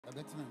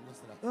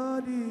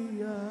Oh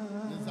dear.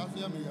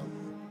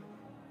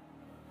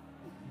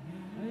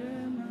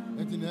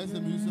 It is a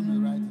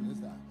museum right in this.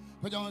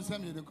 But I want to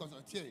send you because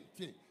of Che.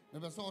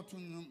 Never saw to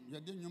you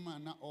didn't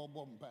man or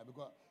bomb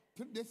because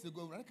 2 days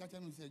ago, right? I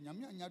said,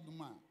 Yamia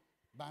Yaduma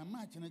by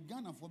March and a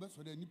gun of Phobos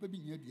for the Nipper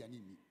being near the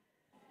enemy.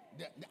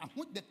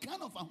 The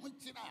kind of a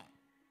which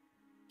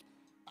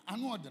I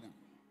know them.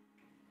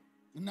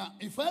 Now,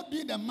 if I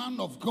be the man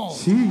of God,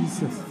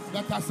 Jesus,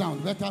 better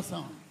sound.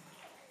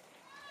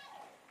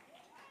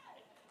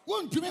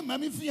 Won't you make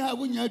me feel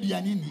when you're the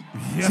enemy?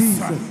 Yes,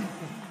 sir.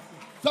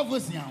 So,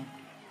 what's now?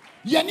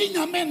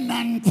 Yanina men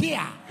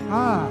nantia.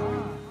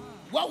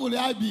 What would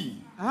I be?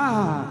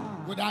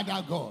 Without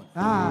that God.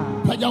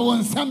 But I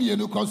want some you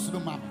know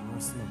customer.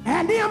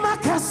 And the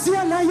Amoako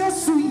Attah,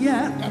 yes,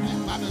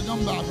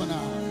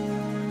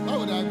 what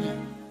would I be?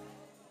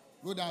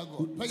 Without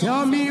God.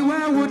 Tell me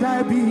where would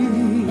I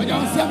be? But I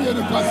want some you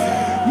know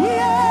customer.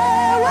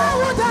 Yeah, where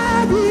would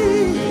I be?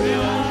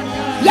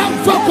 Young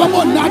folk, come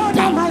on,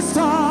 not my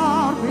story.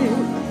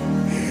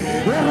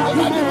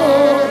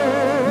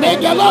 may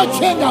the Lord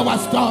change our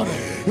story.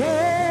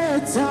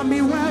 Hey, tell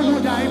me where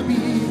would I be?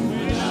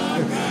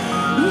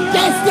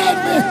 Just tell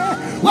me,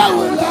 where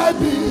will I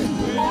be?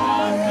 You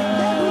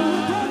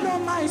don't know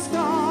my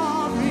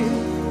story.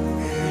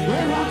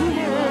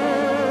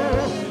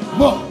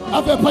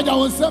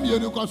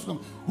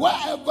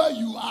 Wherever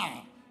you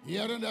are,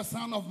 hearing the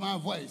sound of my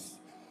voice,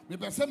 the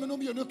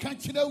person you can't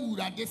chill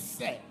that this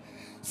say.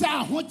 Say,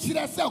 I want you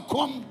to say,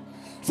 come.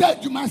 Say,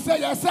 you must say,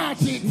 yes, I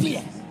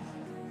clear.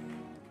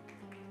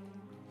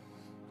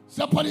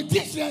 So,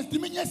 politicians, the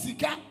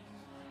Minyasika,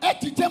 at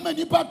the time when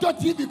you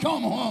TV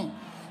come home.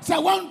 Say,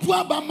 one to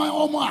about my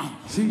Oma.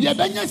 Yeah,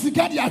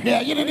 Benyasika,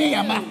 here, you know,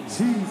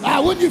 I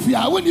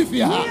wouldn't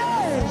fear.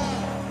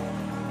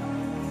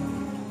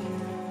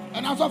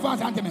 And also for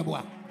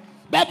Santameboa.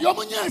 But your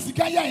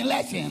Munyasika in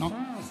election,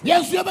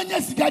 yes, you have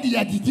Benyasika,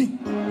 the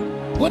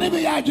whatever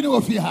you know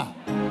of here.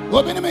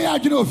 Open me, I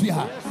know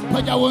fear.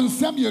 But I want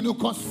some you know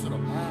costro.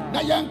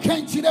 Now, young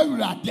can't cheat a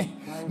rat.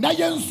 Now,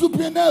 young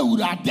super no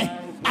rat.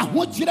 I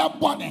want you to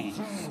bonnet.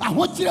 I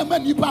want you to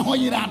man Nipa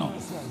Hoyano.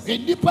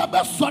 And Nipa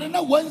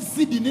Bassorna one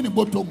sitting in the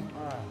bottom.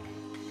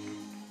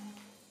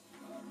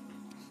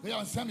 They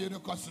are some you know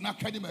costro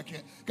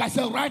academic. Because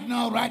right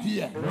now, right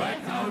here.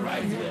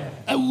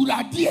 A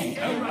Uradia.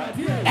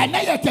 And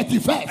now you're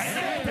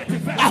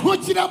 31st. I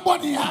want you to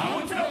bonnet.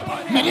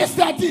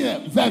 Minister,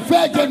 the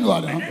fair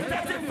general.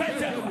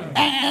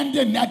 And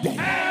another.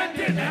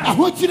 I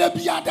want you to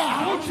be other.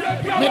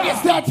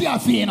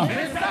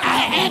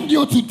 I end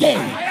you today,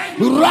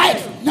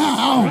 right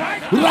now,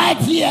 right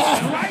here.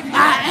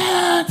 I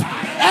end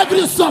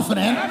every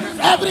suffering,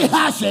 every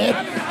hardship,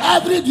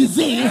 every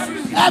disease,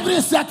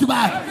 every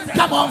setback.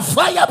 Come on,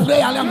 fire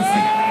prayer. Let me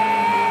see.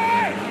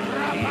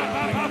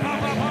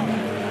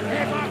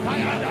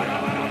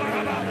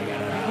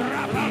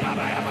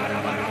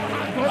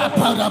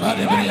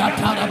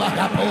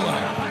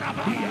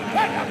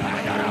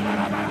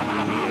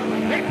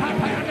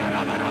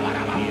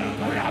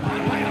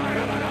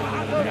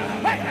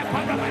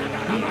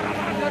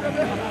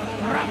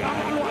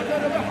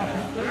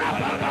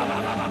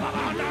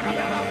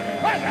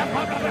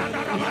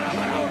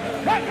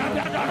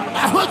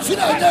 I want you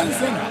to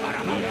dance.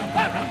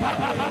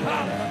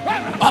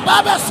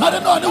 Baba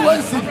started on the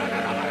Wednesday.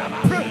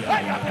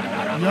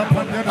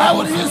 How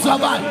would he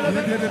survive?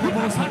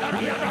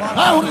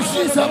 How would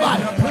she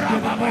survive?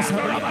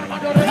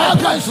 How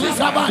can she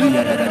survive?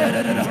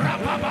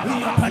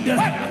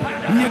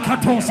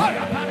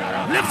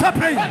 Lift up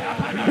prayer.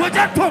 What's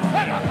that talk?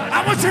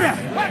 I want you there.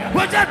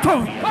 What's that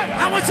talk?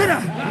 I want you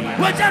there.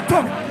 What's that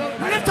talk?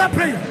 Lift up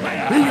prayer.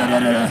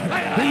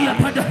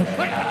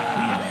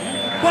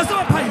 Bust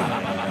up prayer.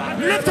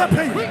 Lift up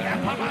prayer.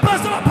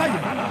 Bust up prayer.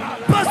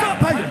 Bust up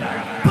prayer.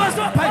 Bust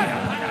up prayer.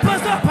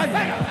 Bust up prayer.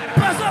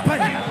 Bust up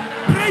prayer.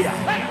 Prayer.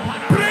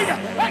 Prayer.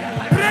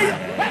 Prayer.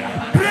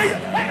 Prayer.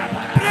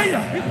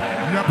 Prayer.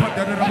 You put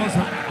that in the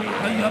muscle.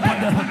 You put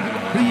that.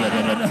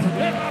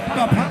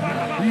 Papa.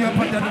 You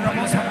put that in the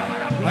muscle.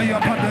 You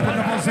put that in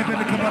the muscle.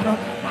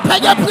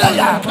 Prayer.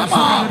 Come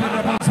on.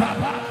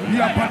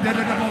 You put that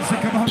in the muscle.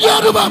 Come on.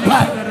 Beautiful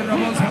prayer.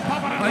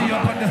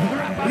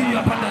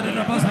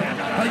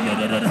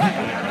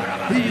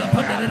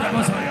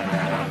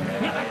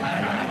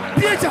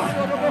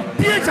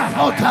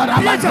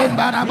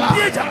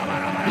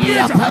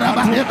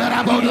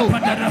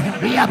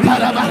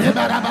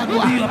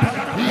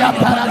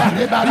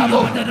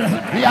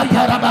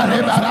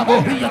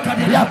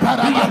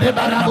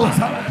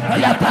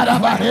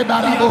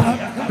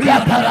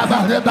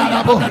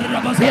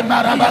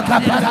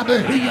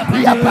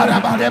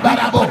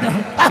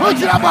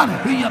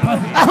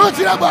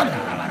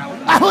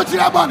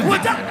 Ahotirabone.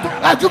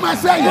 Ajuma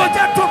say.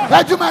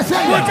 Ajuma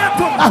say.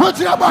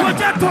 Ahotirabone.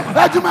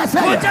 Ajuma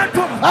say.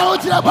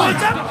 Ahotirabone.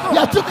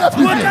 Yatuma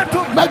fifi.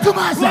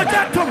 Majuma say.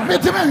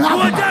 Mitime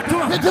hama.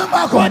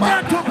 Mituma koma.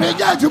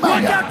 Meja juma.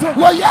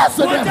 Wo yes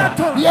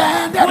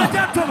yeah,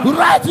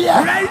 right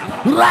here.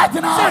 Right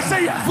now.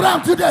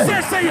 From today.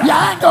 Your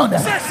hand on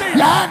there.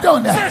 Your hand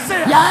on there.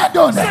 Your hand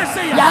on there.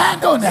 Your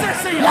hand on there.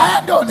 Your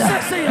hand on there.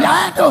 Your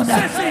hand on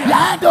there. Your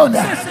hand on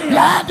there. Your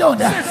hand on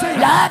there.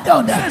 Your hand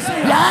on there.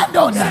 Your hand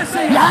on there.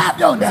 Your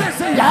hand on there.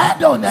 Your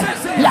hand on there.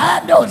 Your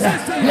hand on there.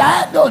 Your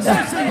hand on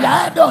there. Your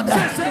hand on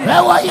there.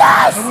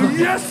 Yes.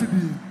 Yes.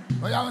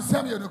 Oh, you have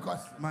sent me the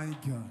cost. My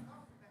God.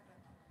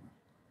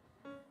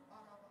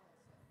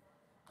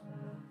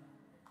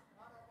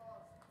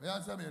 You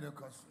have sent me the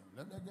cost.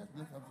 Let me just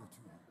lift up the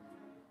two.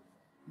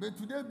 May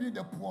today be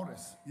the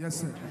poorest. Yes,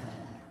 sir.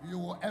 You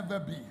will ever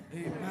be.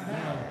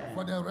 Amen.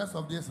 For the rest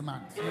of this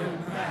month.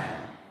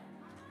 Amen.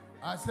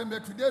 I say may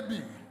today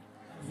be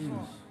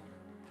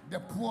the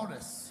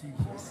poorest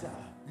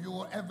you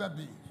will ever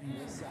be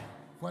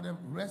for the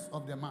rest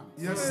of the month.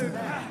 Yes, sir.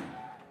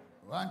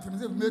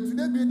 May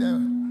today be the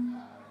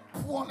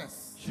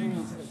poorest.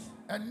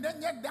 And then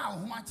get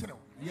down one child.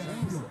 Yes,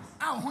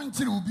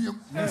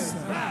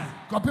 sir.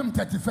 Copy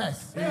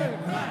 31st.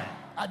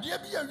 I dare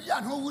be a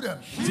real who would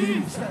have.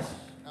 Jesus.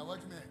 Now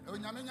watch me.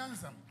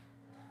 Onyamenyansam.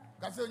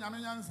 Kase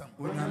onyamenyansam.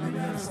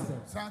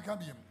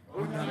 Sankabiam.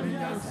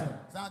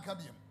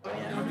 Sankabiam.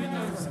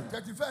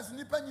 31st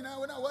nipa nyina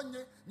wona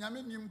wonye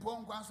nyame nimpo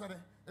nkwa asore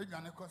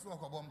edwane koso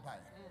okobom pai.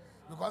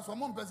 Because for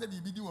mom person dey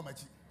bidi wo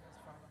machi.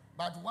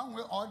 But one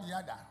way or the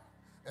other,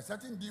 a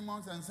certain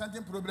demons and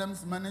certain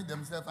problems manage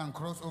themselves and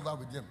cross over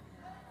with them.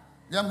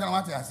 You know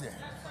what I say?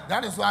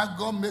 That is why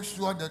God makes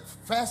sure that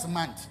first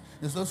month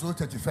is also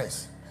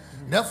 31st.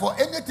 Therefore,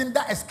 anything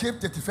that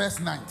escaped 31st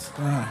night,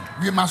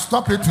 we must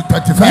stop it to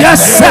 31st.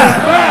 Yes, sir.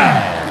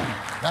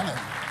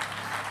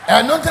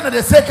 And not in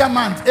the second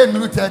month,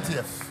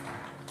 30th.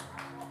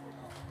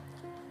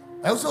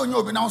 I also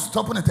know we now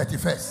stop on the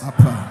 31st.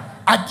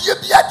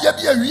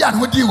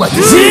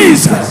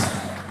 Jesus.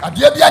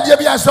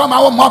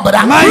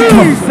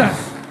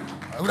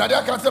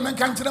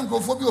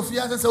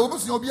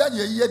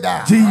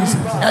 Jesus.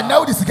 And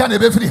now this can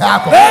be free.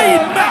 Amen.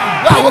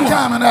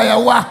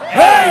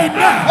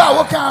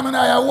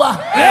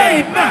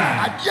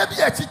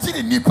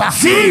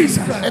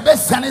 Jesus.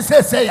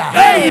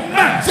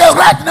 Amen. So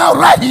right now,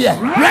 right here.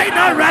 Right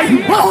now, right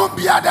here. Won't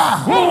be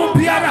other.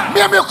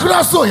 Maybe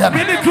cross.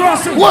 Maybe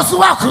cross. What's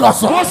what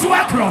cross? What's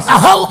what cross?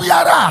 How be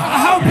other?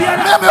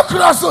 Maybe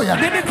cross.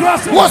 Maybe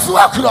cross. What's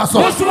what cross?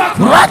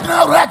 Right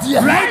now, right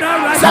here. Right now,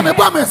 right here. Some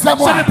bomb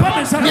someone.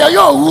 Near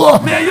your war.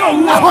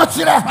 I want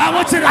you. I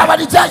want you.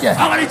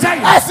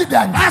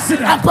 Accident.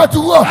 And put to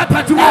war.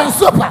 And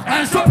super.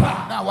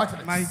 Now watch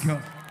this. My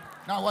God.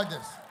 Now watch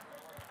this.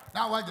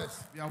 Now watch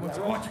this. Yeah,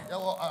 watch it.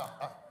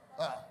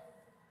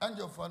 And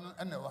your phone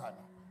and the one.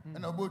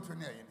 And a boat to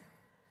near you.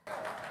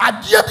 I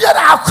dare be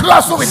a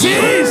cross with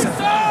Jesus.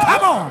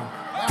 Come on.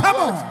 Come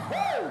on.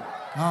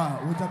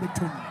 What have you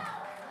told me?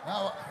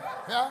 Now,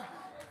 yeah.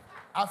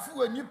 I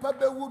feel a new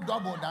paper would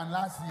double than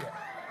last year.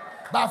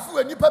 But I feel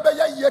a new paper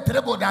year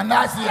triple than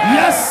last year.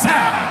 Yes, sir.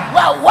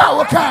 Wow,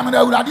 what coming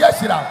out of the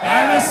Shira?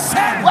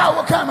 Wow,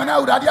 what coming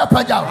out of the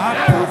Pajam?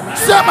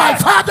 Say,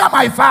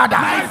 my father,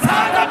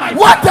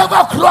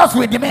 whatever cross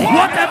with me,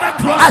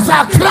 as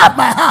I clap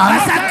my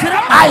hands,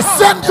 I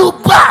send you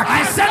back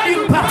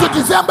to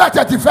December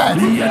 31st.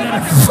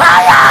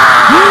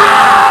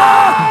 Fire!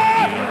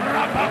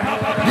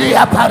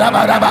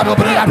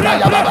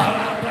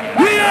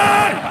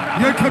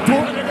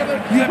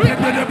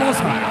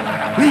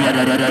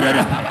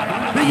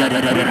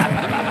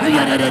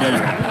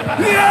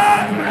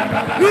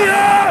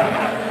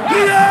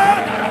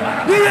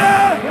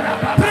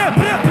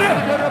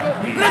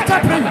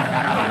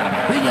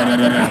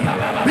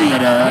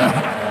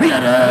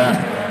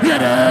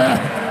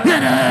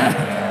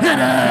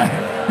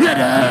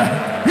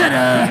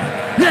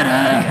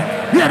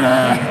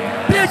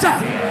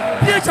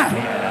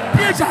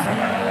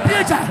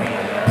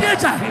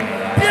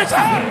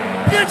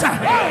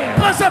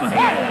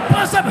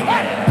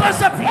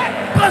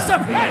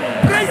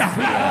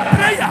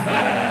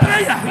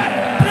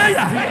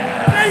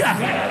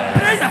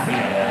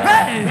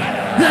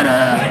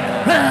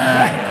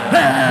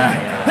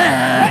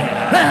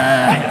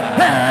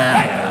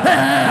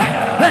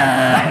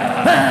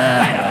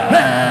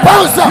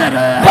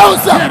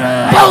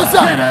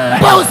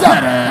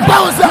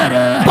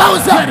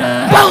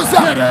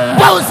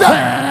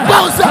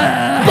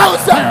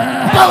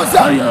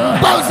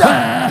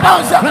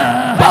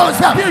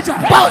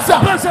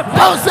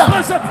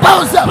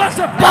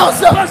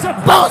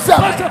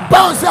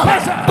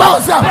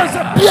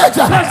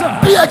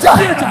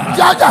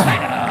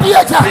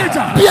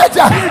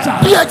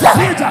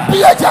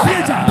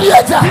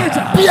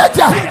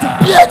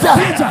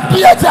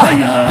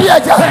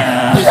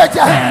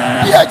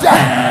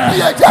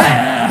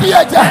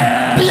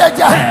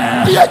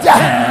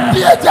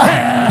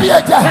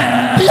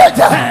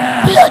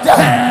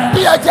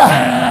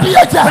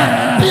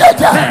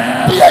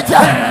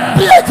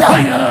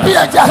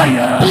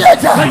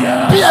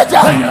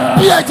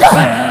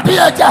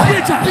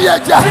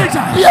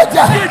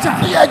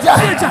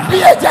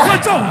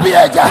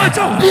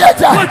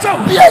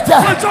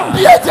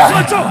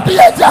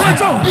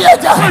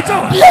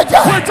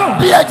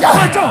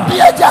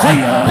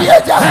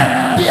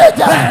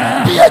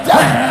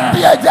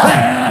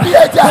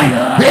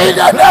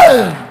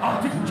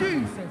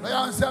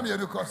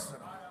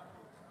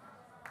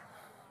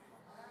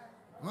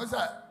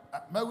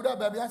 My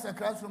baby has a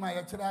classroom. I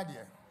actually had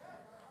here.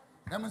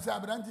 Let me say,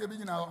 I'm going to be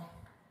now.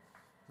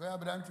 Where I'm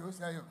going to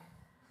say,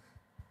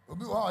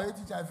 Obi, oh,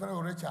 teacher, I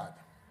follow Richard.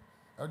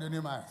 How do you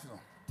name my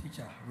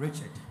teacher?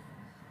 Richard.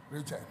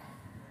 Richard.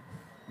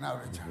 Now,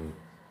 Richard.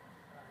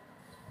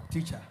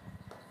 Teacher.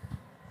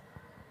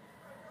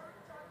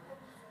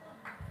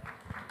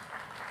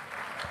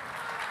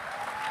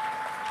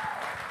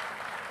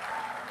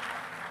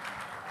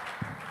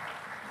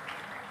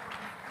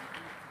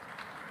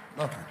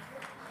 Okay.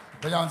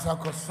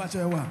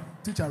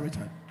 Teacher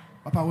Richard.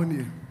 Papa, when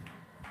you?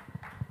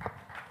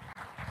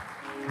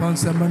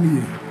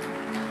 Money.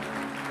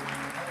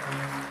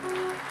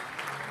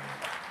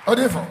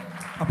 Odefo.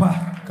 Papa.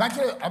 Can't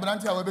you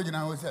Abrantia will begin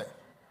now? Say,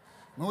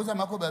 Mosa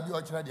Mako baby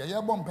or Chradia,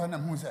 your bomb pen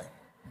and who say,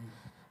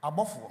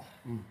 Abofo.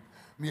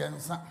 Me and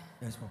son.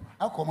 Yes, Papa.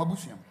 I'll call my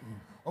bushim.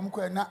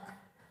 Na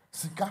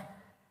Sika.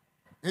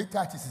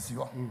 830 is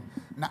your.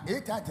 Now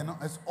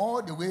 830 is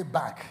all the way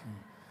back.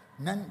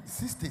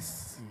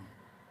 60s,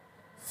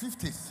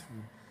 50s,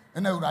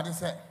 and I would rather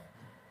say,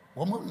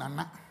 Woman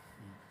Nana,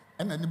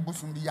 and then the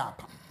bosom the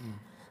yap,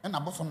 and a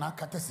bosom na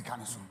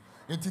catesicaniso.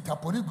 It is a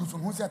poligus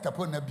who set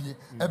upon a bee.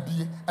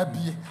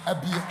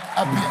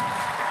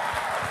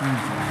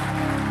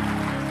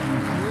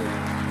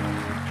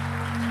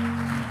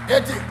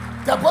 It is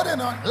the body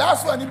on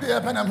last one, be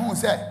a pen and who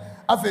said,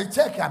 I've a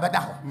check,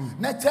 Abadaho,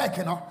 not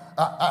checking on,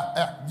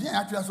 dear,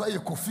 I saw a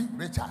coffee,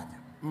 Richard.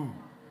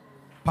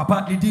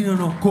 Papa, did you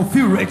know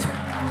Kofi Richard?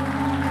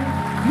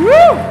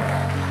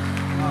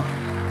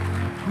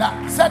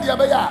 Now, said you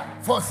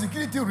for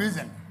security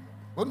reason.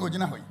 What would you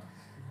know?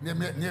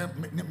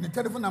 The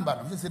telephone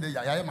number, you said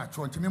I am a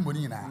church,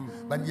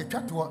 but you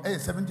chat to a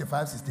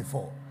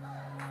 7564.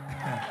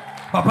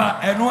 Papa,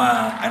 and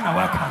one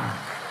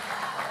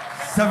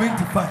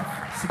 75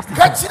 64.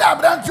 Catch it up,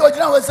 Brand George,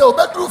 now was so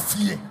bedroom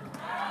fee.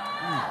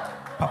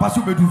 Papa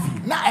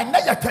Subedufi. Now, and now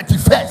you're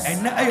 31st.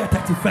 And now you're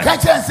 31st.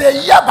 Catch and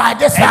say, yeah, by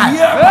this time.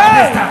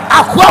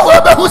 Aqua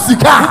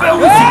Webehusika.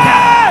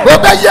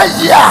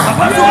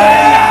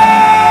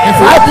 If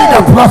I be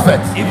the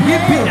prophet, if he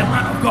be the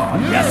man of God,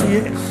 yes, he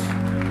is.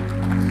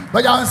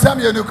 But I answer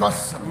me, you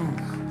cause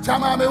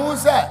Chama me who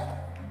said,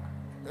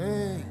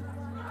 hey,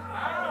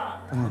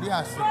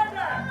 yes,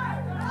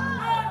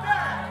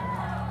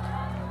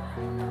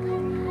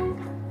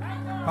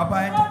 Papa,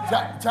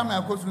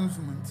 Chama goes to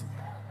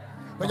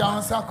but I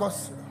answer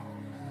cause,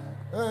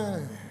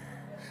 hey,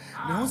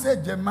 the who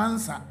said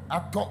Germansa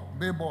at top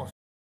bay boss.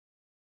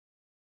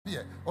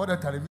 Here, all the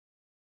television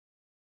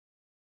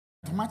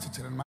to match it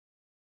in my.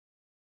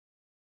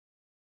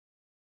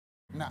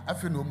 Now, I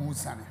feel no more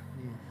sunny.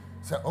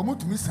 So, Omo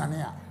to me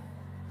sunny.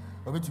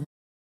 Over to me.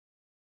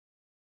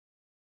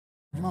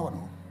 You know what?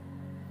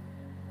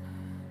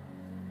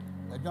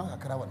 I don't have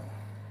a crowd.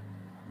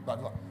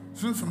 But what?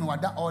 Soon,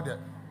 what that order.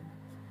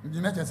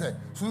 The nature said,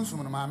 soon,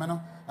 my man,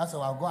 that's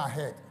how I'll go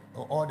ahead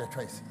of all the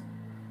choice.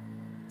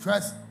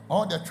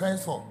 All the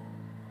choice for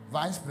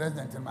vice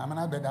president and my man,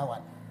 I bet that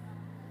one.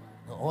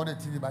 All the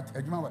TV, but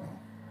I don't know.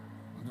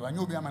 Do I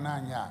know be a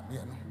man? Yeah,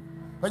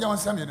 but you want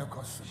some in the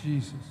cost.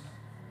 Jesus.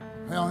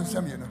 I want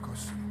some in the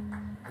cost.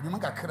 You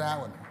make a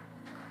crowd.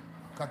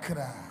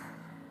 Kakra.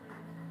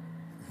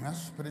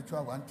 That's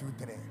spiritual 1, 2,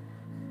 3.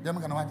 You're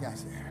not going to what I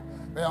say.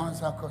 But I want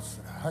some cost.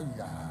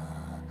 Hiya.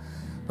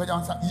 But I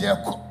want some, yeah,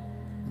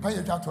 pay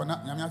your chat or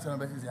not. I'm not saying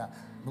about this.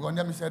 Because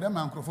them said, them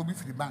uncle for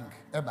free bank.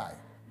 Buy.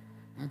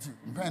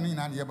 Penny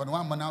and here, but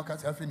one man now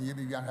can't have any year.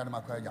 We had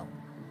my car.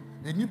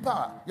 The new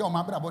power, your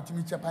mother about to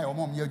meet your pie or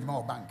mom, your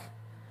bank.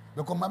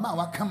 Because my man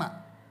will come out.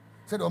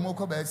 Said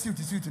Amoako by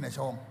suit in a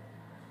show.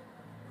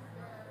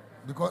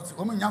 Because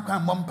woman you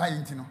can't bomb pie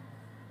into no.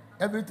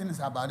 Everything is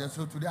about it.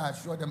 So today I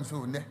show them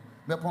so ne.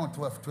 They point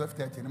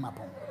 12:30 in my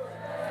phone.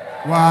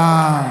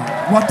 Wow,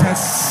 what a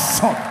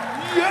shock.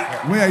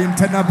 Yeah. We are in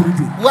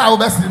Tenabudi. Well,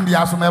 best in the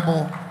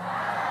Asomebo.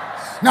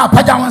 Now,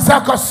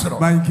 Pajawansa Kosro.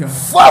 Thank you.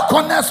 4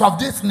 corners of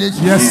this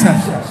nation. Yes, sir.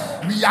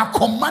 We are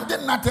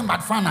commanding nothing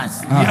but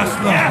finance. Yes,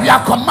 Lord. We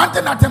are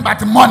commanding nothing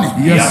but money.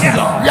 Yes,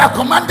 Lord. We are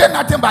commanding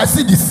nothing but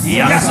cities.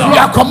 Yes, we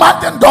are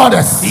commanding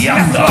daughters.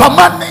 Yes,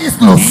 command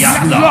Islos. Yes,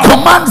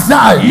 command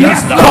Zion.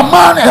 Yes,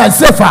 command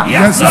Sefer.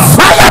 Yes,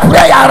 fire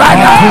prayer right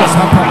now.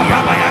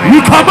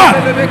 We command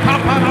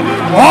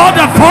all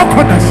the 4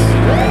 corners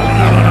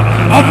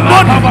of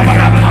money.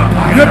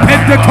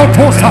 Repent the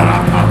Kotosa.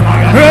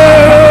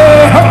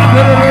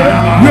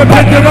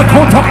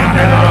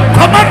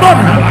 Command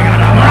money.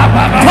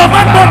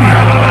 Command money.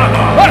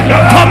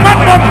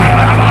 Command money.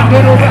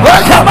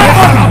 Command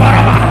money.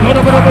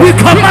 We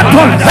command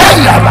dollars.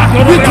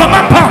 We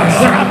command pounds.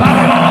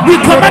 We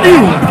command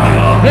you.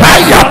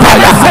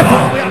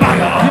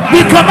 We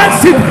command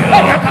sin.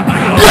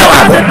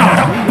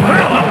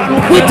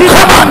 We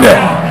command it.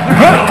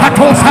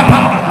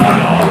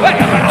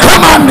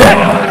 Command it.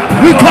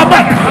 We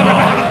command.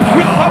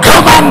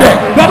 Command it.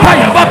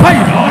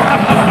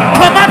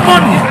 Command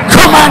money.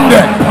 Command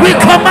it. We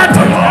command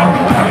it.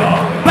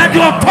 By the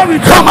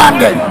authority.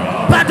 Command it.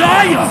 By the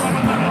oil.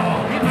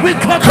 We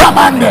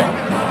command it.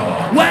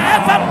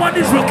 Wherever money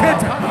is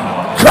located.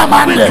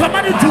 Command it. We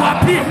command it to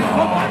appear.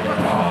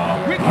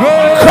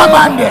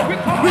 Command it.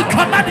 We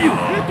command you.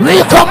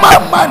 We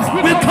command money.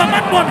 We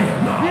command money.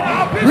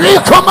 We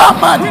command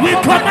money. We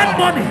command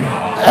money.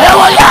 In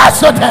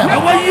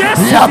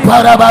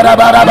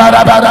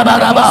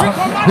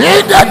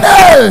the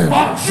name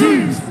of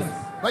Jesus.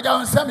 But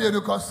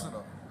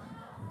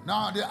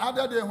now the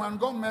other day when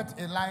God met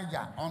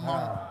Elijah on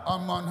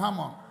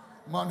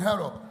Mount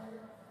Horeb,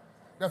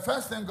 the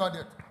first thing God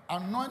did,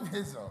 anoint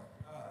Hazael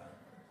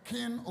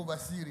king over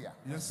Syria.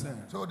 Yes, sir.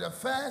 So the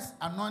first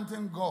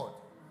anointing God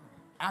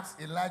asked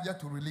Elijah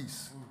to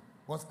release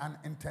was an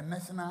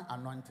international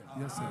anointing.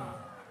 Yes, sir.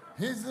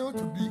 Hazael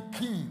to be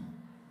king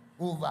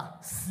over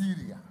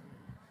Syria.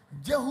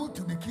 Jehu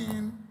to be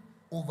king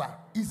over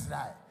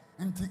Israel.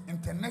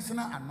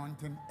 International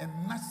anointing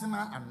and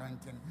national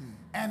anointing.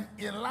 And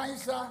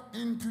Elisha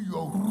into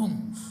your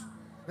rooms.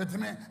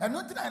 And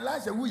not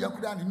Elisha who you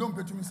could have known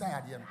better.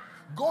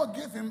 God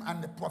gave him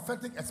a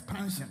prophetic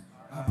expansion.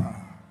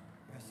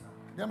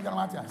 I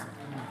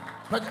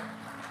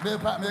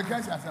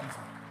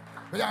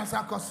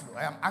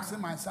am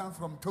asking my son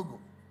from Togo.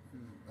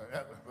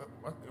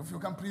 If you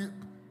can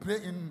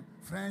pray in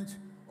French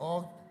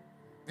or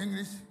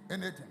English,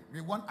 anything. We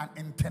want an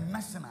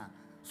international,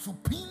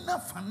 superior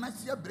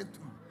financial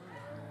breakthrough.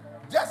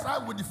 Just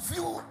like with the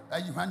few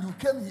when you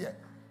came here,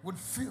 with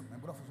few, my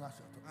brother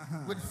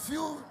with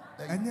few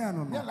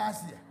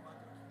last year.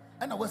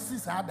 And I was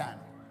 6 hours done.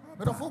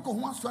 But of course,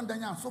 one Sunday,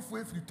 so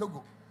far free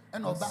Togo.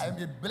 And all that, I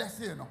may bless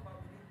you.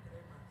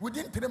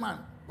 Within 3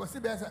 months, was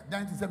still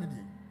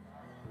 1970.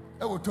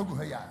 I will Togo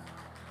here.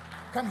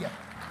 Come here.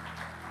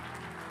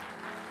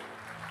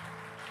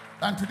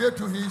 And today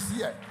too, he is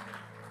here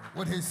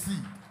with his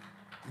seed.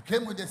 He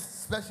came with a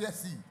special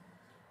seed.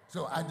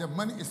 So as the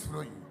money is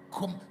flowing,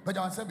 but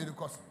I say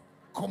because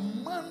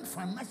command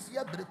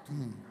financial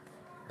breakthrough.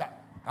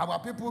 That our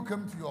people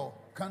come to your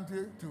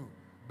country to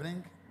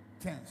bring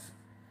things.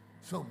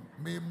 So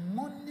may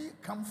money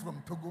come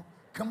from Togo,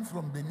 come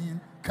from Benin,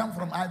 come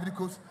from Ivory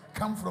Coast,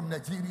 come from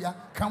Nigeria,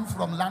 come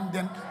from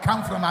London,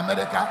 come from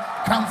America,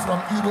 come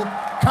from Europe,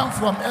 come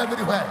from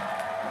everywhere.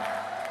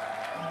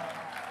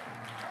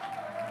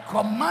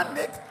 Command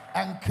it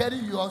and carry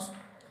yours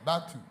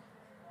back to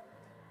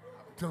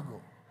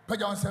Togo.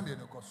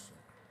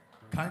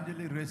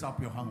 Kindly raise up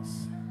your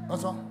hands.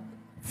 Also,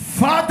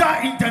 Father,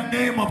 in the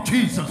name of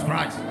Jesus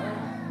Christ,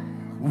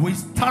 we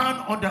stand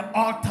on the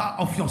altar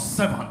of your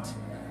servant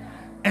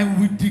and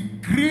we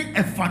decree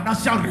a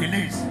financial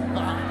release,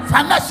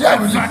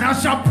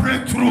 financial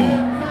breakthrough,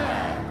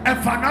 a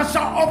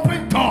financial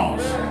open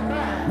doors.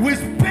 We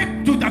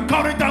speak to the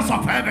corridors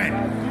of heaven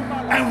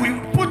and we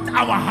put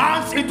our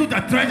hands into the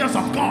treasures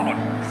of God.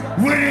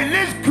 We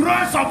release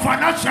grace of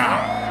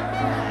financial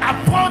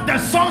upon the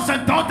sons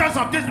and daughters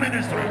of this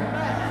ministry.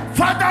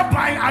 Father,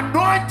 by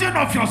anointing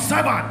of your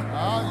servant,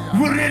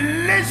 we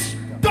release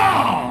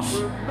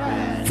doors,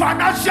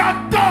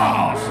 financial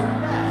doors,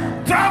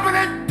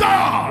 traveling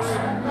doors,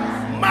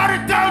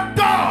 marital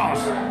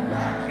doors,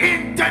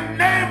 in the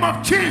name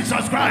of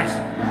Jesus Christ.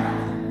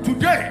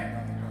 Today,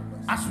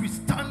 as we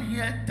stand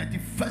here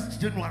 31st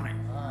January,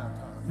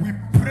 we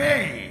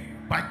pray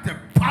by the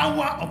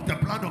power of the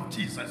blood of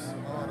Jesus.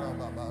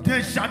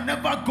 They shall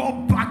never go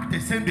back the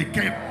same they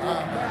came.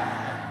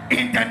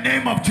 In the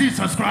name of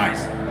Jesus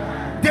Christ.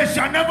 They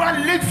shall never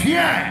live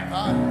here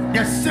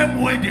the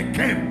same way they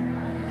came.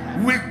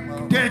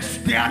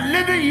 They are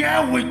living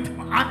here with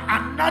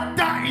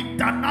another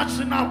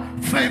international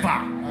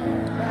favor.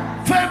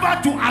 Favor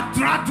to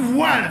attract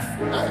wealth.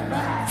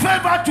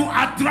 Favor to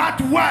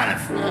attract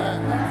wealth.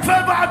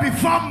 Favor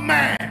before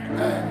men.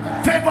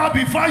 Favor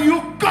before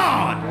you,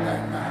 God.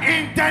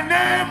 In the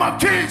name of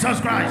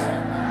Jesus Christ.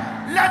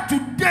 Let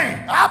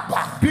today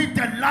be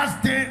the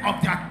last day of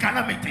their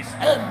calamities.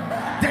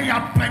 Their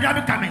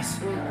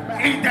pandemics.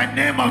 In the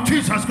name of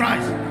Jesus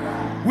Christ.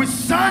 We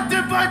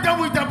sanctify them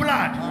with the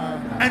blood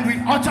and we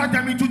usher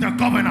them into the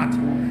covenant.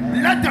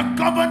 Let the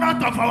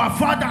covenant of our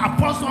father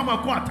Apostle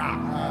Amoako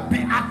Attah be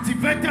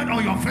activated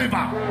on your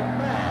favor.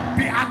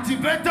 Be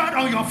activated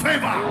on your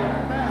favor.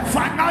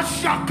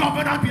 Financial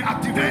covenant be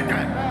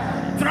activated.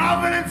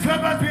 Traveling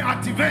favors be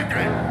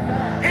activated.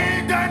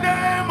 In the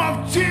name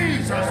of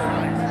Jesus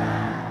Christ.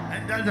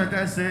 And then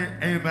they say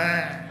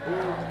amen.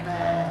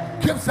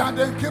 Keep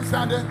standing, keep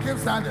standing, keep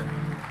standing.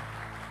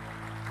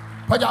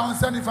 Paja on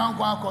send if I'm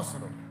going to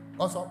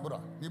Also, bro,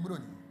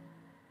 Nibroni.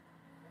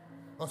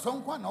 Or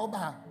some one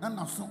over, none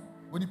of soon,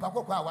 when you papa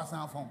was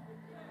on phone.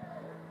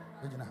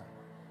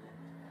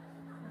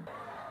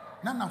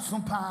 None of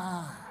some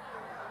pa.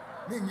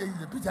 Then you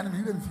the picture and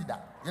you didn't feed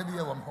that. You be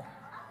a one home.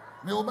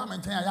 Me Obama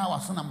and Tanya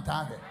was son of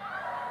Target.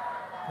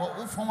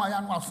 Or from my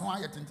young was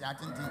one yet in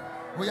Tatinti.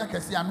 We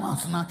can see a man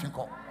snatching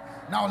call.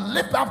 Now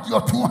lift up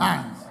your two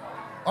hands.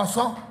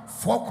 Also,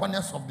 four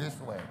corners of this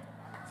world.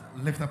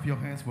 Lift up your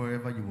hands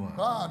wherever you are.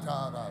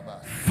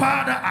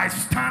 Father, I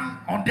stand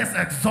on this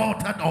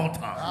exalted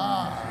altar.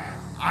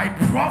 I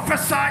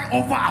prophesy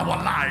over our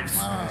lives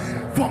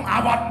from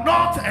our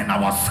north and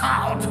our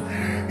south,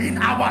 in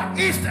our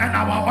east and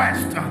our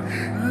west.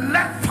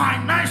 Let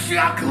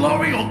financial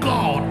glory, O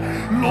God,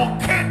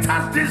 locate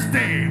us this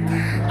day.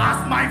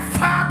 As my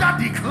Father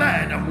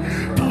declared,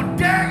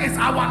 today is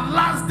our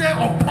last day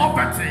of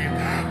poverty.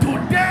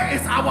 Today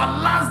is our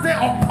last day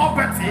of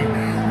poverty.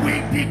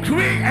 We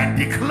decree and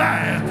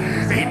declare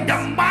in the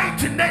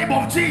mighty name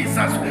of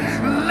Jesus,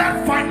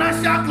 let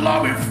financial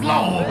glory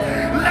flow.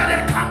 Let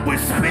it come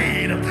with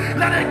speed.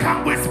 Let it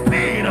come with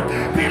speed.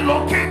 Be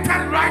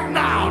located right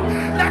now.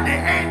 Let the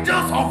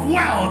angels of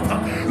wealth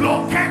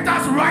locate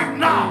us right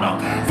now,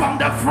 from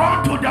the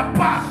front to the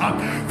back,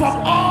 from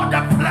all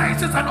the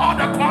places and all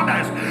the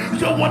corners.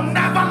 You will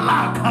never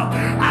lack.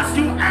 As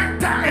you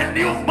enter a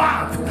new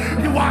month,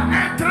 you are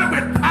entering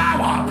with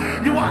power.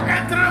 You are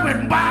entering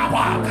with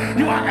power.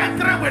 You are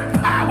entering with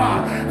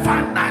power.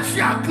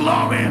 Financial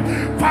glory.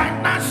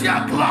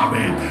 Financial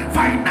glory.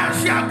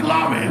 Financial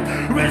glory.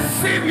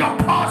 Receive your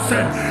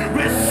portion.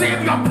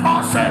 Receive your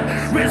portion.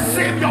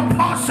 Receive your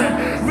portion.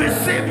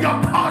 Receive your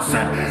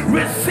portion.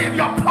 Receive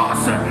your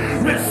portion.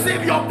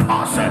 Receive your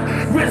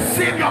portion.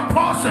 Receive your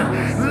portion.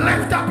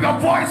 Lift up your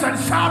voice and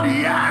shout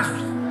yes.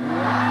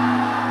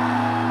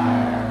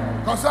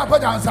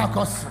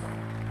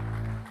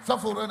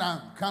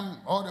 Sufferer come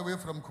all the way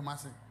from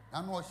Kumasi.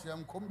 I know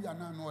Shem Kumbia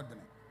no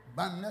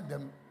ban let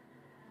them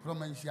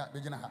from Asia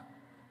Beginaha.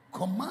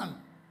 Command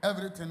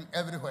everything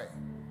everywhere.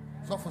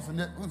 Suffer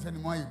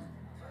Unsen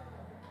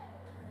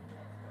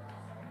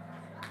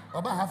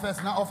Oba have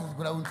first now office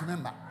but I won't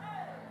remember.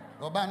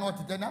 Oba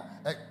not dinner.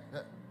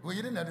 We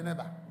didn't have the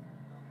neighbor.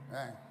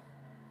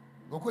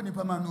 Okoni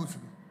Pama knows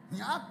me.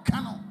 Ya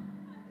cano.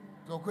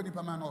 So Okoni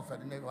Pama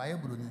offered the neighbor. I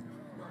bruni.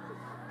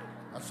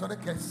 I saw the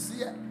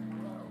cassia.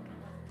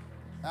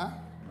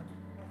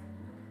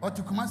 Or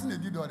to commence in the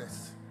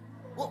 $2.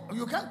 Oh,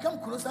 you can't come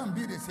closer and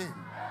be the same.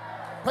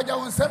 But I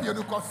will serve you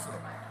the cost.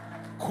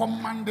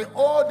 Command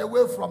all the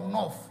way from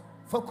north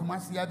for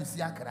Kumasi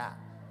Abisiakara.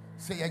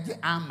 Say again,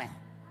 amen.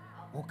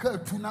 Okay,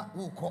 tuna,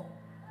 who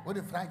what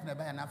the frightened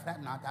by and a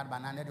frightened out of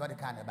banana, what the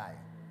kind of buy.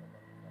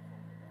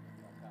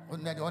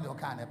 What the other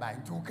kind of buy.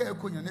 To okay,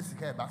 couldn't you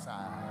care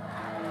bassa?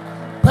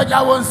 But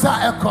I won't say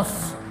a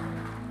cost.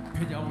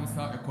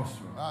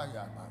 Ah,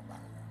 yeah.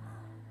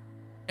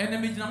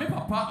 Enemy Jami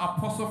Papa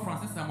Apostle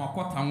Francis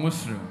Amoako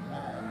Attah.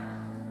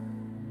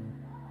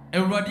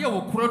 Everybody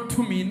will quote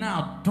to me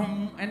now,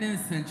 Tom and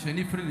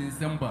Essentially for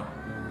December.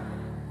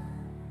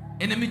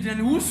 Enemy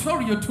Jani, who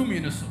sorry you 2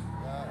 minutes?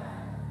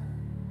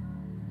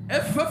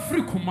 If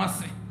free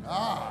Kumasi.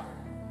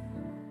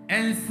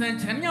 And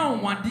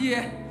Senchania 1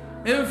 dear,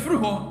 every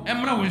ho,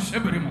 Emra will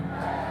Sheberimo.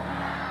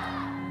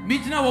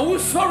 Mijina, who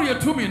sorry you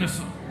 2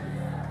 minutes?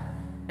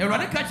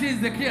 Eradicate is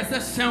the clear,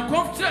 says, shall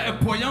comfort a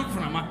poem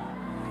from a.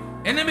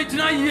 Enemy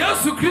Jina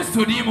Yesu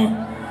Christo Dimo.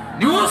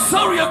 You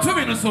sorry to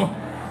me so.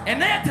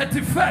 And then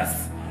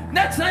 31st.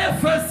 Next year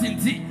first in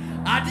tea.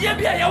 Adia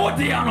be a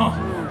yawodiano.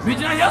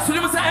 Vijina Yesu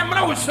Dimo say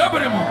Emra will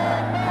shaberemo.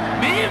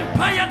 Me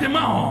Mpaebo de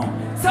Mao.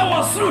 So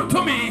was through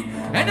to me.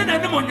 And then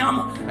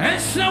Nemonyam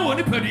and show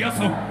the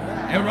pediaso.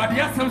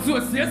 Eradia Samsu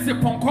says a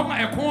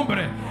poncoma a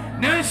combre.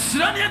 Then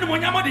Shania and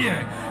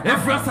Monyamadia.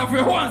 If Rasa of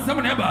one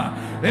some never.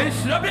 And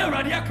Shabia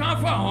Radia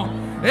Kafa.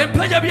 And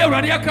Mpaebo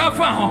Radia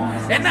Kafa.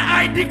 And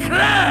I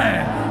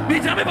declare,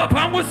 Bijami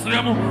Papa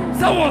Muslim,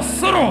 so was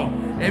sorrow.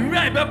 And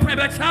right back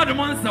by child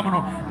among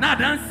someone. Now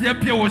dance the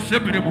appeal was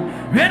shepherdable.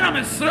 When I'm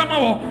a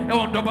sramo, I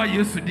want to buy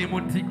you to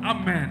Demonti.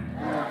 Amen.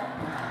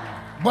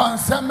 Bon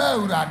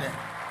Samuel Rade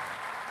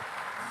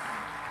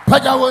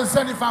Paja won't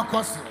send if I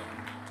cost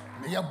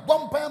you. You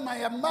bump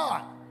my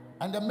ma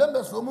and the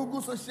members who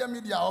move social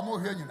media or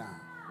more here now.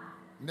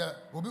 The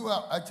will be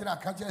well, actually, I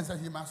can't say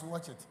he must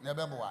watch it.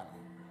 Never one.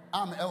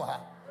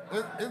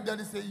 If there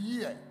is a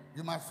year,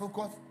 you must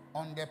focus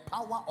on the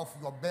power of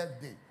your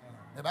birthday.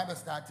 The Bible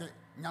started,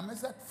 Nyame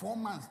said 4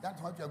 months,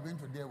 that's what you are going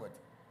to deal with.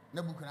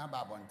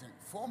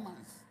 4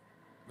 months.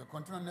 We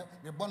continue,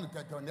 the bond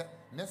on the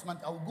next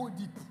month, I will go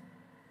deep.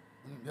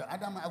 The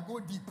other month, I'll go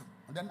deep.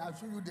 And then I'll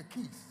show you the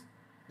keys.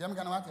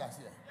 Amen.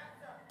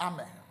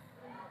 Amen.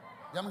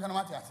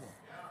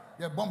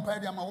 The bumper,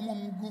 the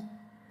Amoako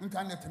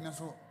internet, and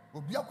so,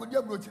 will be a good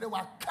deal with the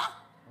waka.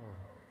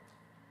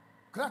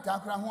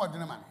 Crata crown more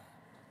than a man.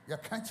 You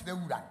can't the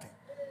wood.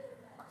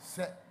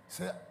 Say,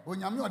 when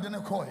you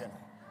didn't call him,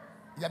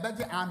 you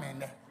better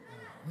amen.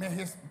 May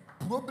his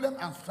problem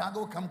and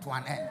struggle come to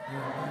an end.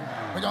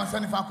 But don't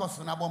send if I cost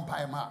an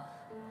Mpaebo.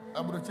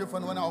 Abroche for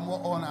one or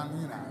more on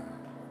and Nina.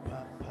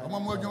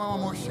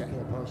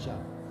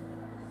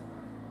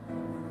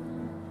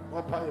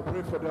 Umpire,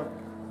 pray for them.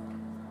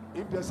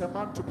 If there's a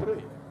man to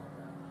pray,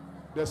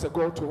 there's a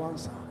God to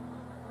answer.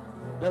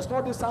 There's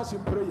no distance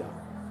in prayer.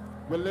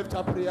 We lift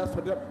up prayers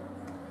for them.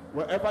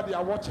 Wherever they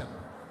are watching,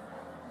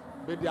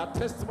 may their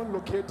testimony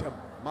locate them.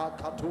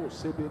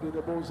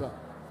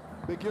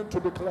 Begin to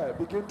declare,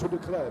 begin to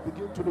declare,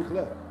 begin to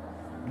declare.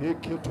 There's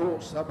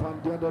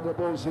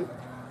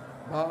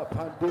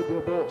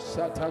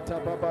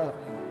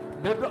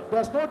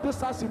no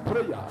distance in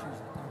prayer.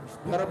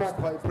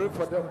 Pray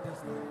for them.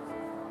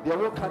 They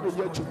all can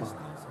hear Juma.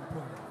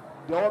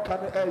 They all can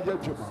hear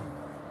Juma.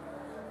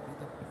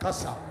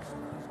 Kasa.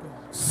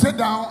 Sit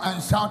down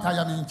and shout, I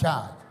am in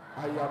charge.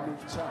 I am in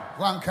charge.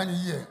 One can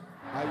hear.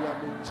 I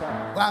am in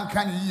charge. One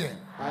can hear.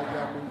 I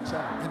am in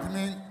charge. It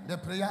means the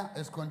prayer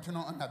is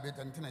continuing on a bit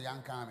until a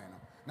young coming.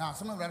 Now,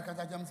 some of the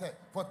Rakata say,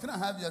 for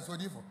 3.5 years, so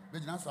different, we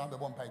did not have the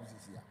one pipe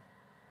this year.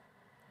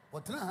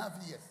 For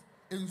 3.5 years,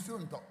 in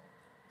soon talk.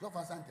 So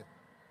for Santa.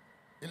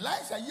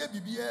 Elisha, ye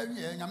be here,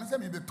 Yamasa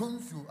may be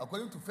told you,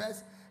 according to 1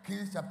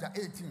 Kings chapter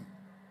 18.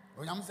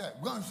 Or Yamasa,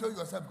 go and show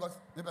yourself because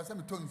maybe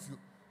some told you.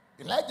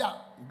 Elijah,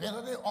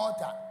 build the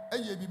altar,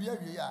 and ye be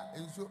here,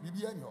 and so be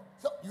here.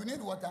 So you need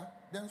water,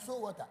 then sow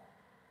water.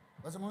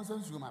 Was a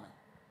monsoon, mamma.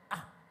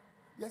 Ah,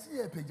 yes,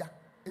 ye peja,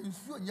 and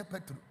so ye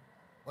petrol.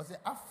 Was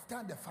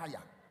after the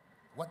fire,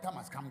 water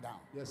must come down.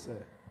 Yes,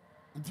 sir.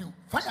 Until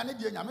fire need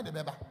you, the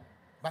baby.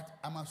 But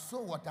I must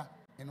sow water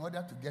in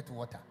order to get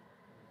water.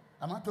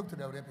 I'm not talking to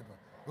the other people.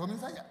 When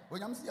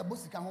I'm seeing a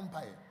bossy home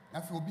pie,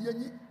 if you'll be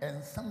any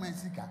and some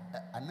seeker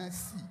and a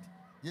seed,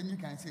 then you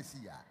can say, see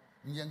ya,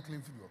 young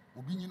clean figure,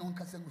 will be on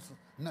Casengus.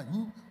 Now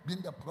you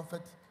being the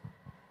prophet,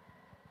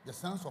 the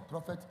sons of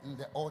prophet in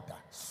the altar,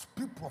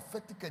 speak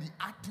prophetically,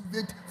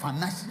 activate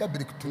financial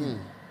breakthrough.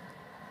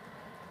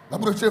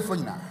 I'm going to share for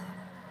you now.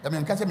 I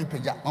mean, catch me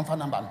page on for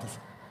number 2.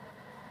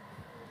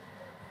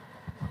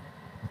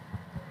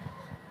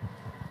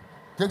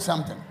 Take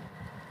something.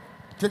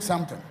 Take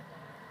something.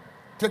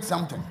 Take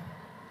something.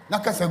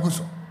 Nakasa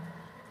guso.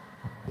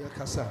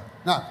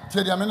 Now,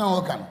 tell you, I mean,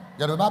 no can.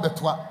 You're about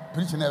to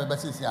preach in every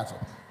Seattle.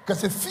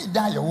 Because if feed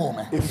die a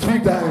woman, if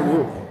feed die a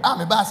woman, I'm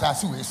a bass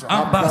as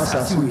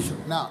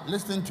Now,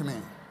 listen to me.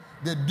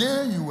 The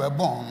day you were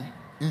born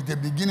is the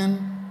beginning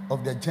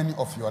of the journey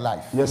of your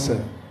life. Yes,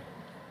 sir.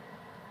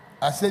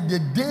 I said, the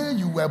day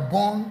you were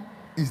born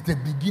is the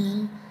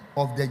beginning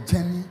of the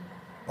journey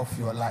of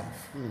your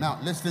life. Now,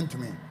 listen to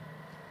me.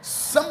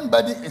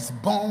 Somebody is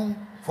born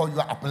for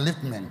your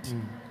upliftment.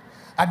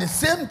 At the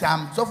same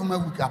time, so from a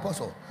weak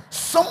apostle,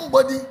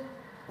 somebody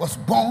was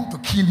born to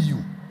kill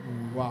you.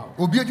 Wow.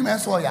 Obi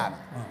saw ya.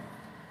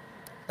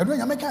 And when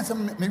you make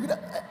some maybe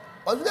that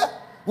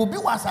Obi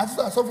was as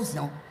a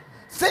sufficient.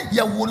 Say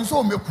ya won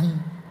so meku.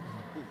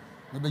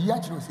 Maybe ya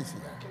chiro sisi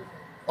ya.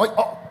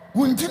 Oh,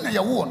 wunti na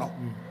ya wo no.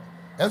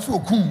 Eso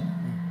okum.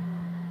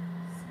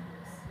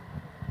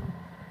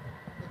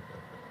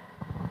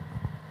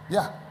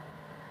 Yeah.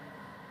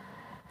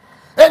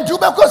 And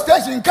Jubako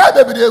station, that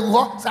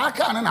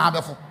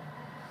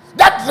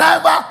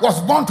driver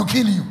was born to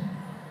kill you.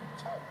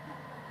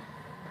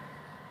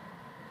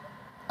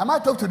 Am I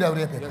talking to the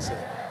other people? Yes, sir.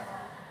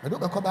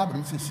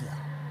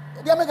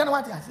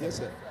 Yes,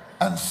 sir.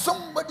 And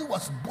somebody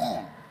was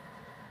born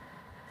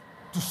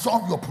to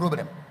solve your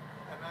problem.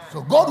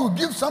 So God will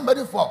give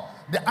somebody for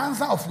the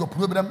answer of your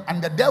problem,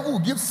 and the devil will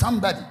give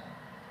somebody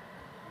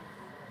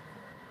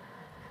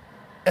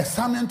a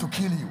summon to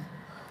kill you.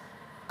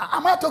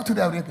 Am I talking to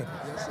the other people?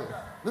 Yes, sir.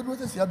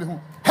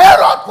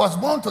 Herod was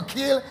born to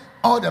kill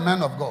all the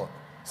men of God.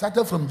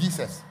 Started from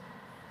Jesus.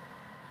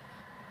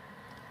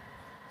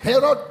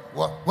 Herod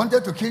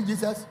wanted to kill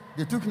Jesus.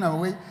 They took him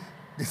away.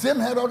 The same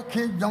Herod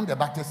killed John the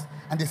Baptist,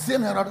 and the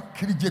same Herod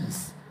killed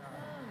James.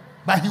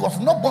 But he was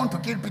not born to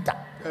kill Peter.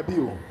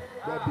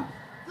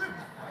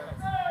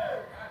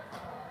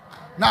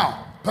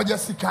 Now,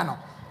 Pajasikano,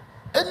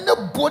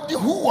 anybody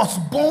who was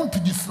born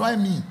to destroy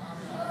me.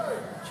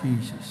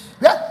 Jesus.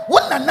 Yeah,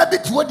 when a nabi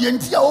to the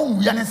entire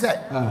own Yanni said,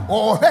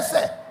 or he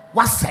said,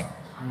 what's said?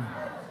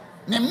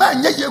 The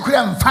man ye could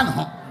have fun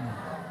home.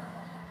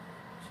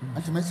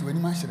 And to mess with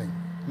any mashing,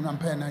 you know,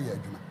 paying a year.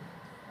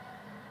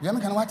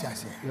 Yamakan what I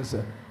say. Yes,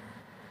 sir.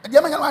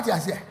 Yamakan what I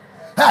say.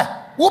 Hey,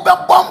 who be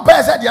bomb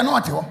pass at the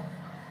naughty one?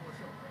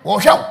 Or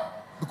shall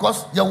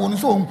because you won't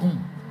so.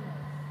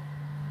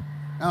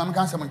 Now I'm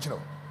cancer chill.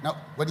 Now,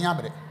 when you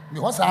have it,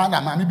 you was a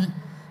man, maybe,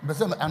 but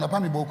some and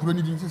upon me, Bokuni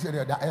didn't say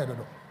that I had.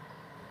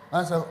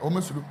 I said,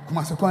 almost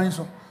Kumasaquan,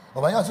 so,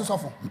 or I also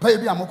suffer.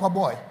 Maybe I'm a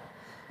boy.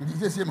 You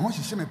just say,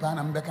 Moshi Shimmy Pan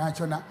and Becca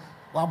Chona,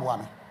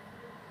 Wabwami.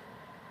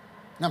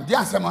 Now,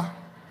 dear Summer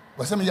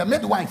was some of your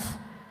midwife.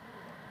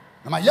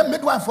 Now, my young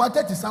midwife for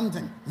 30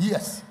 something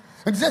years.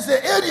 And just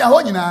say, area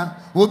Honina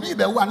will be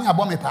the one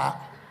about me pa.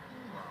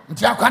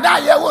 Jaquada,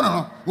 ya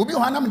woman will be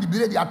one of the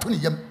bread at 20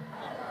 years.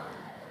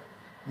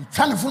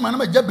 Trying to fool my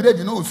number, bread,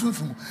 you know,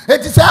 soon.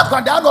 It is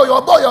a down or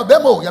your boy or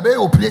bemo, your baby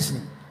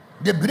operation.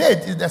 The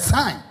bread is the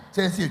sign.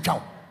 Says you chow.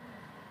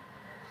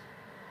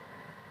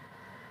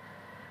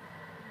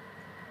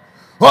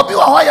 Obi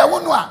wa ho ya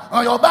wonu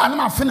a yo ba na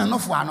ma fe no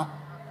fo ano.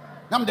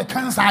 Nam de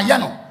cancer aye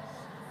no.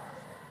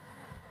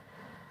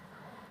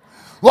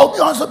 Obi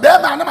also be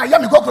man na ma ya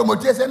me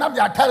kokromotie say nam de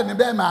atare ne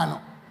be man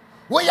no.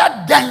 Wo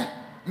ya dan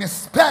ne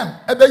sperm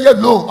ebe ye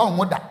low on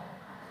woda.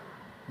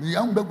 Ni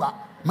ya mbegwa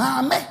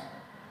ma me.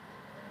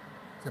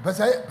 Se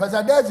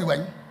pesa dazi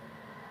wan.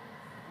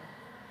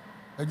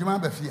 Ejuma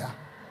ba fia.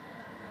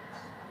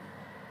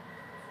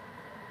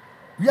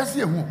 Wiase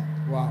ehu.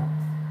 Wow.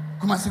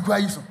 Kuma sikwa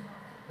yiso.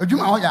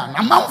 Ejuma ho ya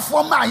na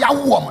manfo ma ya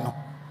wo mo no.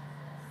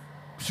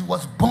 She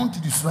was born to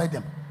destroy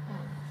them.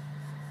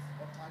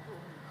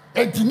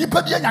 Enti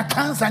nipa bi anya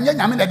cancer nya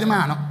nyame de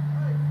ma no.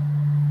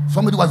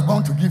 Somebody was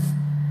born to give.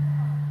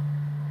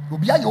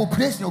 Obi aye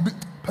operation obi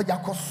paja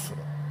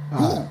kosoro.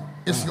 Who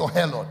is your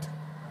hair lord?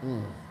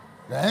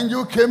 The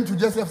angel came to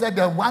Joseph, said,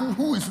 the one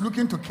who is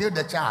looking to kill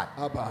the child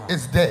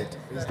is dead.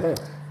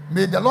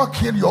 May the Lord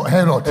kill your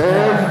Herod.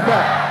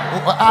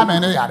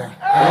 Amen.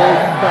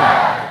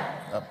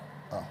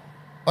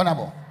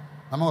 Honorable,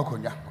 Amoako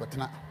Attah,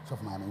 Kotena,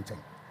 Sof my name.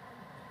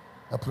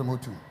 I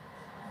promote you.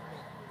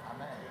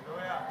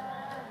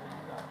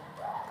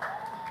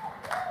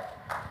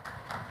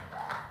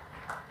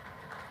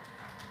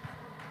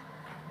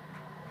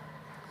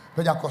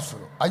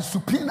 I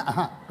supine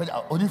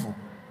Olivo.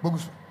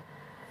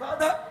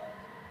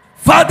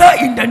 Father,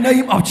 in the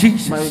name of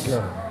Jesus,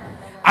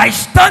 I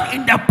stand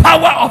in the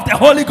power of the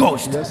Holy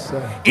Ghost,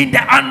 in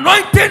the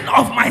anointing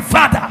of my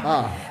Father,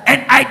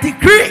 and I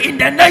decree in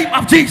the name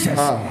of Jesus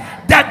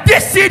that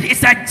this seed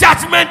is a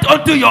judgment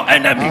unto your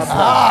enemies.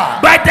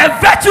 By the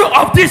virtue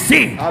of this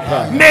seed,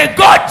 may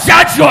God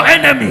judge your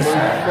enemies.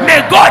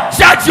 May God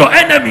judge your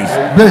enemies.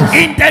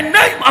 In the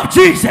name of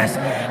Jesus,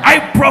 I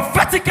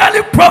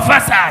prophetically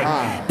prophesy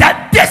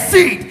that this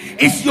seed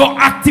is your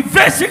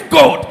activation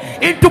code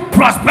into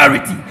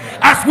prosperity.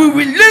 As we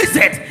release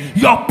it,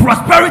 your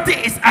prosperity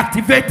is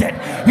activated,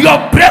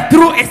 your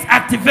breakthrough is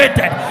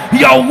activated,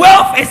 your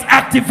wealth is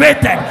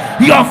activated,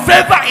 your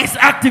favor is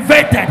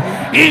activated.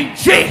 In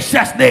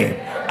Jesus' name,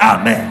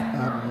 amen.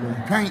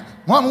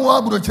 One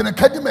more brutal,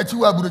 Kadimati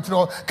wa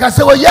brutal,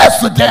 Casawa, yes,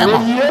 to them.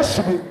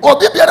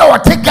 Obi biara wa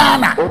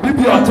Tigana.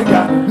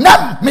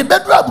 Nam, me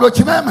bedra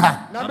brochimema.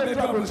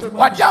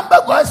 What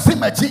yamba go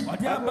simati.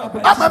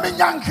 I'm a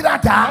young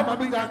crata.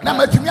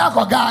 Namatimia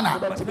Ghana.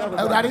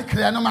 A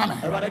radical no mamma.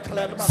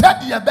 Said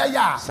the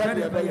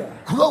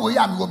Abaya. Crow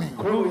yam woman.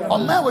 Or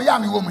man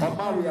yam woman.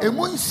 A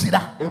moon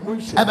sida.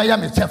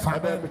 Abayam chefa.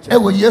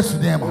 Ever yes to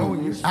them.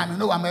 I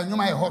know I'm a new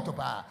my hot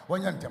bar.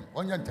 One yantem.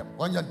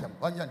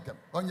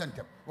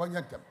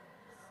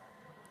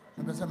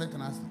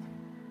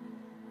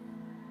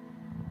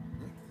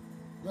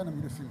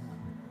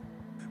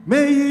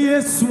 May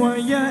yes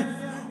one yet,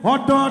 or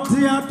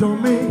daughter to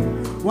me,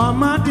 while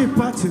my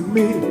depart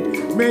me,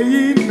 may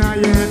ye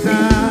nayeda.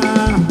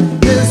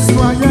 Yes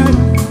one yet,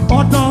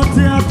 or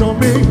daughter to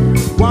me,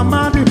 while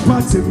my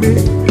depart me,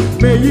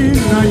 may ye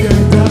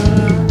nayeda.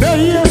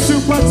 May yes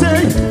supporte,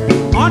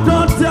 or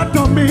daughter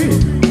to me,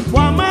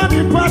 while my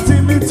depart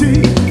me,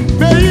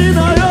 may ye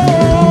nayo,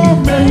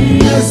 may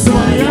yes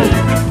one yet.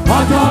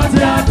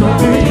 Odotia to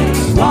me,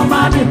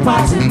 Wamadi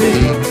party me,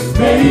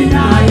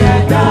 Beina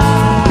Yeda.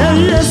 Hey,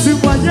 yes, you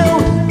are you.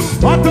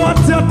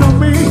 Odotia to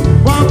me,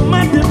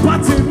 Wamadi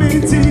party me,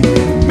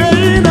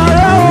 Beina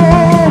Yo.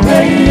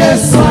 Hey,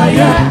 yes, I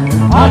am.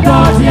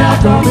 Odotia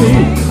to me,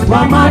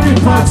 Wamadi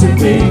party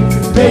me,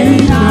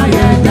 Beina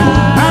Yeda.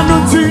 And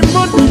until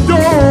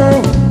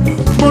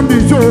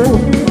Monday,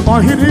 or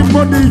hitting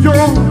Monday,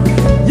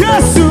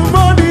 yes,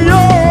 Monday,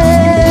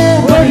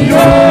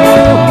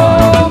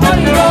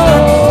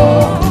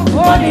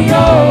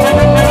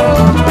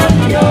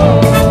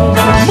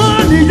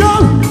 Money yo,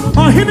 I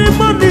hit it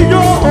money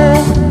yo,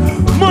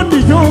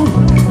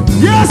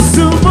 yes,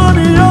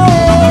 money yo,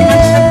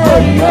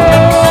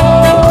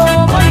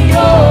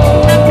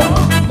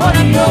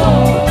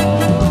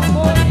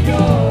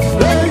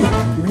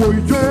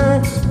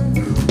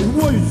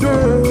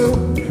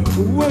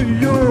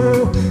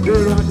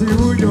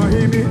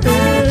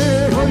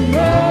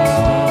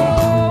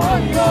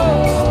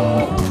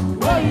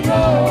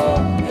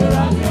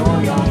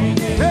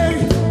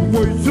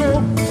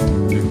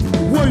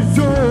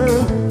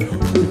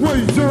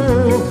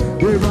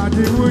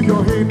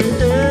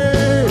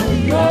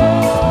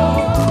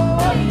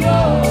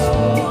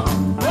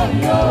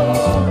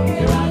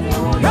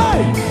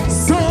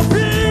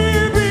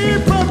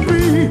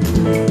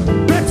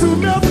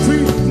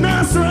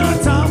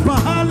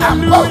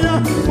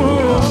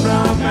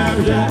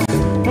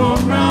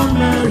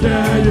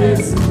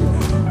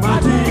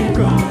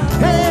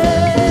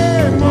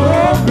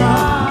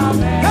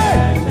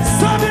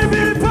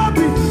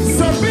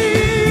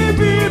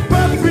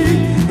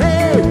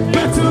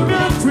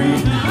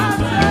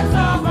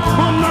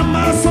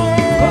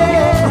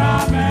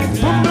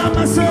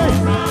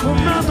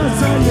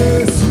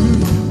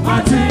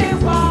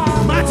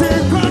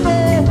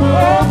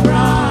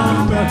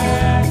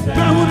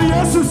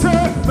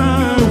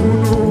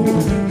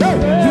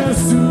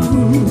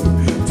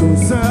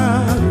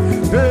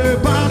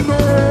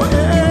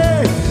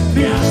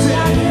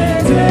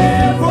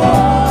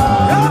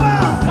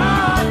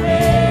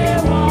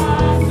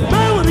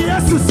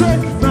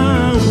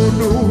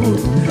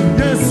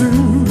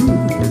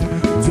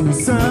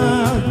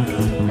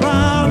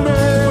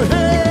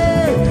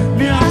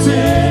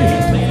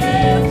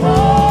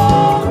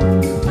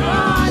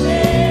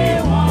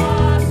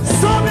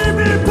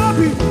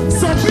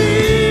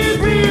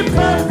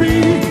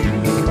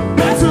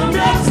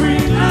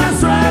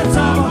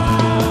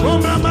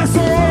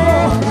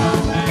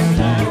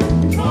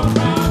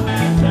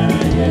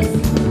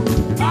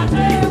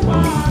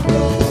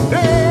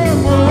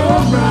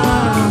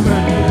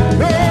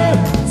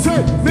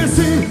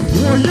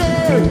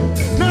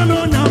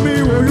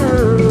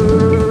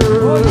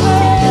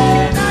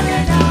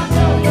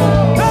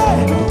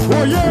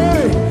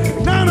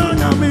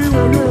 nyami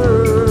oyo.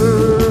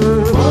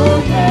 Oh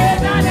yeah,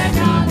 nana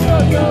nyami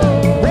oyo.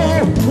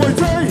 Oh,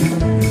 oye,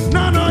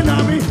 nana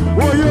nyami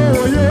oyo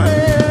oyo.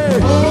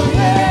 Oh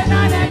yeah,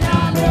 nana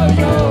nyami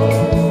oyo.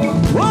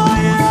 Oh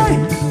yeah,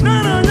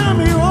 nana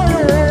nyami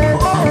oyo.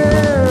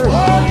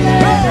 Oh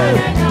yeah, nana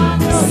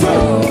nyami oyo. So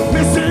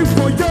me sing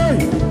for you,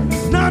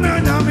 nana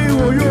nyami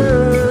oyo.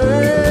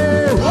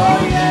 Oh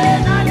yeah,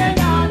 nana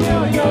nyami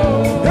oyo.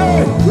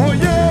 Oh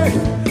yeah,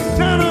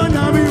 nana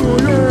nyami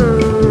oyo.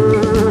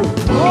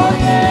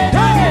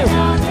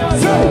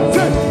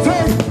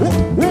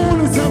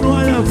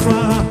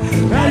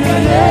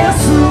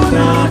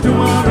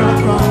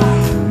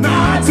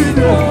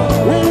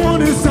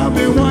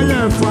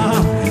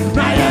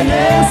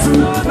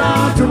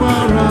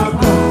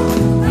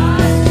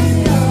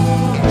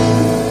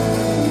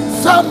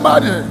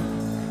 Somebody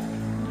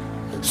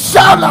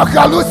shout like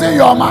you're losing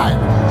your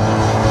mind.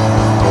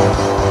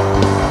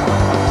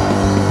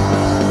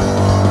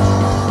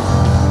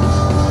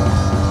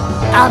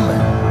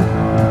 Amen.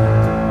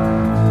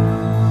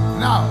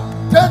 Now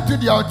turn to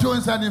the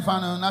audience and if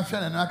I'm not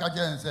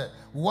and say,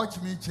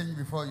 watch me change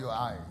before your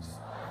eyes.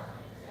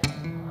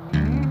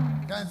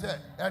 Can say,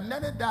 and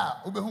then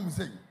that will be whom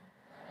say,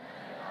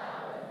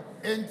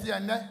 ain't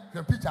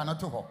the picture not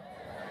to her.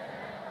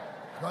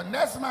 But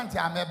next month,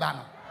 I'm a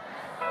banner.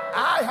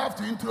 I have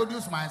to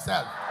introduce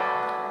myself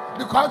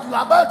because you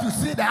are about to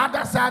see the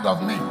other side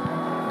of me,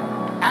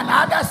 and the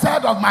other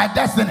side of my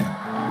destiny,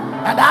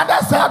 and the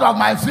other side of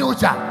my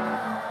future,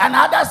 and the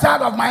other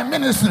side of my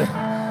ministry,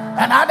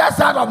 and the other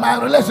side of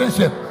my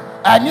relationship.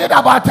 I need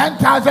about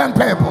 10,000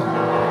 people.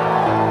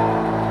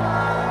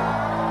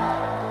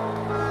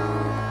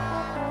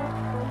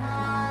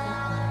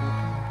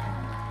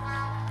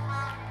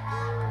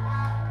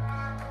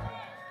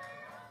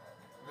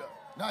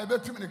 Now, I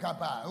bet you many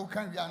capa who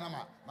can be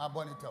my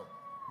bonito.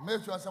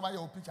 Make sure somebody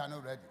your picture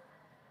not ready.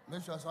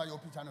 Make sure somebody your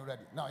picture not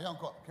ready. Now, young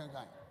can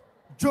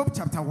Job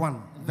chapter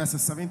 1,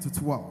 verses 7 to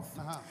 12.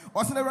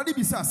 Also, already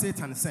beside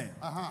Satan said,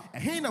 a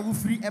hena will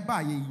free a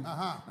buy ye.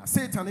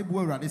 Satan a boy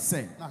already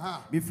say,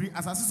 be free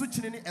as a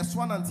suchin as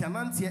one anti and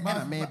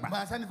a maybe.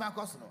 I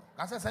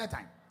said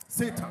Satan.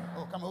 Satan.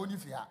 Oh, come on,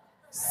 if you are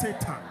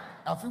Satan.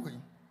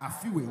 a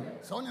few.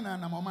 Son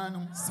and a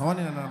moment. Son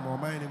and a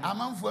moment. A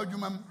man for you,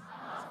 ma'am.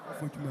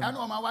 I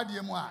know my what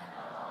dear moi.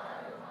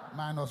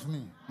 Minus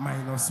me.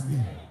 Minus me.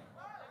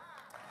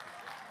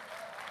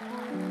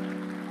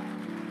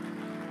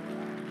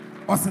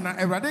 Osana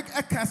eradic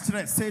a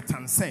castre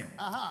Satan say.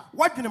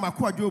 What do you make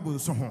Job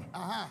so home?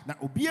 Now,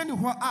 Obiani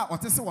who are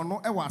what is one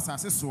no ever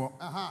assassin so.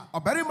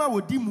 A berryma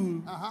would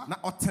dimu,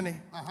 not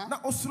otene,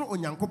 not osro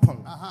on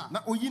Yankopon,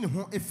 not oyin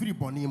who a free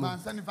bonimo.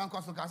 Sending fan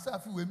cost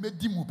of we made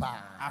dimupa.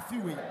 A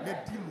few we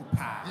made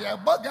dimupa. Ye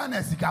bogan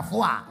as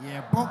Sikafua.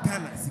 Ye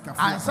bogan as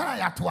Sikafua. And son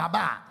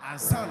Yatuaba. And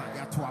son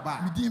Yatuaba.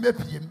 Medin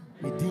Bepim.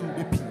 Medin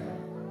Bepim.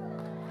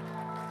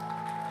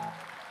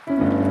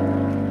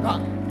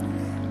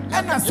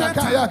 And a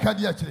Satan,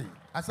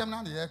 as I'm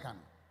not the air can.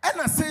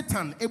 And a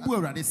Satan, a boy,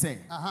 they say.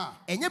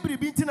 And every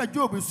bit in a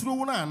job is through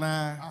one.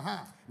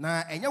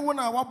 Now, and you want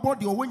our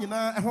body or when you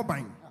are a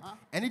hobby.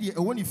 And it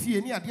when you fear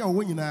any idea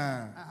when you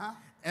are.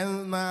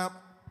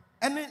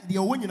 And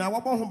the when you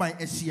are born by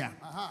a shear.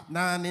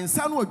 Now, in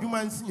some of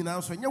humans, you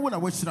know, so you want to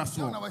wish us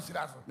so.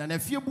 Then a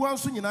few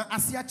boys, you know,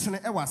 as yet,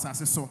 I was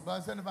as so.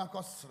 But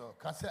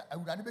I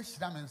would rather be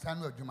sham and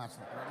son of Jumas.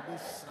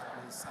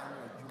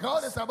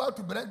 God is about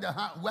to break the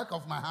work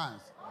of my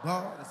hands.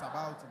 God is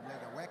about to break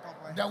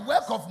the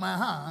work of my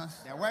hands.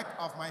 The work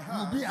of my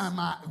hands. The work of my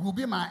hands will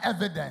be my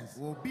evidence.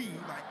 Will be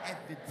my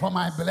evidence for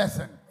my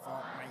blessing.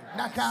 For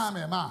Na my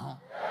kame ma.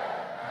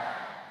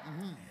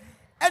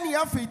 Any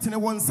faith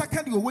in 1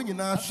 second you when you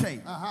now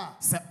say.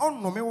 Say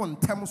on no me one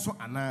time so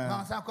ana.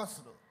 Na sa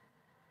kosoro.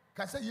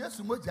 Ka say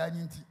Yesu moja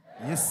nyinti.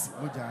 Yes,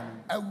 moja.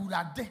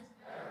 Awurade.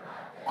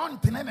 On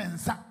tene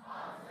nsa.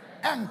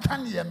 Enka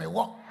ne me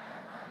wo.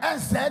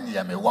 Ense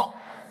ne me wo.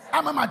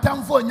 Ama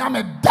matamfo nya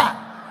me da.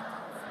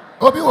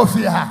 Obi wo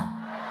fi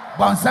ha.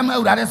 Bon sam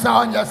awurade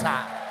sa onye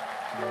sa.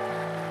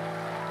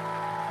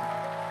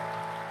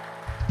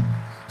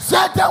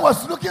 Satan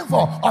was looking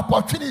for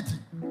opportunity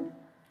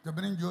to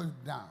bring you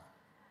down.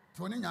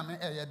 Tony nyame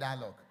eye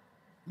dialogue.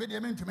 Me de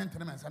me ntumi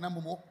ntene mensa na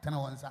mbo tene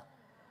wonsa.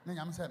 Ne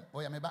nyame se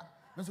o ya me ba.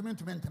 Me so me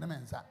ntumi ntene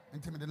mensa.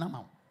 Ntimi de na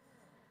ma.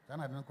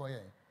 Sana de ko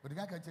ye. Odi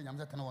ga ka che nyame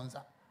se tene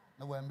wonsa.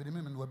 Na wo mbede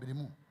me no bede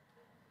mu.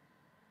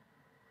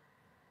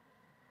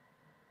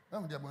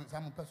 Am de bon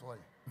sam peso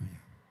ye.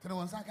 Tene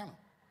wonsa ka no.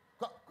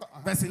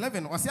 Verse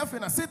 11 was your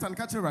friend Satan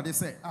catch you ready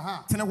say.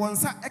 Tene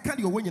wonsa e ka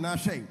de owo nyina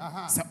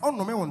hwe. Se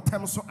onno me won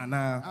tem so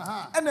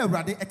ana. E na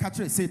awurade e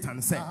catch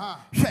Satan say.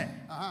 Hwe.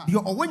 De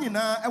owo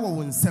nyina e wo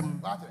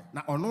wonsam.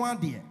 Na ono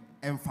ade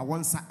emfa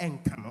wonsa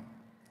enka no.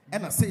 E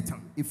na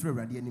Satan if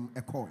awurade anim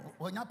e call.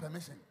 Onya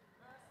permission.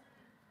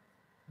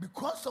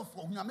 Because of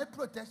nyame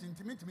protection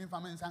intimi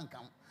fa men san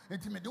kan.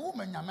 Intimi de wo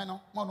nyame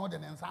no mo no de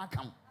ne nsa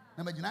kan.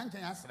 Na magina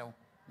nchen asrew.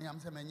 Ne yam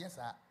se menye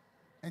sa.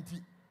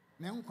 Enti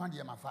ne nkwa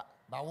de mafa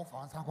ba wo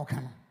fa nsa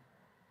kokan.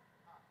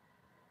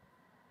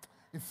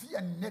 If you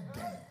are not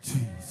there,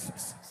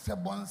 Jesus.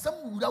 Sabon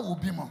some would have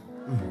been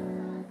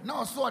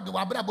now so the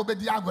Wabra Bobe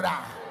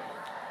Diagra.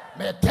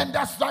 May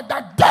tender strike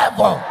that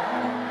devil.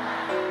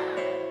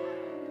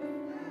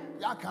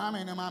 Ya come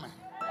in a moment.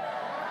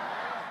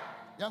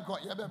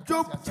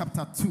 Job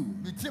chapter 2.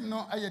 The team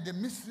know the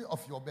mystery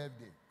of your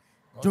birthday.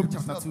 Job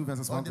chapter 2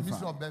 verses 1 to 5. The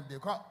mystery of birthday.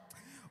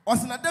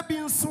 Osina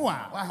bin so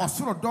a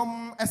osoro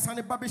dom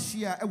esane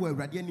babehia ewa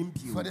awurade anim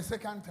bio. For the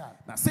second time.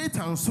 Na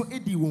Satan so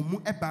edi wo mu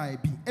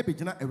eba bi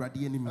ebegyina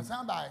awurade anim.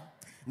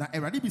 Na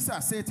awurade bisa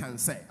Satan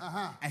say,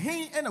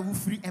 "Ehen ena wo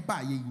firi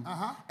eba ye yi."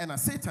 Ena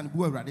Satan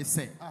bu awurade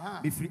say,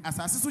 "Be firi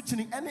asase so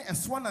chini ene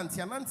eso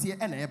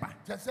nantianante ena eba."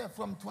 Just say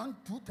from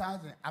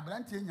 2000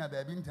 abrante nya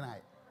ba bi ntena.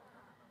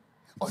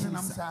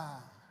 Osinam sa.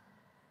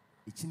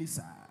 Ichini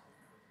sa.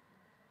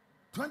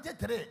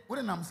 23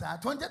 urinam sa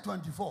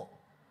 2024.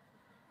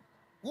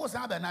 What's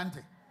happening,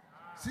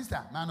 sister?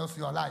 Manage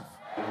your life,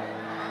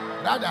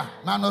 brother.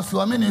 Manage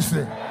your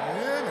ministry.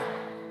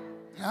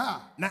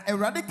 Na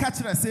Eradi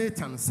catcher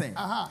Satan say,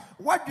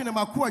 "What you know,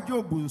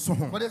 Job so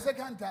for the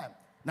second time."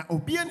 Na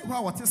obi ani ho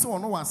a wote se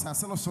wono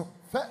wasase no so.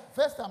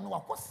 First time no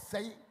wakɔ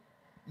say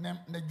na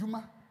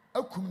dwuma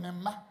akum ne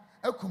mma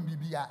akum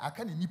bibia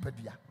aka ne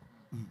nipadua.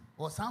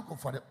 Or sanko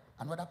for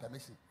another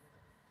permission.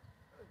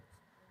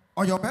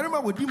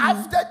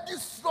 After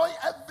destroying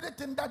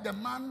everything that the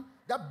man,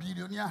 that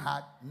billionaire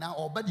had, now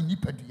already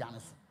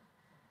nipadua.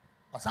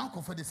 Or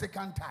sanko for the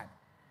second time.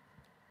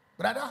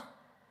 Brother,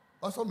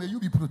 also may you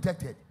be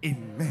protected.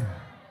 Amen.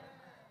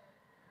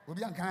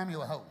 Obian kame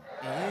wa how.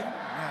 Amen.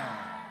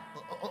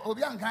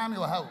 Obian kame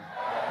wa how.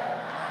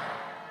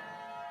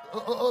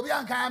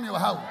 Obian kame wa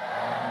how.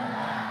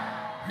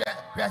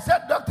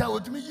 Said doctor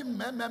would me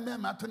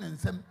matun and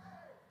some.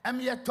 I'm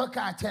yet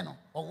talking a channel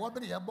or what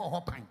be about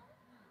hopping.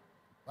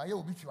 Why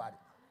you be sure?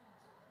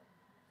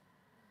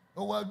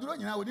 Oh, well, do you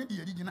know?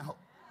 Didn't you know?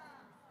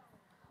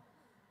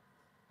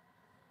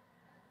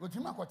 What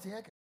you make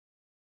take?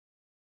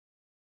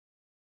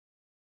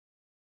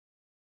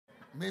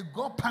 May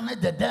God punish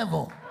the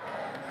devil.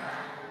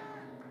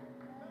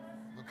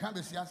 We can't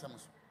be serious.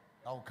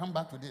 I will come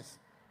back to this.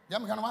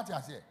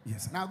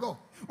 Yes. Now go.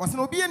 Was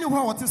no be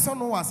anywhere what is so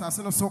no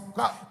assassin so.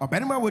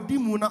 Oberima wodi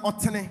mu na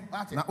otene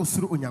na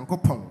osuru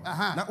onyankopon.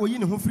 Na oyi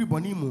ne ho firi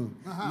boni mu.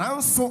 Na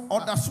nso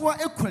odaso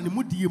ekura ne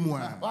mu die mu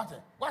a.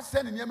 What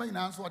send in yema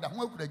na nso oda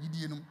ho ekura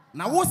gidie num.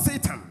 Na wo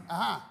Satan.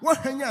 Wo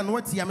hanya na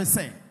watia me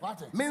say.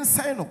 Me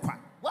nsan no kwa.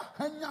 Wo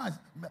hanya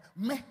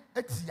me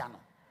etia no.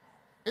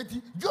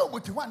 Eti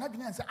Job ti ho na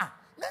dwene say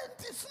na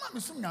nti suma me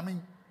sum nyame.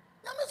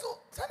 Nyame so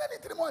sana ni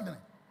tiri mo odene.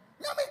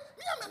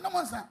 Nyame no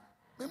monsa.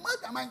 Me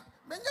mother man,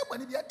 me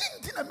nyabani dia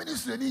dinti na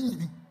ministry ni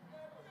nyini.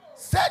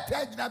 Set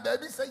edge na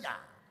baby say ya.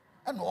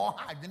 E no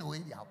ha adwene we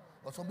dia.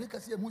 So be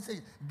kase mu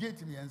say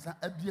gate me ensa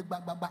abie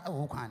gbagba e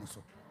wo kwan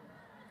so.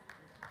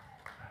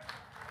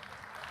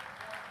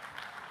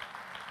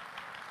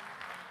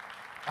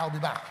 I'll be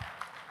back.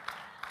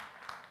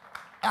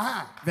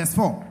 Verse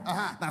 4.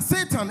 Now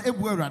Satan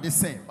ebu awurade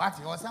say.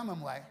 What was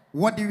am why?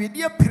 What the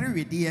radio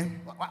period.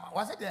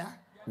 Was it there?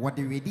 What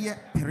the radio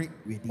period.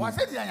 Was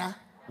it there?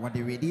 What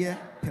the radio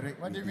period.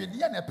 What the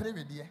radio na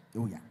period.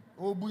 Oh yeah.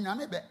 O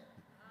bunyame be.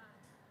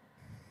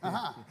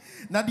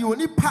 Na the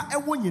only pa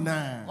ewo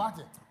nyina. What?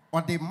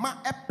 Or the ma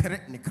e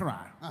period ne kra.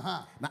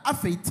 Na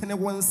afei tene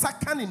won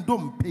saka ne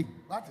dompe.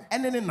 What?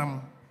 Ene ne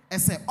nam.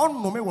 Ese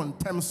onno me won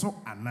tem so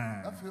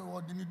ana. Afei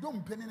o de ne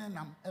dompe ne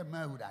nam e ma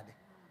awurade.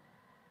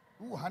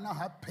 Who hana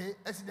ha pay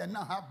accident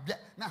na ha bia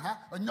na ha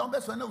onyo be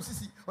so na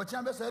osisi o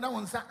chia be so na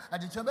wonsa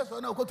ade chia be so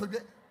na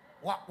okotodwe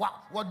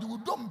wa du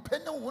dom pe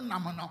ne wo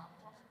nam no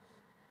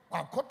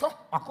wa koto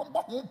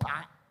akombo ho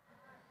pa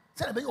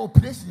se na be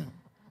operation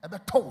e be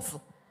to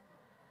so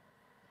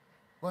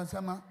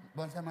bonsama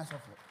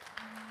sofo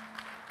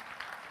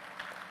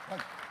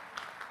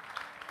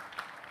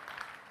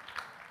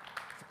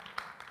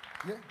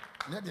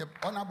ye de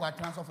ona bo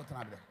atran sofo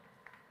tana be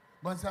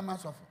bonsama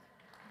sofo.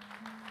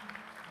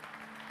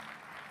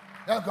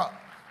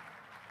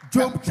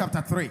 Job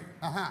chapter 3,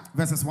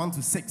 verses 1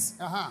 to 6.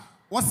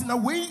 Was in a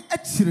way a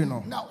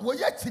chirino. Now,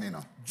 we are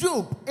chirino.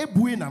 Job, a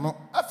buena no.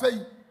 I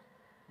say,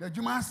 the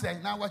Juma say,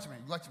 now watch me.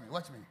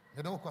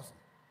 The door cost.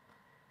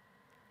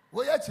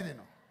 We are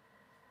chirino.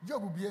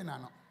 Job will be a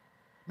nano.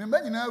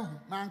 Remember, you know,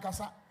 man,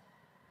 Cassa.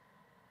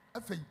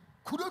 I say,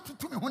 could you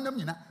to me when them,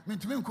 mean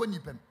to me,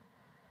 Conipem.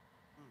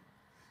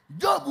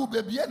 Job will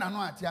be a nano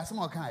at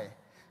Yasmokai.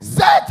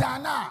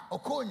 Satana, or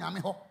call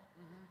Yamiho.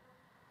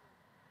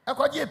 I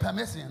got you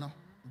permission, no.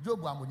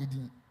 Job one would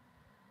didn't.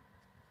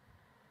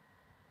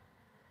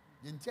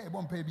 Didn't tell you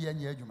won't pay be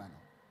any year, man.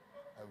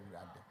 I would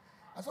rather.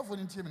 I saw for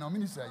the team, no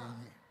minister.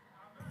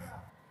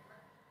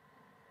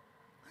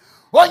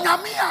 Oh,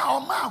 Yamia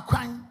or Ma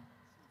crying.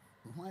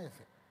 Why,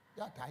 if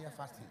you are tired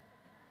fasting?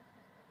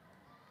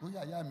 We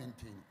are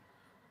maintaining.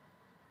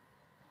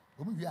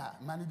 We are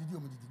managing the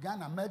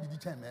Ghana, made the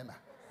chamber.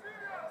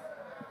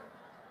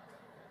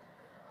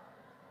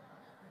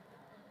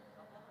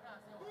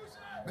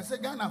 But say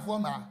Ghana for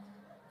ma,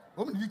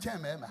 woman you can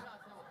remember.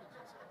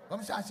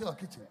 Come share your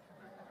kitchen.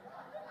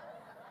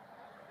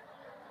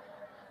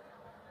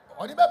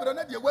 Or the baby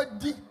don't know what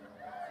D.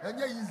 And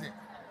you're easy.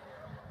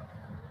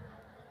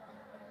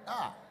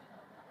 Ah.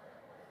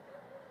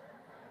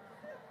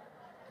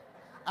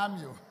 I'm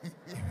you.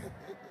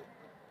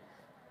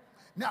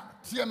 Now,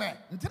 TMA,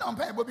 until I'm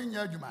paying Bobby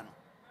near you, man.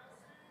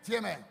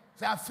 TMA,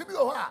 say I feel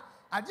you.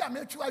 I did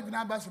make sure I do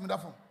not pass from the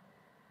phone.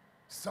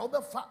 So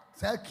the fact,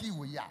 say, key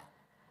we are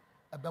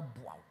a bad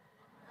boy.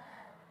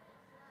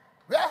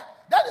 Yeah,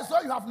 that is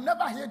why you have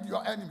never hated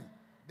your enemy.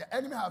 The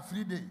enemy have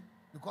 3 days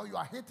because you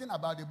are hating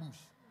about the bush.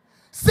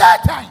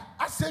 Satan,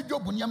 I said,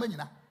 Job,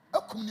 Bunyamina,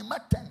 a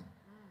communimaten.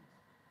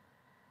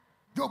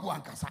 Job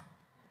Wankasa.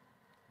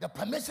 The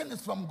permission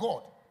is from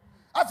God.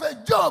 I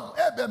said, Job,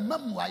 ebe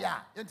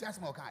memoya. Enti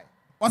asmo kai.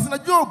 Was na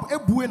Job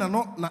ebuwe na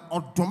no na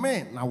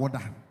odome na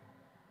woda.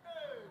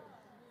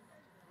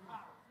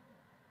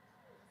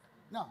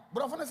 No,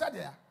 but often said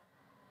there.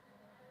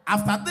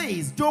 After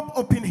this, Job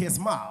opened his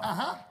mouth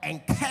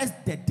and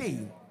cursed the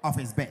day of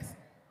his birth.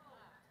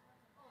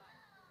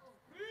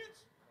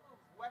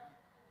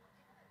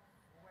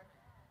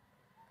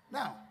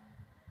 Now,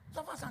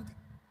 so far something.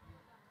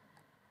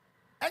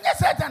 And you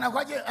said, "I'm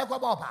going to go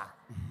to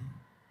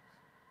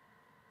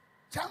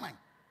Chairman,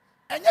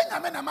 and then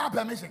I'm in my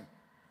permission.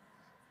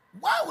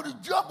 Why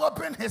would Job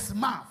open his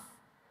mouth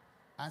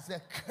and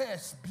say,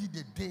 "Curse be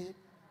the day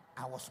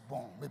I was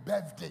born, my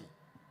birthday"?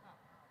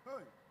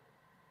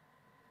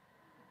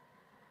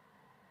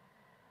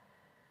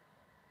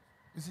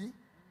 You see,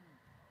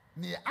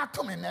 near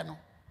atom and nano,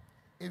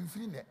 in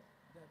free net,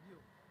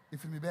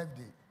 if my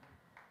birthday.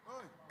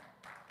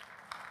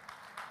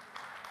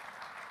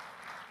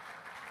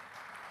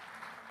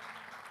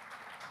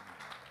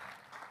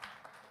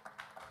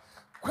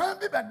 Can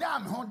be the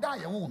damn who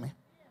die a woman,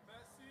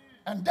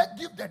 and that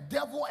give the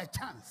devil a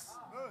chance.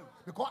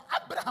 Because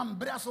Abraham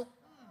Brasso,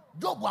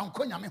 Job one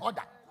coin me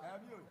hoda.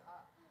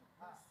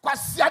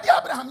 Kwasi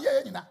Abraham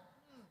ye ina,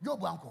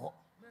 Job one ko.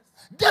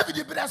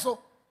 David Brasso,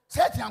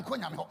 set yan coin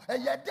me ho,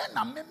 and yet then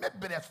I me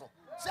Brasso,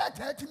 set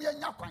her to me a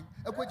yakwan,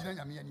 a question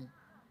of me.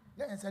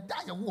 Yes, a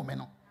die a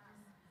woman.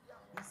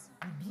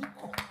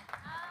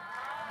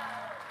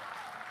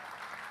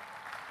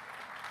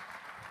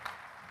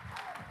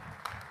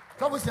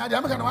 So we say, I'm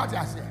going to watch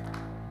us.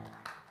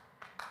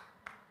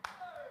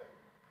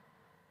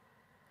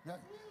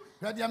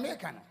 You're the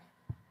American.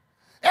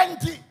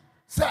 Empty,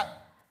 sir.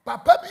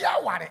 Papa be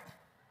a worry.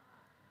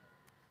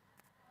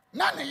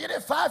 None of you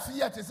 5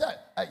 years to say,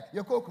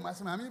 you cook my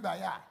mammy by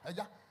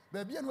ya.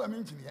 Baby, and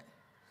women to me.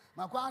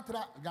 My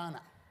quatra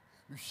Ghana.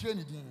 You shame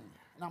it in.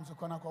 And I'm so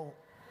gonna call.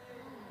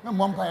 No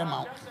one by a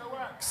mount.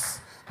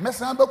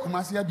 Messamba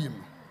Kumasia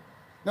beam.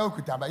 No,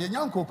 could have a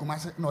young cook,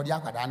 no, the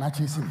Akadana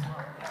chasing.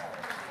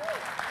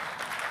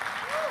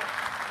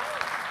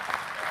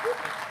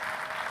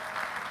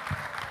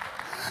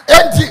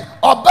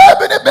 Or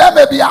baby, the bear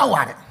may be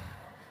our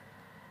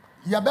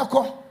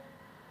Yabeko.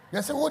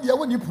 Yes, what you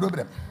want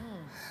problem.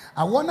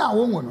 I want a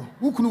woman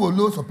who can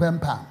low sperm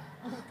count.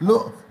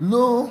 Low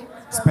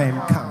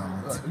Sperm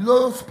count.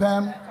 Low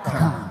sperm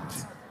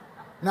count.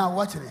 Now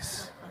watch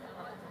this.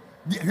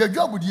 Your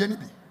job with the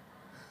enemy.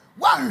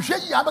 One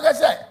shake Yabaga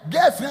said,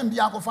 girlfriend be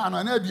Akofano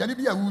and Elby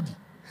be a woody.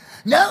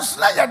 Now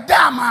slay a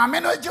damn, I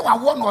may not do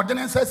one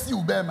ordinance as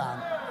you bear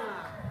man.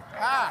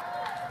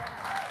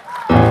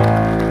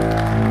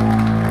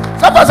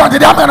 Suppose I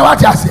did not know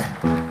what I say.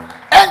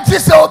 And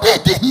this will be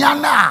the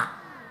Yana.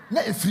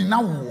 If you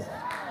know,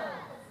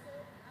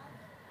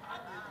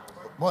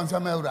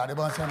 Bonsamel, the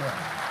Bonsamel.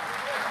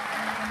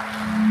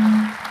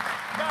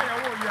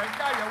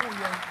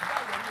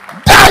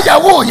 Daya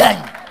Wu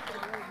Yang.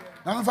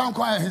 I'm found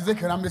quiet. His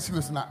acre. I'm the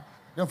serious now.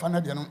 Don't find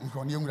that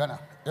from young runner.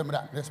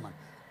 Yes, man.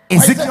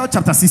 Ezekiel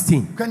chapter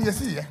 16. Can you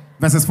see?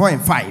 Verses 4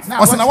 and 5.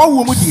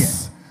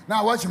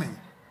 Now watch me.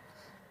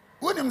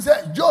 When him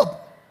say Job.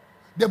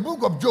 The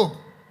book of Job,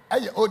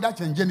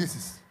 that's in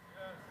Genesis.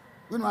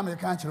 We know I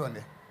can't on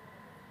there.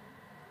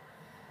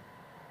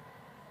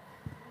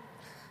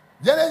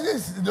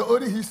 Genesis is the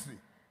old history,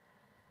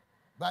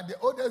 but the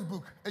oldest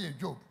book is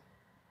Job.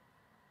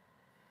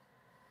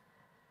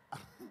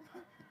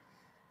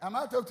 Am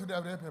I talking to the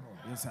other people?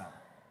 Yes, sir.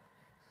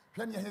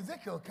 When you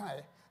Ezekiel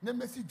kai, ne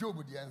message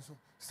Job the answer.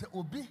 Say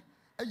obi,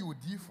 you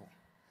differ.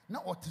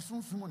 Now what is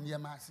soon near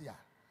Marcia?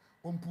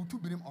 Put to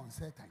bring on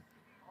certain.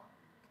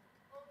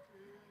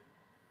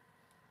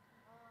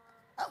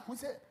 Who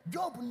said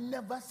Job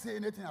never say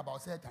anything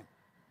about Satan?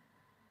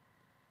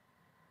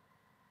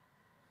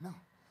 No.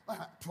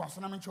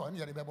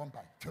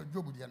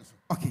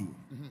 Okay.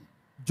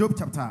 Job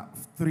chapter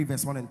 3,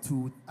 verse 1 and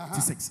 2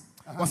 to 6.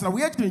 Was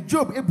we actually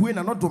Job ebuwe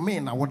na no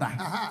domain na woda.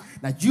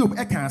 Na Job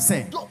e kan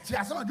say.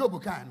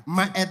 Job can.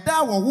 Ma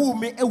eda wo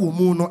me e wo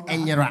mu no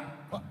enyera.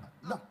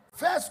 No.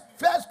 First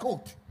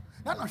quote.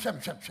 Na no shem.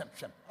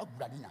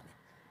 Ogbadi nyame.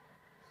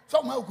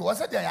 So ma ko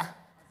wasa dia ya.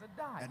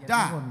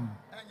 Da.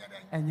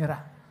 Enyera.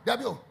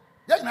 Dabio.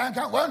 Ya na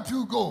kan 1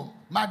 2 go.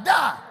 Ma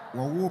da.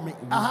 Wo me.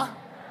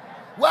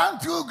 1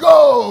 2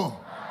 go.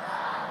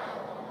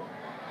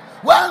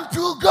 1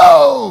 2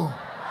 go.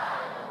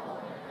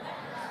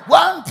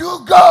 1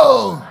 2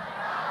 go.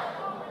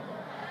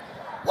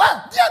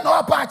 Well, dear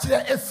no patch,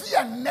 if you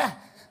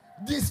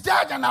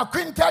discharged and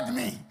acquainted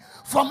me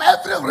from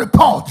every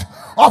report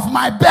of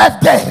my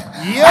birthday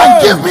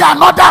and give me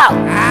another.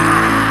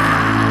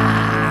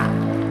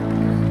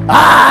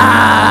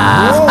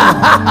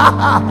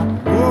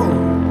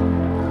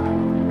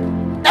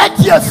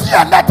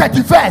 Fear net at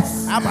the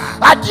first.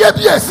 I dear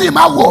be a see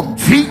my womb.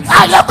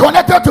 I am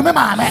connected to me,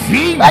 mamma.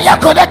 I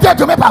am connected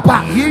to me,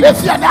 papa.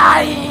 If you're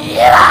not,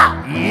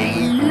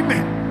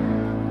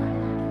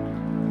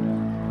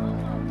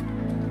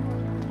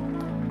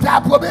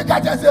 that will be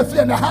just a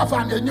few and a half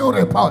and a new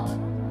report.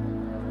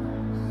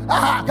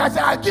 Because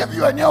I give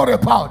you a new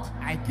report.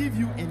 I give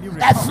you a new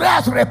report. A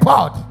fresh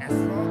report.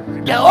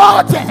 The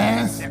old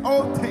things. The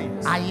old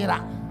things.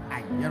 Ayira.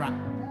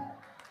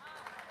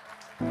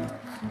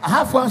 I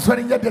have one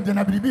swearing yet that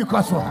I believe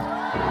because I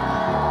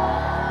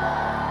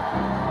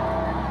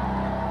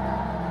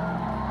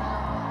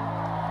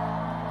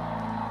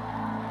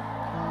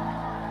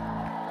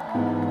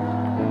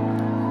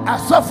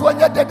saw for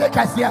yet that they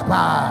can see a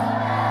bar.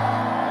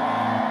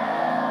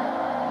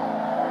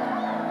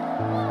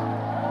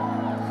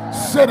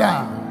 Sit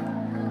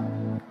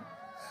down.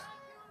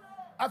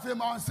 I feel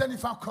my sending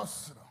for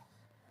cost.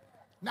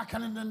 Now,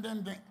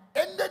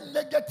 any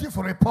negative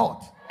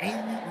report.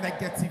 Any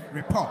negative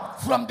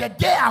report. From the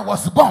day I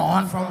was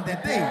born. From the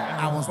day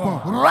I was born.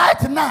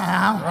 Right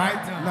now.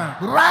 Right now.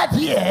 Right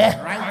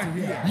here. Right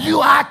here.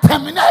 You are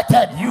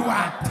terminated. You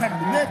are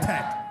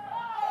terminated.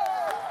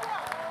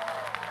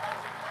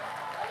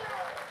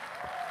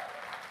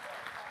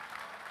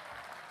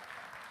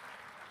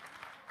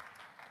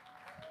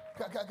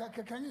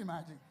 Can you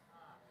imagine?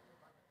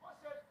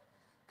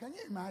 Can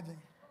you imagine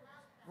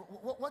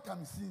what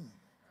I'm seeing?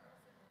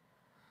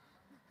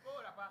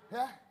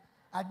 Yeah,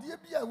 I dear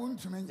be a wound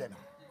to me.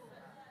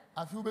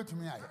 I feel better to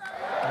me.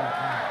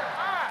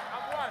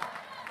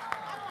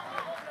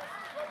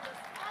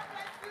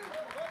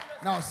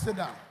 Now sit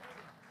down.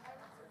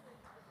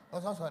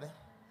 What's also there?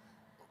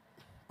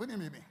 What do you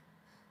mean?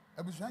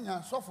 I was saying,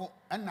 Sopho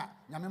and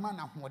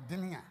Yamima, what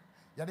dinner?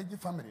 Yaddy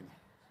family.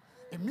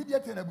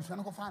 Immediately, I was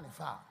going to find a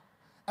far.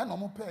 And no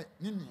more pay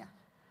Ninia.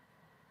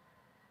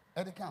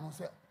 Edican who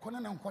said,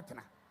 Conan and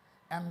Quatana,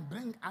 and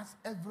bring us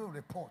every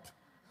report.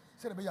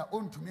 Said we are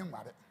own to me,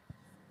 mother.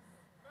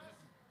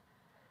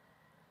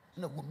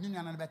 No, woman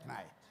and bet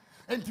night.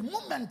 And the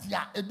moment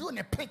ya a doing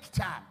a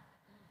picture,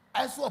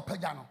 I saw a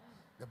pagano.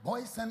 The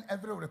boy sent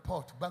every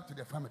report back to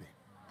the family.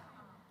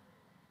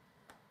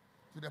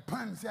 To the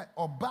point said,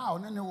 or bow,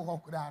 and then they will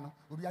walk down,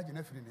 will be aging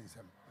every day.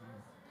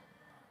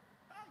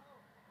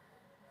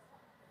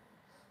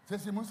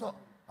 Says Muso,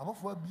 about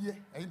for a beer,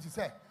 and she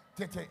said,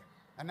 Tete,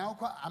 and now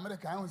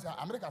America,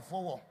 America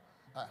forward.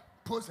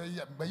 Post a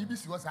year, but you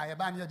was I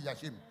ban here, the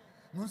shame.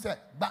 You said,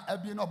 but I'll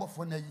be no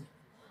for nay.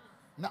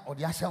 Not or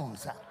the Ashan,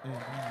 sir.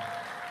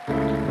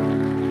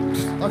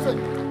 Also,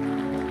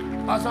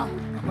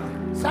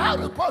 sir,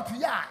 report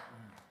ya.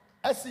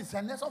 I see,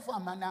 and that's of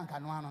one man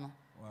can one.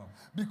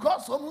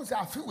 Because almost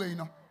a few way,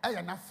 I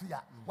am not fear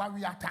while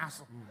we are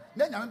tassel.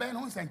 Then I'm being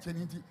on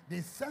Sanctuary.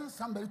 They send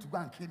somebody to go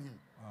and kill him.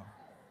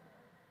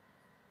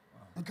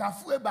 And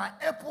Kafue by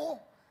April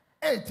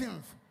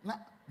 18th. Not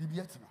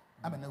the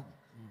I'm a no.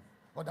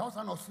 But that was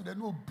not so there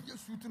no be a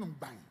suit in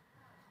bang.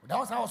 That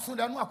was how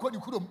soon I know I called you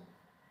could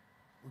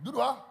do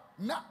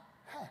na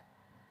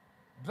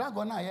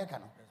dragon. I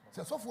can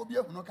say so for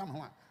beer no come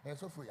home.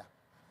 So for ya.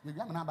 You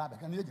young man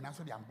back and you didn't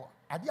answer the ambo.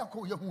 I did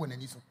call you who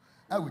and so.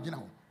 I would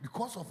know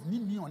because of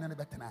Nini on any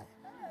better night.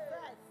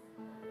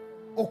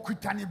 O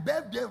Quitani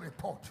birthday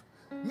report.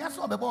 Yes,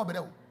 or the Bob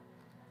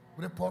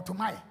report to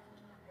my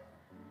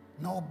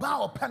no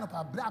bow pen up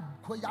a blab,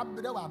 Koya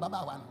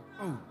Baba one.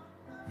 Oh.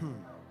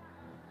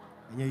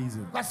 Yeah,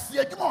 easy. But see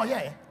a more,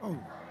 yeah. Oh,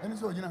 and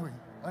so you know,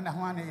 on the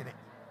one ate it.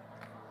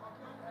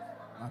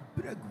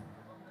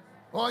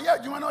 Oh,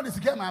 yeah, you know this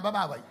game, my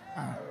Baba.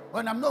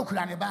 When I'm no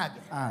cranny bag.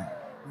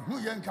 Who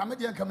young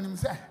comedian coming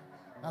himself.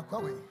 Now,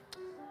 Cowie,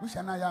 we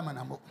shall not yam and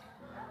a book.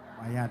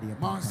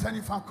 Mount Sunny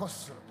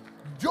Fancos.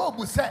 Job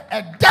will say,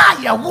 a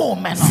dire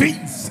woman.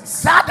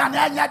 Sad and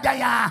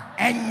Daya,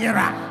 and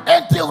Yera.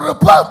 Until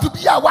report to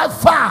be a wife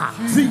far.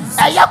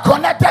 And you're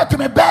connected to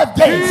my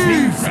birthday.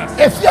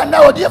 If you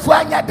know, dear for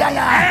Anya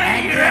Daya,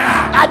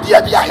 I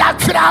dear be a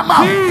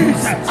crama.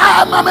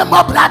 I am a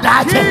mob brother.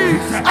 I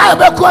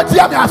am a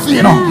quotidian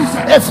fino.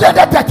 If you're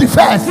the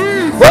 31st,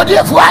 what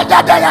dear for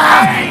Anya Daya?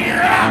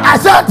 I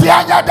said,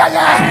 Anya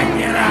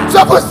Daya. So,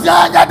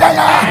 Anya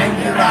Daya.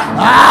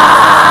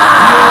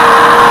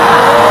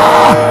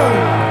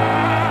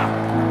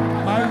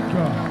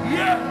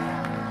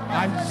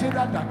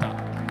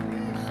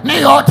 Me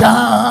your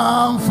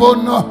time for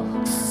no.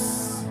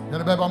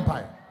 You're a baby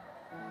vampire.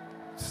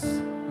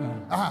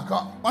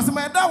 Was a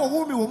man that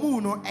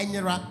woman no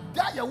enyera.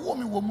 That your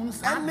woman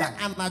and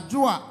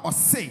anadjoa or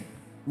say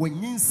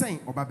when you say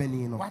or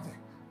babenino. What?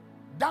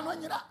 Dan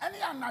when you're any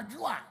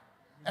anadjoa.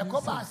 A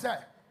copa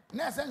said,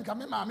 Nelson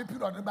come in, mammy,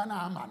 put on the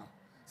banana man.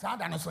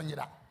 Sadana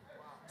sonira.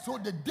 So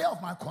the day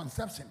of my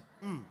conception,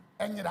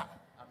 enyera.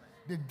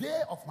 The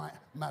day of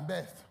my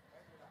birth.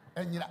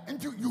 And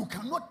you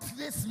cannot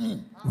trace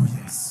me. Oh,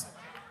 yes.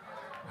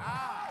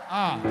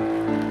 I'm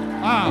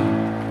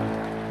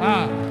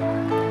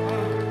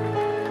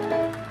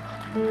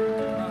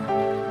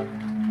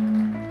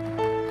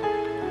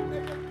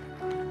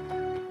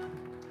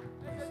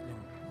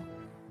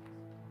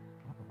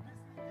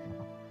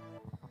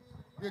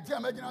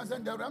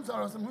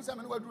sorry,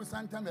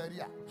 Santa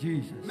Maria.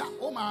 Jesus. Now,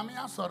 oh, mammy,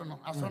 I saw no.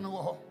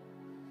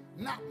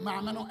 Now,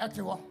 mamma, no, at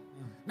you.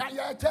 Now,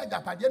 you're tell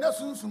that I didn't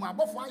soon to my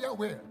buff fire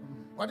wear.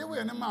 What do we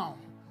in the mouth?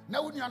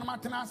 Now, when you're on my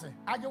tenacity,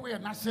 I go wear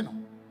national.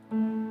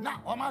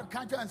 Now, oh, my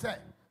country and say,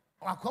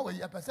 I call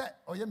you a percent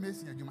or you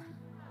miss your human.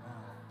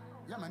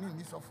 Yaman in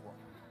this of war.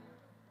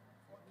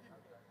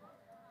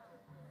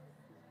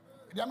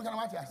 I'm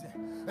going to say,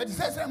 it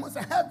says I must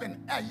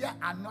heaven a year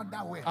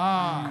another way.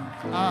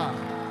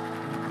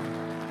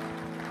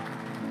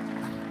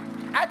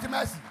 At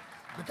mercy,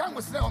 the king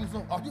was saying,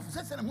 or you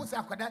say, Musa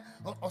Aquada,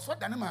 or so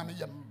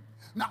Danamamium.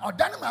 Now, or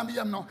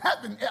Danamamium, no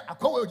heaven a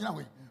co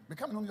way.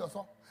 Become no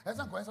yourself, as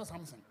a question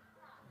something.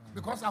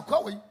 Because I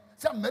call we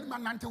some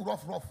medman until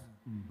rough.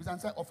 We can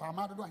say of our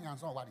mother doing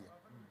answer what here.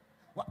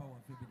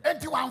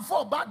 And you are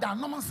for bad than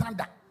no man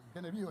sanda.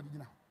 Can it be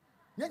original?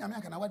 Young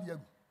American, what do you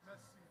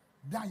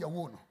die your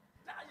wound?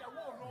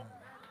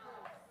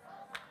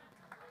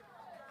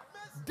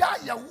 Die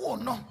your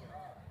wound, no.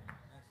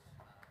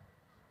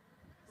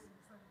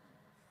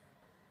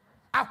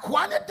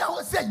 Aquanet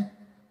was saying,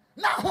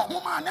 now,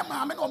 woman, and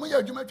mamma, no more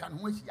you met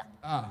and wish ya.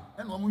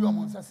 And one more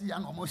almost see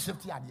and almost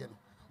shifty idea.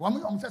 One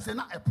more almost say,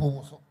 not a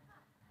pose.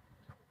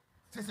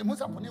 Since the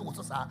most upon it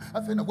was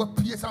a friend of what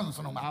P. sounds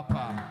on my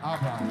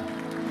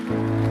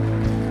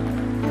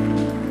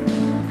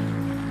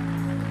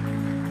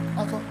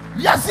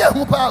yes,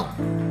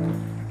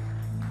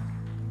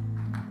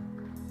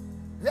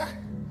 yeah,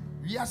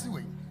 yes,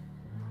 we.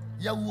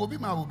 Ya will be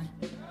my hobby.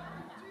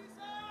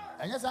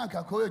 And yes, I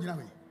can call you.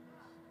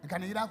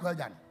 Can you not call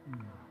Jan?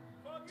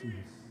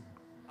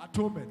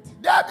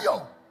 Atonement.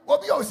 Dabio,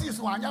 Obio sees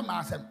one young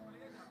master.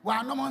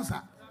 One no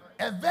monster.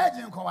 A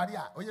virgin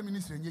Covadia, or your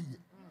minister in ye.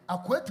 A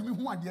quit to me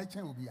who are dear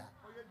chain will be.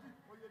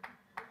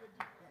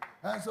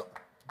 And so,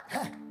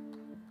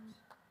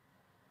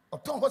 or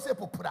Tom was a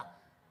popura.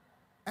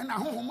 And a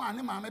home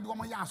man, mamma, do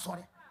my yard,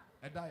 sorry.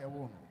 A die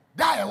won't.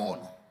 Die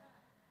won't.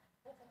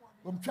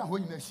 I'm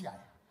trying to see.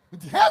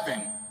 With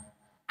heaven,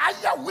 I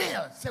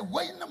will say,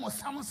 wait no more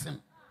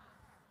something.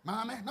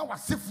 Mamma, now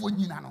what's if for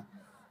you now?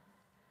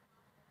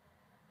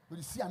 Will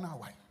you see now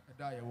why? A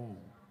die won't.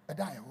 A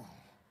die won't.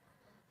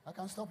 I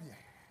can't stop here.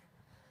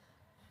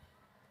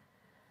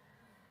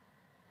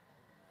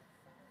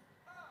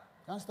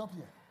 Can't stop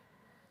here.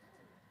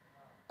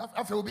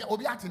 After we'll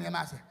be acting a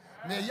master.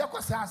 May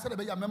Yakosa said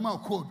about your memo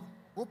code.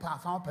 Opa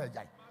found per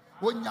day.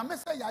 When you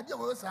miss a idea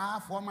was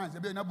 4 months,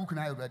 a book and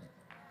I already.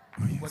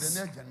 For the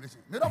next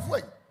generation. Made of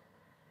way.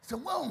 So,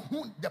 well,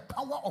 the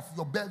power of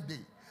your birthday.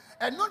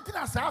 And nothing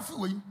as I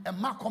feel a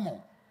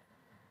Macomo.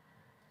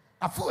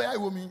 I feel I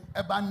will mean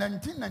about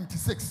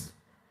 1996.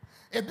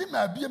 A bit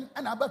my beam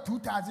and about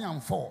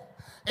 2004.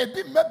 A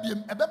bit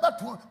maybe about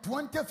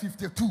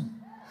 2052.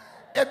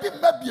 A bit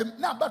maybe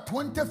about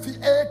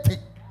 2080.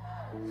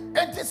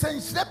 And this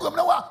is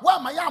why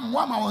my young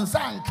woman on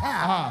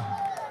Sanka.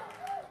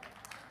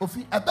 If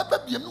you a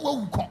baby,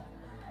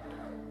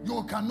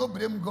 you cannot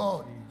blame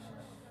God.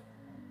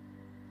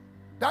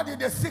 That is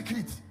the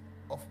secret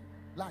of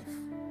life.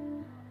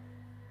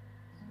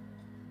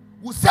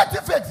 We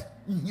certificate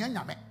in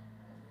Yanyame.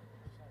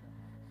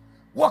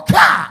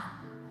 Waka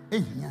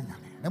in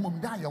Yanyame.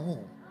 Nemum die a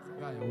war.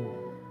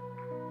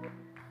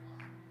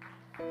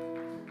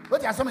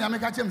 What are some of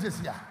Yamaka James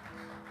this year?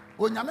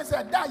 When Yame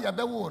said, die a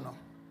bewono,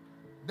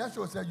 that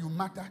shows that you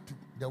matter to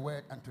the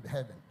word and to the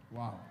heaven.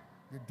 Wow.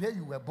 The day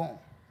you were born,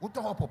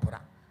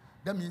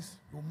 that means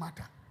you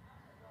matter.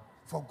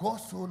 For God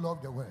so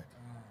loved the world.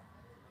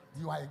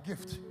 You are a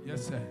gift.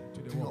 Yes, sir.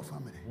 To your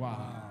family.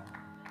 Wow.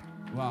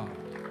 Wow.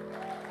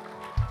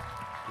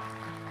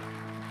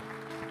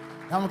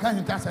 Now, can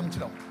you tell some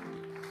children?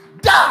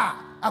 Da,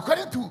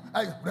 according to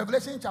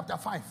Revelation chapter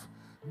 5.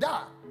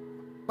 Da,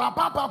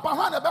 Papa,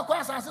 one of the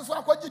questions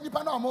I could give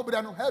you no more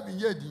than having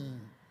yedi.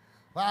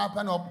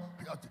 Papa, no,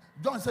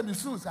 John said, the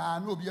soon I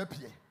know be a PA.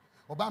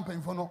 Or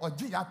bumping for no, or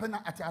G happen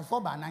at a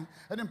 4 by 9,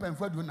 and then paying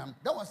for Dunham.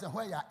 That was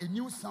a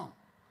new song.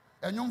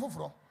 A young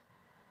fro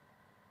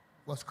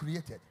was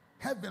created.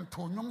 Heaven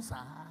told them,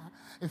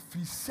 if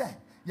he said,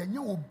 you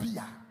know, be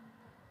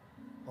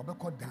or be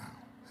cut down.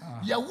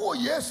 Ya wo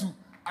Yesu,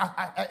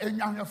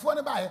 a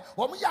phone by,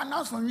 or me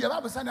announcement, we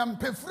have sent them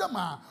pay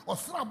frama, or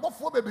so above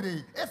for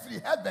baby, every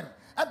heaven,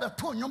 and the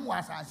tone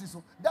was as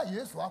so that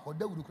yes, walk or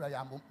they would cry.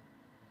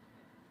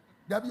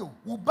 W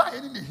will buy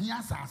any here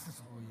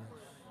asses.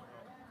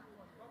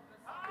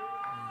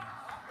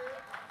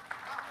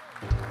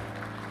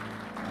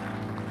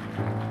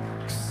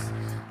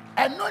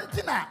 And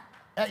nontina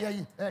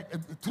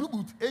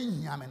tribute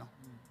in Yameno.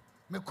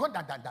 Me call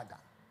that.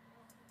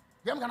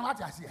 Yam can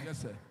watch us here. Yes,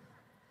 sir.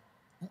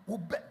 Who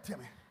bet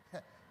me?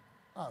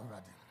 Oh,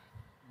 right.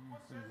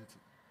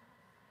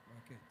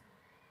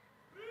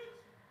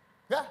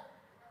 Yeah.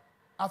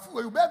 I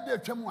feel you birthday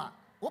chemwa.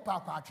 Opa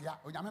kwatria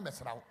onyame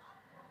mesra wo.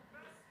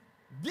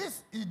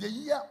 This is the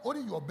year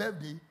only your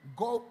birthday.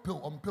 God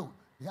pill on pill.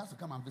 He has to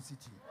come and visit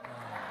you.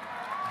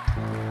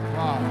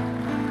 Wow.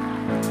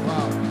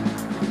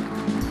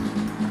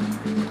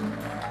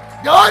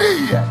 The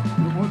only year.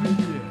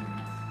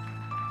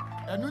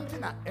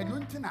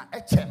 Enuntina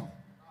echeno.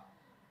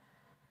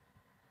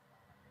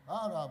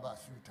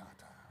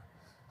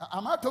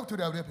 I'm not talk to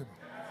the other people.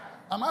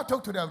 I'm not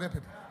talk to the other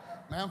people.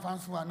 My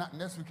fans who are not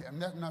next week.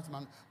 Next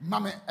man.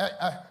 Mommy,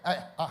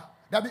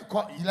 that be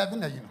called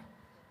 11. You know,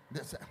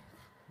 the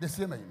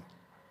same. You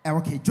know.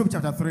 Okay, Job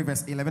chapter 3,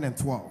 verse 11 and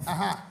 12.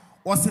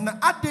 Was in the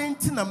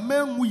Adentina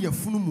men we a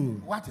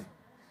funumu. What?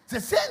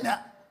 Say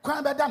that.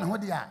 Quite bad done.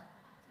 What they are.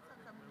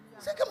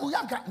 Say, come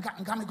on,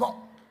 can go.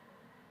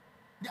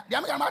 The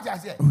American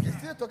say, you're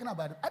still talking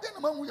about it. I don't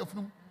know when we are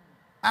from.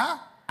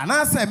 And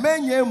I say,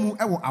 men, ye mu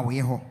away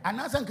ho.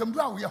 And I say, come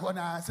to our when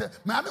I say,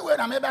 Mammy, when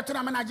I'm able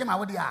to manage my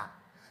what they are.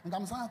 And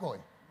I'm saying, boy.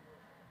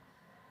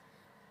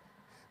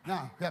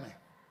 Now, hear me.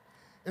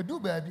 A do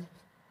baby,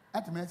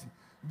 at the mercy.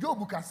 Joe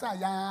Bukasa,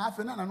 ya,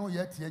 I know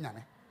yet,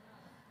 Yane.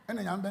 And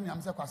the young Benny,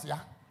 I'm so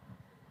quasia.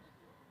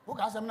 Who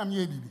has a man,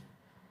 ye baby?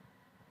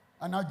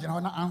 And now,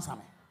 General, answer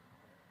me.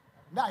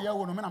 That young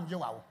woman, I'm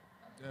Joe.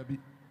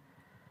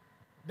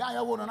 That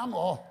young woman, I'm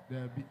all.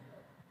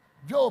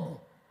 Job.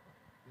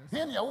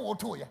 Here you are,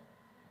 to you.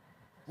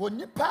 When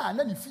you pan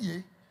any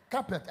fee,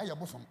 carpet at your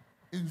bosom,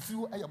 in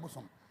sue at your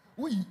bosom.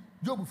 We,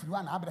 Job, if you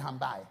want Abraham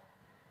by.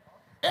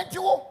 And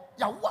you,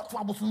 what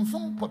trouble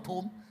soon put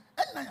home,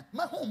 and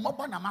my home,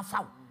 my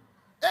foul.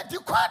 And you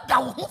can't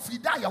down who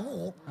feed die a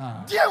war.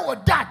 Deal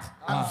with that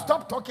and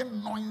stop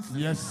talking noise.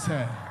 Yes,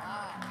 sir.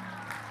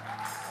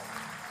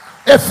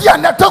 If you are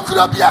not talking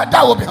about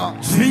that, will be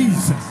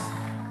Jesus.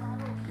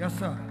 Yes,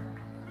 sir.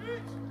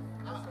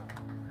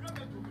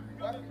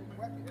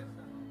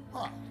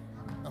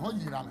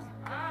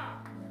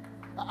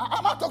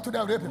 I'm not talking to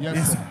the people.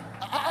 Yes, sir.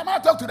 I'm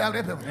not talking to the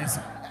people. Yes,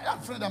 sir. I'm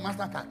friend of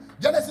Master Car.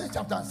 Genesis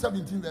chapter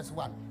 17, verse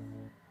 1.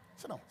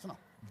 Sit down.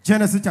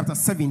 Genesis chapter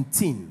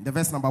 17, the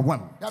verse number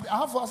 1. I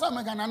have for some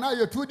and now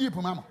you're too deep,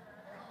 Mama.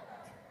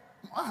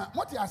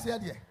 What you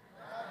said here?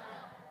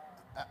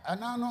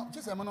 And now, no,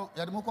 just a minute,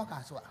 you're the Moko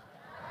Kaswa.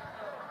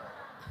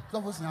 So,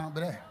 what's now,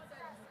 Bre?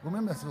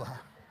 Remember, so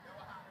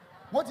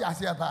what you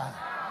say about?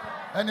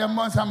 And then,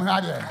 months I'm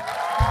here.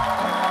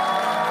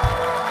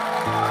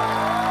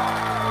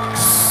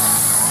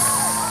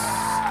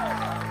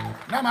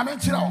 Now, my man,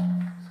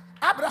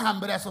 Abraham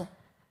Bresso,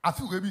 I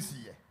feel we see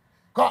here.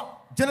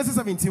 Genesis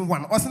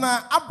 17:1.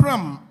 Osana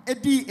Abraham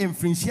edi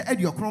emfrinhia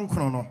edi okron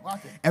no.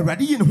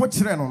 Awrade yi ne ho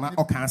kire no na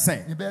o kan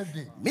say.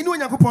 Me no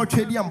Yakobon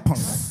twedi ampon.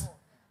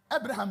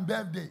 Abraham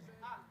birthday.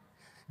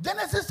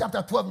 Genesis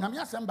chapter 12 na me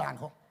asem ban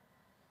ho.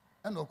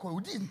 And o ko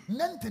udi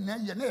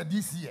 99 year na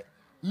this year.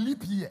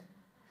 Leap year.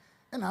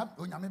 And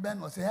onyame ben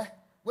no say, "Hey,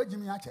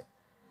 wagimi ache."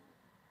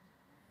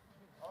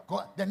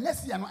 Go the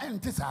next year no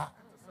enti sa.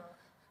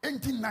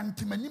 Enti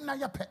nanti manim na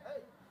yape.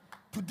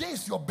 Today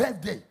is your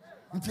birthday.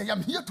 I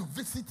am here to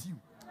visit you.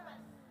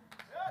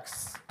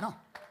 Now,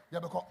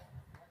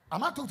 I'm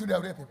not talking to the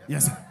other people.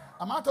 Yes, sir.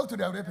 I'm not talking to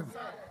the other people.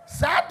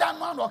 Sad that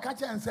man will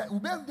catch and say,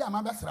 Ubel, dear,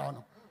 my best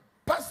round.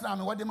 Pass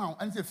round what the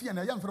mount and say, Fear and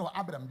a young fellow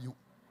Abraham, you.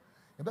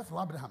 A best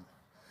for Abraham.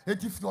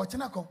 If you are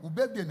Chinaco,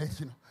 Ubel be a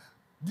nation.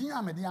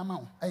 Dear, my dear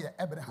mount,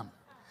 Abraham,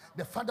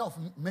 the father of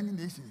many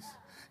nations.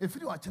 If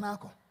you are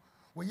Chinaco,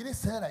 when you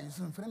say that, you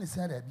soon friend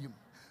Sarah,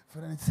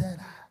 friend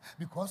Sarah,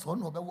 because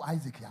one of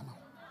Isaac Yama.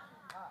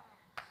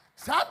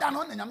 Sada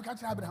no nyam ka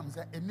kira Abraham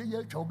say ene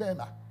ye twa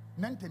obema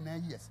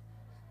 99 years.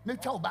 Ne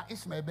twa oba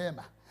Ishmael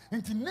bema.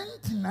 Into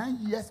 99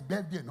 years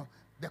birthday no,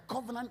 the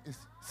covenant is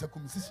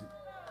circumcision.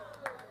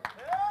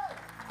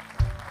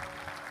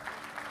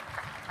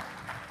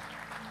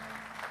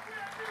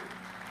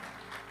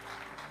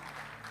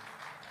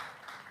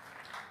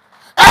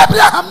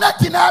 Abraham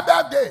 99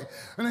 birthday.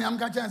 Nyam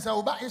ka kira say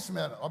oba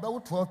Ishmael, oba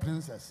 12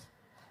 princess.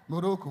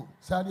 Morocco,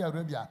 Saudi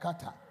Arabia,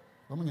 Qatar.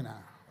 Omnyina,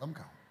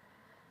 omka.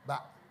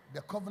 But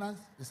the covenant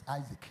is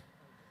Isaac.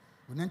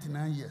 For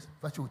 99 years,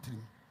 virtual 3.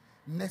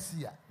 Next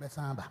year, let's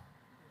samba.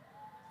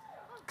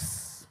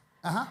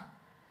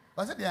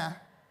 What's it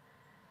there?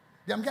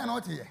 The am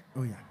not here.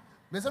 Oh, yeah.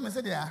 There's some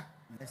say there.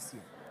 Next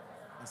year.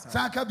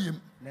 Sakabium.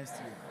 Next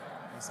year.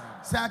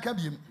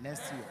 Sakabium.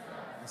 Next year.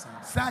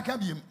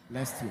 Sakabium.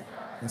 Next year.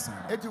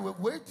 It will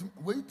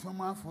wait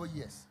 4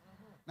 years.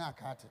 Now, I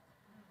can't.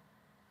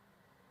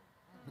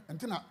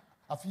 Until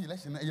I feel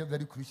election is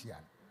very crucial.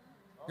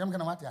 I'm going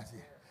to what I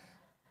say.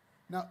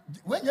 Now,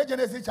 when you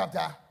Genesis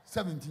chapter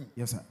 17,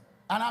 yes, sir.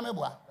 And I'm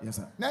a yes,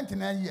 sir.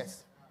 99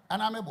 years,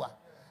 and I'm a boy.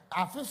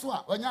 I feel so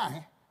when you're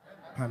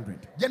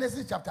 100.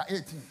 Genesis chapter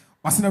 18.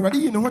 Was in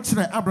already in what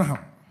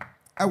Abraham?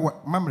 I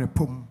want memory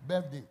pom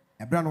Birthday.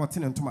 Abraham was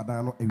in to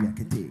Madano area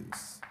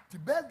days. The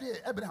birthday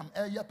Abraham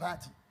area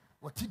party.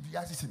 What did you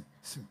ask him?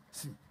 Sim.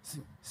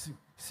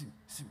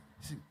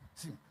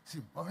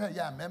 Oh, hey,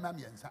 yeah, Mamma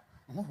Mienza.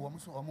 Who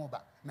was so more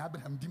back. Now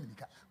Abraham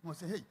Dominica. Must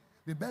say, hey,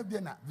 the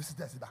birthday na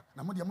visitors back.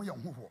 Now, what do you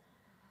want?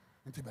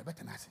 Nti be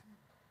better nase.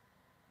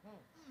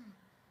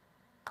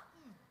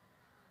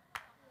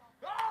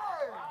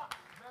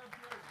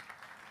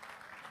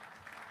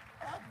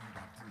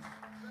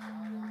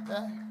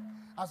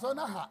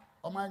 Asona ha,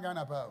 oh my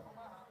God,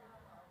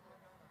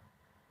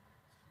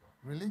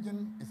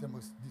 religion is the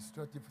most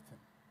destructive thing.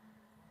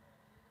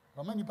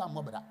 How many people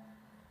more better?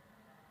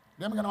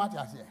 Them gonna watch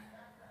us here.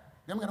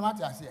 Them gonna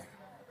watch us here.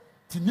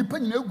 Tinipa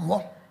ni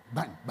go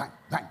bang bang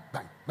bang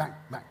bang bang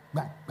bang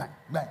bang bang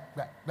bang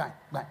bang bang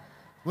bang.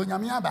 When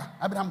Yamiaba,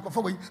 Abraham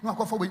Kofowi, no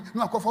Kofowi,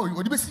 no Kofowi,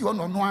 would be see on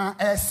no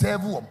air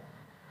serve one.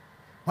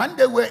 One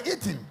day we're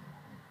eating,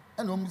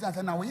 and Omisa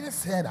said, now we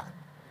said that.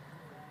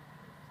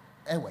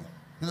 Anyway,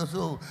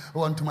 so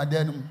on to my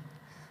denim.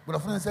 But a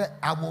friend said,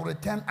 I will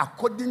return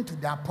according to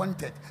the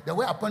appointed. The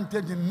way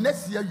appointed in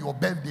next year, your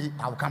birthday,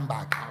 I'll come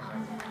back.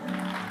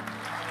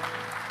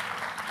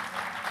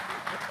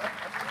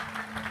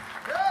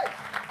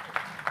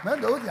 Man,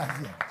 the old year.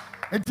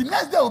 And the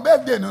next day, your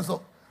birthday, no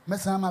so.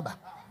 Messamaba.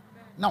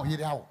 Now,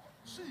 here I am.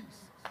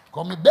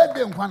 Call me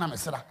birthday and one, I'm a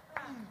sera.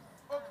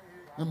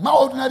 My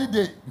ordinary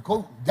day,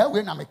 because that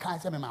way I'm a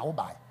cancer in my own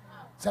buy.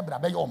 Sabra,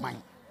 by your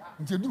mind.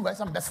 Until you have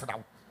some best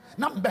out.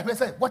 Now, Bebe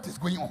say, what is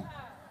going on?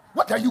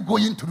 What are you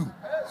going to do?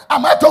 I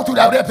might talk to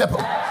the other people.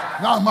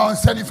 Now, I'm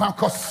sending for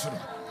costs.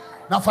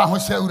 Now, for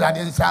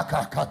Hosea,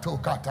 Saka, Kato,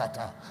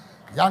 Katata.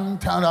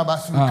 Yantara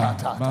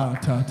Basukata.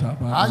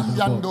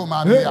 Ayando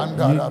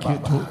Marianda.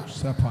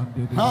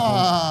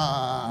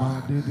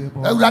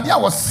 Radia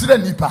was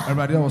Srenipa.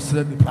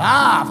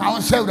 Ah, I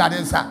was saying that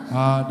inside.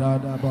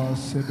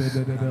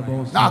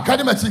 Now,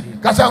 Academy,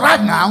 because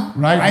right now,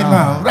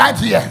 right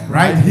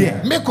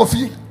here, make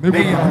coffee.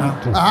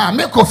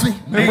 Make coffee.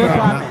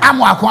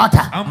 Amoako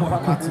Attah.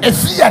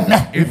 Efie,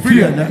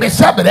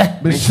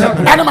 Meshabere,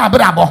 Anima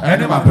Brabo,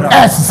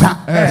 Essa.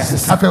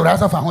 I feel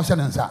right off a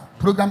Hosea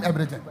program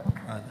everything.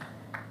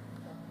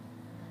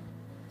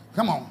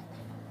 Come on.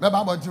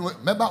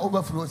 Maybe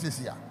overflow this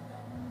year.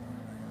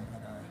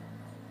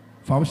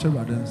 Don't say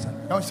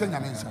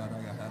Yaminsa.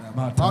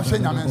 Don't say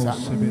Yaminsa.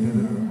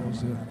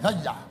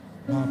 Haya.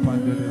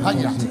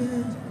 Haya.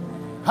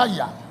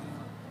 Haya.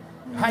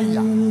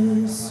 Haya.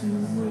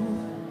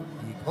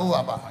 Oh,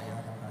 Abba.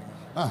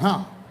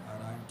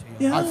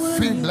 I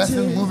feel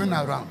blessings moving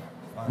around.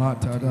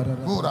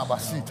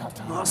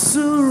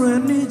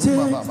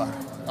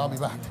 I'll be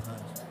back.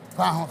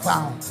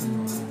 Found.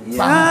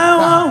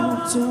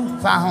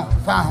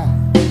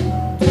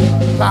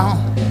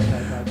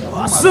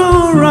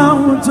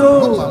 Surround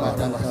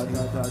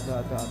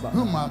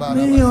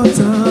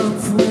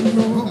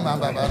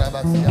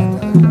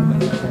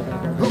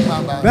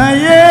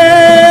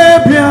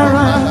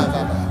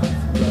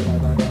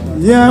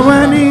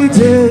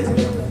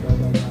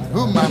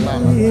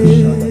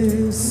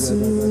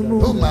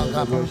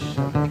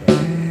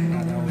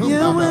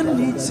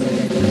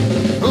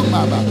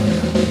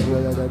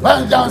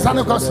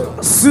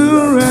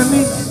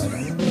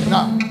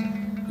now,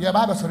 your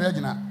Bible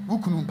Sorregina, who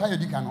couldn't pay a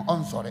deacon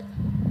on sorry.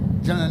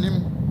 General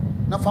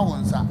name, no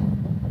founsa.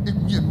 It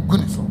be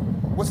goodness.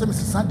 What's the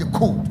Sunday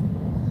code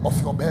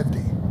of your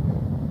birthday?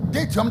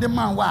 Date from the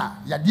man, why,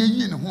 ya dear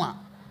yin one.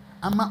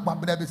 I'm not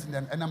Babs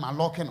and I'm a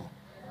local.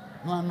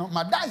 No,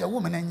 my die a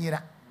woman and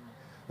yera.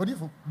 But if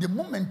the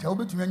moment tell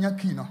me to your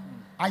kino,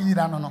 I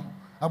don't know.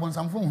 I want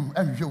some phone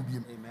and show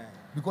him.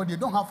 Because they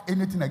don't have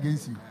anything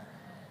against you.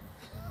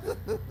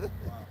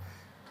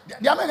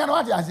 The American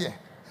what I say.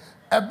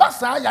 A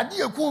bassa, ya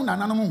dear coon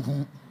and animal.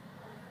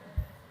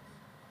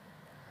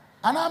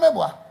 And I'm a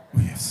boy.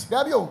 Yes.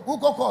 There you who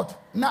go court.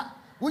 Now,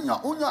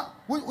 unya,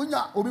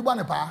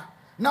 Obi-Wan.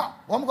 Now,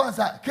 one going to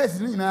say, case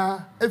in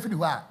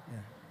everywhere.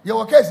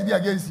 Your case be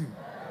against you.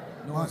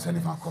 No one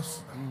sending for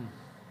cost.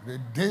 The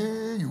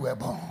day you were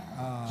born.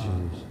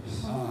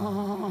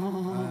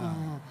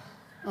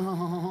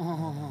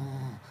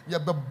 You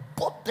have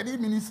bought 3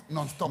 minutes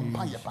non-stop.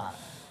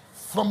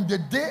 From the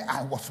day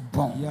I was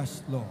born.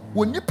 Yes, Lord.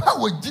 When you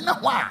power dinner,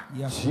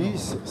 yes,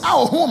 Jesus.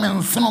 Our home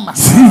and sonoma.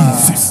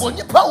 Jesus. When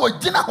you power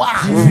dinner,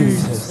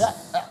 Jesus.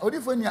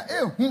 Odifonia,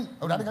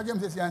 Radical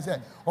James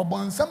said, or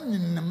born some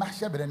in the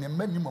Mashabere and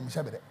minimum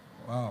Shabere.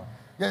 Wow.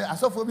 Yeah, I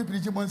saw for me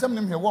preaching on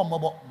some here warm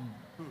mobile.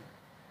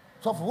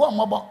 So for warm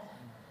mobile.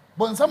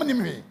 Bon some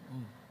name here.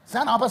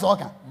 San Apas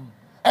Oka.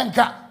 And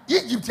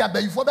Egypt, ya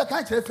before the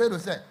country, Pharaoh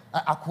said,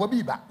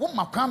 Aquabiba,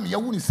 whom come, you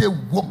wouldn't say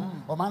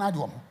womb or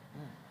manadum.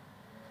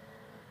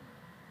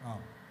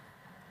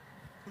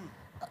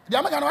 The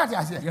American what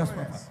I say? Yes,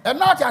 Papa. And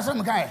not as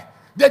some guy.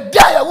 The day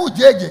I would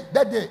JJ,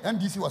 that day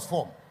NDC was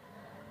formed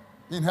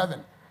in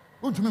heaven.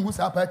 Who to me was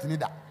up at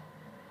Nida.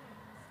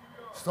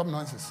 Stop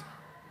nonsense.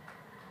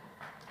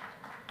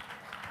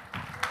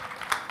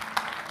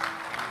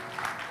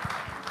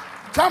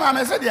 Come on,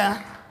 I said,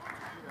 yeah.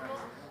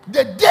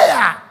 The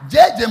day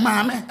JJ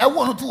Mame, I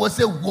wanted to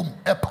say womb,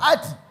 a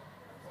party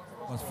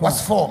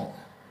was formed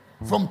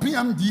from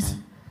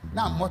PMDC.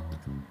 Now,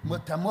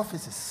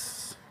 metamorphosis.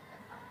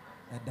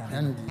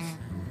 And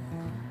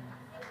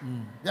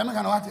the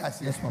American what I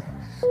say? Yes, Papa.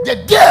 The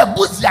day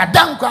Busia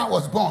Dankwa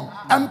was born,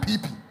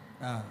 MPP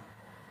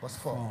was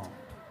formed.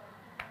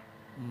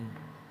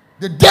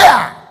 The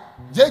day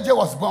JJ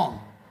was born,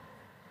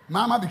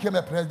 Mama became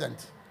a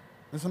president.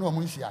 This no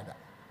one she had.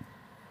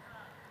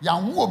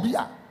 Young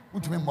Wobia,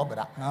 which means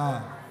Mobra.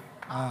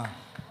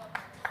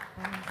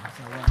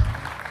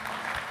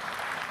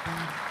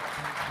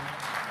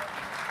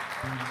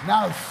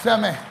 Now,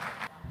 Seme,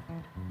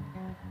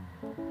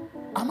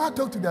 I'm not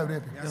talking to the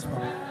raping. Yes,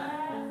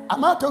 Papa.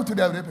 I'm not talking to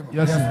the raping.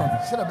 Yes,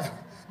 Papa.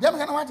 Them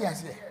can what I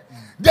say.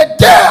 The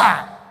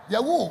day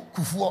you will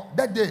Kufuor,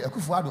 that day a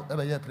Kufuor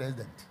ever year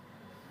president.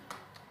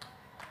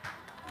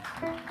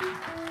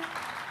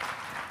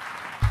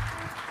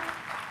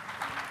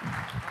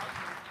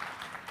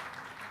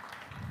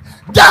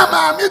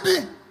 Dama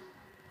maybe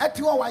at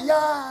your waya.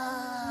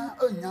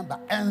 Oh, Yamba,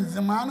 and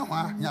the man,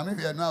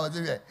 Yammy, no,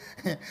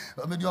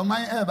 with your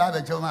mind,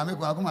 Baba, Joma,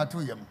 come to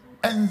him.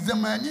 And the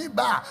money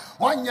bar,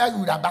 1 year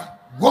you have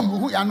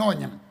who you know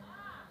him.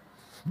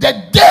 The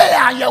day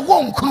I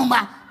won't come,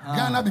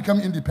 Ghana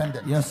become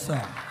independent. Yes,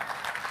 sir.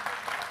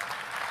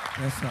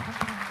 Yes, sir.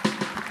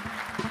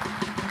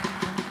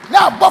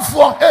 Now,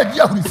 before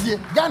dear, we see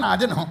Ghana, I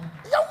didn't know.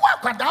 You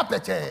walk with that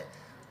picture.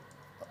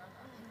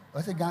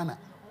 What's a Ghana?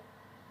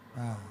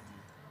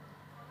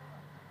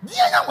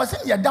 Diana was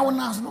in your down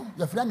now,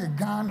 your friend in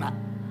Ghana.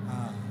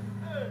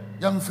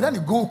 Your friend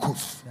in Gold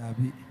Coast.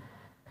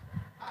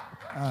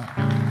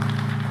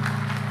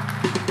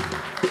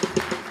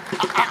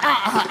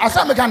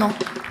 Asamekano.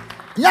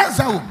 Yes,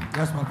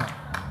 Papa.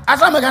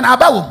 Asamekano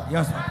about.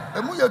 Yes, Papa.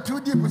 And we are too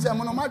deep. We say, I'm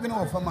not going to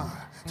offer.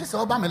 Just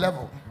Obama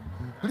level.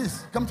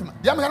 Please come to me.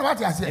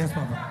 Yes,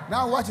 Papa.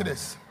 Now watch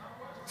this.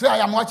 Say, I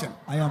am watching.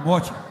 I am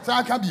watching. Say,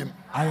 I can be.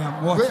 I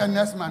am watching. Wait,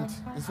 next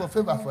month is for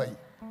favor for you.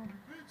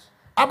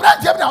 I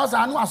brought you house.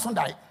 I know a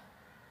Sunday.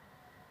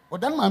 Well,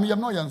 then, mammy, you have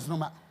no young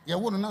snowman. You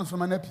wouldn't answer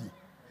my nephew.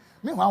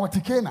 Meanwhile, what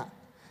Tikena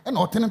and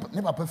not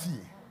never per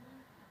fee.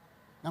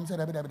 I'm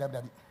saying, and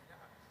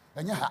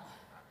yaha.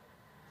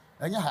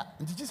 And yaha.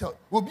 And teachers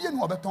will be in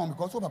Wabaton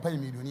because of a pay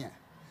millionaire.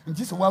 And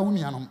just a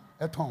woman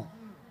at home.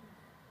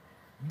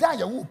 That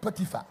you will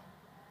petifa.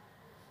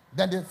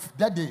 That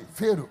day,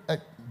 Pharaoh,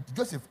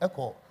 Joseph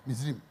Echo,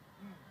 Misrim.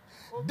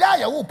 That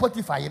you will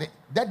petify it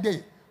that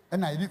day,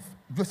 and I leave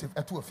Joseph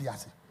at 2 of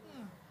Fiasi.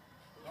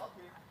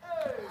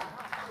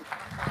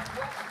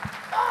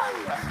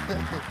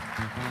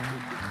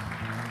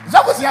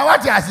 That was your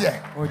what you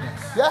say. Oh,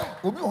 yes. Yeah,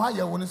 we'll be why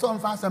you when it's on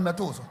fast and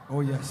metals.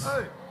 Oh, yes.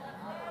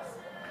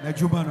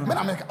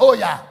 Oh,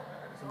 yeah.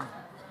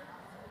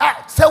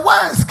 Ah, so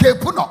once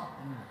Kepuno.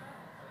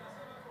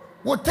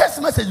 What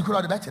text message you could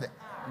have better.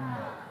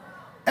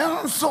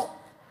 And so,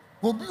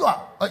 will be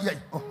what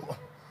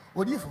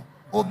if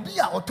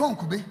Obia or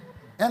Tonkubi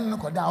and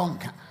look down.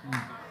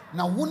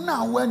 Now, one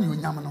now when you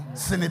yamano,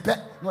 Senepet,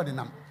 not the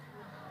number.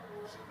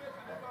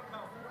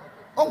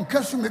 Oh,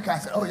 Kashumika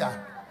said, oh, yeah.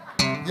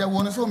 Yeah,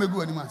 one is so me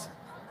good anymore.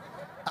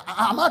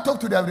 I'm not talk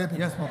to the rapper.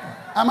 Yes, Papa.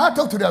 I'm not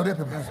talk to the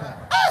rapper. Yes,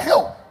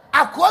 Papa.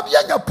 I could be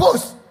in your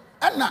post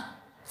and now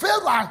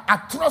Pharaoh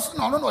actress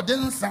no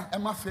didn't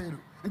and my Pharaoh.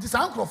 It is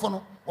uncle for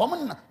no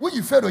woman. Will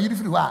you Pharaoh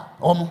you are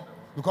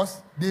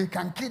because they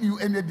can kill you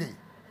any day.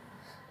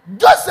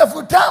 Joseph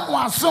would time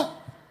one so.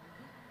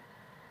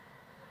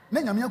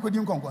 Then you could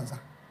do conquer.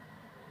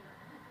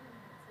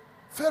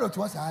 Pharaoh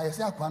to us, I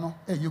say, Aquano,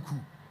 hey, you cool.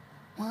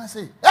 I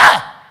say,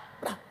 ah!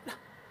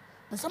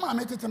 And someone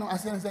made it to know, I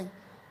say,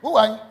 oh,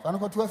 I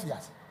got 12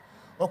 years.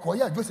 Okay,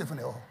 yeah, Joseph in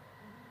the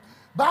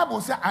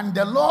Bible said, and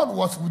the Lord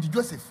was with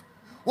Joseph.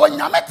 When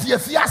you met your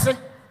fiancé,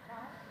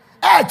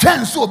 I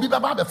can so be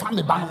about the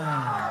family banner.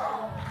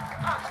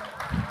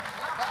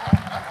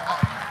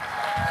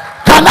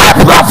 Can I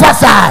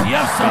prophesy?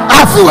 Yes, sir.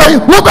 I feel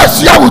like who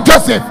best share with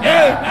Joseph.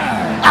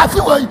 Amen. I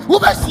feel like who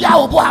best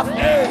share with Boaz.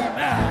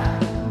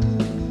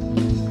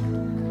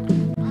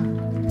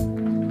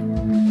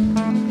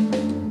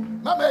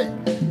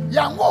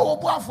 Young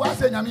woman for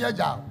us in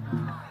Yamia.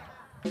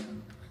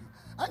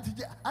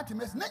 Auntie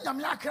Miss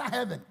Nanyamia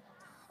heaven.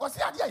 Was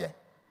the idea?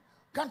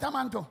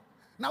 Cantamanto.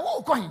 Now,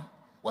 what coin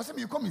was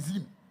a come is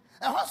him.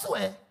 And also,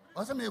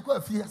 was a mere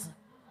fierce.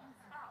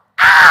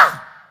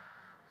 Ah!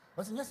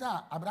 Was in yes,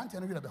 sir, a branch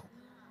and a river.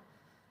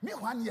 Me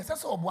 1 year,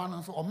 so one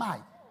and so or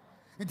my.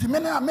 It's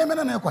men and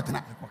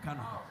Quatana.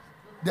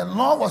 The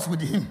law was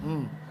with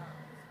him.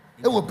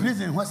 It was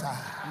prison was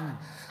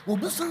will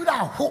be so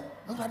without hope.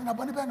 I was a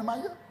bunny band of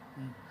my.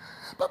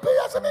 Papa,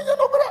 yes, I mean, you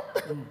know,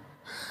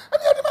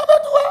 and yet,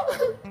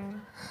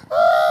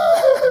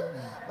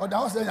 oh, that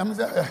was I'm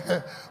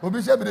saying,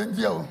 Obisha in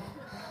jail.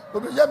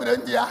 Obisha in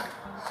India.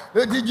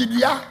 The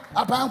Digia,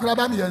 a pound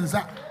crabani and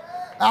Sa.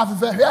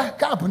 After her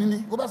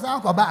company, go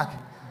back.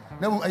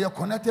 Then are you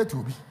connected to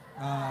me?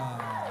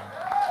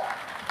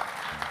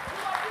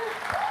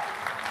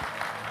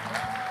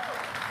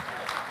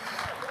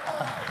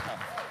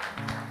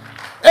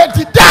 And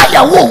to die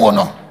a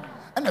woman,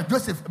 and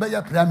Joseph, be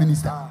your prime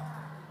minister.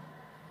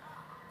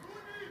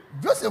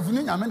 Joseph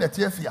knew I mean the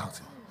tear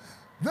out.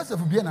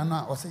 Joseph be an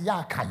anna or say,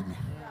 ya kaime.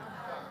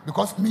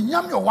 Because me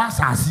yam your once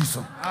a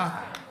season.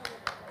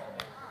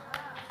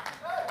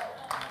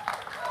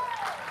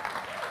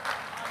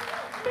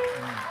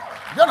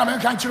 John, I mean,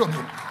 can't you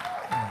again?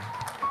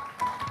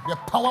 The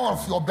power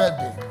of your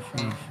birthday.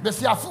 They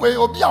say,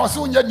 Obi, I was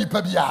so young,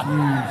 Nipabia.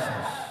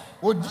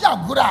 Oh, dear,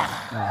 good.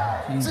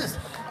 Sis,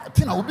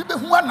 Tina will be the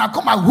one I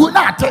come out. Who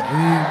not?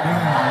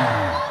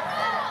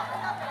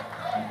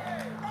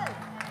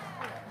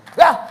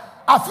 Yeah,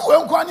 I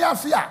feel one year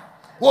fear.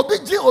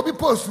 Obi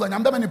post when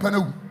I'm the many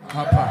panu.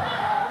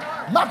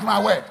 Mark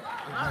my word.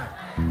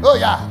 Oh,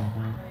 yeah.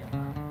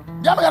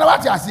 Yeah, I'm going to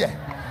watch us here.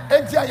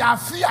 And I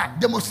fear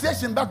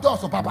demonstration back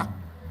doors of Papa.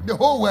 The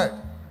whole world.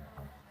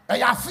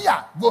 I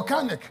fear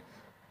volcanic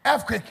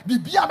earthquake. Be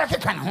a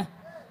back can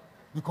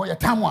because your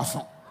time was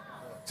so.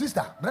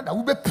 Sister, brother,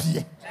 we be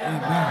pie.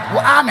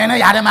 Amen.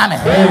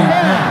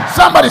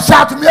 Somebody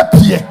shout to me a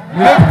pie.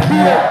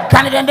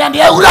 Can it then the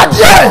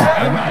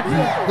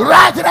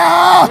right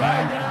now?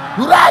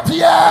 Right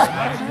here.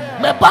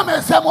 Me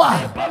pame semwa.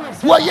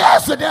 Wo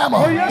yesu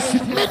demo.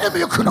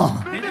 Minimum you know.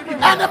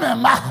 Enemy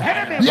ma.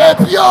 Ye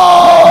pio.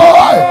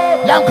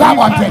 Yam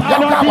carbonte.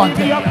 Yam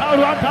carbonte. Yam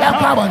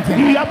carbonte.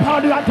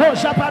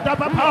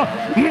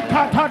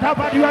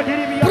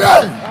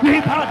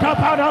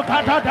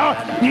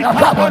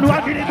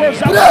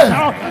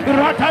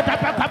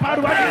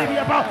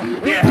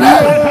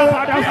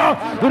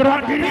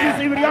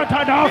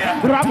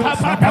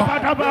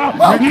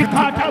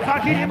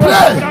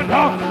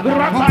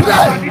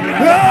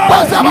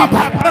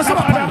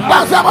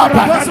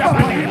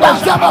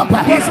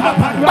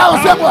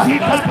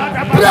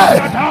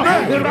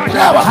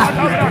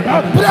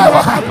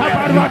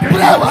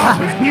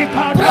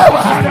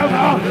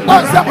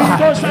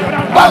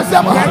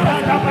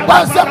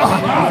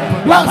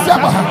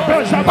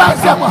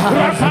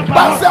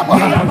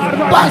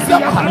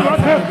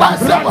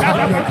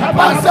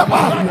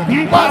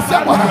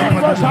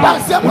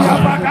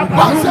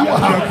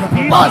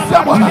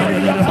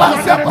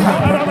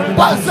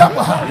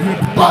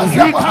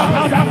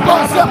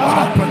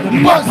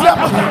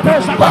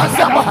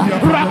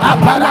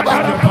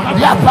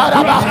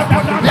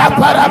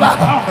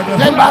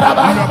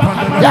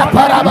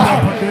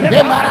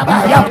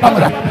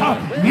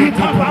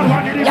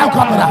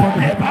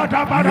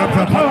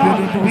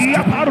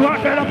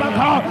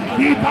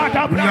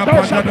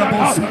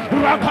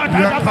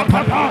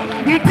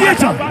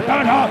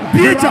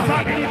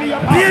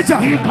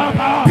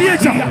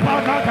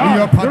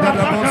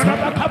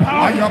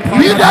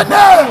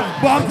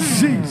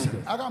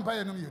 I don't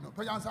pay no, you know.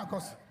 Pay on some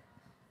cost.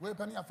 We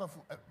penny a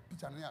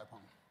picture near upon.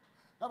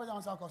 Never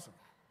on some cost.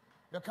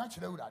 You catch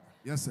the wood.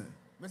 Yes, sir.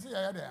 Messi,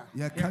 I there.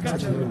 Yeah,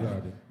 catch the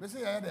wood.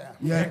 Messi, I there.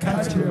 Yeah,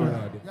 catch the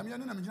wood.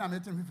 Yamina, I'm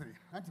making free.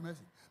 Anti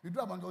Messi. You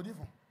drop on the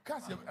different.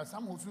 Catch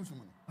some who soon.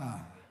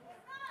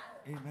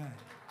 Amen.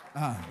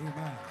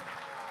 Amen.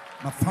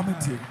 My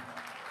family.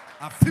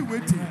 I feel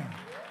waiting.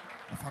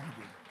 My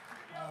family.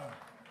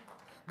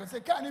 They say,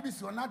 can you be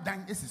so not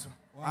done? Is so?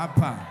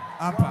 Apa.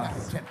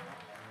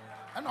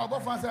 And our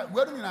boss said,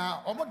 where do you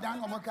now? Almost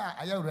done on my car.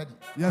 Are you ready?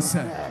 Yes,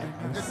 sir.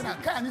 Listen,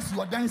 can you see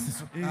what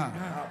dances?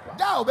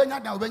 Down,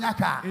 Benya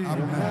car.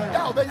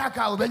 Down, Benya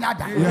car, Benya.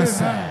 Yes,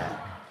 sir.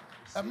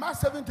 A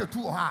mass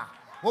 72 ha.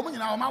 Woman, you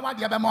know, my wife,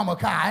 the other mama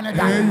car, and a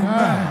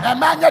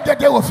man, yet the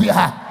day of fear.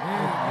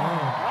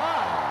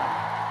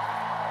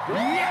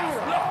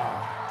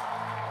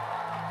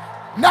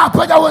 Now,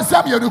 put our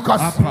some you do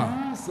cost.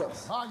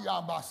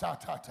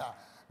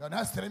 The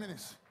next 3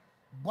 minutes.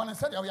 One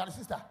said, you are the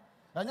sister.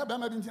 And you're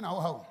better than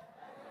our home.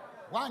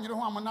 One, you don't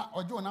want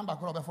or do a number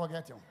before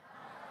getting.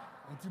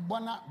 Until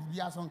Bona, the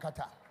Yason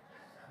Kata.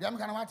 The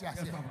American what I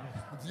say.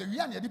 The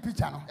young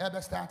picture,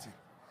 ever starting.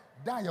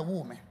 Die a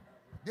woman.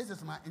 This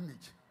is my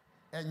image.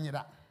 And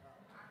you're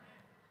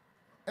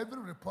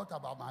every report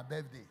about my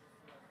birthday,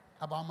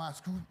 about my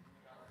school,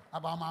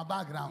 about my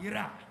background.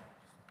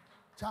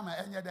 Chama,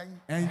 and you're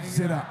dying. And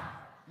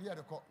near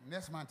the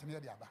next month near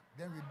the other.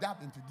 Then we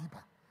dab into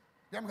deeper.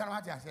 Them can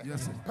what I say.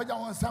 Yes, sir. Put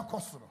on some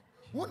cost.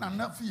 Who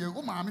not fear,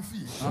 who mammy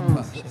fear,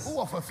 who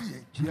offer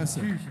fear. Yes,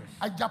 sir.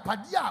 I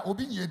japadia or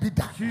being a bit.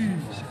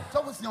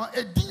 So was your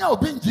a dinner or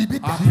being a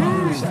bit.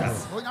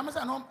 When I'm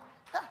saying,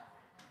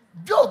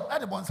 Job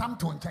at the one some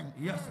tone.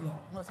 Yes, Lord.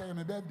 No, say,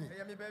 my birthday.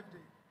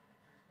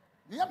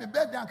 You have a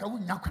birthday, I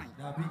wouldn't yakin.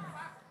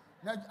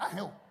 I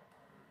help.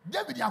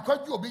 David, I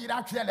called you a big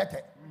actual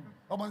letter.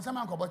 Or when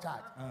someone called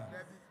child.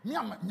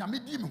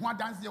 Yamidim, who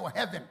dance there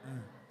heaven.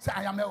 Say,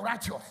 I am a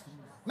righteous.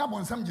 Now,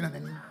 when some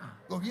gentlemen,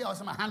 or here or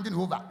some handing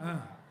over.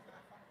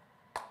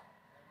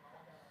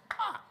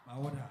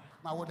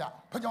 My water.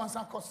 Put on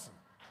some cost.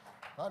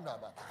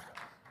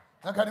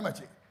 I can't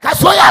imagine.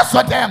 Kasoya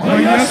so them.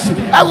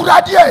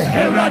 Awurade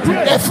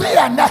e free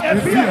and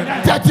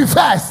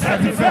 31st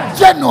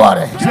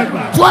January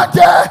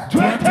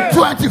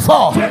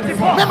 2024.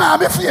 Me ma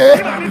me fie e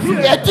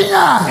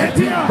dinya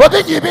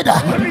obi nyi bida.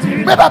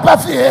 Me papa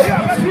fie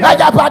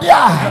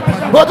ajapadia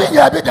obi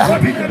nyi bida.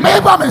 Me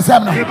ba me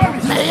nsem no.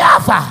 Me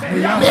yafa.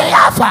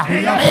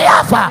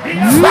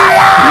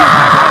 Fire!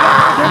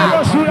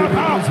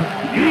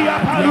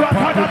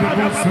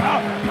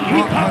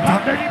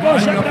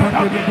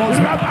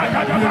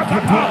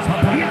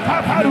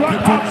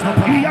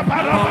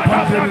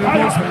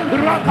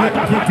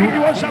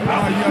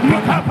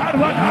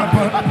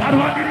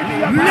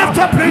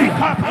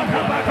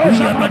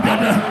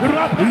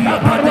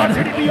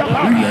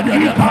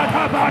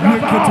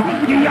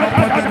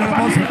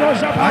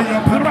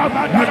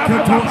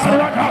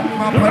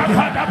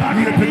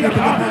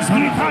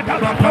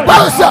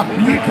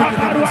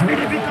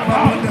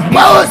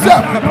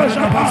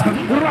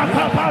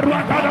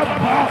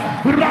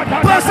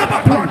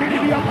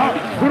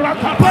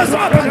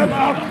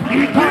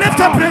 Lift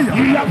up prayer.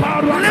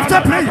 Lift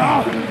up prayer. Lift up prayer.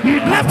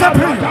 Lift up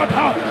prayer.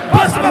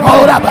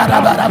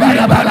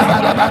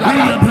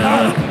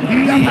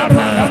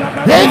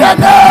 In the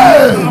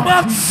name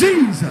of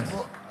Jesus.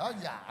 Oh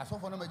yeah, I saw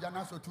for no major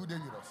so 2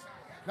 dangerous.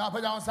 Now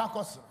put down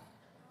Sakos.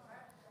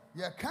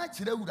 You can't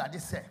chill with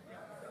this say.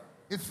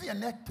 If you're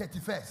net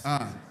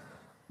 31st,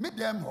 meet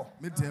them ho.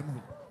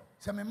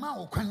 Say me ma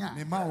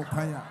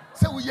okwanya.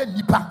 Say we ye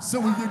nipa. So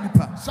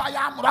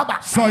ya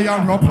mraba. So ya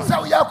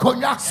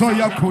konya. So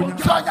ya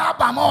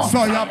bamo.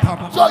 So ya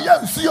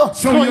nsuo.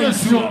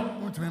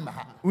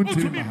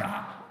 Untumi.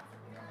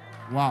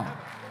 Wow.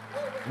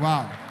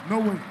 No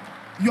way.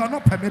 You are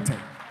not permitted.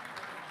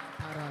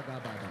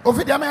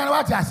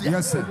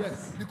 Yes, sir.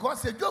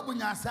 Because the job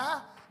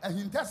nyasa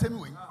ahintasem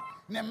we.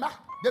 Ne ma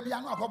de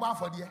bia no akoba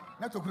afode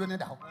na tokuro ne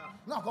da ho.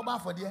 Na akoba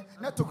afode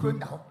na tokuro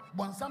da ho.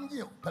 Bonsam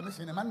gi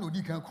permission ne ma na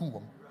odi kan ku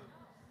wom.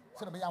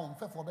 So de bia won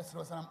fefo be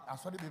sero sam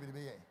asode be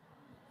ye.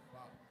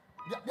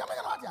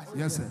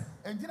 Yes, sir.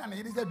 Engina na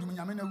yede say dum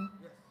nyame na wu.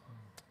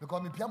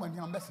 Because me pia mo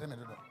nyam be sere me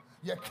dodo.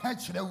 You can't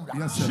chill.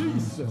 Yes, sir.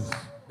 Jesus.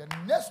 The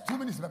next 2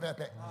 minutes,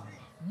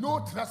 no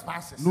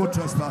trespassing. No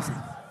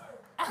trespassing.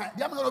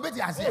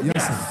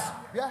 Yes, sir.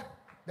 Yeah.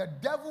 The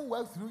devil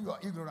works through your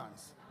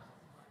ignorance.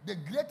 The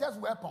greatest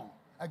weapon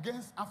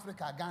against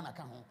Africa, Ghana,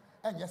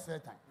 and yes,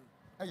 certain,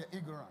 your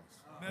ignorance.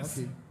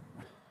 Okay.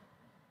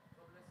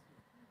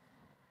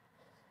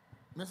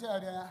 Monsieur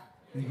Adriana,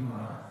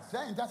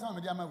 say in that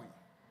media,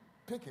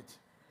 pick it.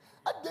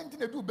 I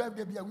didn't do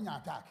birthday be a winner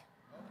attack.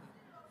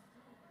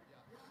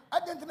 I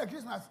didn't think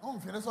Christmas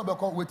home for the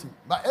suburb waiting,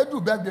 but I do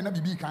birthday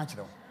and be can't.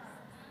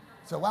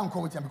 So one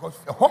call with him because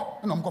no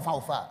I'm going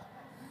far.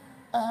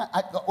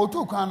 O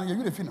two can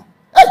you the fino.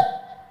 Hey,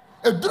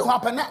 it do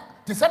happen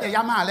to say the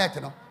Yama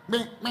letter.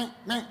 Me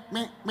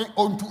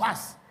on to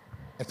us.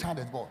 A child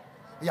is born.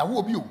 Ya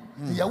will be you.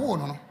 Ya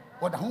won't know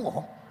what the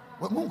home.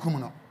 What moon come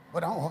on.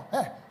 What the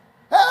hey.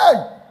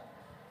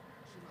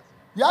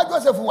 Ya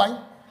Joseph wine.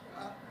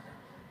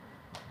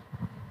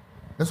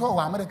 That's all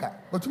America.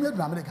 But you made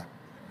America.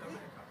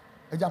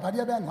 A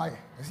Japadia Ben, why?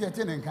 I see a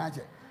tin and can't.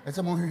 It's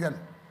a movie.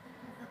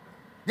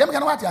 Yam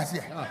can watch us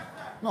here.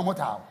 No more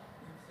town.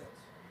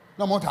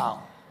 No more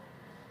town.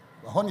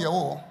 Honey,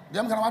 oh,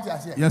 Yam can watch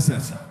us here. Yes,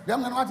 sir.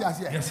 Yam can watch us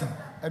here. Yes, sir.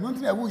 And one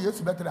thing I will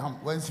use better than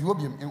when she will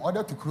be in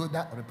order to create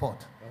that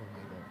report.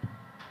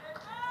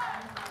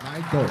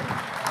 My God.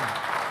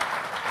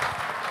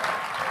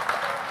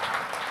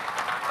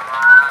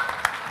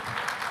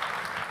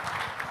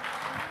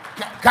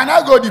 Can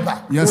I go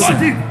deeper? Yes,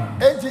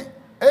 sir.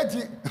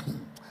 80.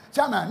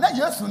 Chama, na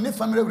Yesu ni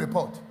family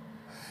report.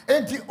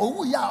 Enti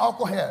owu ya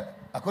alcohol here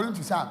according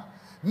to Sam.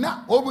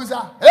 Na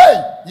obuza, hey,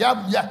 ya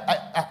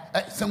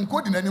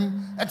semko di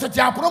nanim.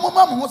 Etete apromo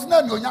ma mo so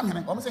na ni onyam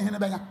hene. O mo se hene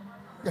benya.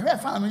 Ye hwe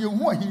fan no ye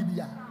hu ohini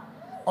bia.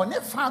 One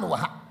fan wo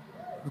ha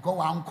because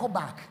wa anko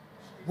back.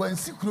 Wan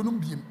si kuro no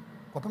biem.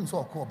 Kopem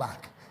so call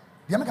back.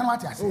 Ye me kan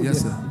what ya say?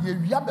 Yes, sir. Ye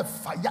wia be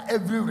fire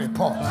every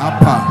report.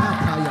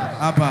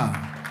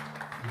 Apa.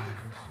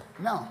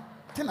 Now,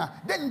 Tina,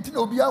 then Tina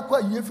obi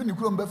akwa ye fi ni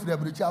kuro mba firi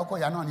abirichi akwa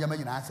ya na ma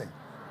nyina asai.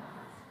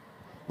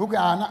 Oku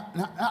ya na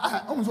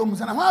omuso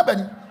musa na ho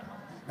abani.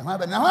 Na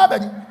ho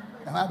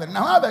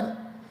abani.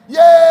 Ye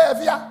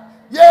fia.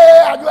 Ye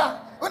adwa.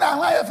 Una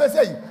ho aye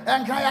fesei.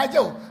 Enkan ya je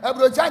o.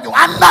 Abirichi aje o.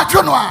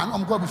 Anatwo no a.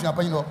 Omko abusu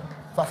apanyi no.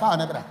 Fafa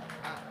na bra.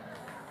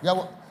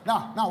 Yeah,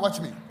 now watch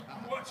me.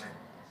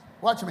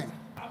 Watch me.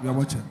 You are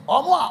watching.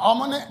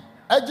 Omo ne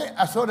eje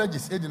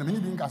astrologist edina me ni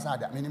bi nkasa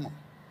ada minimum.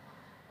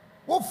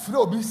 Wo free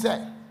obi say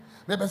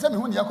me pese me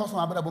hu ne yakoso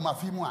abada bo ma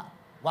fi mu a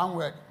one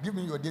word give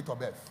me your date of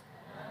birth.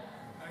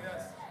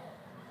 Yes.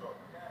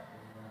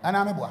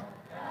 Ana me boa.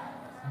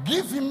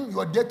 Give him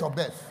your date of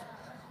birth.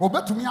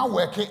 Obetumi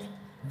aweke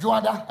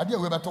Joada ade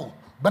we beto.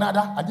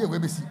 Banada ade we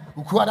besi.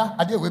 Ukuada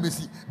ade we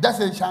besi. That's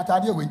a shanta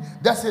ade we.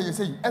 That's you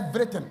say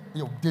everything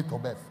your date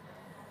of birth.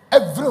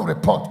 Every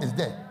report is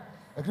there.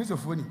 A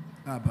Christopher.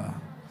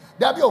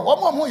 There be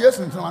one years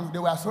in they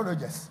were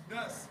astrologers.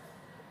 Yes.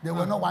 They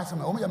were not wise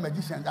men, only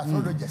magicians,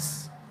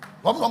 astrologers.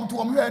 One to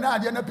one year and I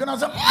didn't appear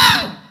as a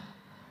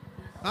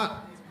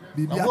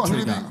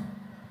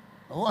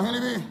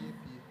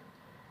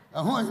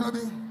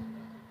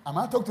I'm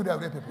not talking to the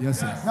other people. Yes,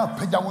 sir. Now,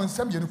 Peja won't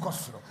send you the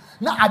cost.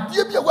 Now, I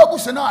did be a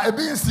wabush now, a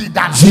being see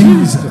that.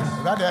 Jesus.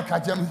 Rather,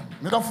 catch him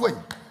mid of way.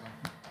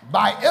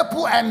 By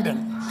April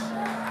ending.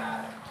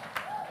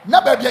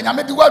 Now, baby, I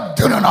made the word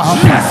do not.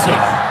 Yes, sir.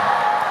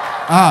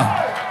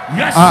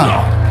 Yes,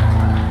 sir.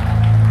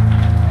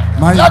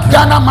 Let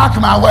Ghana mark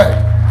my word.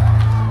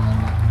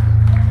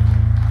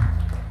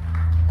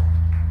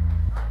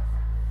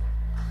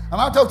 Am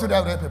I talking to the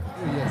every people?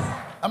 Oh, yes.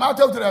 Am I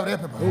talking to the every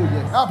people? Oh,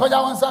 yes. Now, put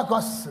your one side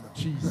across.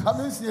 Jesus.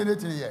 Haven't seen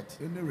anything yet.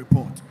 Any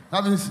report?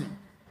 Haven't seen.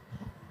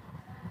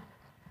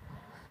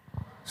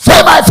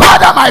 Say, my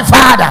father, my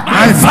father.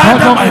 My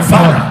father, my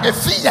father.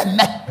 If he and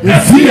me.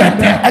 If he and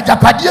me.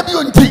 Ajapadia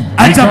Bunti.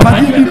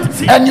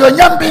 Ajapadia And your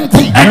young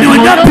binti. And your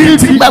young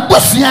binti. My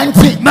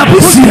busianti. My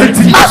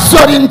busianti. My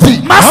sorinti.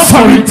 My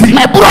sorinti.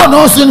 My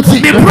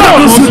bronosinti. My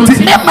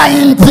bronosinti. My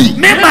mainti.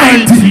 My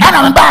mainti. And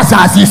I'm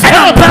Bassassi. And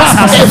I'm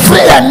Bassassi. If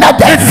he and me.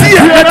 If he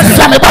and me.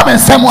 Sammy Bob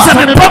and Samuel.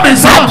 Sammy Bob and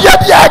Samuel.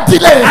 Adia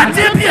delay.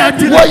 Adia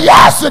delay. Oh,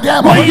 yes,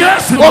 them. Oh,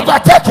 yes.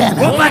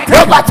 Overtaken.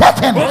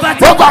 Overtaken.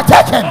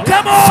 Overtaken.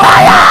 Come on.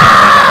 Fire.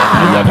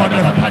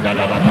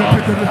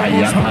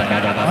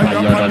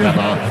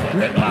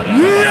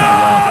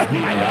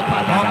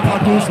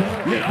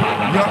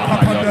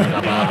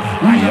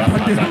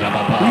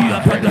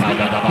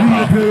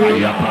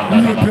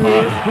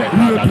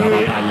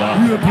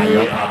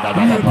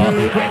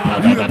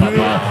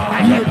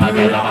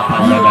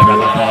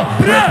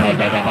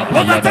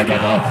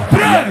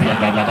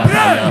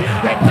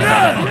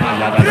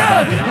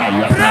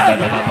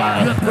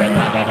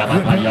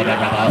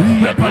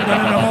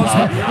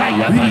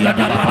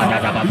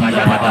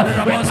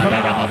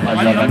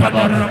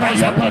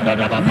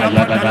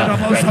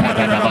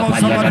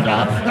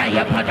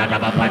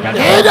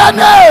 In the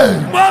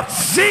name of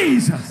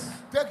Jesus.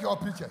 Take your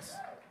pictures.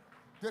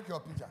 Take your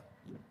picture.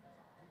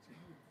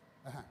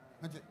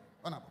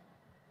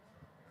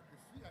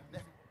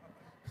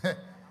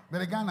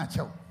 But Ghana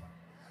chow.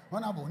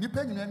 Honorable, ni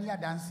penny any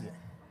dance here.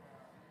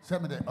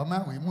 Send me the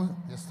man we move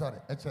the story.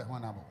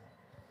 Honorable.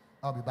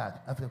 I'll be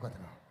back. I feel quite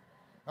now.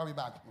 I'll be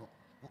back.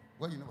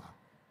 What you know?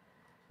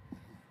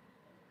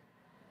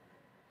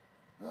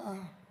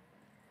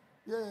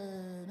 Yeah,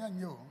 then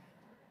you.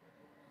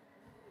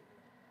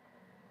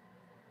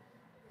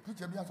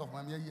 Picture me of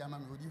my year,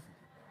 I'm with you.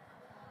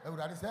 I would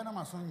have said, I'm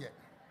my son yet.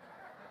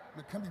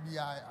 But can be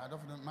I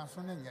don't know my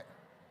son yet.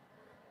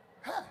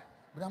 Ha!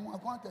 But I'm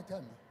going to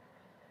tell me.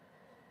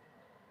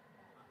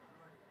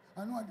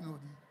 I know I know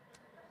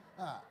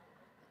the.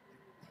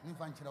 You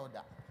find you out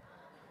that.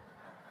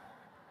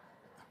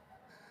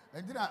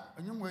 I did not,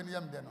 you were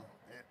young then.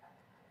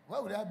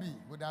 What would I be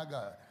without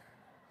God?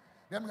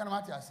 Them going to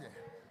matter, I say.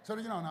 So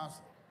you know, now,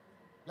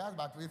 last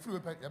but we flew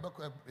your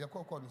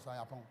cocoa, so I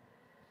upon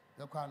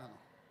your corner.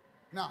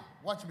 Now,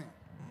 watch me.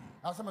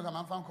 Now, some of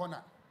them found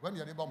corner when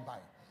you're the bomb by.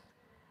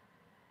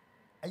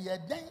 A year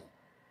then,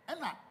 and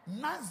a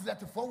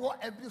Nazareth forward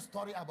every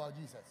story about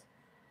Jesus.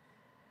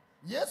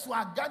 Yes, we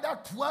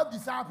gathered 12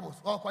 disciples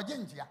or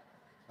Quagentia.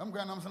 I'm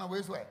going to say,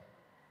 where's where?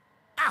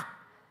 Ah,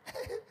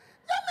 you're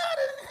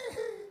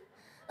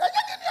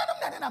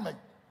not.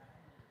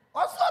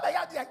 Also, they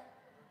had the.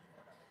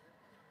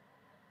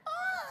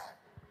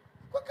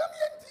 What come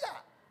here?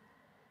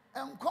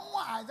 And come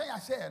on, Isaiah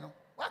said,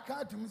 what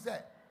can't you say?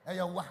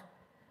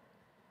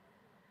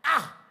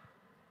 Ah,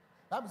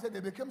 Bible said they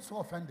became so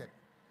offended.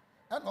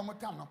 And one more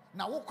time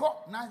now we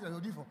call nice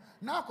and different.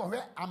 Now go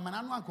where a man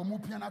and come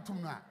up piano to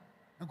now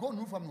and go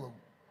new from you.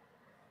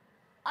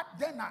 At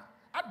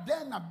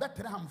then a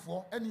better ham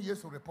for any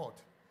years of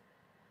report.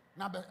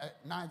 Now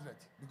nice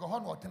because how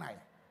what tonight?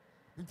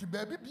 It's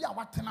baby be a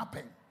what ten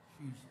pen.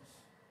 Jesus.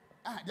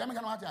 Ah,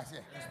 Jamaican what I say.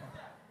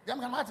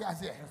 Jamaican what I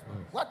say.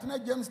 What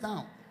tonight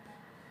Jamestown?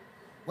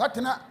 What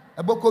tonight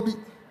a Bokobi?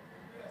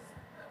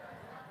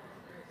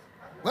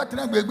 What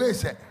tonight Bebe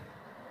said?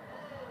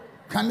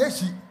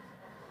 Kaneshi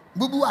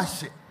Bubu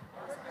Ashe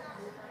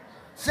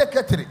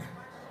Secretary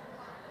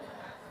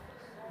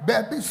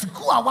Baby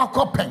school our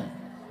coping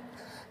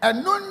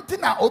and none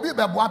tina obi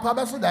bebuapa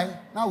besudai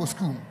now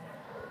school.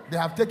 They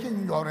have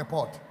taken your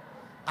report.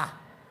 Ah,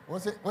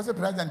 what's the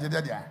president did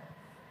there?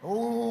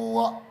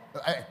 Oh,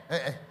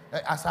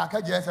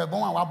 Asaka just a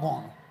born our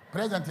born.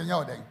 President in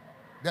your day.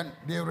 Then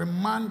they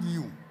remind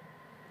you.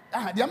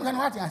 Ah, the American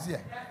what I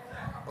say.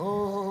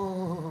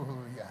 Oh,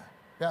 yeah.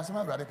 There's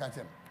some brother can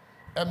say.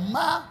 A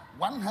ma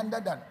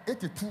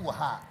 182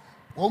 ha.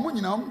 Omu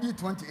nyina omdi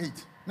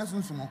 28. Na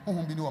sunsumo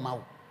honhom bi ne o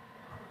mawo.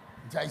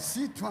 I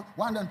see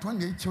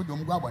 128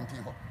 children go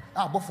abonten ho.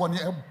 Ah, bofo ne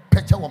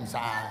peche wom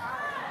saa.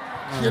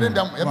 Hearing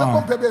them,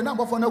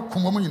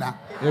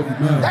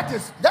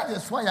 that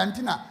is why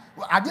Antina.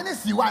 I didn't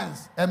see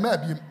once a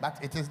maybe,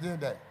 but it is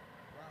there.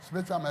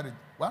 Spiritual marriage,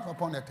 once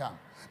upon a time.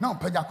 Now,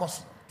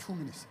 Pejakos, 2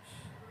 minutes.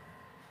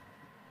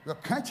 You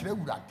can't say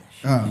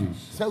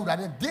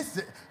that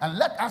this, and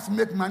let us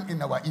make man in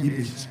our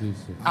image,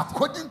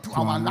 according to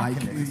our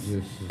likeness,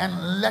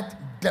 and let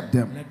them.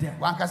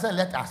 One can say,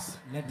 let us.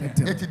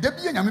 It is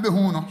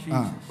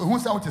who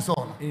say what is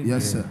all.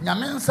 Yes, sir.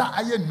 Yaminsa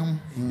ayenum,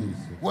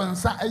 one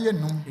sa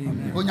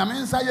ayenum, when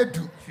Yaminsa ye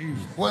do,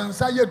 one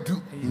sa ye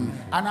do,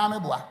 and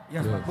Ameboa,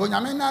 when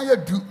Yamina ye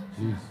do,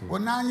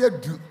 when I ye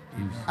do.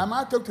 I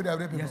might talk to the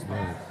other people.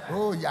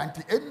 Oh,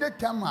 Yanti, any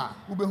time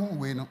who be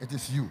home, it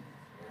is you.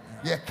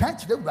 You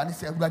can't do what I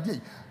say,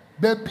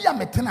 Baby,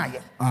 I'm a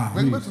tenaye.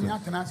 When you to me,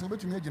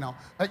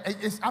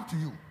 it's up to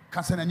you.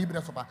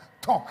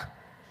 Talk.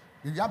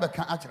 If you have a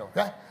camera,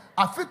 okay?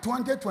 I feel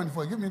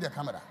 2024. Give me the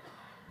camera.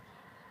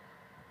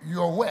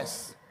 Your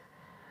words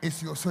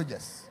is your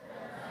soldiers.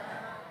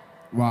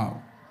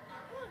 Wow.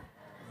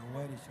 Your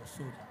word is your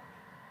soldier.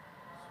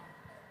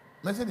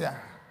 Listen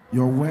there.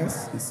 Your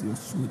words is your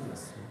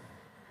soldiers.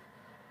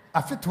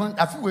 I feel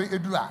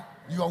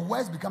your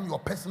words become your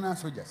personal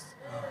soldiers.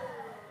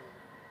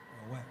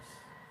 Your words.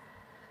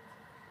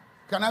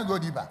 Can I go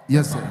deeper?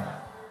 Yes, sir.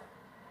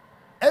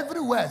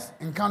 Every word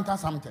encounter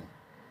something.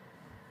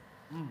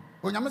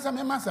 When you say,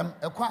 "Masam,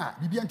 a qua,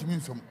 Bibian to me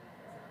some."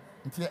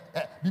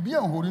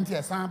 Bibian who didn't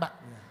hear Samba,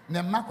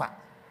 Nemakwa.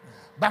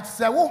 But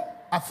say, "Oh,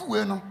 a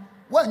fool, no,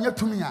 when you're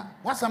to me,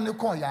 what's some they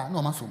call ya, no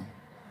masum."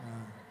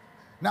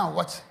 Now,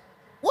 watch.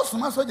 What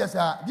some soldiers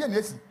are,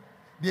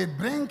 they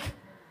bring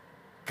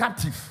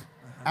captive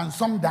and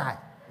some die.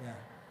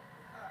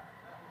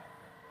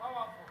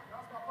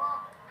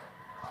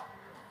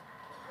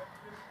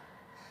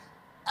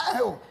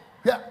 Oh,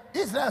 yeah,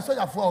 Israel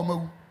soldier for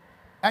Omo,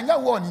 and you're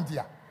war in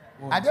India.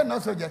 I don't know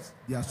soldiers.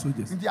 They are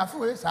soldiers. India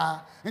foolish,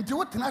 into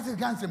what Tenassi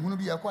Gansen who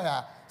be a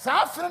choir.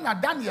 Safran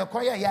and Daniel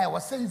Choir, I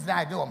was saying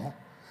Israel.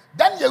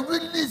 Then you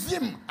release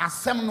him as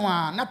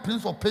someone, not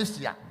Prince of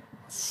Persia.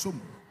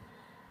 Some.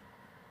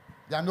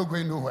 They are not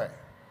going nowhere.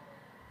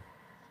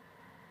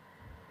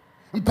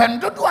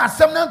 Pendodo are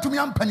summoned to me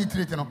and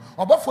penetrating.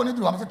 Or but for you,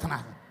 I'm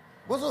saying,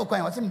 what's all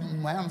kind of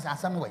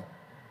some way?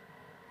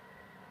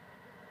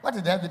 What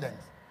is the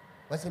evidence?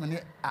 What's him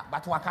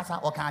but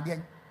Wakasa or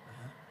Canadian?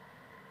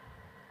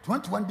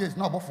 21 days,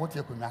 no about 40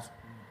 years.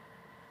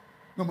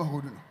 No more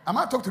holding. I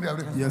might talk to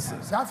the yes,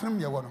 sir. South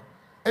you want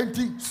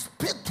and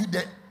speak to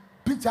the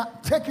picture,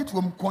 take it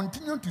from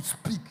continue to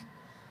speak.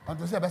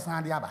 Until say best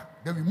and the other.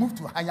 Then we move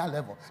to a higher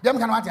level. Them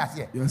can what I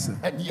say. Yes, sir.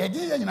 And the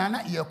idea in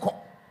an ear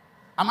call.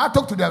 I might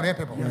talk to the real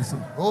people. Yes,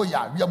 sir. Oh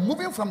yeah, we are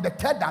moving from the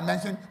third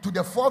dimension to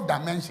the fourth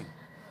dimension.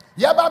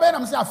 Yeah, Baba,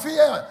 I'm saying I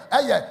feel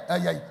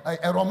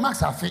a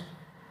romance I feel.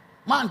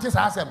 Man, this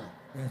asem.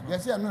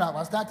 Yes, I know.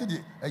 I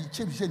started a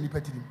chip shady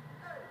petty.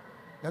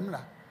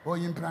 Or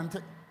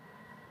implanted.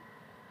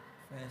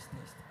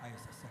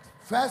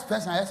 First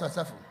person I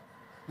successful.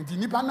 Into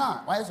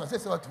Nipana, why is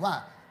successful to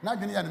one? Not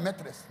the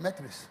mattress.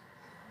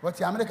 What's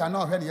the American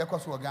know when you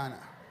cost to Ghana?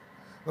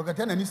 Look at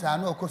ten and this I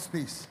know cost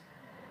space.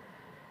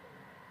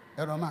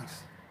 A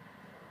romance.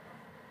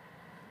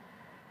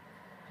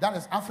 That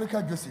is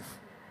Africa Joseph.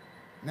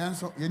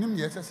 Nanso, you need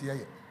yes,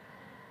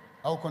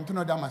 I will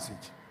continue that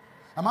message.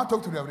 I might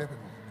talk to the other people.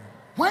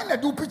 When they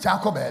do picture,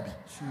 baby.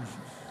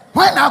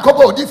 When I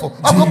go different,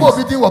 I go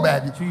beating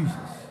baby.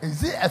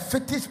 Is it a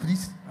fetish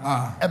priest,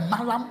 a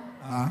malam,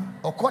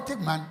 occultic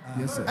man,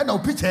 yes, sir. And no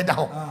picture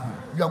down?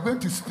 You are going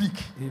to speak.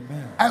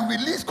 Amen. And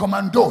release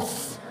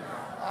commandos.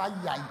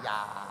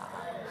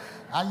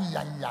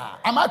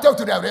 Am I talking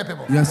to the other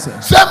people? Yes, sir.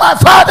 Say, my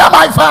father,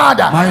 my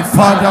father. My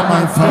father,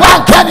 my father.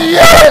 What can you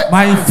hear?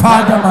 My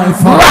father, my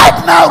father.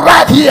 Right now,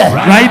 right here.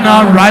 Right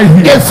now, right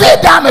here. If you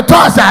damn it,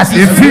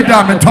 If you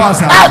damn it,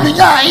 I'm in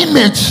your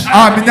image.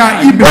 I'm in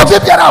your image.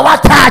 Obibia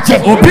what touch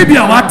it.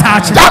 Obibia what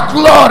touch it. That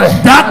glory.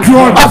 That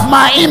glory. Of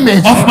my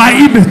image. Of my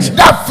image.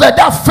 That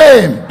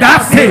fame.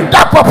 That fame.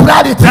 That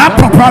popularity. That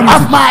popularity.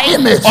 Of my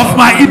image. Of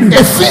my image.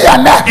 If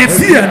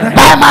you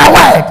by my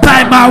word.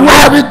 By my word.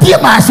 I redeem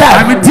myself.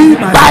 I redeem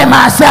myself. By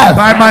myself.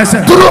 By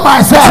myself. Through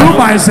myself. Through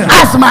myself.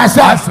 As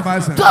myself. As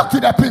myself. Talk to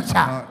the picture.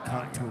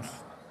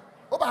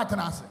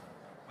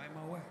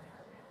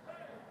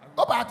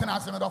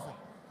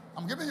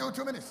 I'm giving you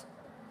 2 minutes.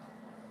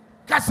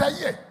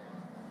 Kasaye.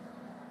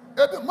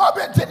 Ebi mo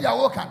be tin ya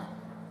wokan.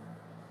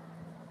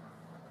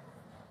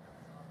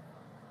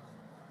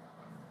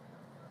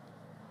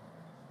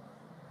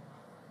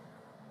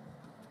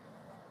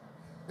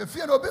 If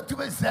you no be to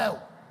be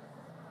sell.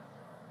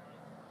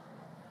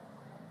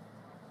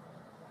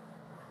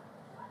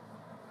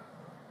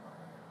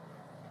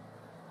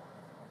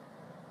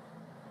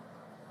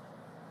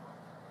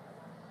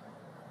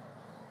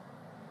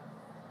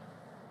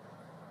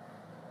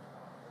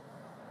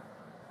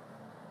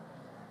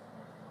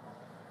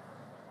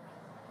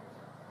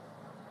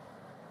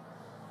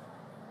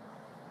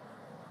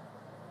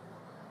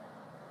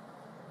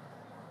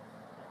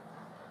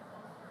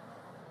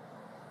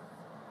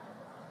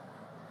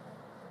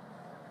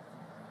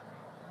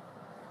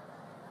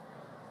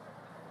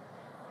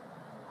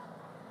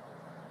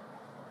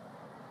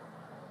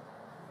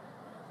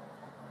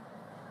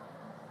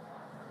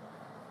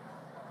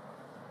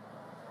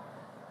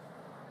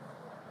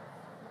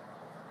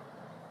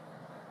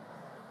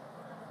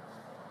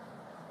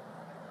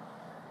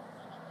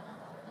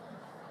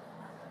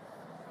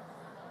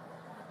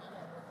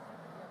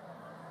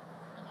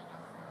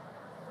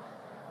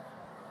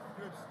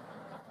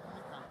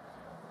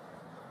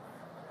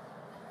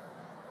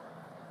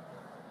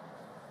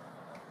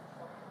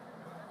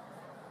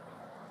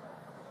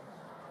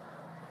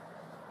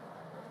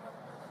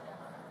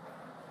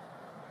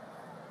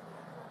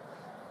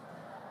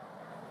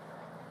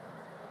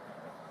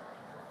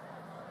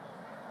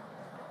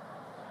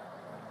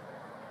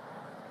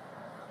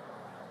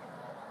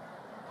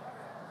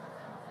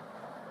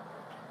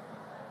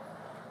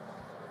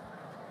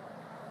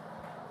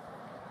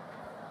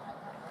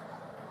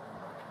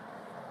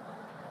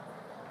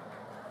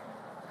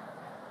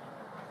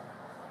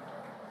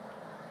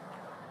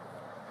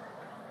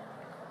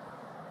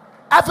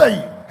 Afei,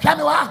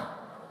 Shamiwa.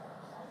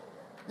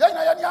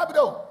 Yana yani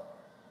abdo.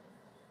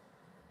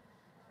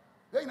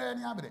 Yana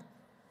yani abde.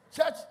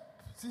 Church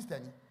sister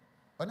ni.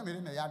 Ona me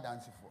na ya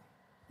dance for.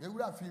 You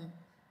would have film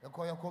a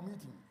choir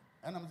meeting.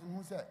 And I'm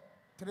who said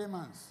 3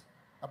 months.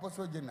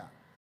 Apostle Jenna.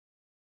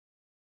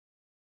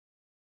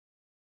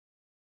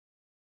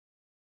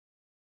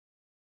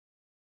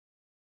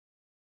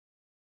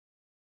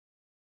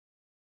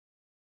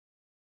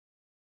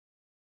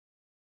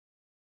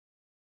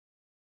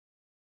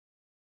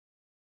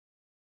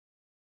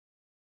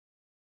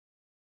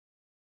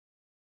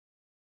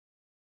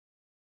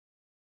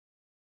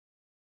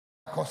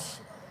 Cause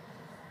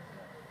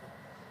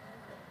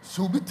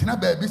so be tina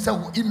baby say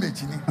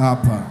image ni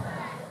Apa.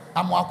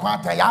 Amoako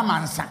Attah ya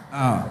mansa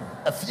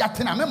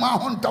afiate na me ma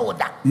ho nto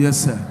da.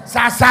 Yes sir.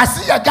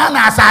 Sasasi ya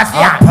Ghana asasi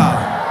ya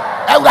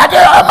Apa.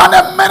 Ewurade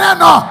amane mene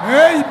no.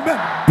 Amen.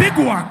 Big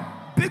one.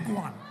 Big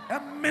one. A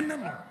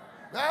minimum.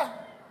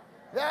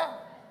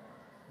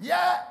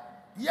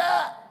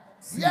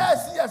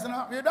 Yes,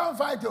 no. We don't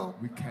fight oh.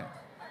 We can.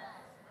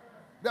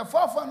 The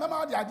fourth one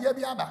mama the idea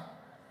bi aba.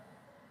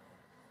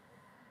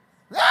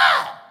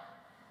 Yeah.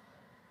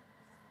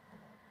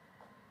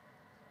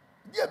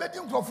 Dia be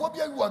din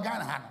crofobia wi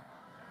Ghana ha no.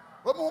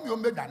 Wo mo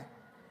me dane.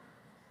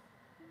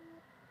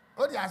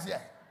 O di ase.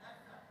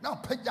 Now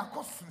peja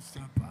kosu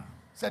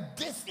said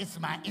this is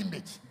my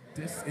image.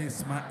 This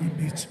is my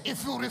image.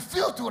 If you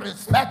refuse to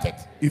respect it,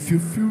 If you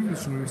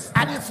refuse to respect,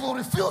 and if you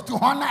refuse to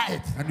honor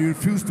it, and you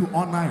refuse to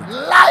honor it,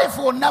 life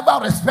will never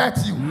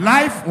respect you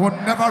life will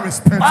never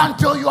respect you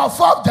until your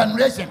fourth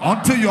generation.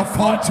 until your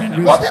fourth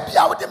generation. Obi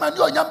bia wo de mani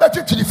onyam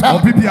betwitwiri fam.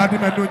 Obi bi ade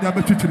me no nya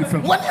betwitwiri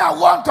fam. When I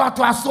want to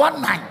aso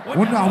nan.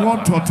 When I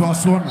want to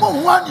aso no.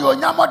 Mo wan ni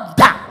onyam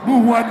da.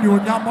 Mu wan ni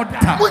onyam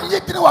da. Mo nyi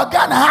dini wa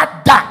Ghana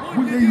ha da.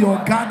 Mu ye your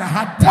Ghana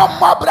ha da. Mo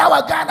mobra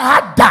wa Ghana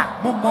ha da.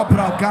 Mo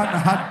mobra Ghana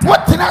ha da.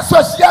 What in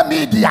social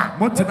media?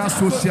 Mo tena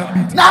social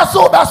media. Na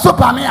so be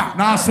super me a.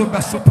 Na so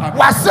be super.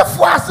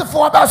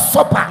 Wasefo be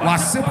super.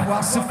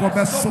 Wasefo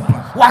be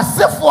super.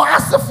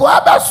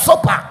 Wasefo be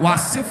super.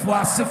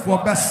 Wasefo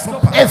be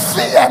super.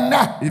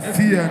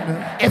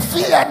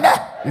 Efiene.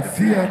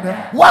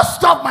 What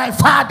stop my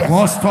father?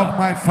 What stop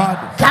my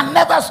father? Can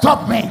never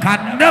stop me.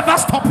 Can never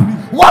stop me.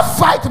 What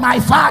fight my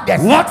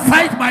fathers? What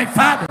fight my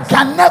fathers?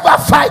 Can never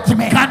fight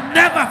me. Can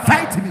never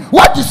fight me.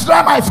 What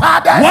destroy my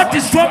fathers? What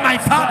destroy my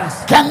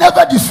fathers? Can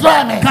never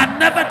destroy me. Can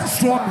never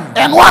destroy me.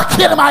 And what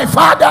kill my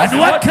fathers? And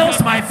what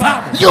kills my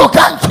fathers? You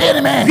can't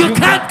kill me. You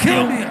can't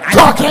kill me.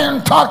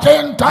 Talking.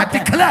 I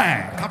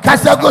declare.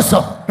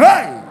 Kasaguso.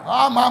 Hey.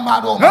 Oh, mama.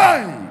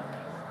 Hey.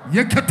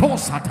 Yeketo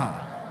sata.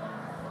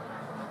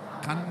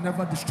 Can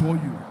never destroy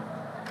you.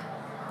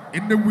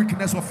 In the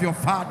weakness of your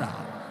father,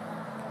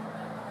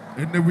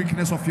 in the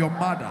weakness of your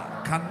mother,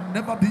 can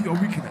never be your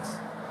weakness.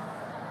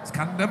 It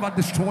can never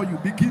destroy you.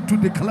 Begin to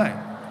declare.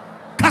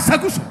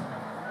 Kasaguso.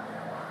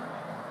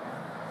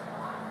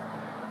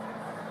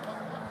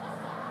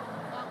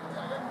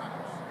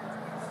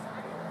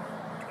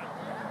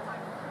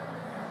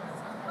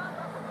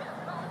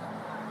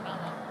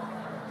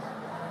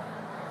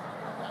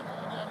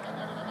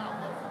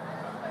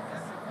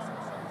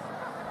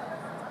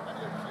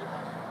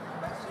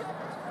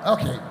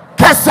 Okay.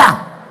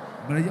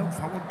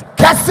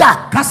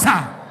 Kasa.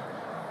 Kasa.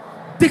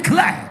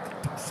 Declare.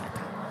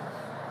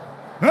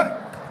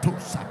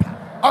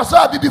 Also,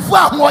 before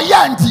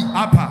Ahoyanti.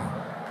 Apa.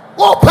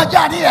 Oh,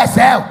 Pajani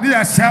yourself.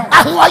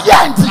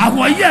 Ahoyanti.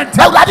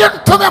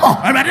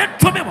 I didn't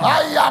to me.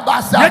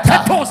 Ayabasa.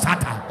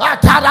 Yeketosata.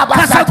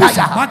 Atarabasa.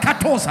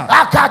 Makatosa.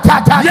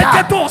 Akatata.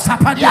 Yeketosa.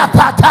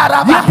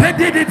 Yapataraba.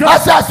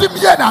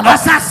 Asasimiena.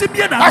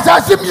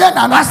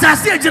 Asasimiena.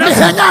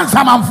 Mihenya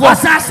nsamanfo.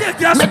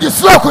 Me di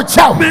stroke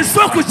chow. Me di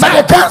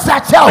cancer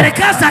chow. Me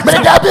di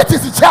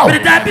diabetes chow.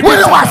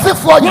 Wuni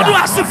wasifo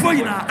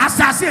yina.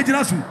 Asase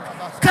ejirasu.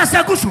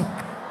 Kasagusu.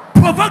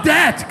 Provoke the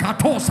earth.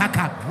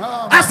 Katosaka.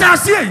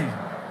 Asase.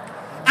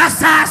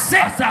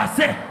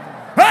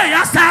 Hey,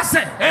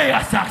 asase.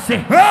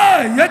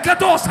 Hey,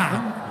 yeketosa.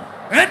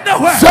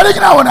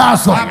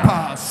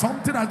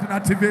 Something has been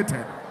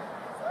activated.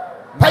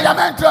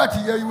 Parliament church,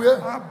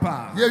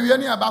 you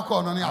ni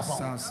abako no ni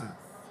afon.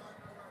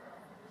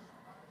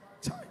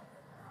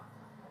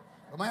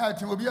 My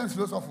heart will be on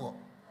slow suffer.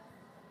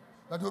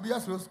 That will be a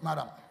slow,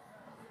 madam.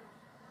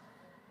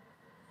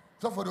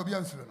 So for the be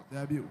on slow.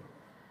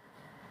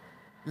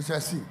 You shall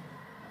see.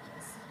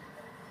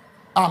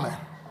 Amen.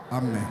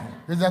 Amen.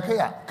 Is a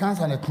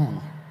cancer and a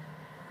tune.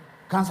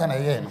 Cancer and a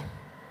yen.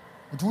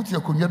 It would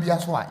your kunya be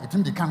as why it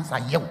in the cancer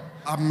you.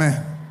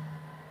 Amen.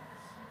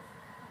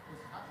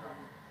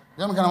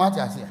 You don't know what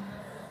I say.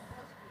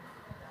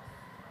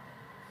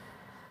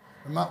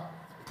 Ma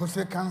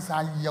pussy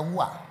cancer you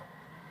are.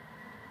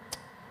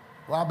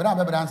 Well,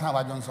 Brother Branson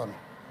Johnson.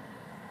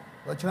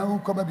 But you know who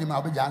come be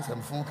my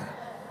Johnson Funka.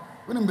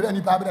 When you bring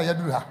any public, I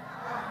do her.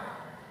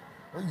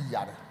 Oh,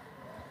 yeah.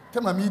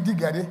 Tell me,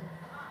 digger.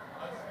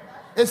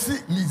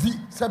 Esi Lizzie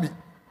Sabi,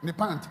 the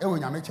pant,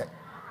 Ewan Yameche.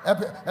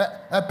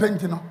 A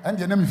painting and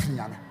the name of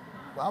Finan.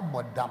 Well,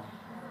 but damn.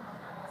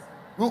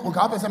 Who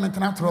can't say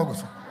maintenance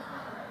troubles?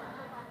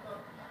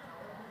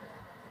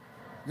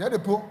 You had to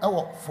put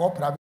our 4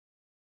 private.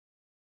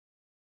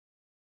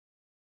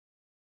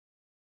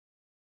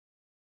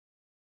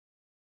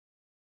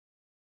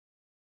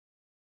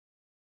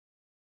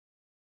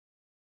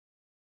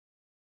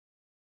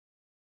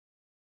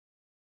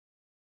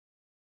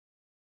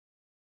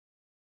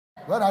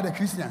 What are the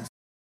Christians?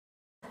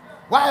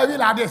 Why are we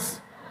like this?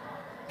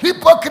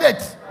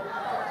 Hypocrite!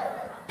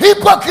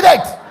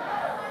 Hypocrite!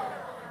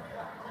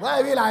 Why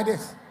are we like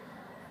this?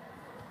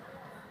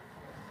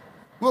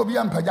 We'll be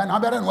on Paja, now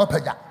better than what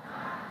Paja.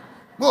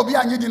 We'll be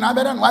on Yidin, now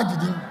better than what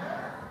Yidin.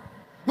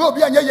 We'll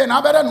be on Ye,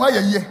 now better than what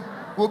Ye.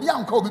 We'll be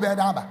on Kobe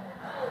Bedaba.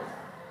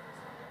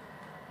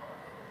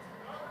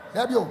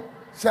 There you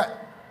say,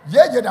 Ye,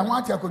 I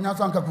want to go now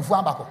some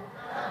Kapuabako.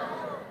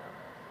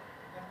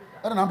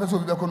 I don't know if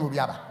you're going to be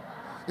able.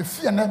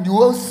 If you're not, you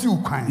will see.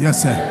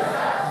 Yes, sir.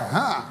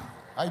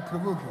 I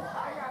provoke you.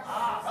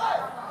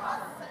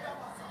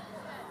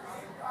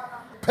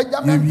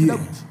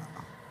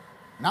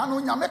 Now,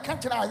 when you make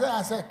country,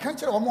 I say,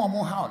 country or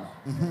more how.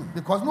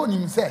 Because no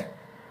name say,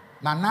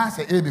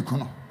 Manasa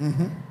Ebikuno.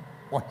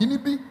 Or he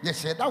be, yes,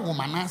 said that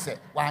woman answer,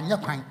 why you're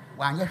crying,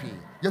 why you're here,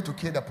 you're to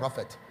kill the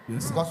prophet.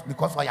 Yes,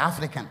 because we're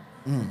African.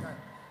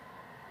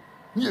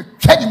 You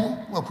carry me,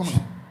 well, come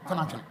on.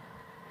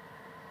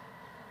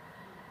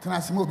 Can I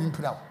see more being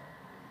put out?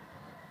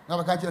 Now,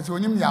 I can't just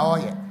win him the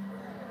oil.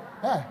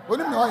 Eh,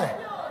 win him the oil.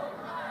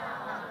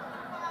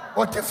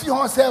 Or if you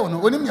all say,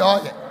 win him the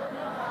oil.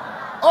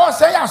 Oh,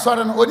 say I saw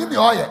them, win him the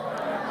oil.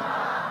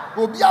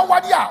 Will be a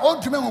what ya own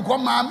to me who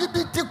come, mammy,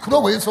 be tick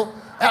away so.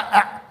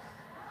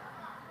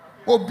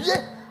 Or be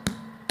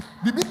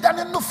done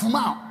in the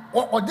Fuma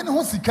or didn't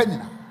who see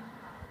Kenya.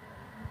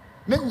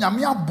 Then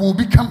Yamia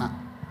Bobby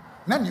come.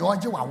 Then you are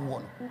Joa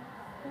one.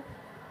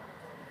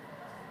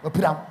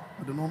 Put out.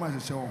 I don't know my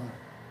show.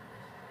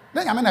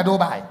 Then I'm in a do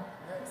by.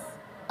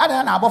 I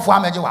don't know about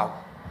Farmer Joao.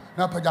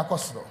 Now, Paja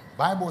Costo.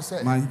 Bible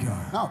says, my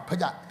God. Now,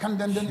 Paja, can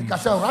then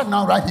right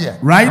now, right here.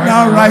 Right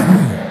now, right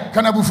here.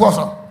 Can I be forced?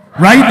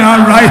 Right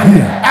now, right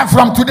here. And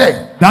from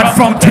today. That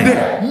from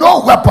today.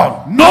 No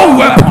weapon. No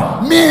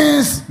weapon.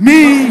 Means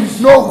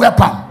no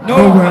weapon.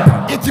 No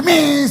weapon. It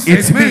means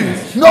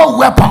no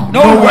weapon.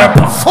 No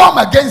weapon. Form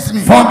against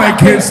me. Form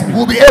against me.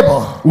 Will be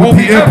able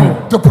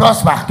to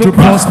prosper. To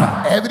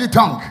prosper. Every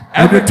tongue.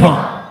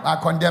 I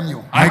condemn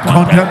you. I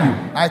condemn you.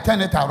 I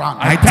turn it around.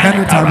 I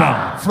turn it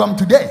around. From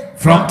today.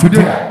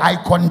 I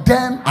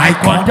condemn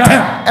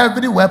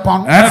every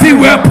weapon.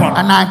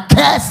 And I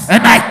curse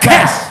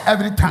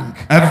every tongue.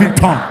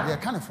 There are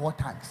kind of 4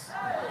 tongues.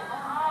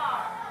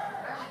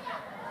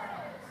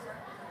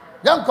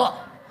 Young God.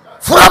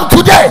 From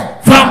today,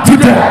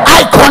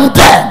 I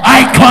condemn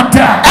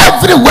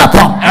every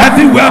weapon,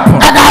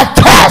 and I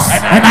curse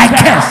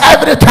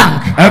every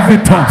tongue.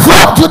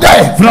 From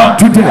today,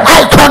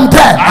 I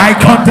condemn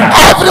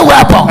every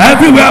weapon,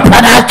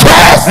 and I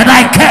curse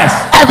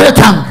every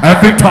tongue.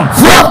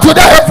 From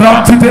today,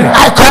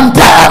 I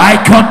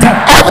condemn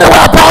every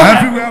weapon,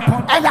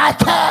 and I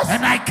curse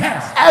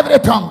every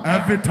tongue.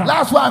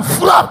 Last one.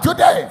 From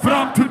today,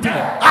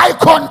 I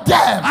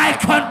condemn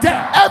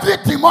every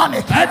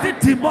demonic,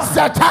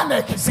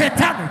 satanic,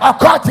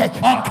 occultic,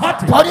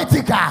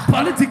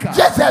 political,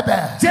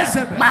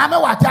 Jezebel, Mama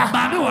Wata,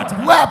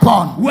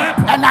 weapon,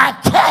 and I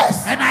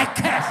curse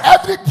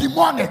every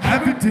demonic,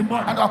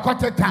 and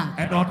occultic tongue.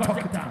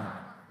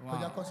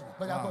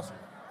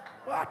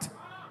 What?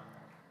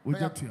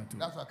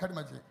 That's what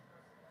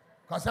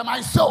because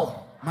my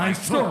soul,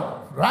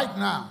 right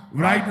now,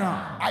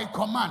 I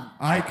command,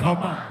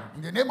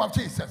 in the name of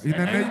Jesus,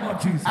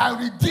 I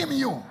redeem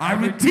you,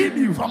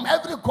 from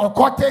every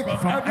occultic,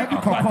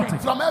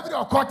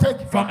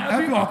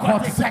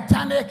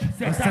 satanic,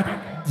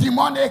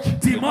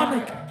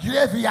 demonic,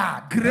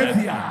 graveyard.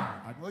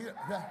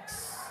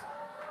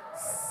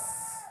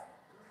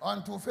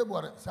 Until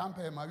February,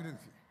 Sampa my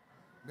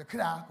the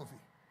crack of it.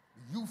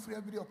 You free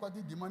every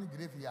occultic demonic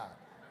graveyard.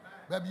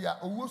 Baby, a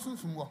wosun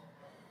sumo.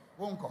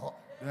 Won't go.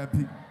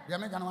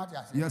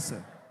 Yes,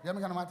 sir.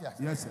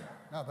 Yes, sir.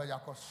 Now, by your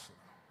cost.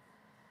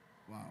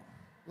 Wow.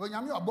 When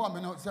you're a bomb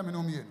and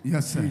seminar,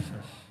 yes, sir.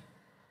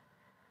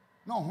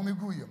 No, whom you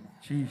go,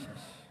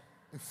 Jesus.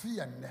 A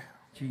fear now.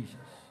 Jesus.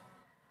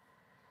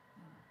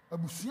 A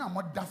bushia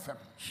more daffam.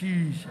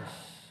 Jesus.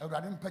 I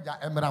didn't pay your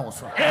emerald.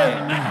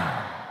 Amen.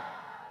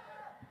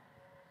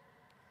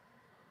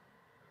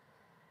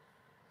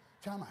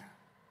 Chama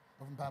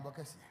of Mpaebo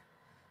Kese.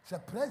 The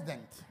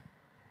president.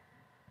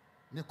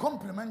 The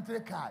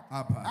complimentary card.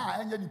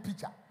 And the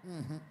picture.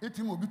 It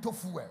will be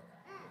tofu.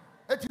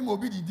 It will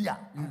be the dear.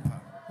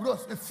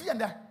 Rose, if you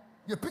and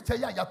the picture,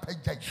 ya pay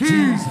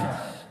Jesus.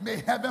 May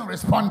heaven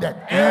responded.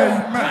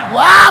 Amen.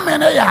 Wow,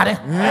 many yare.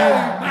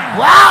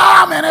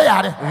 Wow, many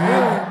yare.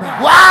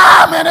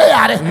 Wow, many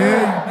yare.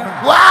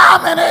 Wow,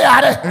 many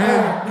yare.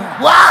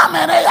 Wow,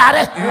 many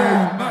yare.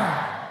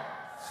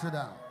 Sit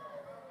down.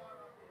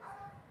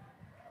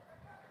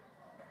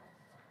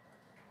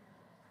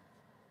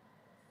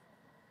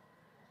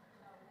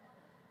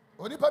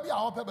 Only Pabi,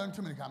 our pepper and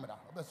 2 minute camera.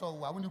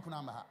 So I wouldn't put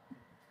on my hat.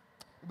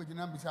 But you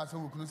know, besides,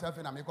 we couldn't self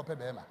and I make up a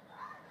bema.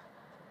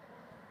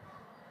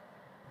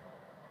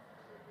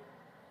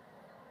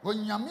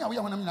 When you are me, we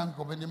are one of them,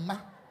 the ma.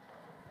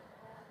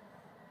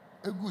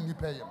 A good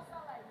pay him.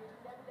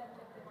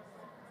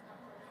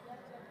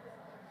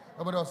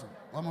 But also,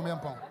 1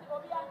 moment.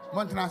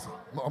 One transfer,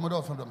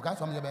 Omodos from them,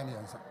 guys on your baby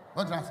answer.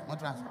 One transfer.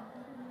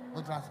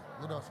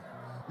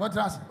 What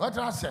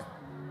transfer?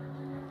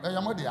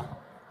 Yamodia.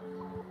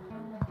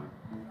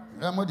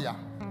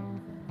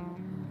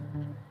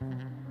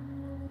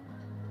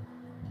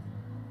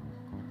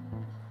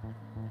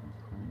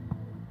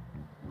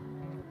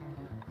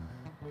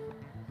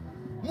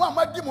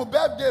 Muhammad Dimu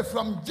birthday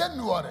from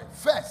January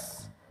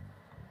 1st.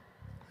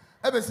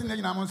 Ever seen the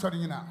Namon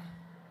sorry now?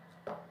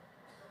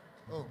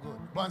 Oh, good.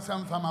 One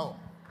some from out.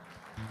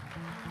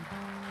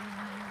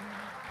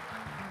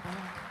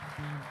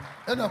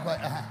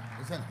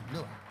 Listen,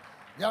 look.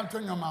 You have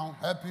to your mouth.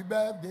 Happy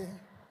birthday.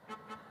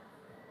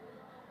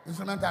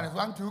 Instrumentalist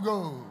 1, 2,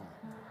 go.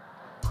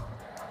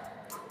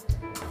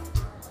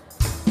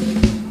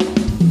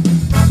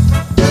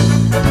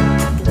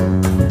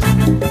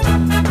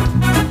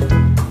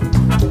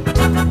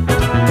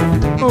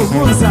 Oh,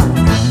 good side.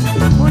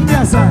 On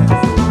the side.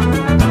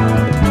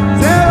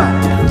 Sarah.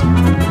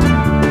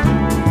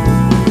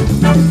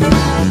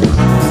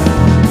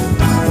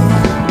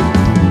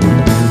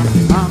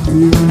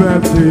 Happy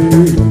birthday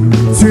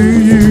to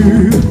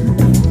you.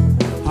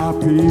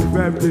 Happy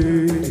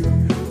birthday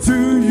to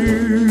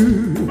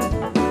you.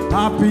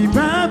 Happy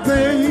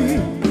birthday.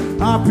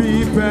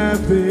 Happy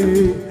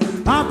birthday.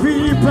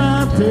 Happy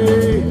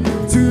birthday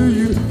to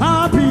you.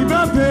 Happy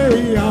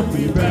birthday.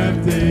 Happy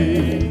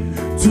birthday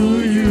to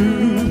you.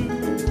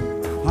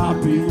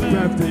 Happy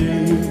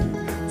birthday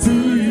to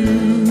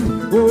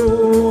you.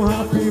 Oh,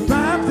 happy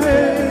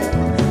birthday.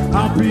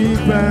 Happy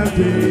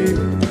birthday.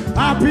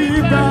 Happy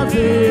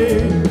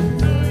birthday.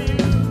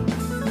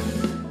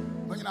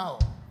 Now,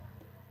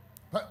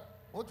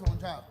 what one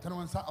time, tell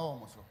one son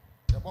almost.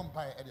 The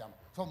bumpire, Ediam,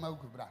 so my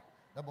good brother,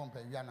 the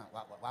bumpire, Yana,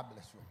 what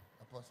bless you,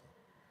 apostle.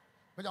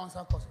 But on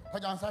Sarkos,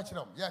 but on such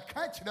them, yeah,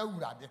 catch the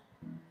wood.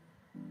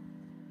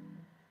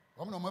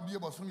 I'm not be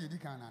able to see the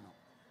canano.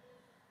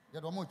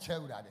 Yet one more chair.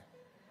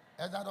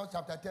 As I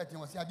chapter 13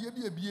 was, I did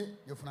be a beer,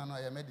 your friend,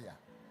 or media.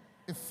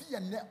 If fear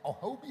net or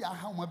hope be a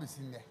how much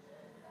in there.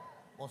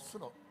 Or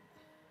so.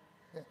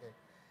 Yeah.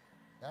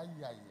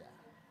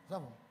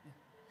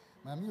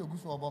 Mammy, you go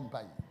so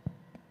bumpy.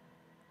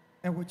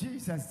 And what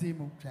Jesus,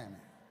 Demo.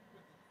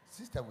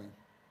 Sister, we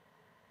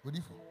good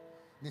if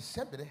the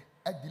shepherd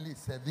had delayed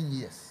 7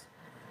 years.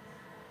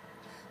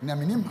 Now,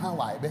 I know how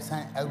I best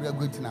sign a real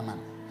good man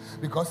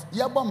because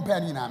you're bumpy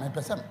in a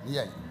person.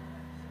 Yeah,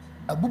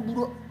 a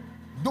buburo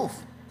doof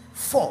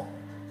 4.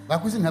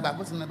 Bakusin never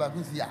goes in the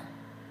Bakusia.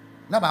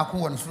 Never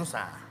go on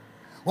Susa.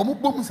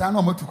 Omubums are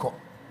no more to call.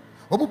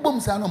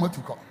 Omubums are no more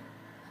to call.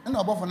 And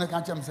above on the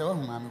country, I'm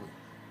saying, Mammy,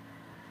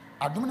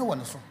 I don't know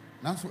what so.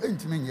 Now, so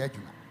intimate yet,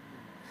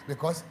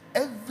 because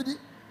every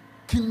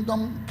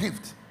kingdom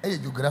gift is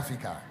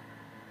geographical.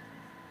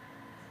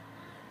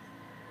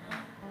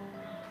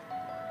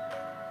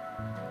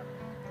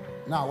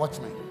 Now watch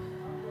me.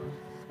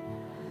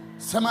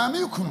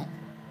 Samami kunu.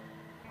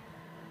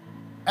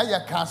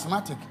 Aya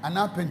charismatic and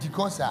now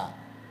Pentecostal.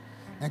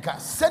 And ka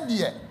said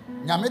ye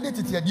nyamede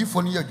tete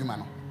adifo ne adwuma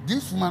no.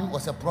 This woman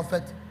was a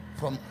prophet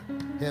from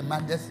her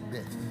mother's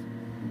birth.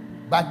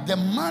 But the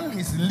man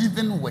is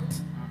living with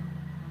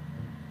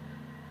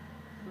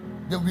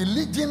the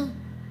religion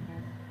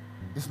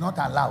is not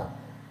allowed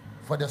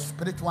for the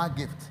spiritual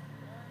gift.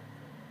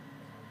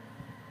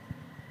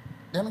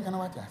 Then can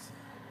what yes?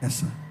 Yes,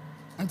 sir.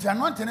 And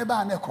anointing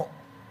about neko.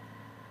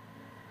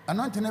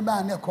 Anointing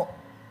about neko.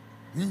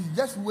 He's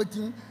just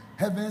waiting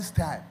heaven's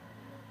time.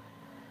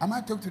 I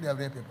might talk to the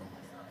other people.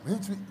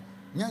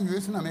 You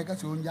used to make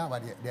us own Java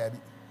there.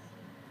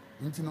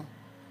 You know,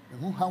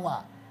 who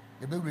how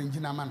the big range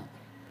in a man.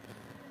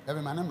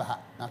 Every man number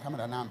now come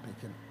and I'm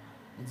picking.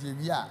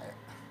 Yeah.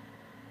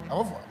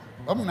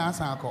 I'm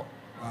answer call.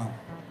 Wow.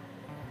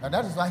 And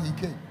that is why he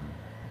came.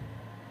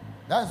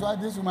 That is why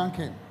this woman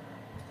came.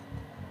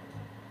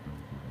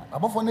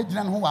 Above one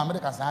agent who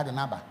America had a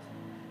number.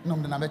 No,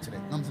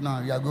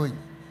 no, we are going.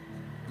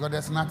 Because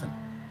there's nothing.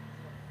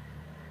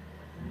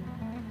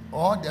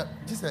 Or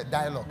just a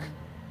dialogue.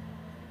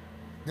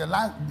 The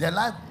life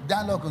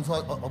dialogue and so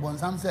on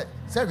some said,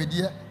 say with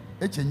dear,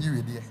 a change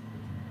with dear.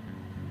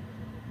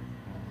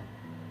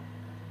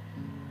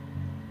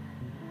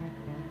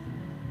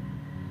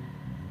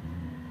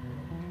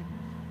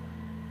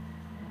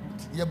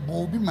 Ye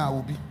bobi ma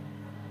obi.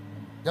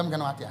 Yam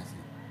gana what I say.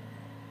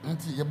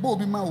 Nti ye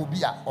bobi ma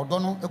obi a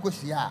odono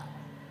ekohia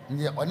a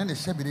ye one ne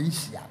hyebere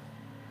nhia.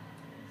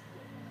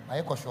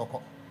 Aye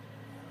koshoko.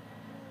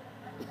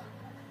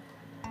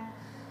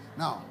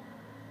 Now,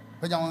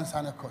 when you want to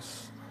sign a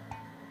course,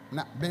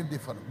 now baby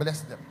for them,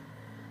 bless them.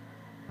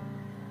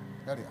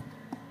 Hurry up.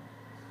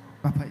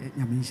 Papa,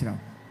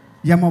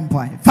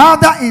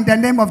 Father, in the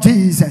name of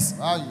Jesus.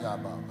 Ah, yeah,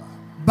 Baba.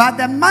 But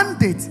the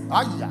mandate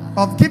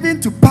of giving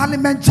to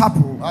Parliament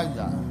Chapel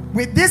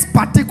with this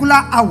particular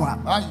hour,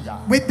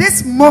 with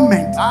this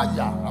moment,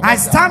 I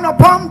stand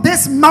upon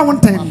this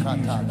mountain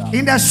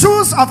in the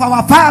shoes of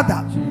our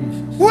Father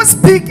who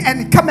speak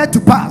and come to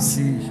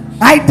pass.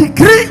 I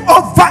decree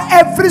over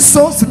every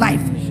soul's life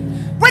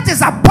which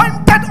is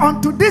appointed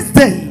unto this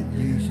day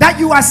that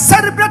you are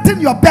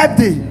celebrating your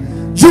birthday,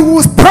 you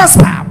will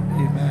prosper.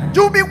 Amen.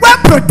 You will be well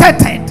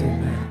protected.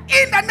 Amen.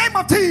 In the name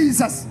of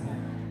Jesus.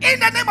 In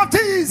the name of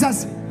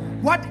Jesus.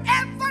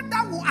 Whatever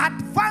that will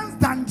advance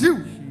than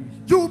you,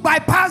 you will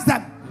bypass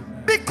them.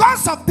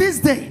 Because of this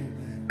day,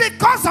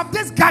 because of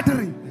this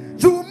gathering,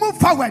 you will move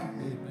forward.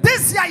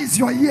 This year is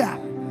your year.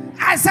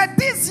 I said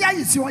this year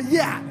is your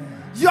year.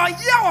 Your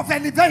year of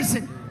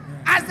elevation.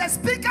 As the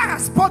speaker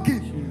has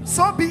spoken,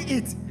 so be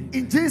it.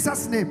 In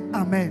Jesus' name,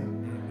 amen.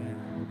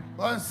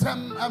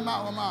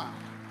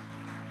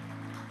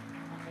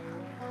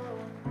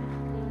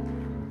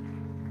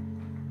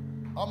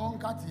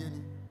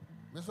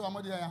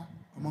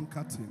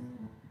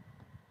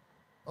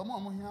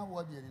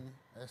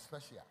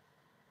 Especially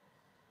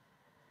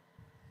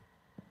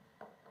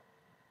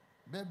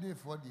birthday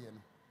for the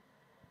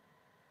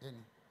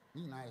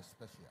any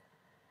special.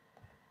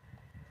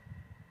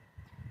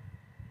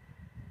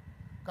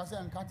 Kase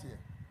nkati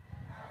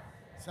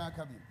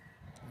Sankabi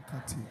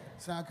nkati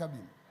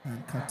Sankabi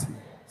nkati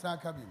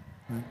Sankabi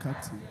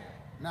nkati.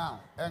 Now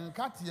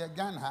nkati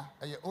Ghana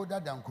is older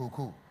than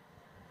cocoa.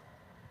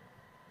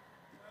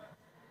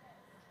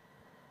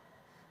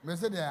 Me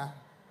say there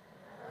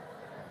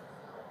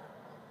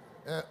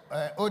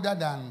older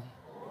than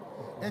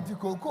enti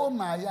cocoa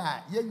ma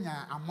ya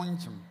yenya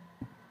amonchim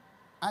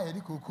aye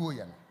di cocoa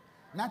ya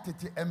na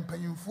tete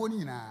empanyimfo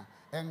ni na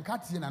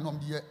nkati na nom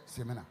de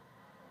semina.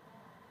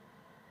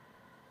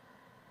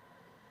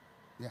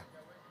 Yeah.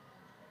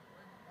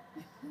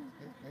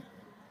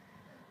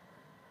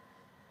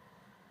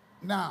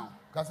 Now,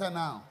 kasa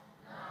now.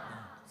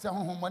 Se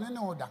ho money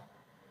na oda.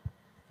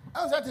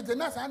 An say tete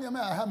na sa na me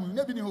aham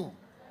na bi ni ho.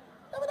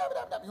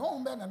 Ho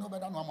mbe na no be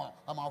da no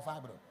ama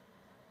ofa bro.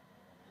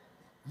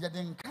 Ye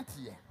de nkate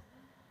ye.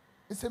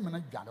 Ese me na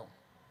dwado.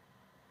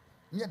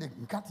 Ye de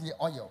nkate ye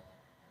oil.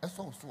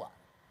 Eso so a.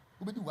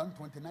 Obedi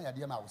 120 na ya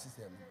de ma wo sise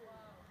me.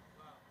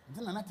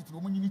 Ntina na tete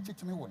bo nyini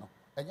chechime wo no.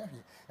 Enya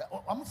hwe.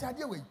 Omo se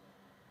ade we.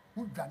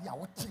 Who daddy a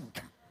what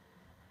think?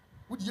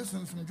 Would you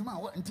soon from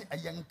Juma until a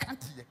young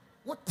country?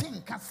 What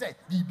think can say,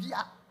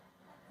 Bibia?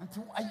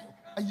 Until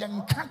a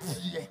young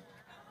country?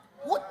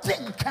 What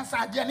think can say,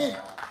 Jenny?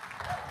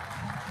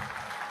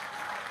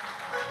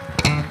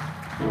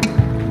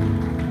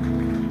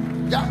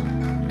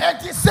 Yeah,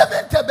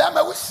 87 to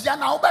Bama was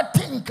now, but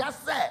think can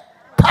say,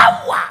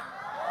 power.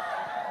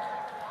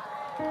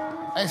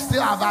 I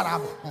still have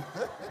that.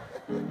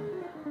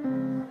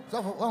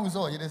 So, what was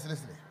all you listening?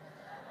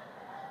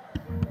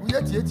 We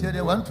are here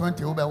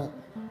 120 over.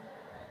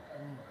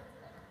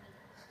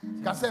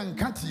 Kasen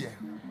can't hear.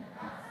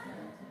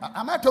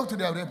 I might talk to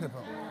the other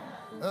people.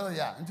 Oh,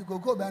 yeah, and to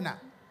Coco Banner.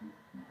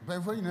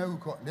 Before you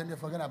know, then they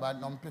forget about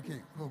non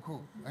picking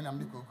Coco, and I'm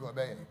the Coco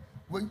Bay.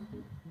 Wait,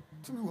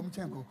 2 women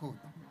can Coco.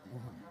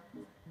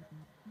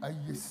 Are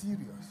you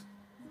serious?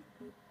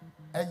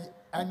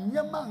 And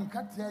your man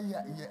can't hear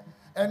you,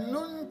 and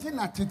none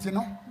tina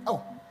titino.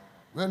 Oh,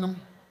 well,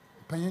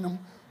 Payanum,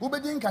 who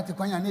begin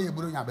Catapania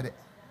neighbor.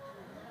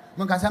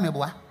 Munkasa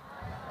meboa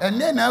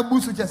enne na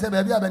abusu chese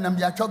ba bia benam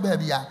dia cho ba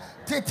bia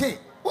tete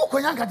wo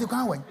konya nkate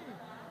kwan wan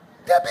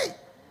debi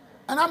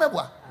ana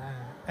meboa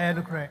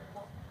no correct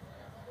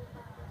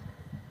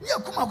ni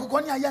akuma kokko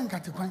ni aye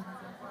nkate kwan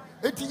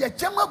eti ye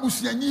chema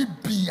busuani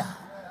bia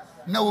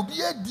na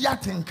obi adi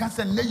atenka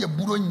se ne ye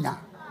buro nya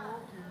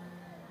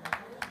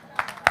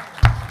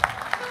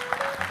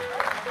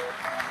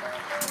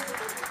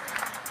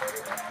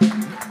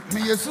me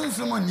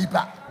yesunsumo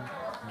nipa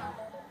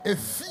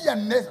efia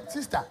ne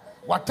sister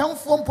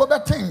watamfo mpo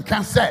beten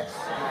kan se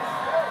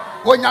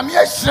onyame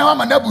ahira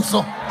ma nabu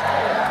so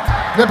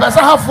the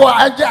person hafo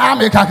age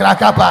ame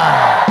kakraka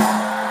pa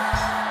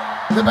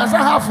the person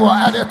hafo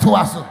ade to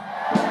aso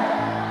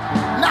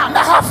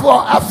na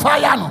hafo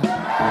afaya no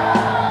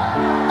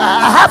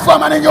hafo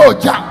mane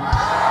nyoja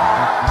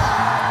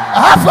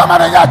hafo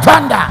mane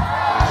nyatanda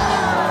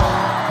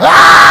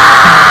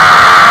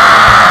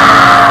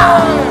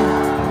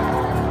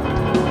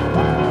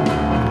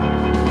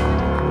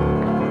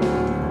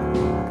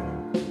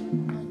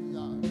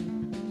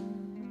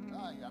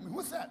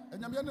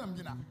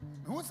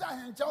who said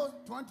in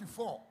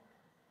 24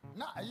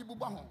 na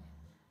ayibuba ho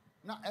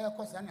na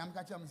ekosa na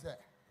amka chem say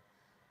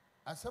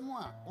asemu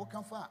a wo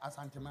kan fa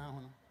asantema ho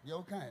no ye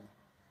wo kan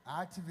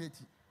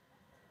activate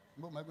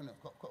mbo maguna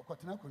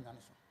kotena konya no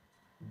so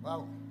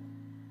wow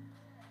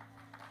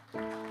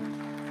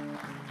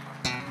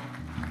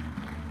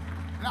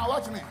now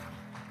watch me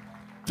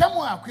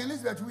kemu a Queen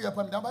Elizabeth we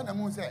upon da ba na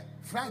mu say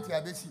front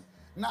ya besi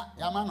na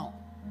yama no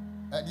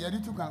the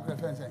editor kan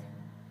prefer say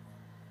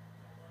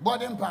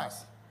boarding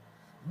pass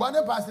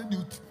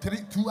do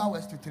 2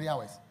 hours to 3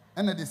 hours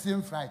and at the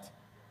same flight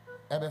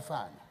every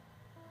fine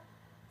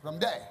from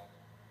there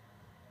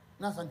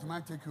Now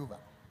Santima take over.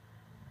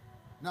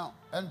 Now,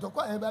 and to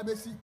quite a baby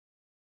see.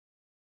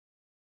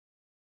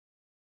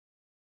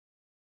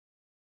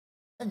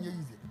 And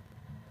easy.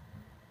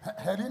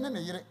 Helena and a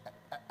year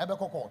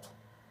court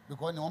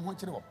because no one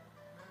wants to.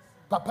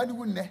 Papa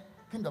wouldn't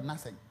kingdom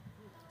nothing.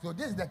 So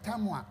this is the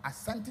time where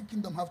Asante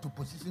kingdom have to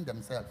position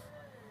themselves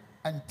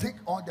and take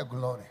all the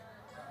glory.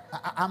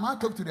 Am I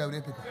talk to the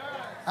other people?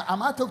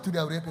 Am I talk to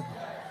the other people?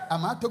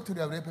 Am I talk to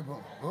the other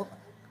people? Oh,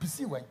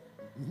 PC way.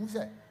 Who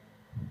said?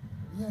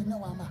 Yeah,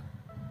 no, I'm not.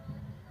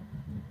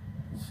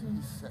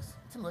 Jesus,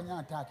 it's when you're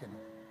attacking.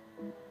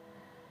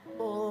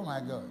 Oh my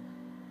God.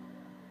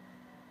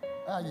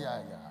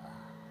 Yeah.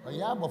 But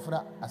yeah,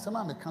 Bofra, as some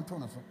of the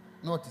canton of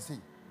no to say.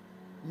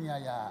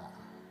 Yeah.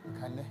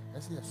 Can I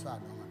see a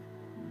sword?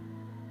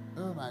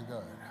 Oh my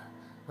God.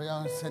 We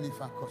are sending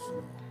for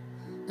Kosovo.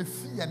 If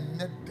you are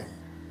not there,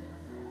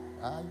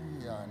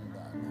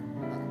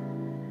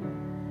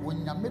 when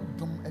you made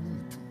them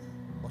enemy to me,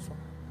 also,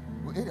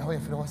 we ate how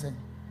if I was saying,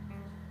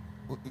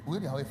 we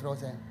ate how if I was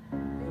saying,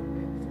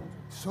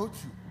 so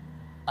true.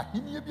 I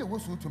hear you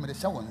was to me the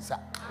shower and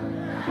sat.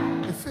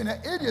 If in an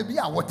area be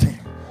a water,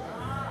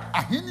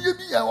 I hear you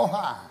be a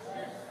oha.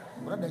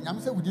 Brother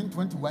Yamsa within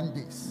 21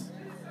 days.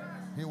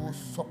 He will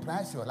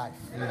surprise your life.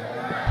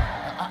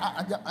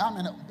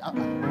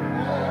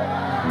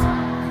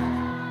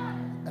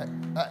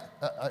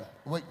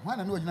 Wait, when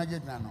I know you're not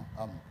getting now.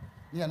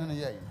 Yeah, no,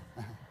 yeah.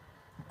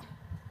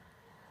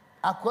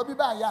 I could be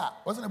by ya.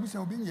 Wasn't a bush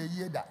of being a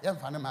year that young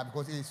Fanama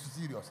because it's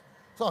serious.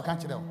 So I can't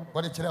tell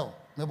what a chill,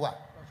 my boy.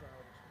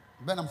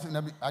 Benham,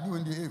 I do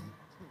in the aim.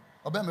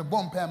 Obey me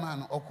bomb pair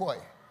man or coy.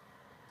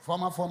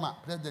 Former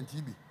President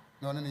TB.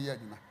 No, in a year.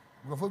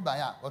 Go by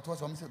ya. What was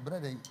some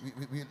brother?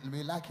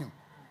 We like him.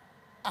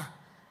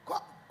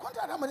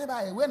 Contract how many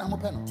buy when I'm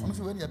open. I'm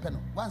so when you're pen.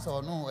 Once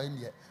or no in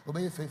here,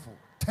 obey faithful.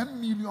 $10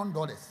 million.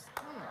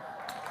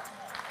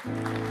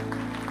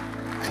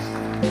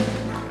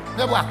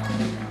 Never.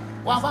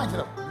 One find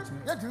you.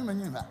 Let me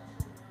remember that.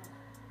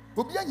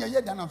 Obian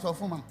ye dan so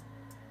foma.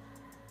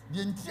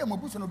 The entire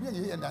mobuso no obian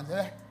ye dan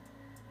say.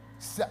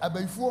 Se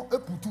abaifo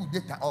eputu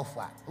data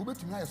offer.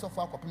 Obetumi aye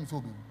software kopim so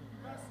obi.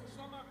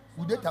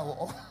 U data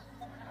wo.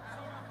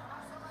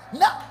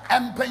 Na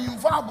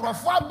empanyimfo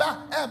abrofo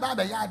aba e ba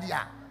be yade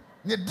a.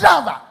 The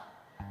driver.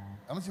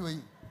 I'm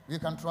saying we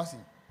can trust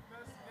him.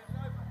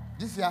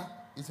 This year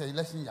is an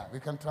election year. We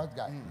can trust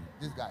guy.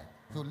 This guy.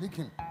 So lick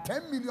him.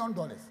 $10 million.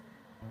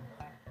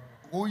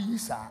 Oh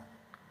yes, sir.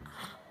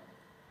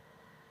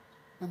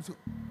 I'm so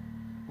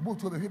about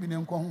to be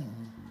name come.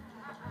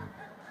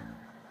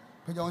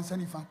 Peja on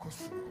send fan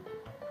cost.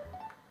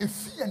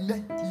 If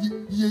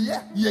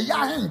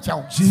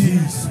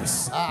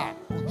Jesus.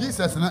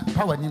 Jesus na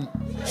power him.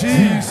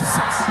 Jesus.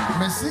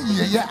 Mercy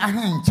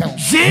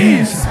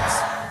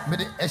Jesus. Me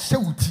de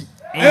ehewuti.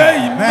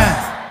 Amen.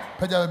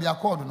 Peja be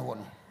accord no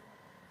one.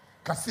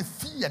 Kase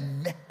fear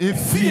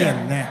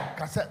ne.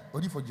 Kase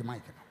odi for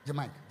Jamaica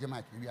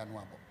we are no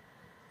abo.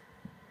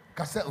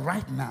 Kase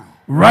right now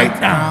right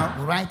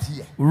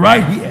here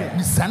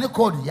misane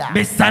call we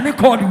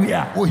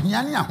are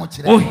ohiani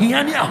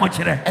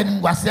ahochire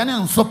enimguase ne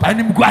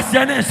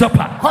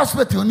nsopa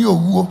hospital ni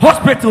owuo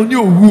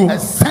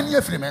asani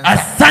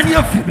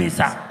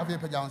afrimesa afi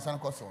peja onsan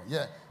koso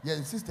yeah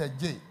sister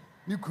J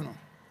ni kuno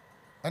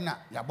ena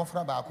ya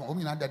bofra ba ko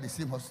omi na the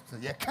same hospital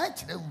ye kan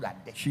kire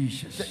urade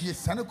Jesus ye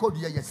sane call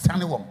ye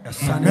sane wom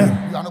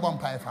you are no bomb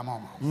pie for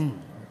mama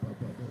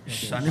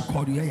Sani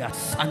Kodia ya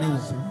Sani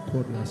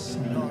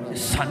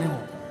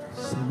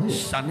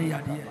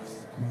ya dia.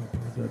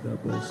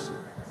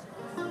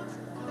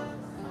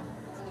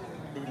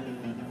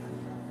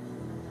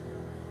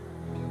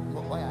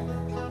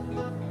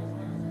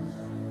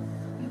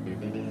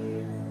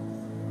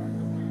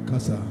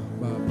 Kasa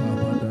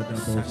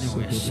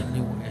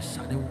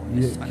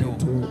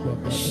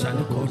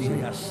Sani Kodia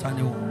ya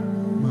Sani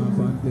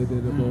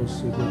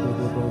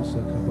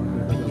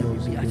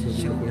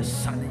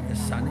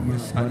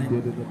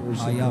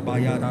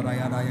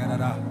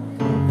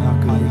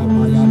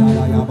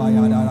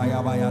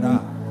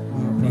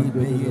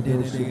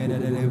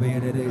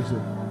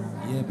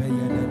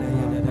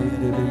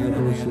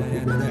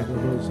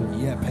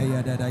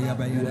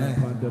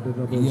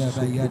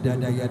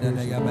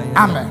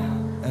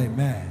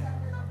Amen.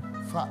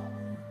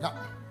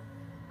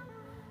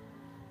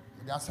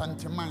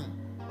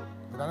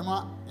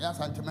 Yes,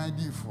 Antiman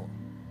D4.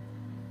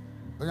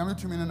 But I'm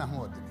 2 minutes and a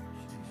half.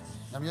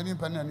 I'm getting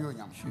pen and you, and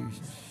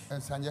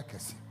Mpaebo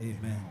Kese.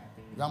 Amen.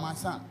 You are my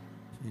son.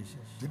 Jesus.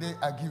 Today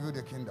I give you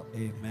the kingdom.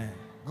 Amen.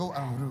 Go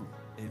and rule.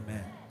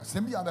 Amen.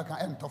 Simply I can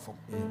end tough.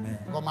 Amen.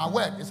 But my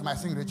word is my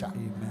signature.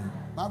 Amen.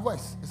 My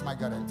voice is my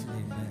guarantee.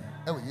 Amen.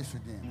 Every issue.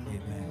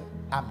 Amen.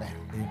 Amen.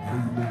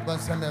 Amen. But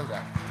send me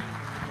that.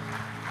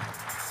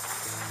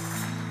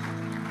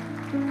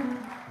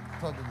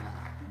 Talk to me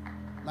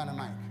now. Man and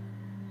Mike.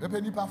 We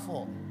pay nipa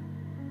for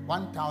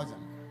 1,000.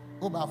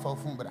 Over for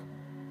Fumbra.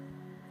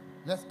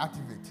 Let's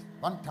activate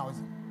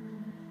 1,000.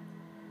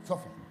 So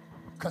for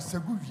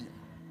Kasaguvi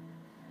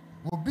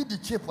will be the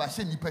chip I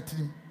say nipa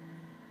trim.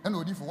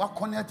 And if we are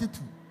connected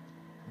to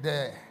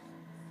the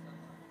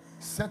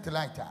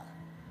satellite,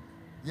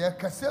 yeah,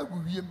 Kese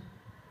William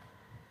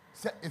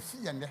said a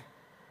fee and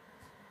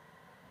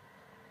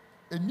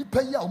a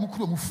nipa ya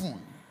omukuro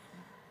phone.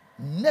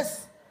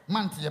 Next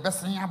month, you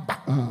best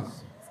back.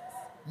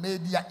 May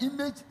their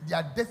image,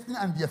 their destiny,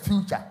 and their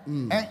future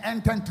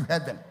enter into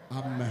heaven.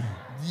 Amen.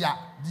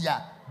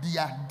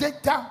 Their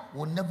data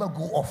will never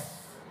go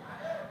off.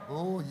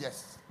 Oh,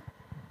 yes.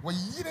 When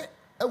you hear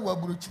a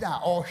word,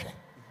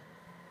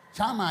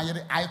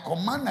 I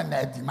command and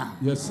I demand.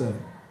 Yes,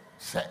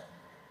 sir.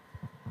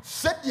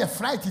 Set your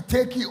flight to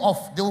take you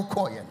off. They will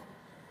call you.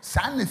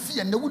 Sign the fee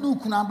and they will do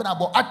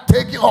about I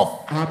take you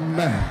off.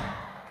 Amen.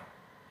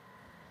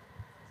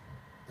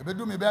 If you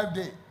do my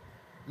birthday,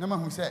 no man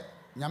who said,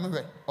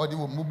 Yamwe, or they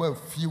will move a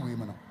few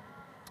women.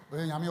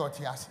 Yami or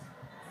Tiasi.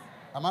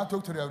 I might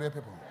talk to the other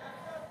people.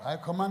 I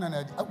command and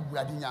I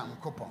didn't young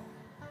coupon.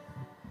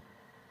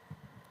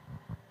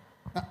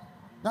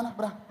 Nana,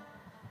 bra.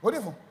 What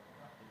if?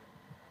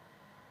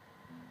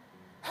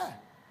 Hey,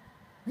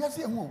 you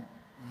see a move.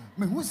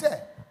 Me who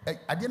said,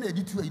 I didn't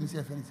edit you in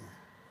self anything.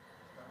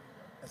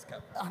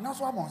 And that's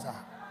what I'm saying.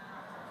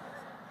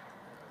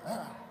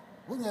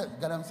 When you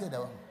got them say that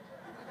one.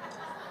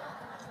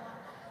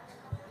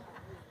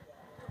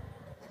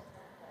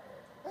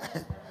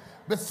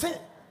 But say,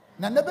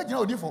 na never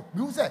know different.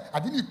 You say, I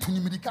didn't need to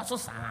me the castle.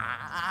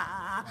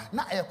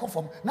 Na air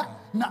conform. Na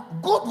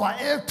good one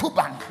air to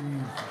ban.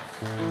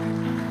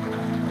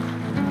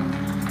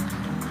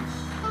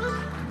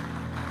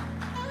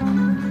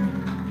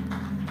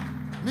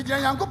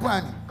 Midian Yanko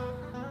Pani.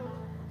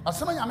 As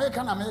some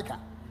American.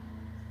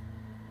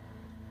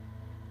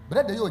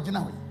 Bread the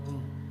original.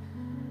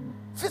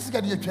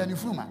 Physically, you're trying to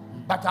fuma,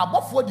 but I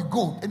bought for the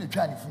gold and you're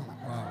trying to fuma.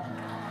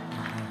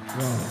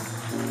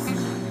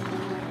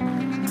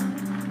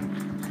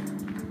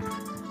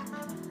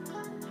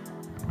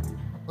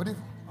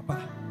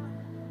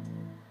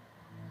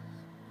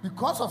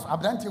 Because of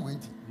Abranti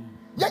Winty.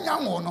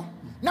 Young one,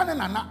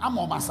 Nana, I'm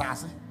on my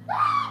sassy.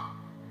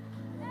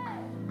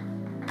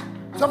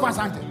 So far,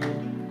 Sante.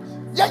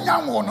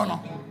 Young one, no.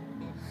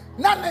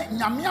 Nana,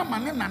 Yamia,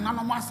 Manana,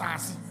 Nana,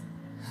 sassy.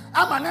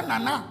 I'm a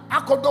Nana,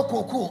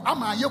 Akodoko,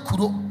 I'm a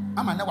Yokuro,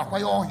 I'm a never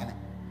quite all in.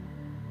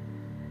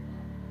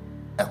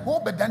 A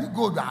hope that Danny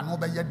go down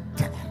over your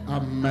dead.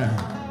 Amen.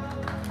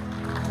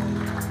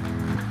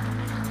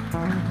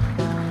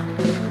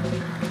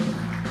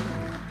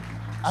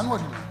 I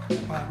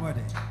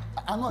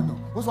know.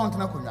 Who's on to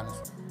know?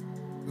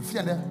 You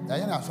feel that I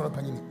am sort of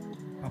penny.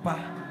 Papa,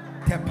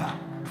 Tepa,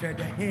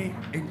 trader, hey,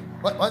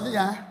 What was it?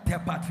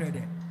 Tepa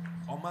trader,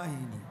 or my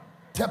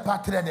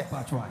Tepa trader.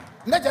 That's why.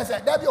 Not just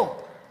said, Dabio.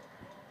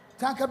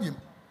 Sankabim.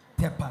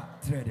 Tepa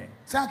trader.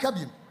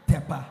 Sankabim.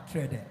 Tepa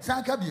trader.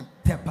 Sankabim.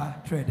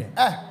 Tepa trader.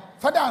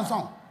 Father and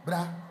son,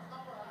 bra.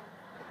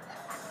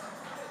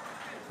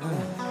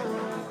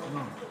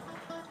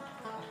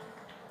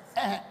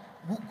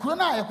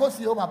 Kuna ya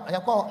kosi over ya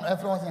call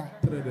everyone.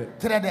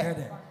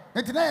 Trade.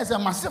 Ntina is a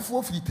massive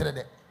free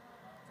trade.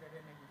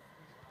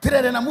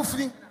 Trade na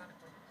mufri.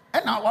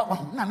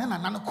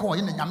 Na call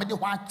in the Yamede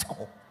wa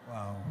chako.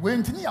 Wow.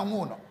 When tini ya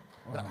ngono.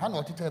 Ha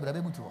no tete bra be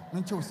butu.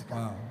 Nche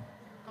osika.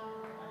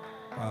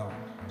 Wow.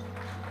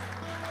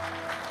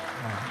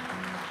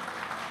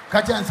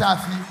 Kacha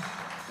nsafi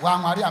wa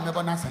nware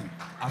amebo na sen.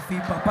 Afi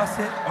papa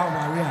se wa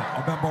nware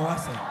obebo wa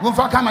sen. Won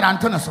fa camera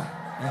anto so.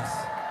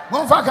 Yes.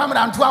 Won fa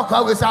camera anto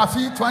akwa we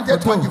safi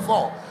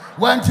 2024.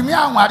 When timi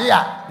anware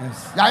a.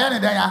 Yes. Ya ye ne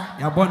den ya.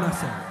 Ya bona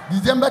sen.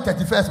 December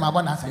 31st ma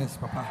bona sen. Yes,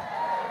 papa.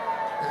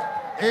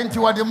 Enti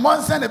what the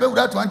month sen e be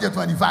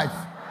 2025.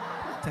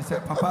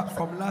 Papa,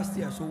 from last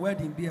year, so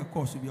wedding be a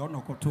course we on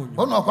Okotonyo.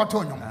 Oh no,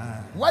 Okotonyo.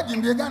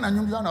 Wedding be Ghana,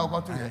 you know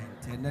Okotonyo.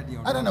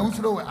 I don't know which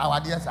row our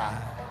dears are.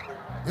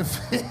 If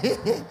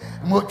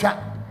Mocha,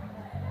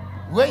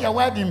 where your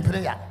wedding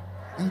prayer,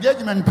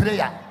 engagement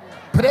prayer,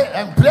 pray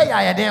and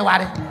prayer a day,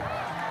 worry.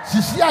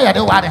 Sisia a day,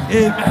 worry.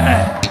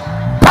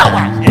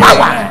 Power.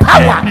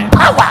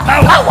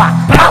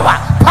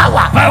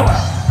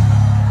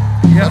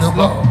 Yes,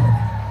 Lord.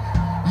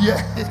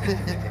 Yeah.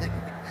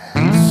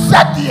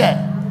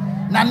 Sadia.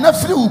 Na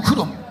nafri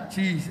ukurum.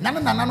 Jesus. Na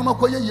no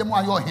makoye yemu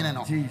ayo hene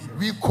no.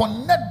 We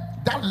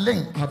connect that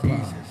link.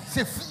 Jesus.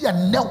 Se fia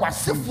ne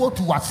wasefo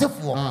to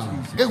wasefo.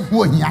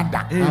 Ehu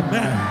ohiada.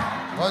 Amen.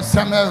 O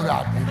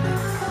samera.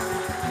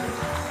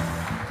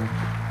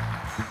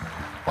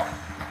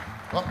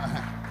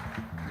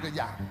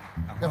 Yeah.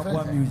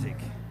 What music?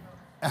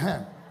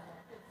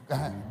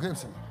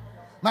 Grapes.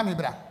 Mami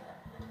bra.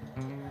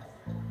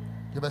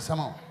 You be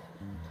some.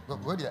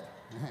 Go there.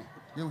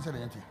 You say the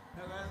empty.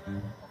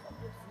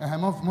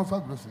 More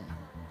for grocery.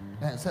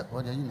 Except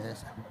what you know.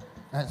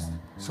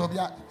 So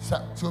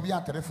be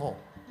at 34.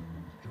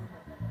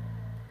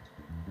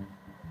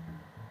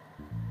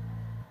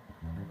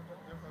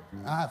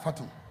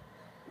 Fatum.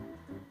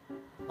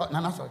 But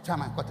Nana saw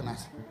Chama cotton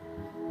us.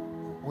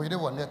 We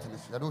don't want that in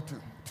this. I do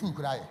two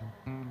cry.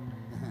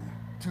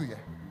 2 years.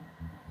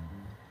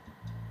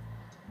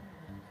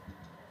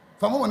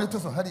 For a moment, it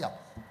was hurry up.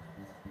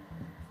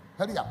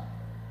 Hurry up.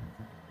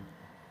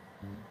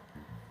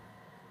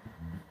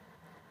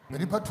 The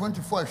people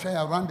 24 share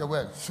around the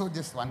world. Show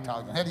this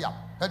 1,000. Hurry up.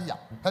 Hurry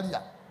up. Hurry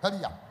up.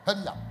 Hurry up.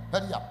 Hurry up.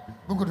 Hurry up.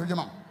 Go to the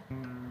mom.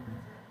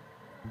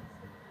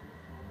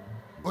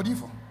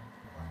 Odifo.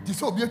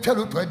 This will be a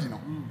child to Edino.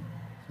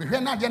 We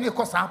hear not any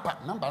cost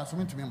up number of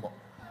swimming to me.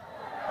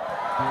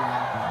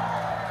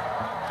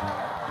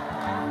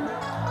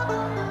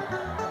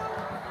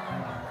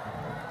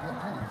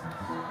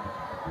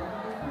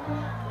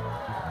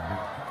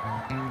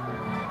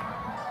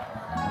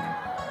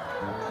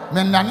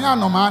 Men Nania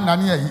no man,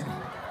 Nania.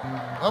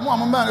 I'm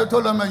one man who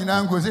told them in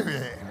Angos.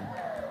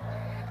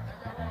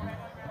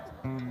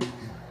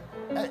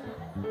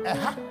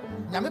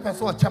 Yammy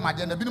Peso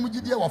Chama, and the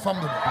Binuji or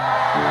family.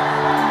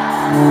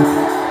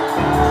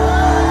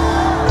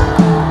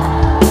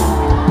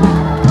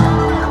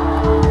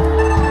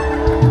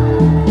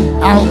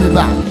 I'll be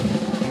back.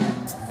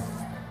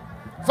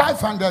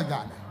 500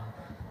 Ghana.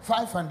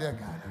 500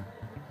 Ghana.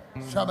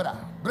 Shabada.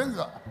 Bring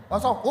the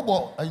also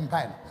Obo in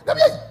Pine.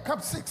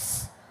 Cup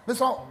 6. This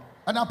all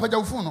an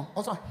Ampaebo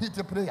also hit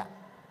the prayer.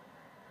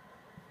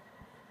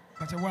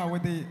 But why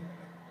would they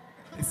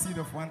a seed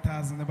of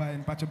 1,000 by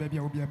in Pacho Baby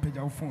will be a page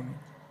of phone?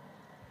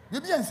 You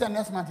be and send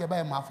next month you buy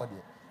a mouth for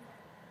you.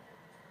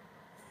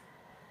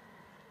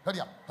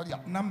 Hurry up, hurry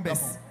up.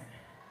 Numbers.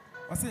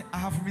 I say, I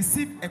have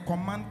received a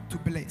command to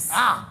bless.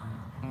 I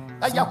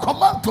have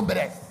command to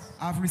bless.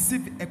 I have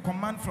received a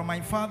command from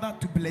my father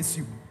to bless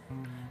you.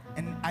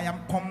 And I am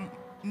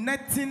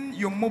connecting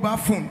your mobile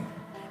phone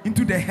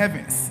into the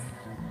heavens.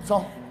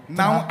 So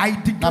now I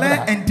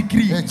declare and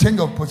decree a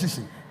change of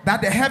position. That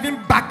the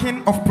heaven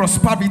backing of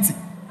prosperity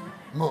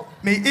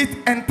may it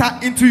enter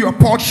into your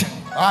portion.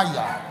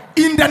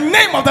 In the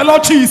name of the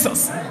Lord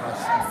Jesus.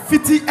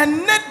 Fiti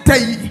and net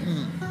day.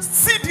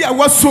 See the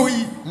was so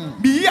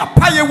be a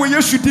pie where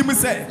you should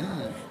say.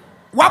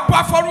 What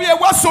for we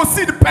was so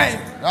seed pain.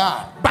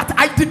 But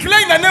I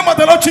declare in the name of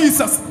the Lord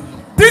Jesus,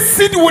 this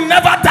seed will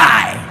never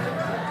die.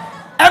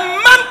 A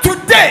man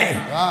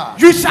today,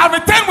 you shall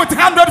return with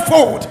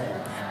 100-fold.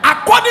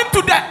 According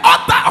to the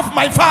order of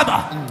my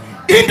father,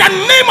 in the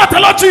name of the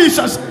Lord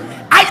Jesus,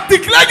 I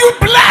declare you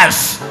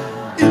blessed.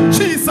 In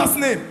Jesus'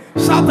 name,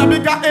 shout a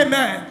bigger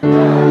amen.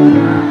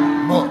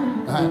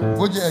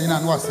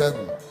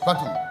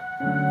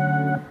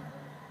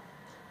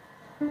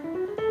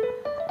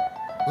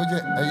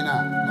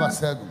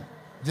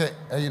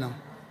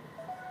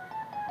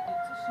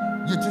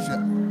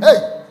 Hey,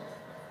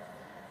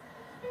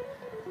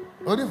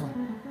 Odifo,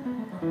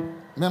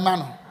 me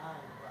mano.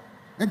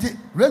 Enti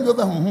range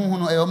over hu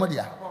no e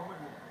omodia.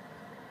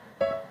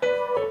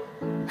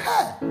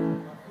 Hey,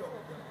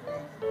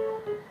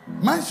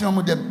 mansion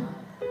mo dem.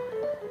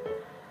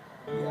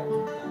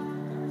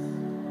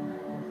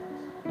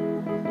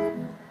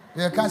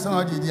 Ye ka san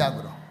odi di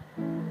agro.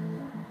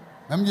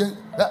 Namje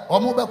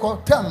omo be ko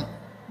tem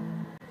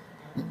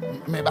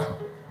me ba.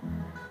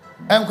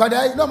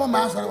 Enkwada no mo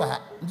ma sori wa ha.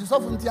 Nti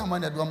sofu nti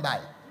amana do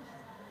mbai.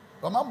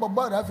 O ma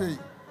bobo da fe.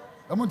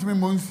 Amu ntumi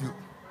mo nsuo.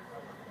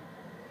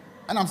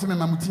 And I'm saying,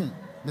 Mamutin,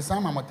 the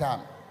same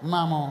Mamotam,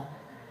 Mamma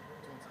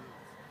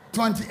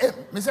 28.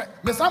 Miss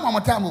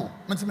Mamotamo,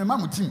 Mr.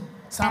 Mamutin,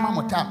 Sam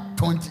Mamotam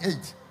 28. You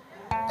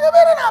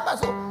better not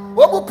so.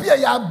 What will be a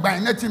yard by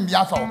nothing be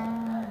a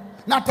phone?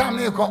 Not time,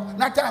 Nico,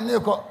 not time,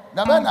 Nico.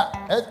 The banner,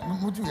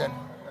 Mutian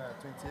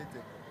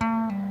 28.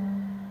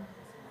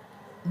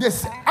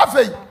 This, I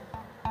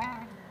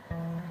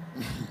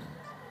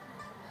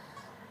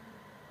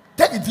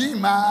take it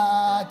in,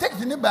 take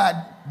it in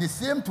bad, the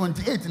same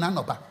 28 in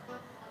Anopa.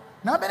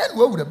 Now, I don't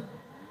go with them.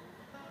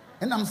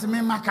 And I'm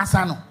saying,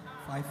 Macasano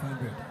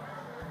 500.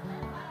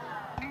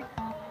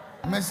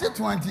 Messi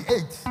 28.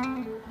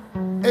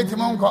 80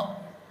 monko.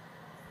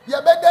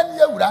 You better than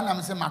you run.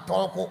 I'm saying, my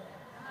talk.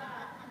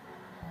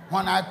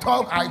 When I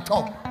talk, I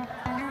talk.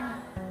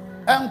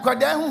 And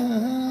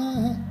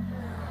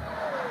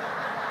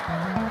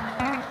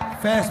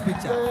First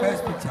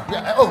picture.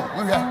 yeah,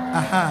 oh, yeah.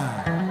 Aha.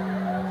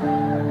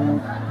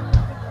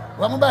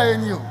 What am I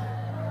you?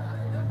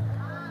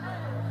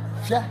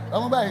 I've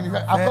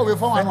got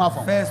phone and one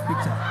phone. First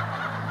picture.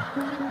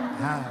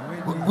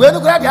 Where do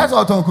you grab your house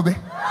or Tonkube?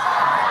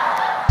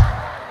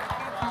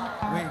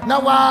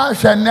 Now, I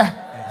shall not.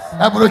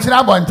 I will tell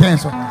about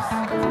intenso.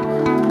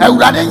 I will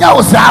run in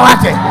your salad.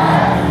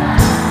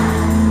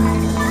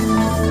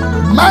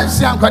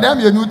 Mansian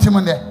Kadam, you knew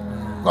Timon there.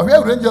 Go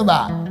here, Ranger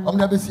Bar. I'm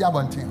never see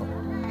about Tingo.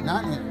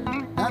 Nani,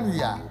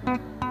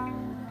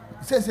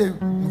 says a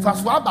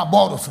fast swab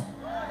about us.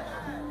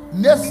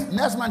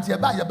 Next month, you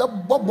buy your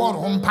bob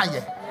home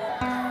pie.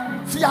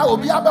 See how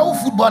we are about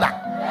footballer.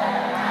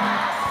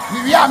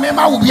 We are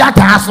Mema will be a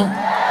castle.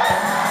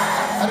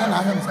 I don't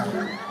know him, sir.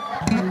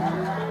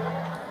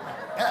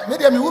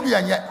 Maybe I will be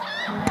yet.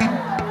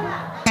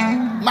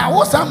 My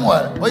whole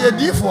Samuel, or your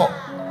D4,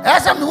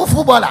 as a new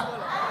footballer.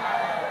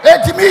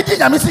 A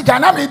meeting, I'm sick,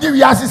 and I'm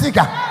a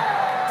Sika.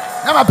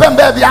 I'm a pen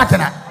baby.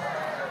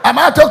 I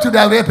might talk to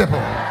the way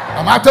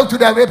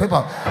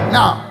people.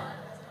 Now.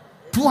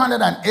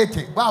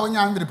 280. Wow, when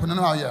you're angry, put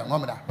no here,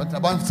 Momma. But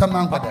about some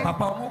man,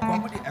 Papa,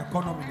 the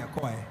economy,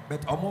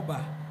 but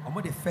Omoba,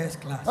 the first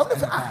class.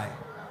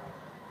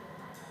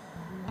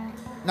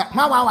 Now,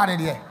 my wow,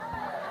 idea.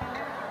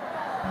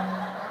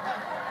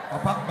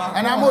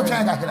 And I'm more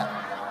trying to get that.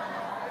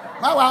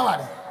 My wow,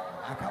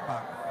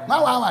 my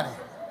wow,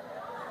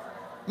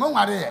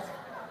 Mongade,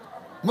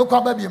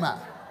 Moko baby man,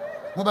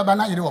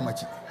 Mobana, you do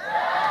much.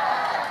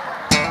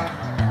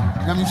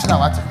 Yamishna,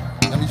 what?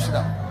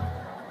 Yamishna.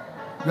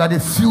 You are the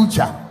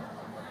future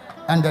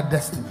and the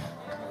destiny.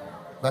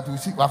 But we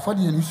see, what for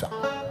the Nisha?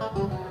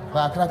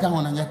 But I crack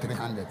on and get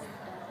 300.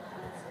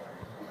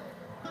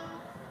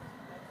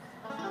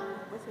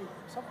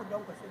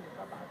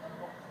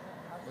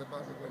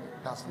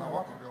 That's not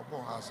what your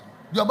bone has.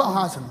 Your bone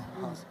has.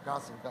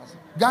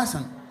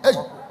 Gasson. Hey,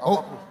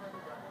 oh.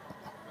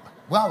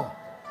 Wow.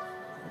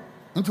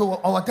 Into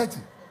our 30,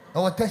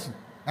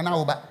 and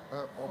now back.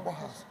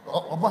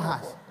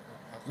 Obohas.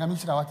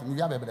 Yamishna, what?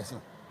 You have a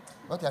blessing.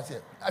 What I say?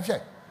 I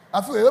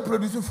feel you're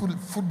producing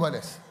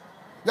footballers.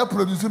 You're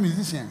producing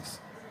musicians.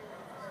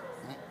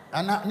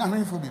 And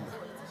not for people.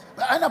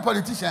 I'm a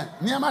politician.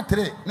 Near my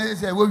trade, they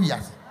say, well,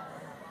 yes.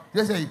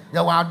 They say, you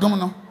are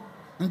domino.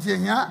 Until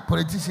here,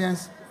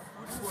 politicians,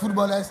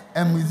 footballers,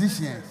 and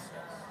musicians.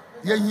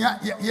 Here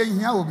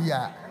will be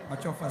a.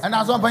 And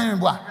as one paying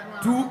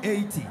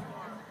 280.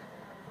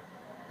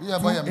 Yeah,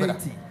 boy,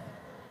 280.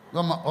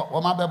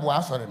 My baby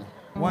was sorry.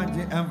 One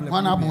envelope.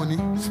 One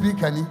aboni,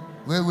 speaker,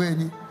 we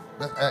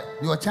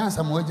your chance,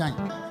 I'm watching.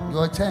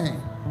 Your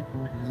chain.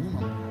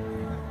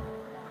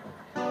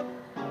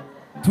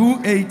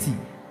 280.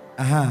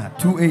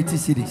 280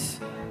 cities.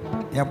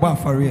 Yeah, but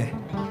for real.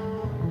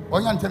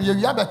 When you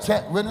have a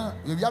check, when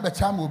you have a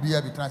charm will be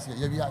able to translate.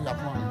 You have your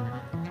phone.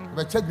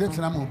 But check grapes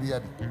and I will be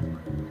able.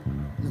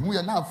 We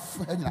are now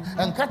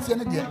and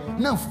catching it.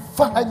 No,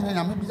 fine.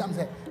 Maybe I'm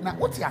saying, now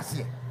what you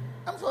say?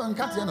 I'm so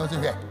uncatching over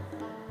here.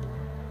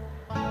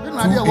 You know,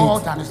 I hear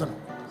what I'm saying.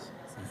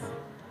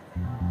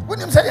 When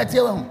you say that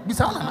you be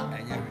sound,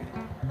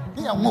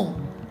 here move.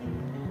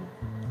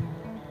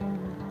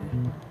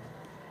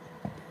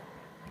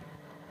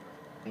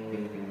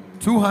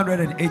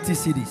 $280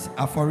 cities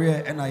are for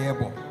real and I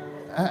able.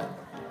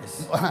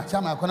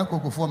 Chama, I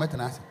cocoa for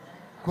Metanasi.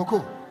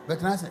 Cocoa,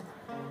 Metanasi.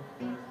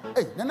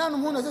 Hey, the none of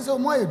moon is so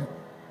moody.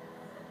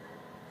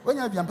 When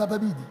you have your papa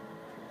beady.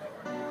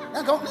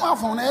 And come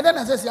off on it, then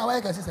I say,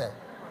 I said,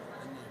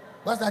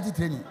 what's that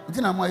training? It's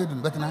in a more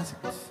than Metanasi.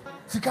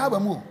 Sikaba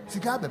move,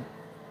 Sikaba.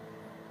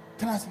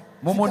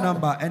 Momo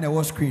number and a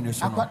war screen. I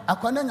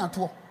can't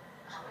talk.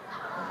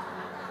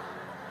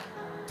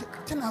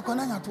 Tina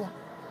can't talk.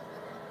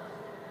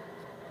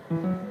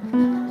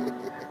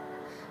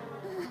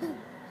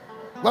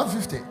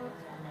 150.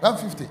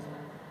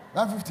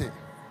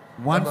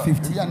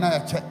 Yeah, now I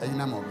check a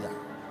number.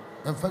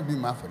 In fact, be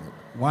my friend.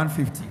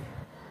 150.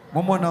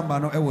 Momo number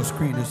no ever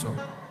screen this one.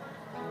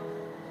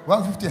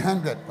 150,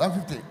 100,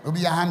 150. Will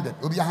be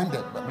 100. Will be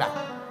 100.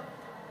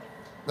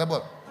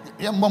 But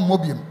yeah, one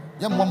mobium.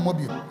 Yeah, one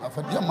mobium. I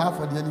for your mouth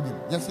for the enemy.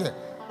 Yes, sir.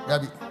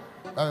 Gabby.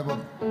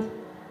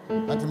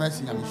 Not to mess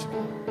in a mission.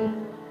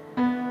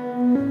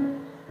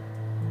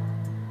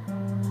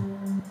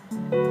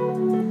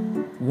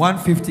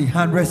 150,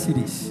 100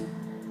 cities.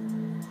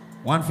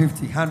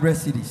 150, 100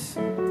 cities.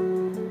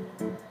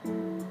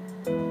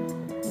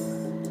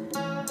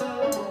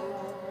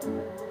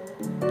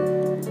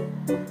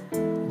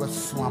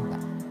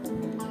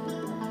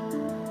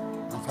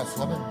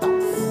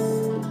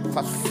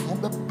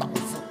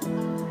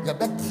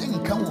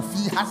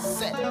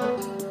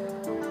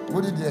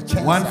 What did the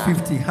change?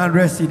 150,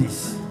 100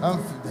 cities.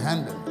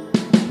 100.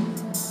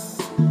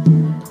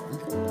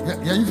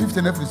 Yeah, you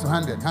 50 left is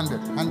 100.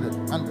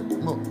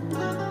 More.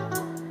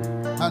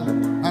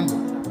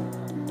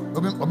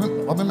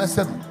 100. Obi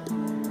 7.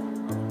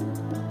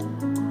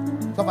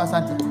 So far,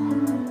 Santa.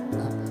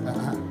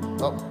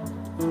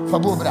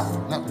 Fabo bra.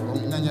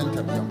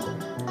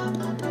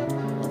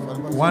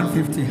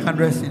 150,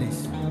 100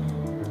 cities.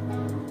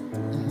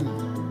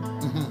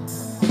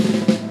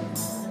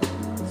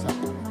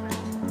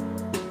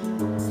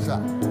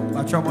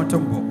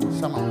 Machomotombo.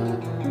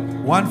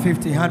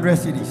 150, 100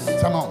 cities.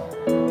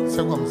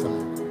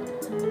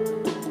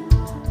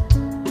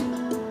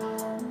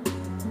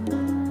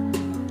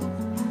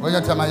 When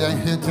you tell me I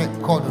hate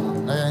code,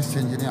 I am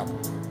changing up.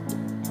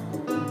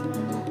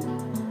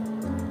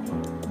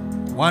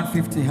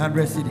 150,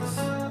 100 cities.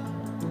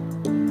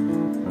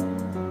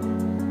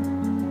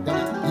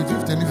 You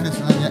 50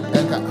 difference on your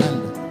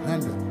 100.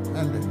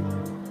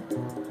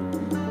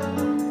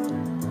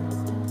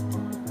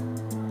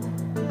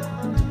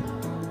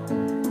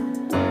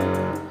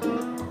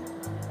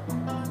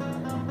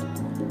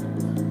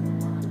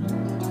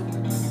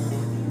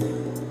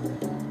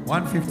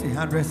 150,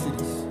 100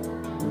 cities.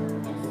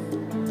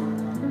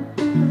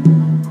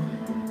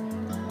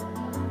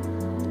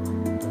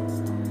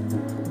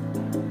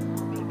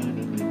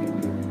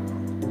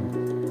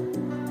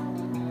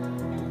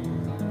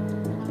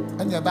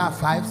 And you're about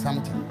 5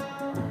 something.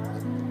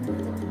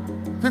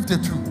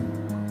 52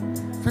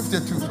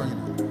 for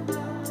you.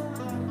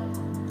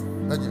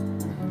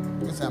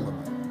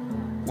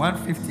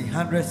 150,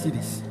 100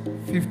 cities.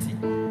 50.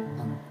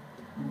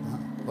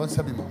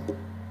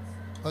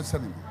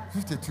 170.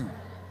 52.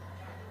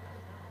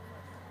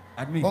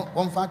 Admin.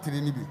 One factory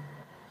in Nibi.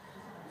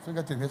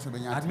 Forget to get to the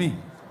Admin.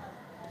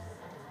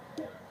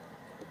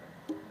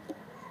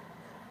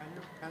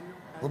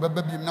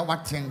 Baby, now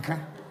what tinker?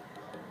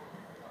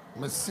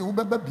 Must see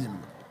baby.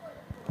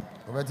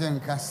 Over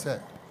tinker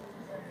said.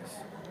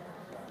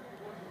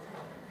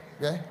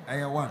 Yeah, I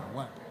have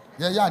one.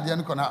 Yeah, the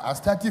end corner. I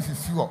started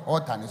with you all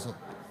time. So,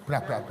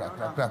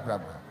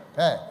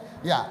 hey,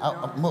 yeah,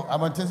 I'm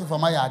on for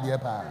my idea,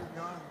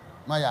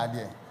 my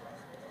idea.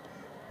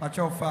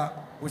 Pachofa,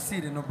 we see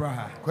the no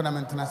braha. Kuna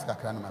maintenance ka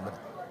kana mabada.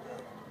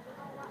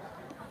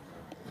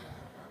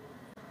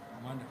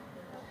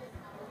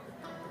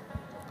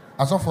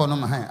 Aso for no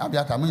man,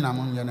 abiata me na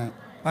mon ye na.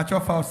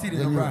 Pachofa, we see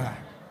the no braha.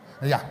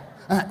 Yeah.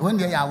 When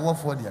they are war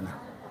for the na.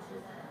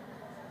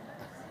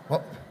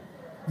 Oh,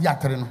 ya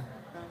tere no.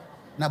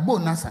 Na bo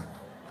nasa.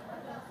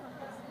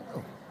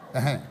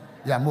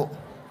 Yeah, mo.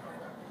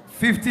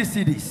 50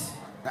 cities.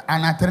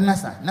 And I tere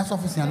nasa. Na so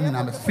for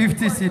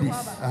 50 cities.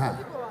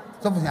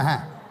 So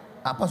for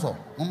Apostle,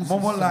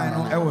 Momo line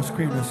on our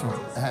screen so.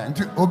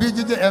 Obi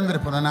jije emre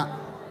ponana.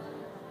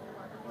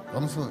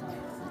 So.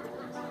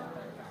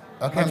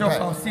 Okay,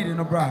 I'll see the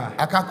no braha.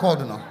 Aka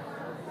called no.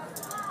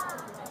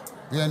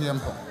 Yen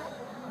yempo.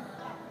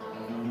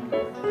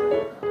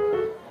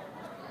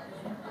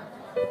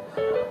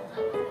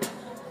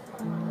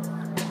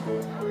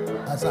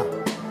 Asa.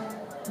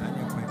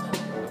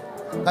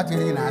 Kati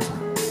ni na asa.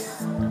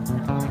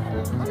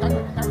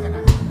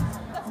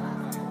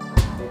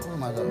 Oh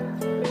my God.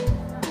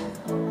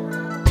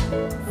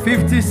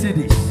 50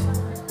 cities.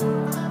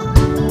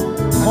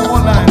 Momo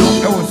line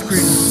on our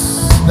screen.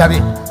 Dabi.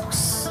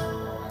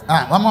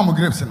 Mama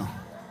grapes no.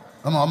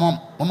 Mama.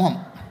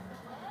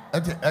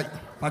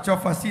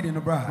 Pachofa see the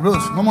no braha.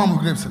 Rose, mama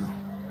grapes no.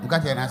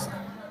 Mkati na asa.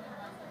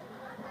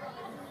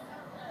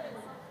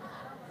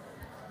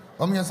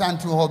 Omi san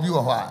to hobby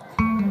wo ho.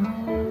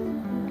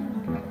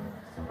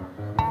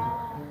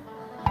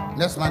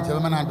 Next month we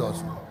man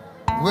adults.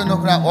 We no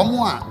kra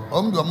omo a,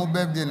 omo do omo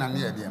birthday na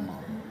ne dey mo.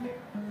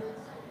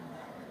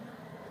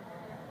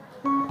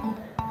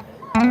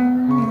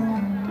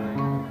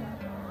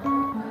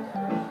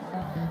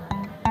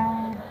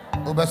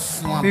 Over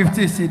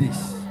 50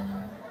 cities.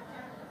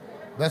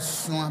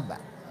 That's one.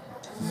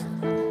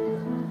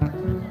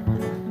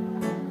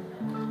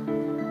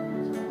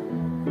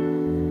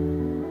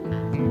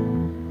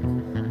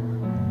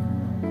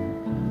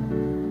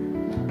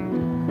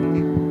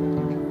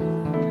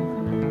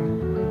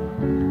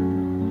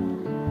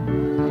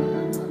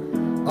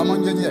 I'm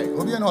on JJ.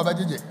 Obi no about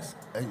JJ.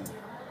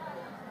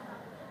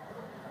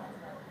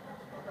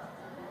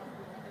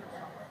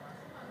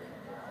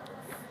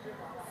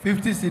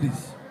 50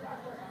 cities.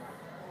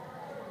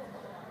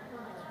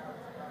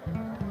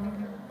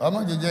 I'm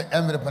on JJ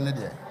Emre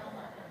Panadia.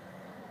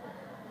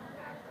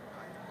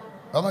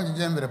 I'm on JJ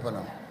Emre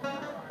Panam.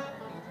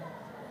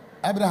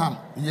 Abraham,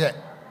 yeah,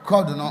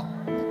 called no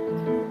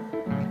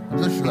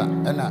Joshua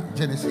and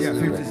Genesis. Yeah,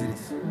 50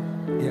 cities.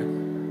 Yeah.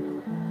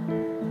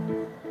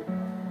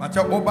 But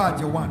your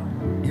Obaje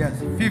one. Yes,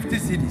 50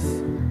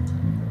 cities.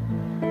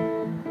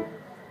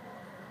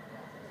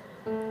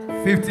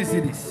 50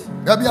 cities.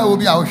 Gabia will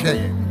be our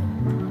share.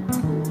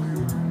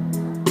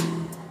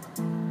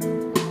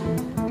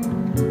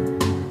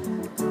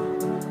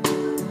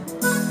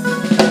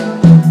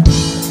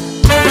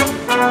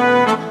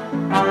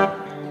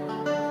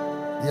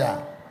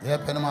 Yeah,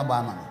 Panama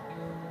Bama.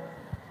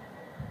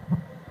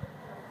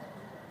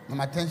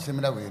 My attention,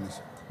 that way.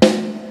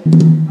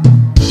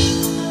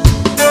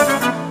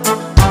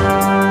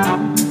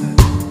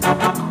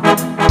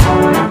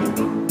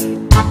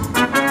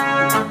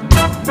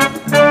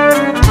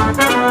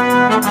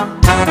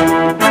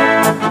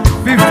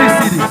 50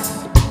 cities.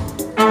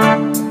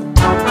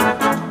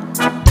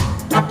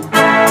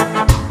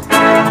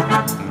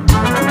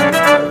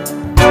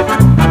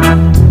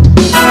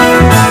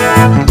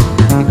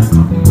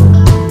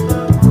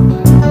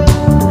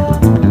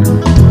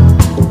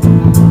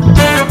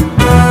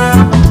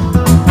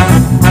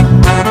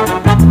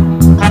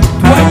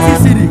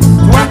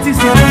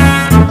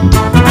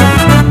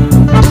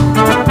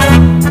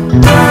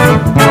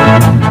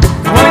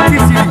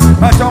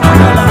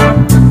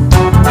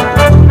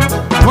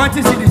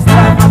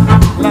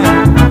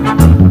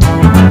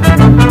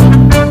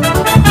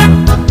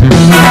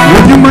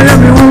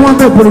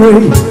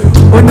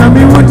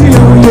 Onami wodi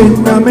oye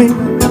nami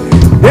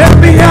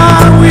Ebia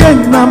we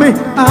nami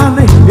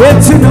ane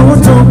etina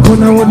woto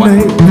kuna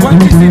wonai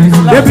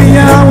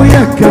Ebia we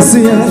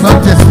kasiya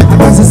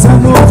akasisa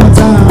no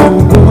fata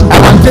I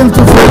want them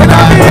to fall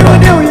down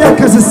Ebia we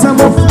akasisa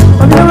mo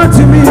amira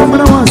timi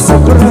mara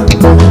wasakura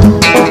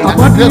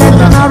Abadi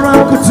na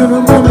ranku tunu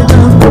mami na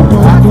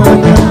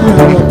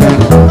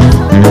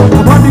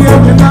Abadi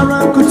na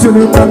ranku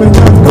tunu mami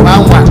na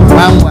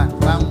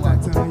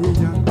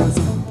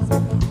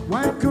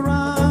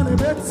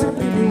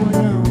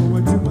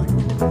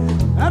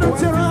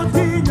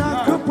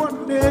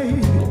One.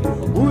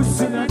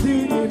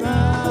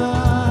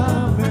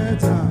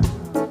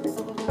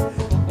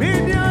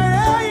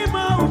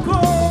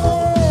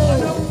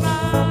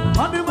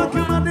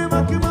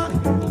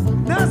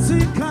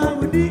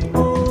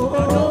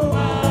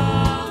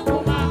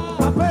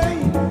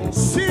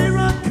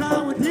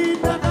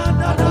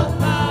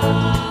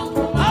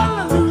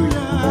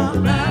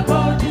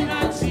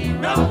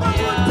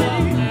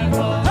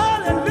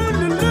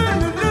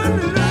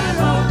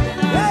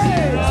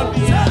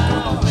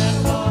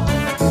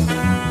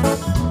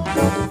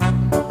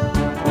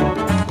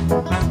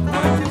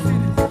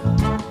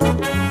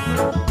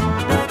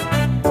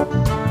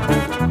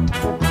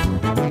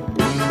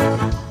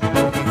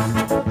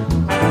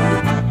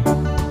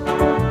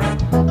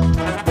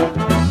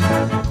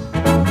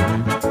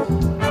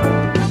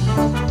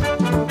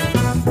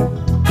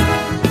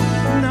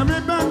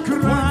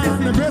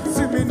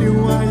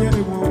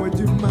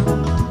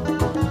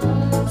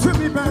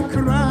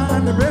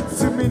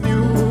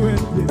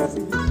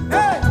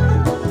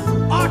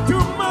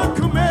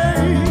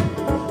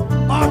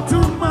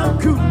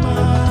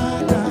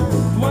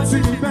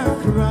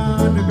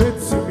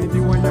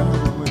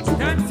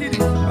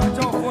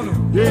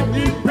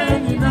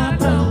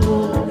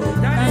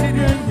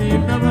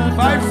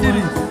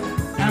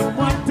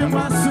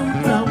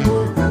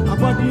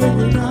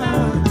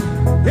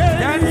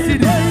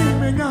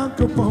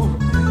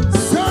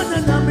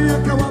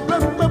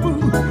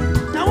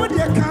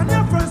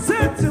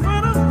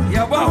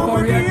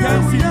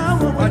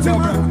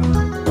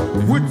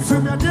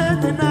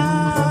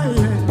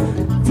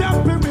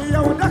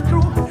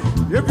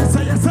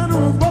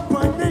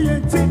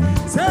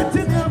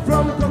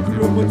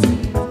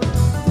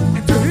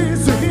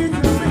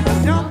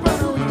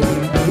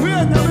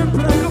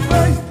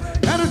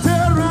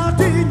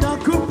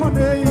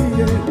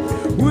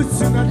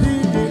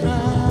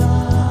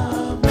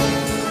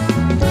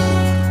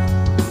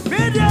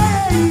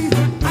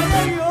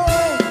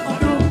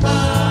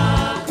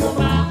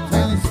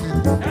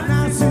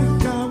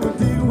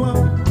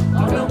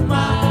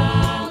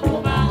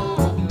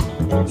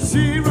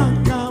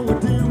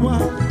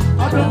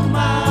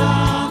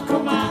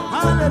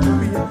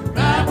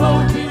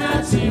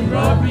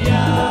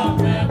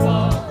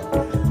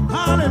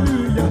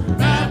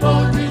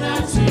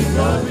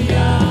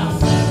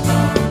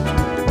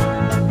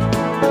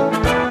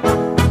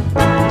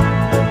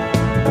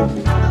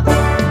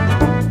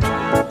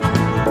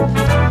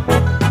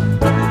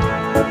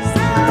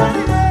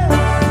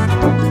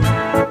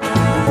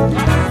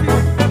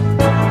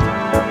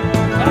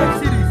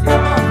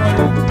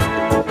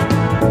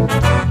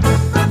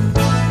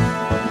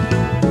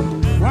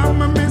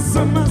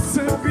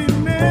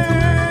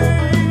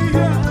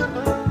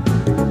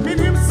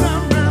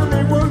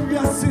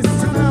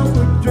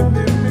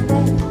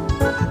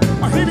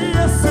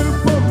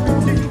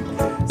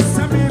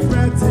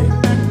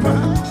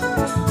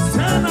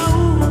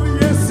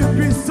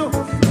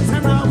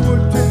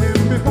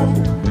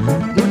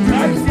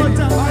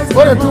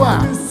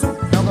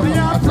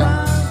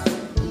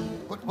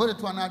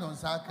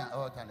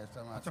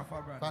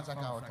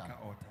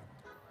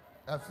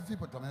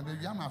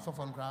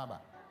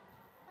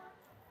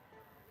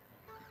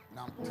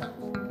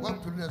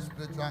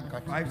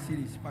 5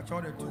 cities, but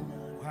all the two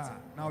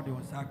now they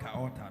on Saka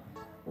altar.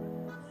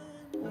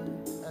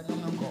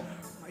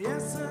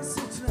 Yes,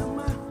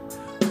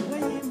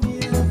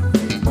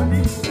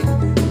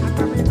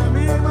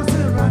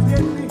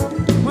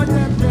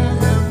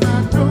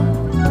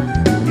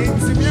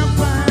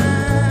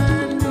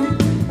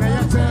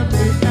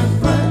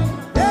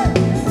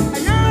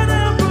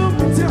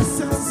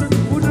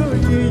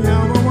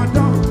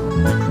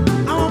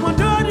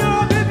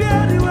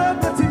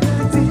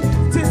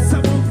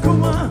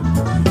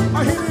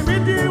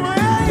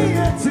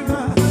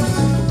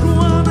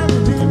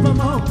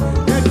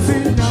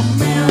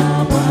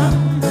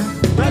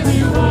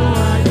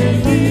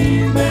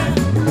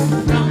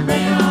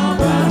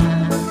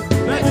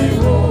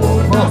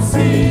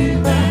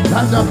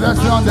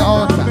 Bless you on the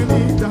altar.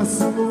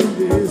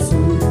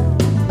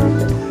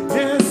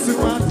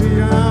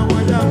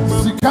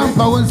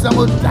 Sikampa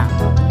wensamuta.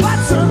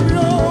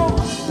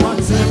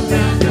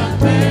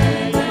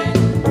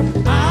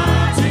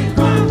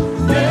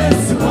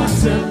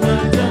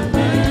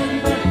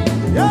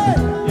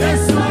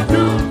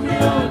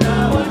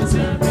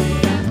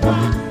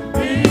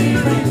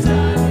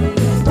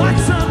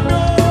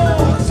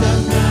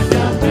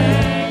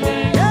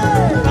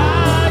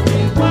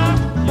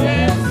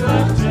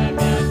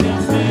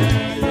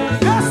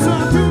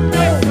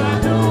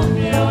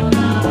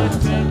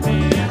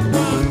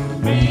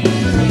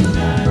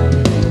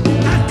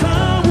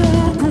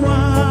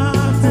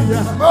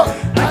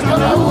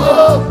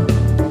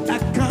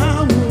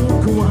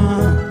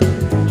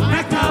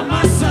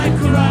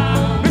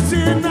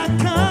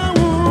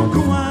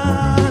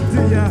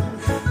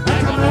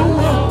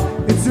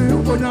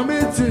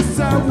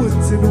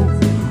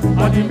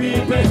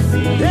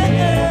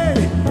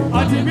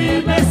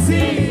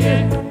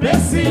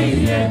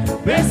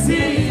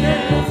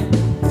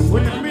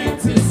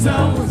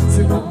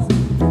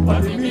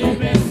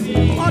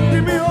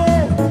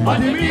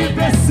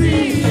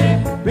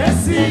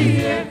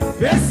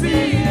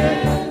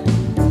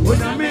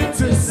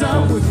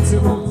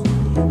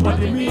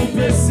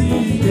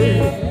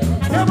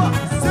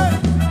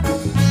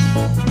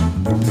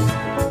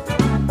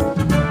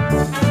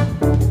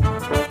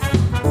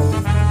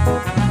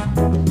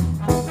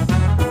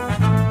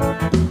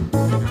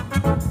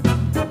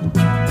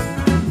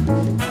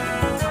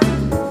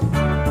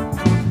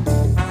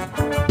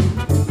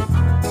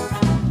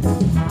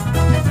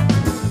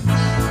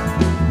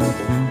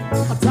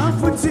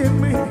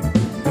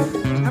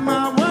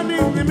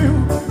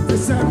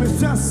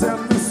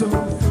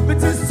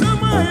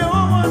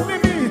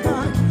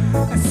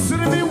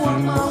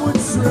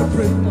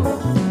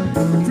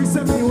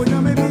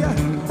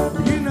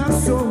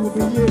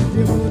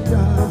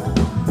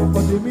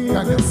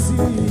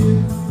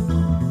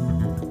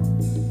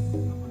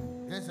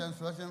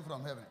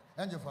 From heaven,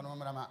 and your phone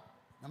number,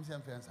 I'm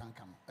saying,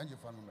 and your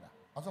phone number,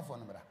 also phone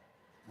number,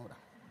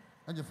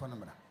 and your phone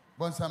number,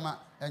 Bonsama,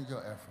 and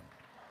your airphone.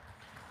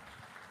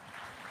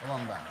 Come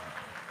on back.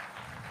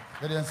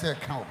 They didn't say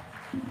cow.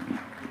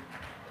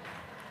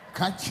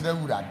 Can't you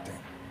know that?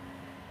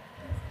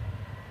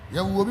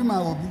 You will be my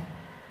hobby.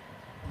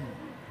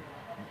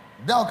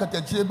 Thou cut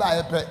a chair by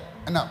a pet.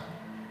 No,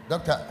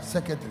 Doctor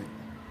Secretary.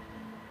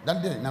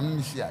 That day,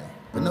 Namisia.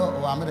 You know,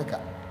 America.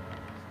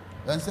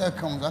 Then say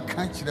comes, I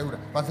can't you know,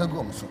 but I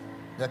go so.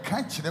 The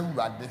can't you know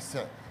what they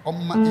say. Oh,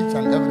 my each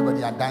and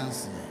everybody are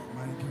dancing.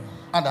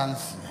 I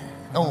dance.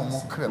 Oh,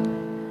 more crap.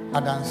 I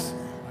dance.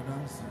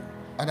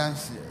 I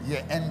dance.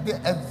 Yeah, and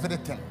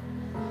everything.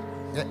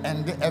 Yeah,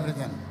 and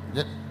everything.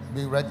 Yeah,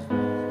 be ready.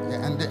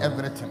 Yeah, and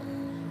everything.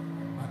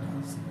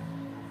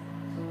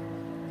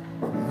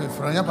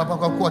 From your papa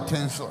got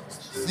 10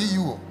 shots. See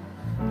you.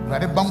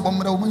 Ready, bum bum,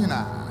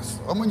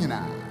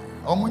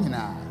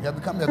 Omunina. You have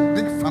become a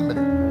big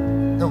family.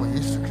 Oh,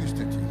 Jesus Christ.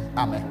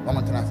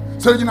 Amen.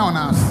 So you know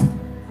now.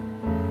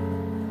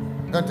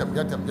 Get up,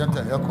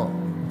 your call.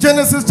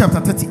 Genesis chapter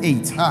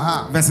 38,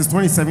 verses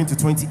 27 to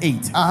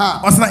 28.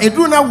 Osna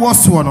eduna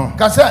was one.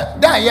 Kasa,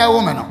 da ya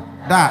woman.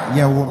 Da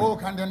ya woman. Oh,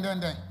 can then. Da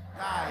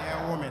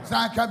ya woman.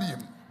 San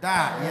kabim.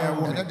 Da ya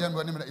woman. Then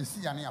when you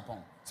see an apon.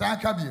 San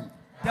kabim.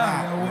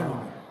 Da ya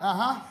woman.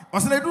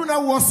 Osna eduna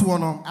was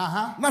one.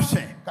 Na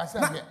she.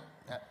 Kasa,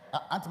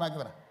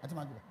 Antimagira.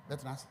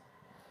 Let's ask.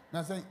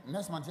 Now say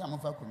next month I'm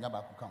for kunya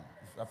ba ku kan.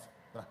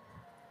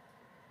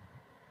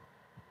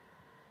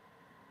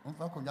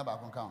 Unfa kunya ba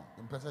ku kan.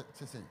 Impese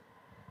say.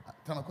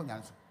 Tama ko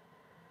nyanso.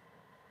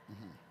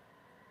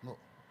 No.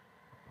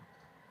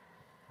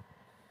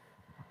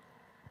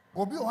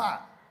 Obi ho a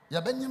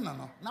ya banyim na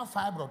no na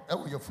fibroid e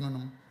wo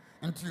yafununum.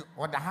 Nti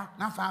oda ha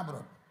na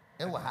fibroid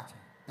e wo ha.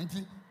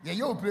 Nti ye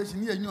ye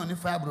operation ye nyi oni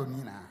fibroid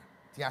ni na.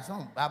 Ti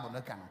aso babo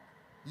no ka no.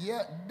 Ye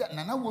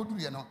na woduru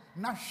ye no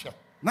na hwe.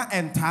 Na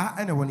enta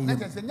ene woni ye.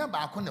 Na se nya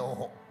ba ko na wo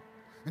ho.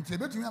 Nti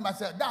ebetumi aba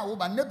se da wo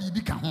ba na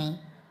bibi ka ho.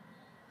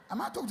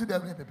 Am I talk to the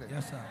real people?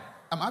 Yes sir.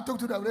 Am I talk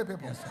to the real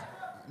people? Yes sir.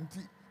 Nti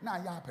na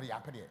ya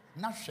apere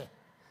na hwe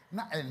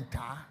na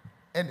enta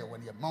ene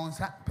woni ye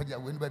monsa pagya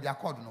woni ba bia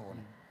code no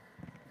woni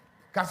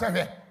kasa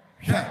hwe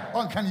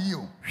on kan yi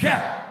o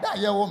da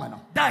ye woman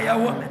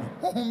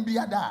honhom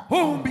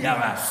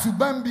biada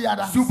suban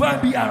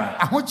biada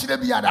ahokyire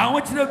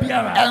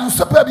biada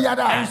ensopa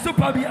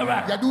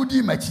biada ya do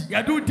di machi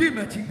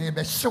me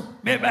be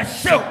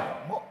hyew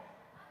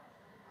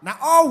na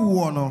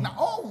all no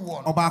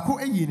obako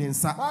eyi ne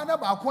nsa na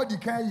baako di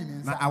kan yi ne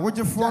nsa na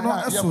awogefo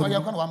no eso ye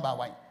kono one by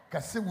one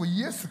kase wo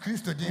Yesu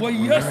Kristo din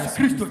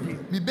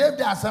mi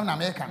birthday asem na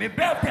America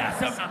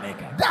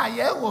da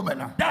ye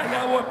woman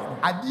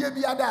ade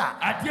biada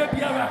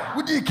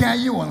wudi kan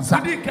yi won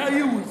nsa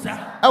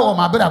e wo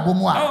mabra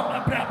bomu a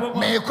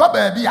me ko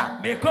ba bia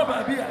ni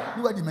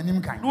wadi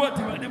manim kan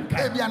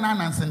e bia na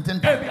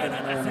nansententa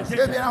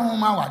e bia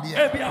homa wade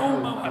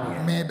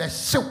me be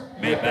hyew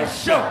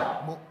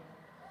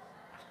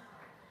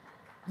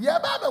ya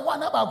baba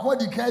wana ba ko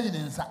di kai ni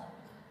nsa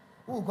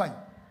wo kwan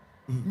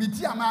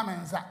miti amama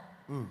nsa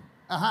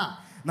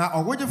na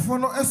owogefo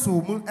no eso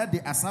mu de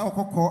asawo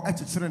kokko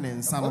akyekyere ne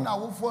nsa no na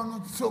wofo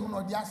no so mu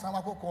no de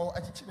asawo kokko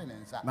akyekyere ne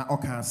nsa na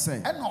oka say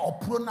e na o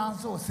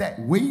pronounce o say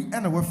wei e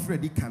na wafre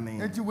di kane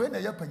enti wei na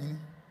ya panyini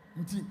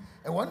nti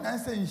e won nan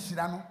say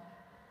nhira no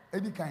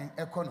edi kan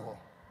e ko no ho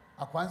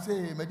akwan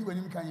say madi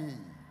wanim kan yi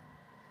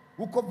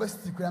wo ko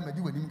besti kura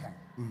madi wanim kan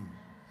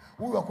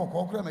wo yo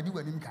kokko kura madi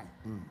wanim kan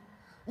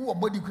wo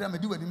body kura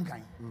madi wanim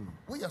kan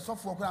wo ye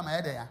sofo kura ma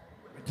yede ya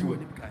madi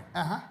wanim kan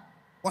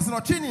was no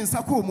chini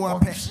nsako mu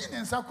apɛ chini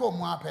nsako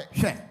mu apɛ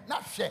hwɛ na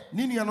hwɛ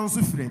ni nua no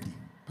nso fredi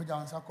pagya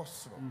nsako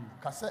soro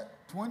kase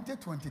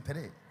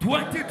 2023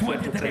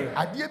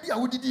 adie bi a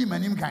wodidi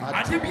manim kan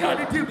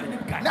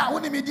na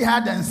woni mi di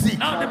hide and seek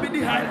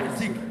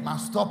ma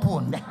stop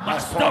on there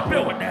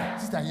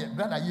sister ye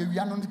brother ye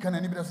wia no kan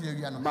ani brother ye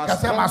wia no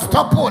kase ma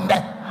stop on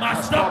there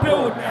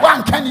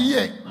wan kan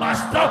ye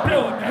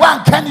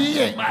wan kan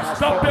ye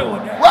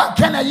wan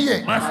kan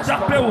ye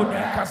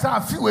kase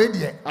afi we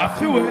die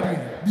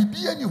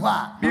bibia ni ho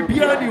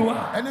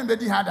a ene be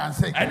di hide and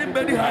seek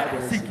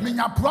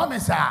minya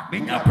promise a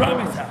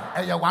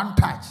eye one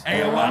touch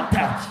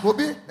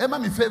obi ema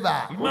mi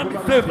favor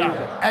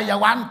eye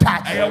one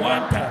touch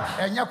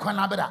enye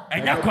kwana bra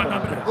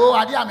o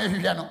ade a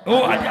mehwehwe no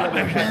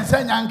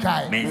nsanya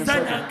nkai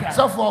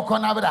so for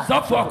kwana bra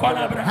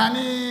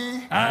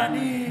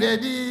hani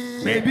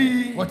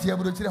baby what you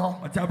abrochire ho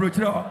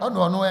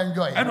ono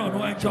enjoy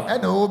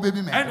ena o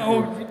baby me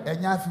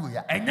enya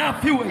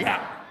afi we ya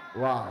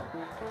wow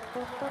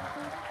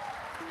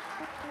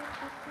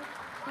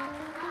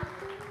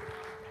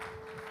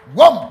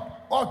wom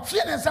o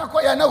twene nsa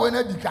ya na we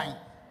na dikan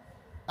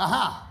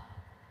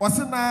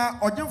osina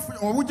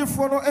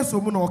owujefo no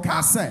esomu no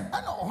ka say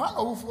ana oha na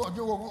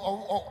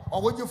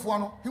owujefo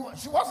no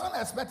she wasn't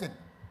expecting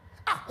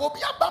obi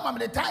abama me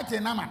the title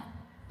na man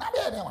na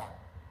be de wa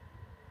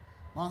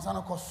monsa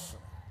no kos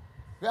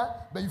ya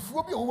be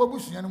ifuo bi owo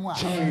busua no mu a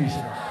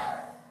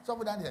so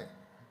for that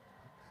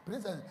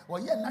princess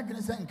ye na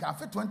dwene say nka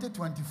afi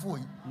 2024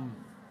 yi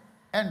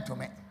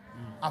entome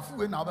afi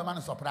we na obema no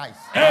surprise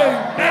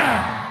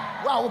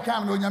amen wa wo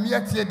kam no nyame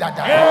atie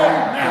dada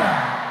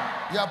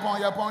amen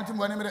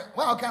Yapon,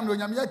 well, come to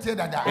Yamia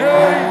Dada.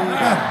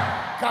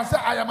 Because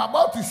I am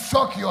about to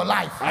shock your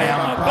life. I am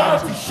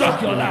about to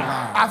shock your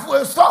life. I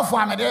feel stop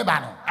for me,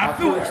 Deban. I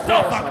feel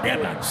stop for me,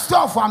 Deban.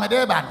 Stop for me,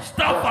 Deban.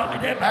 Stop for me,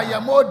 Deban. I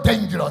am more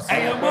dangerous. I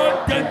am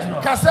more dangerous.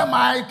 Because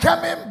my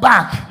coming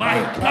back.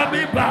 My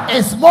coming back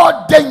is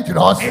more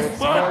dangerous. It's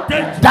more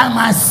dangerous than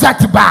my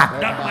setback.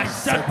 Than my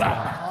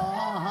setback.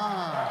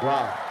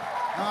 Wow.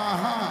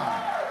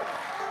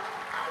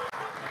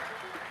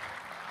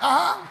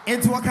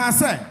 It's what can I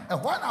say?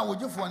 One hour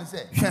you want to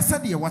say? She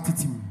said, "You what it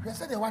him." She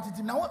said, "You what it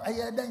him." Now I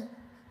hear then.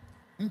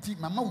 Inti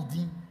mama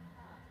udi.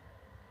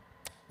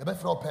 The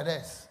best for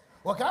Perez.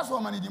 What can I say?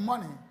 Money the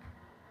money.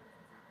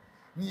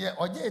 Near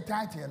oje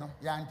title no.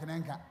 Ya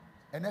antenenka.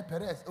 And then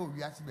Perez. Oh,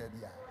 we are see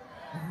baby.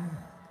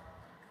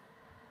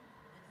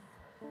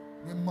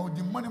 The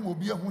money will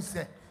be a who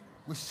say.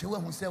 We show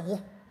who say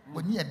wo.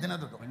 We near dinner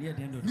do.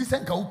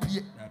 Listen, go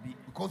pay.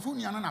 Because who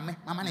niana na me.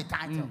 Mama ne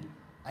title.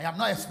 I am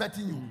not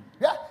expecting you.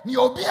 Yeah,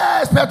 you be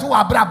expect to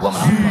abrabo.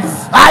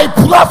 I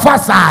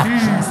prophesy.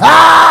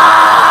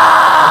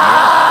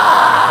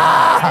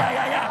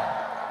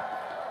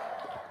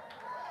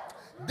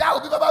 That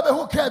will be Baba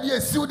who can be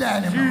a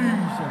student. Jesus.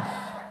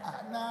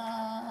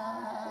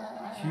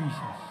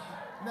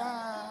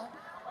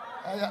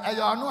 I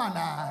don't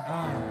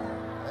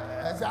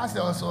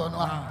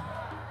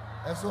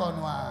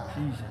know.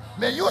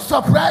 May you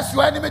surprise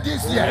your enemy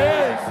this year.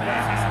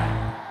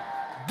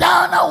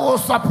 Ghana will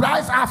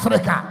surprise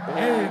Africa.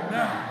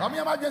 Amen.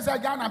 Imagine say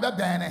Ghana be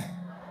bene.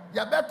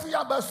 You better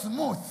you be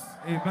smooth.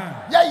 Amen.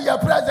 Yeah, your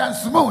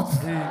presence smooth.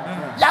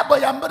 Amen. Yeah, but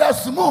your mother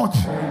smooth.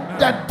 Amen.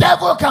 The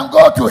devil can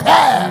go to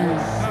hell.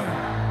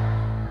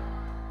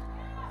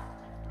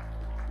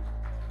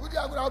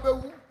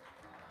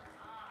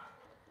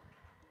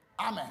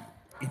 Amen.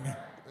 Amen.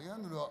 You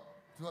know,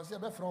 you say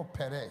be from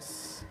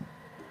Perez.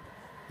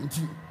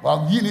 Nti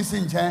wa yi ni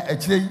sin chen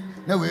akire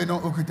na we no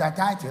okuta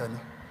title ni.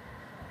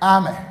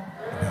 Amen.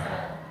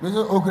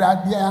 Because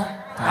Okradia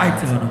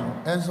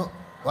title. And so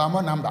one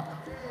more number.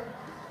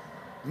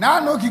 Now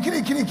no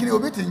kiri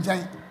obit in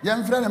China.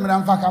 Young friend and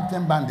Ramfa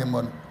Captain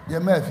Bandemon.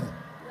 Dear Murphy.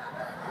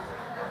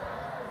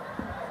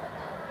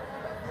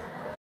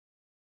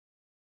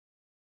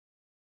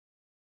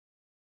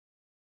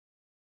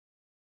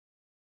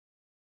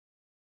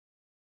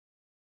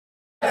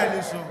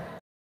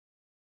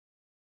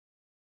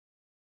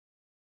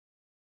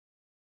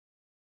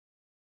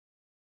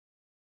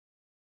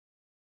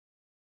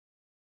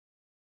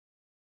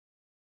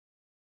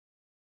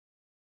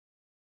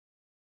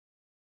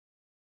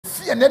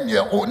 And then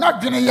you're not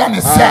doing it.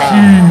 Jesus.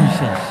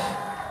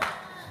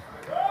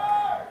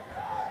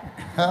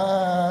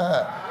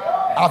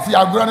 I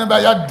feel grown by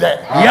your dead.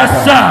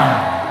 Yes, sir.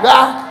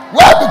 Yeah.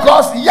 Well,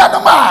 because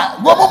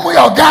Yanoma, woman, we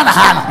are Ghana.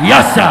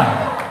 Yes, sir.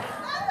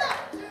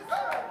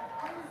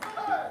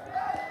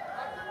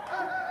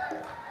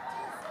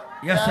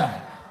 Yes, sir.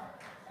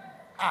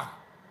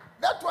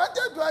 That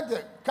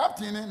 2020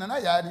 captain and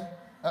I had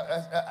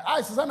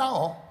I said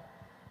now.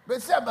 But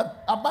say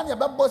abani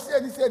ababo say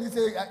ni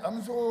say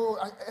I'm so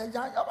I'm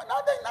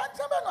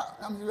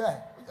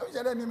there. You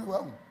say name we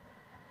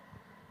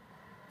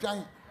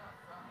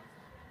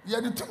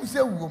you the two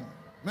say wom.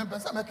 Me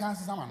person me can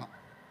say sama no.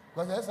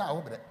 Because that's how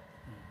obre.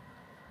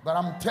 But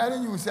I'm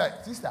telling you say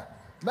sister,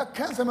 me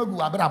can say me go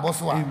abrabo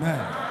so. Amen.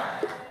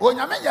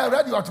 Onyame ya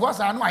ready or to us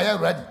I know I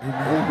am ready.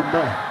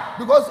 Amen.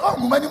 Because oh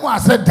many more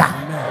said that.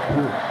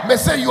 Amen. Me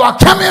say you are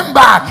coming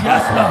back.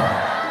 Yes, Lord.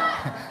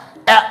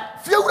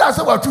 Few would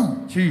say what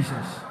you.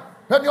 Jesus.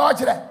 Let me watch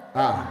it.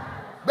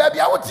 Baby,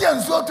 I would see and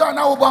so to an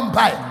hour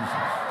vampire.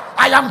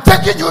 I am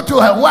taking you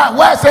to her.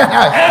 Where say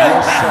her?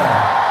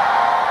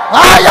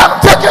 I am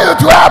taking you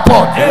to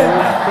airport.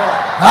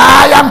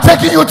 I am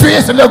taking you to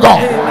East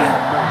Legon.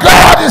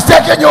 God is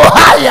taking you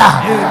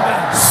higher.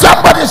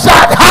 Somebody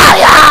shout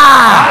higher.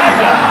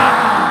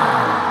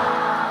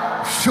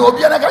 Show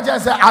me another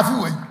chance. I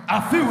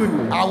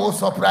will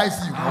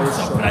surprise you. I will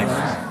surprise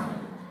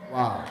you.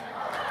 Wow.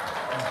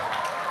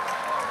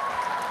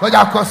 But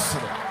of course,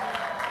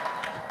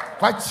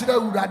 quite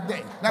sure that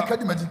day. Now, can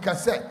you imagine?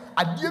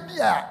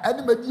 Adibia,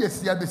 anybody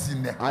is here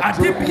in there.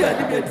 Adibia,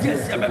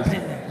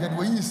 then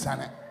we use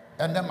it,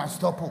 and then must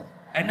stop.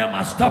 And then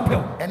must stop you.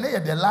 And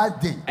then the last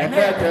day. And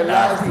then the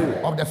last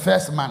day of the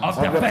first month. Of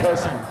the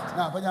first month.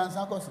 Now,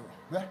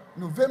 but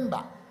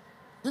November.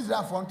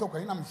 Israel for talk.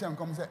 I'm saying,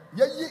 come say,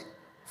 ye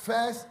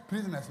first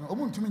prisoners. No,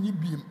 omun to me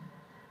beam.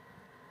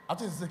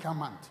 After the second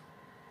month.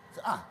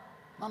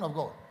 Man of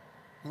God.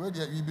 You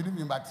believe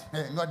me, but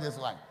not this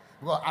one.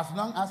 Because as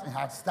long as it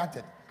had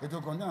started, it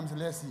will continue. I'm saying,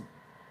 let's see.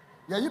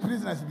 Yeah, you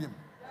prisoners be.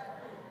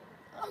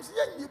 I'm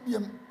saying you be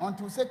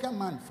until second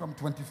month from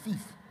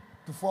 25th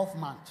to 4th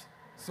March.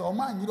 So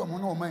man, you don't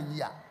know man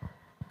here.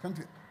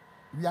 Country,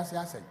 we are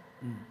saying.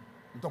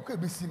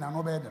 Don't be seen and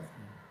no better.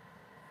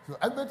 So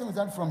everything was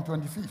done from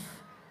 25th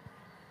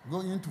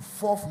going into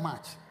 4th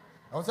March.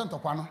 I was sent to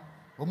Pano.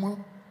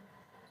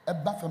 A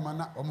buffer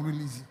manner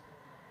release.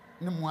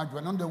 No more.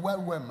 The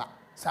well.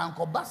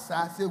 Sanko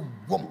Bassa say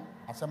wom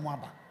as a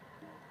mwaba.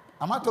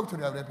 Am I talking to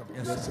the other people?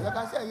 Yes, sir. Like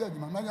I say,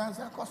 my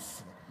answer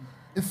costs.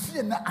 If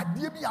you not, I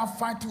did be a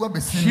fight to a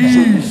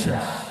Jesus.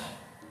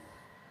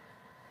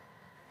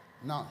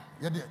 Now,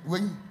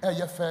 when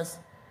your first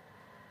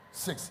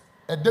 6,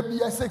 a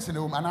W6 in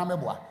the room, and I'm a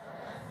boy.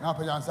 Now,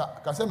 because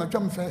I'm a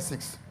first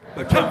 6.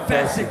 But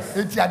first 6.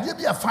 It's a did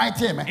be a fight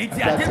team. It's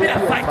a did be a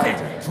fight team.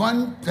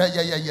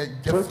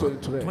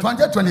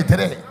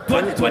 2023.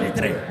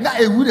 2023. Now,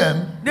 a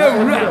woodem.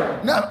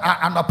 No,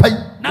 I'm a pay.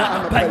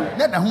 Now, pay.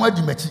 Let the word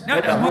you met.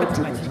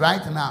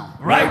 Right now.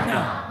 Right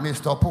now.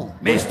 Mr. Pool.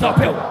 Mr.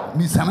 Pill.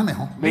 Miss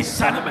Sanameho. Miss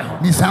Sanameho.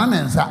 Miss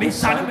Sanamensa.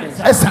 Miss Sanameho.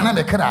 A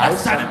Sanamekra.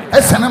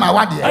 A Sanama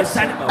Wadi. A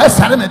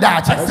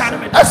Sanamedach.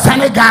 A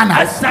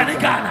Sanagana.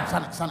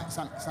 San.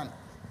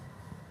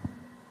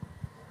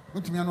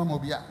 What do you know,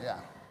 Mobia? Yeah.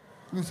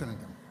 Listen to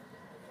them.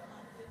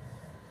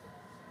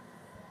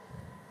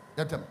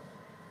 Get them.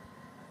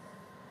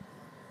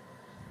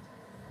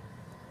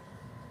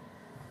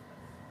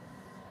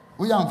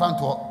 We are found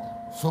to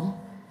some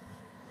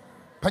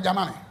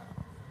Pajamame.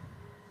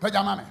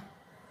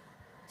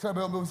 So,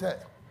 Bill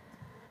said,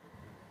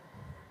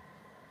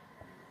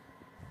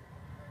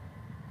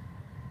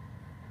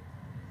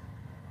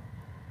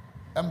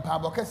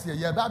 Mpaebo Kese,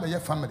 your baba, your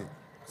family.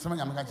 Some of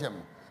them catch him.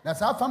 That's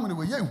our family.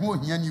 We ain't who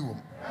here you.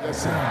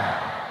 Yes, sir.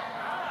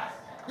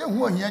 You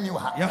who here you.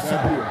 Yes,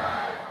 sir.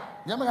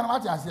 You know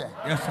what I say?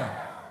 Yes, sir.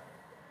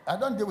 I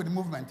don't deal with the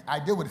movement. I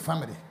deal with the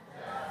family.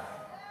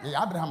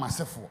 Yeah, Abraham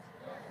myself.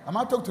 I'm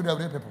not talking to the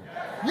other people.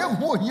 You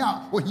who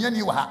here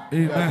you.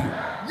 Amen.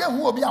 You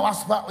who will be our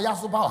super.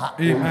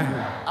 Amen.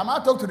 I'm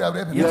not talking to the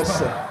other people. Yes,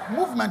 sir.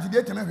 Movement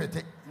today to me.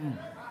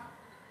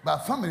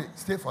 But family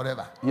stay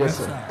forever. Yes,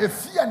 sir.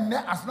 If you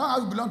are as long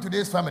as you belong to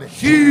this family.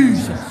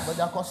 Jesus. But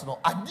that cost no.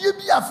 I did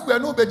be a fool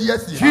nobody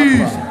else.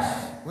 Jesus.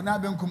 When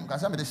I've been come,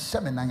 because I'm the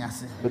shaman.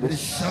 The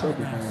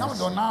shaman. Now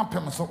don't know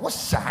them. So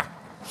what's that?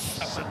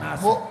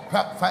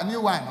 For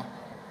new wine.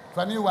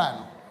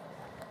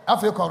 I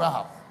feel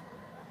called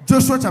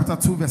Joshua chapter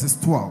 2 verses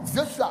 12.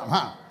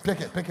 Joshua,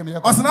 pick him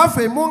here.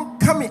 Osanafe mon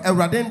kami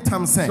Ewurade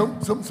ntam say.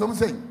 Some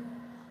say.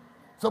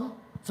 Some.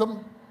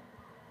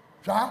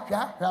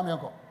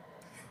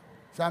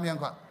 Shami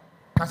uncle.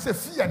 Kase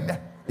fear ne.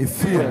 E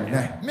fear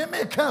ne. Me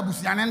make a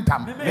busian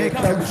ntam. Make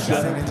a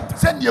busian.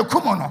 Send your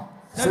kumono.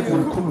 Send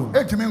your kumono.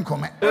 Etumin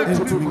come.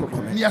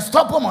 Near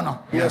stop mono.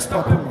 Yes,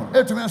 stop him.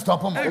 Etumin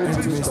stop him.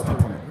 Etumin stop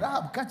him.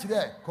 Rab catch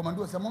there.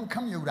 Commando someone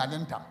come you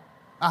radentam.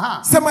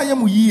 Aha.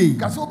 Semayamu ye.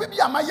 Kase obi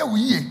amaya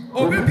ye.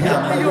 Obi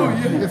amaya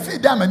ye. E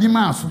feed them any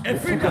maso. E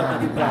feed them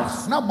any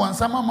maso. Na bon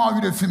sama ma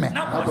you the fime.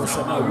 Na bon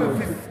sama you the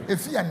fime. E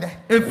fear ne.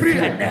 E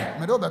fear ne.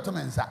 Me do beto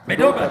mensa. Me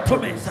do beto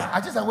mensa.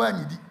 I just a word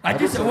nidi. I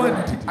just a word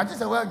nidi. I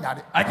just a word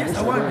nyade. I just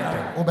a word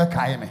nyade.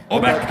 Obekai me.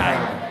 Obekai.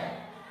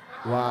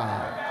 Wow.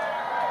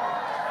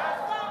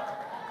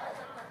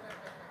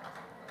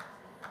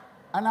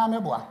 Ana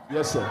meboa.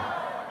 Yes, sir.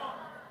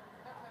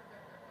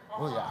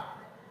 Oh yeah.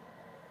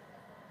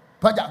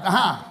 Paja,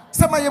 aha.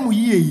 Semayamu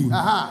ye.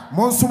 Aha.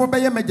 Monso mo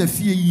beye meja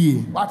fie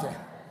ye. What?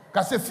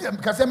 Kase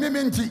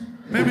mimenti.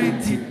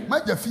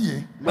 Meja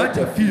fie.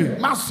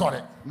 Ma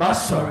sorry.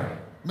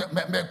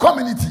 Me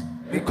community.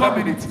 Me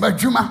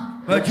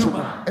juma.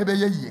 Ebe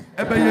ye.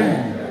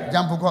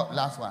 Jump go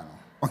last one.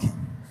 Okay.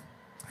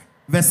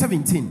 Verse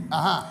 17.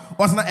 Aha.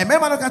 Was na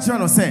emema no ka kire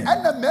no say.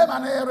 And the mema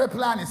na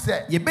reply ni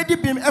say. Ye bedi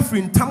bim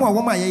afri ntam a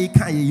wo ma ye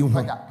kan ye hu.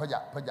 Paja.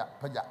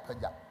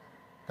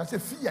 Kase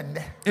fie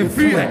ne. E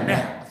fie ne.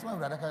 Asema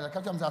brada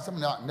ka kam asem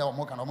na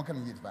mo kan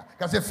yi ba.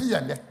 Kase fie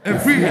ne. E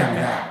fie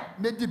ne.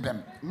 Medi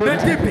bem. E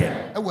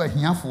wa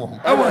hiafo ho.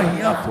 E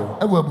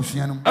wa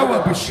abusuanum.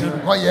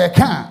 Ko ye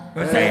kan.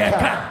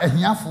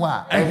 Ahiafo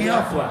a.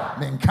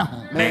 Me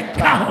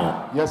nka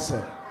ho. Yes,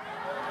 sir.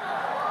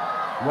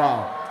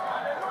 Wow.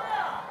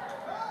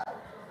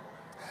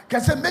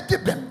 Kase medi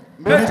bem.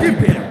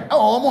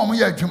 Oh, mo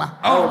ye adwuma.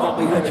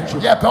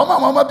 Ye pa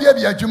mo bia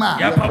adwuma.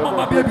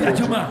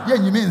 Ye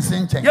nyimi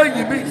nsenchen.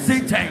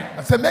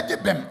 Kase medi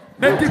bem.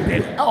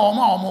 Oh,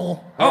 mo.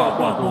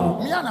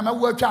 Mi ana ma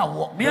wo atwa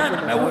wo. Mi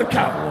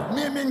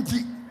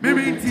minti.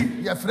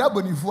 Ye fra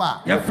bonifo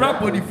a.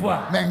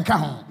 Me nka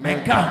ho.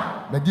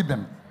 Medi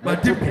bem.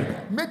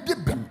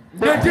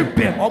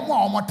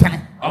 Omo tene.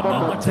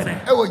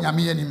 E wo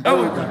nyame yanim.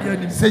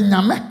 Se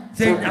nyame.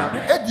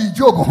 Edi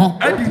Job ho.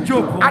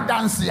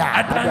 Adanse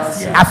a.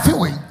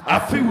 Afiwe.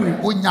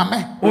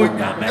 Onyame.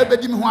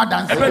 Ebedi mi ho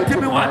adanse.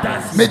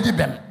 Medi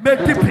bem.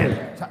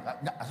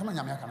 Asoma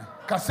nyame aka na.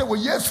 Kase wo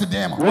Yesu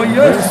dem.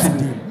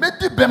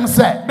 Medi bem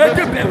se.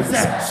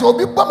 So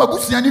obi bom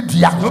abusuan ni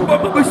dua.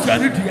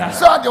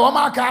 So de wo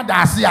maka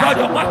adanse a.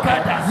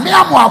 Me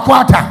Amoako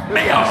Attah.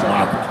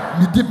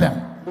 Medi bem.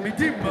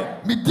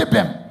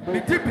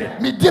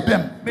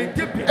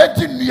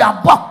 Eti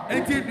nuabo.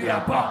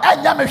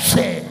 Enya me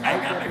hwe.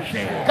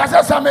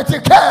 Kase sameti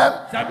kem.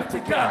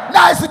 Na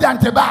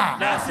accident ba.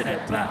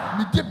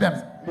 Medi bem.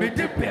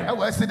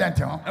 Ewa accident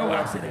ho.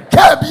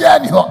 Ka bia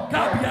ni ho.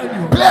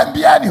 Plane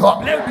bia ni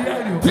ho.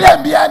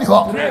 Plane bia ni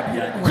ho.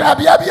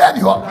 Krabia bia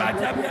ni ho.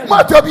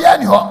 Moto bia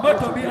ni ho.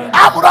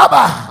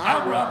 Amuraba.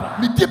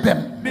 Medi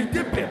bem.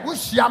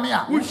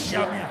 Ushiamia.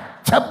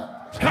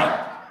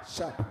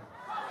 Sharp.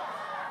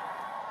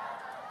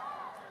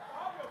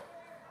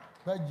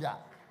 Beja.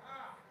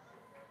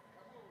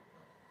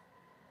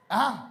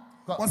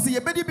 Was the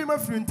baby be my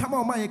friend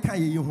Tama my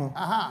Kaye?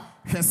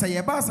 She say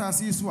a bass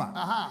as is one.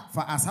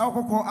 For as how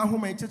call a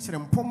home church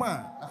and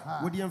Poma,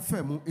 would the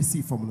infirm is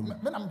see from them.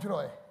 Men, I'm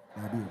joy.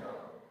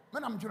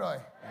 Men, I'm joy.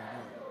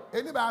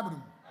 Any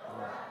bathroom.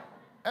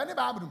 Any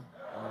bathroom.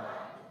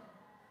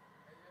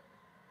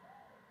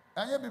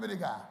 Any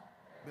biblica.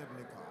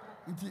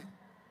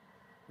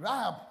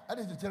 Rahab, I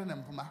did the children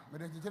and Puma,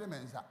 but the children.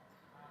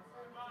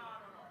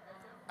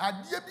 I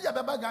did be a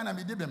babagan and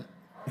we did them.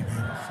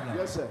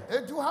 Yes, sir.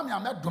 If you have me,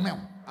 I'm not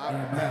domain.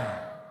 Amen.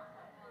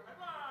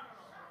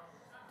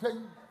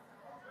 Pain.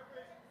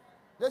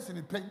 Listen,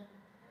 the pain.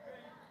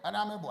 And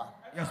I'm a boy.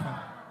 Yes, ma'am.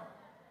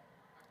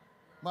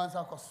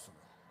 Mansa cost.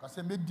 Because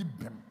I made deep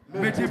them.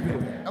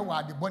 I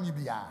want the bonny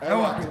beer. I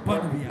want the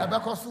bonny beer. I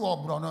because you are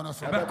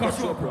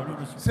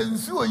brown.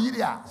 Since you are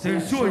here,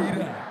 since you are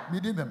here, we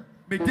did them.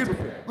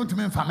 Want to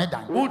be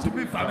Famedan. Want to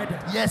be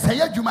Famedan. Yes, I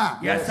heard Juma.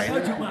 Yes, I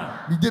heard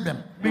Juma. We did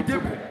them. We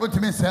did. Want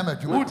to be Sama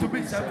Juma. Want to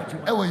be Sama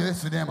Juma. I will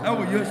use them. I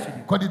will use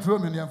them.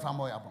 Deuteronomy and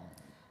Famoya.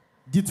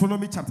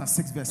 Deuteronomy chapter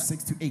 6, verse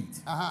 6 to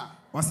 8.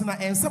 Was na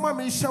and some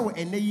may show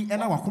and they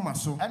and our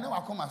comaso. And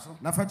our comaso.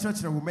 Na for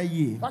church will may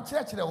ye. For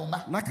church will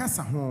ma.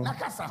 Nakasa home.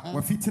 Nakasa home.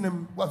 We're fitting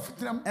them. We're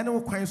fitting them. And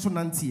we're crying so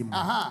nanti.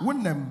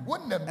 Wouldn't them.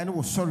 Wouldn't them. And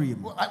we're sorry.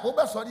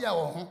 Over sorry.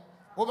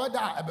 Over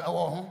that.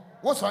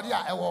 What's sorry?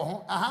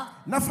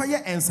 Na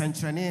fire and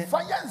century.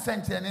 Fire and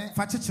century.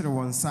 For church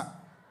one sa.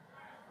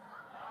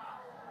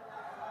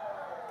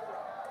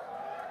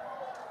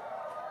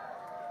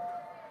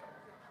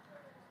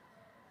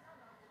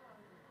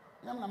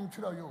 I'm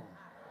sure you.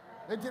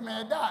 Let me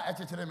die at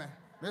a treme.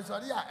 Let's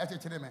sorry at a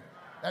treme.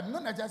 And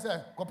none of us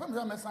say, Copem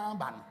Ramesan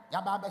Ban,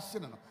 Yababa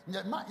Shinno.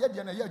 Yet,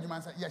 you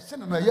must say, yes,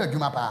 Shinno, a year,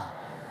 Jumapa.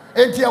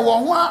 And here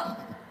one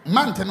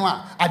mountain,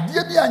 a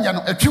dear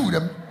Bian, a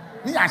children,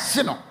 near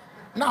Shinno.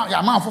 Now,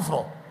 your mouth for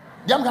floor.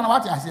 Yam can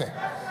what I say.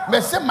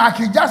 But say,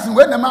 Marky Jackson,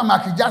 when the man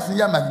Marky Jackson,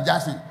 Yam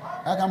Jackson,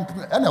 I can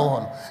put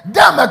anyone.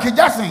 Damn, Marky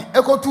Jackson,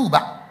 Echo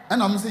Tuba,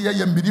 and I'm saying,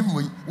 you believe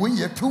we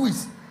hear 2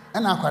 weeks,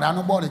 and I could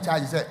no body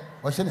charge, said,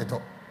 or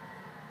Senator.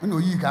 No,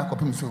 you can't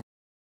copy him so.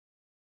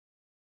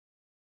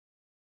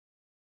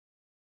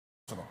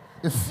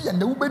 If fear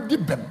and the Uber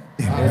did them.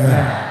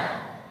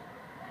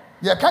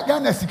 Yeah, can't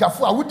get a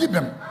Sikafu, I would did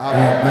them.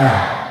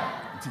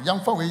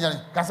 Young folk,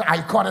 because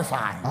I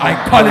qualify. I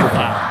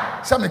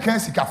qualify. Some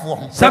can't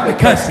Sikafu. Some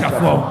can't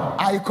Sikafu.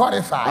 I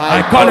qualify.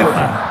 I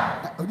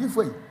qualify. If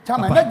we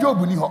come and let Job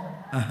Uniho,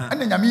 and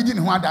then I'm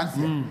eating one dance.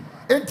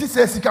 And he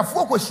says,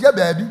 Sikafu was here,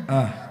 baby.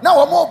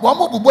 Now, one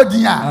more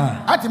body.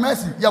 Auntie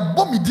Mercy, your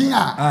bomby dinner.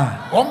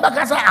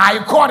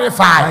 I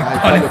qualify. I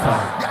qualify.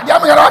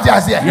 Yamaroja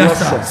said,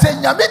 yes, say,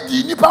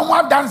 Yamidi, Nippon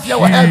one dance here.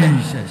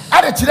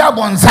 At a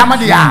chirabon,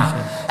 Samadia.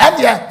 And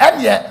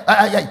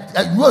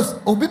yet, was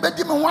Obi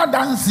one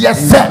dance,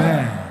 yes, sir.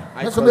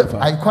 I qualify.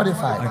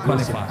 I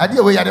qualify. I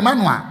deal with the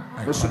manwa.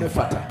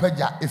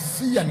 Peja, a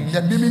fee and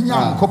the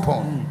Mimian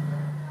coupon.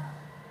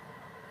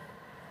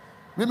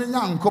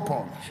 Mimian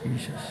coupon.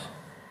 Jesus.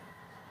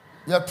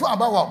 You are too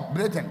about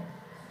Britain.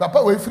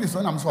 Papa will free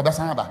son. I'm so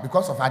Basamba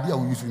because of idea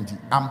we use it.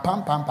 I'm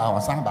pampa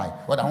or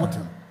Samba. What I want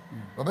him.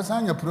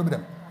 Obesan your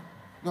problem.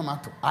 No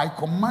matter. I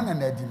command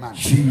and I demand.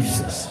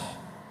 Jesus.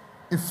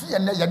 If you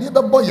and your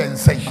neighbor boy and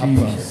say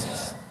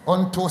Jesus.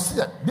 On to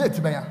see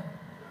date by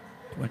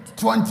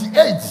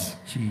 28.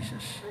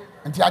 Jesus.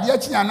 And the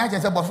idea and I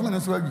just about 4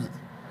 minutes will be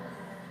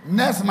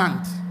next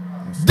month.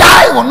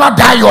 Die will not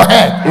dye your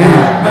head.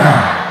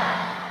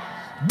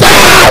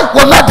 Die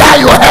will not dye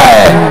your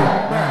head.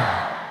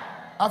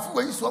 I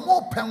feel you so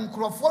more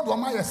Pencrofford or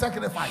my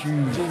sacrifice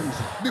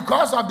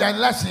because of the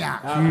election.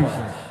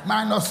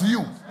 Minus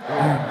you.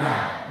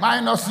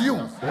 Minus you.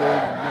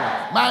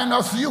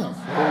 Minus you.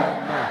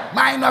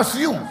 Minus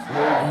you.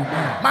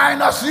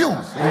 Minus you.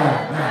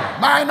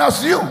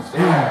 Minus you.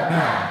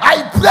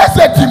 I place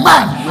a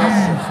demand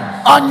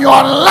on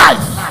your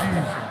life.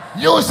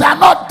 You shall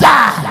not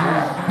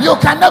die. You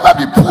can never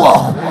be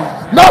poor.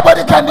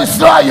 Nobody can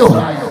destroy you.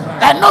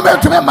 And no man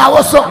to me,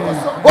 Mawoso,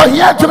 or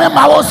here to me,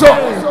 Mawoso,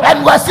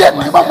 and was it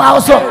me,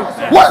 Mawoso.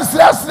 Once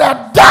less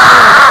die.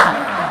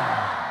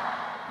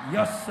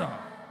 Yes, sir.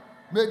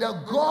 May the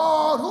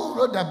God who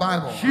wrote the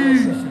Bible,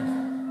 Jesus.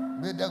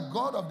 May the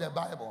God of the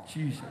Bible,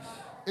 Jesus.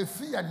 If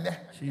he and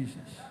Jesus.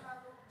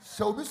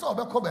 So be so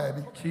about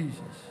baby,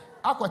 Jesus.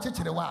 I got teach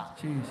the wa,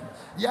 Jesus.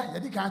 Yeah,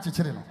 you can't teach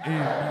it.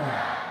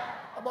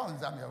 About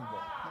Zamia.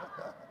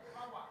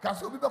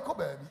 Caso be back,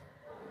 baby.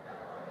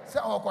 Say,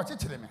 oh, got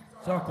teach me.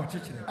 So,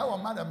 oh,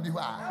 Madam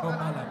Biwa, oh,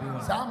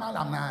 Madam, Sam,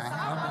 Madam,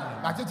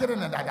 my teacher in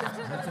the dada.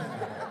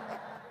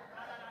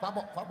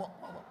 Pabo.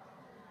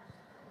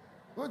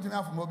 Good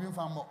enough for mobile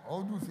farm,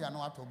 or do you know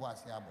what to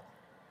was Yabo?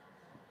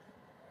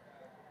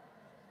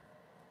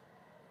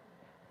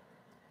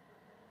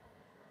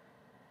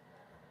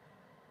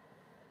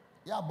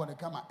 Yeah, but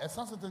come a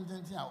sensitive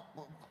thing.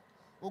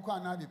 Oko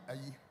na de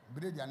ayi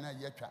bread ya na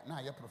ye twa na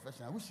ye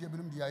professional. Wo hie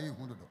binom dia ye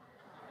hu dodo.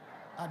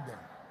 Adem.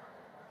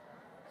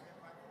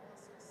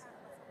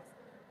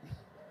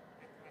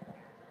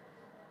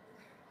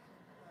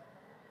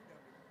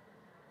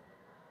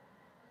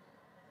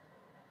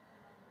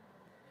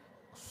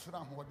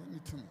 What they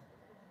need to me.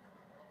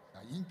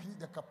 Increase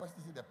the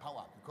capacity, the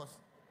power, because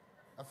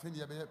I feel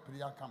you have a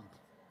prayer camp.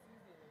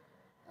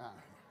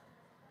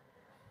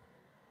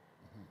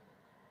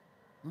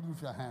 You do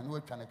your hand,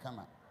 work on the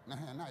camera.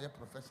 Now you're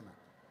professional.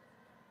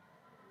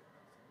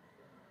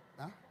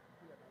 Huh?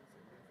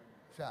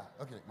 Sure,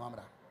 okay,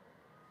 Mamma.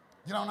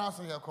 You don't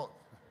answer your call.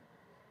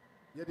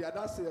 Yeah, the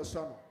other say your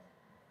son.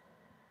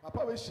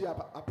 Papa will share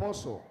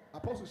apostle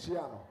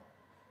Shiano.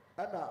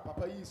 And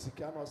Papa is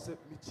cannot say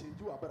me change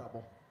you a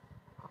bearable.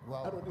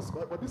 Wow. I don't this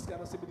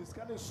kind of say this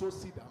kind of so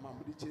see that man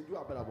will change you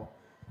a bearable.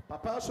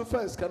 Papa so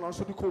first can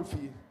also do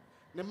coffee.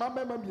 The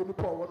mamma you know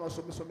one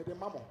also miss me the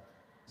mamma.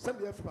 Send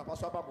the F Papa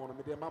Swaba on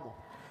me the mamma.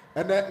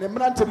 And then the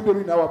man tell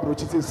me now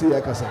approach it and say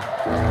I can say.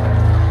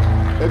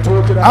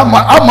 I'm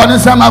on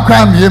some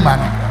crime here, man.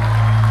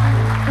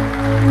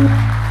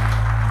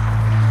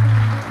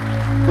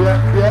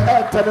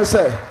 Yeah, tell us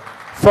say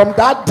from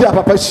that day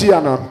Papa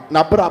Shiano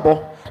na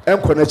brabo.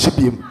 Enkonachi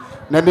bim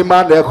na ni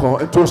man eko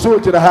nto so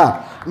gina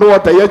ha no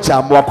what ye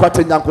jam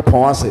wakwate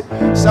nyankopon ase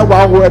say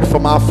one word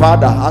from our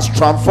father has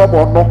transformed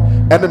or no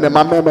ene ne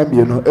mama mi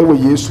no ewo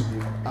yesu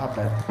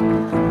amen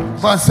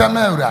bon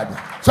sama urade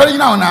so you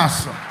know na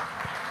so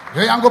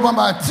ye yankopon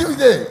ba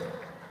Tuesday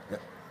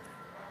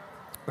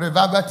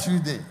revival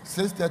Tuesday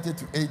 6:30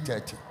 to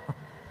 8:30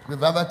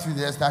 revival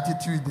Tuesday started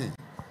Tuesday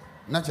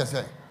not just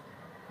say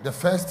the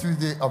first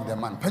Tuesday of the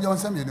month pay on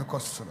some you know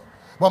cost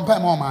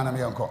Father,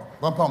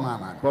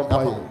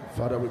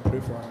 we pray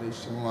for our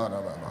nation.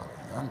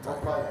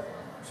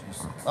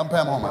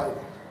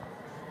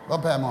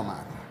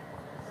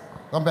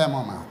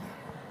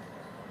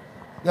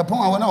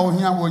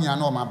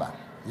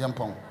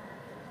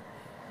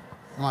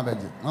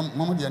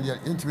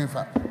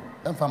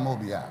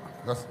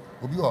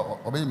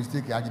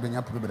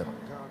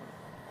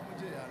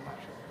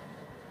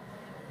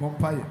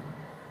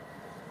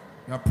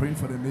 We are praying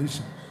for the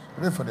nation.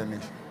 Pray for the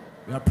nation.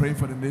 We are praying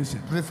for the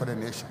nation. Pray for the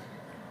nation.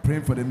 Pray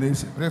for the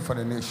nation. Pray for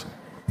the nation.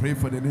 Pray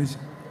for the nation.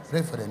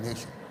 Pray for the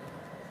nation.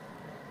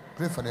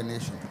 Pray for the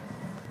nation.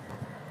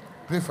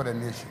 Pray for the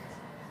nation.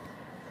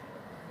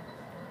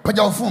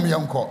 Pajawfum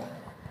yanko.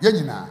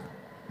 Yenina.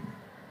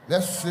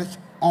 Let's switch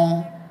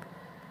on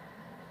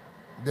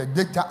the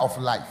data of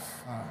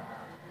life.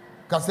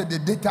 Because the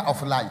data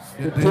of life.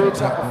 The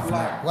data of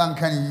life. One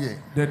can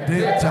year. The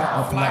data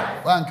of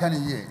life. One can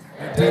year.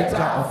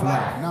 Data of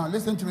life. Now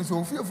listen to me.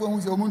 So fear for who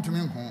say omuntu me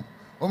nko.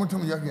 Omuntu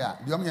me here.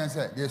 The omo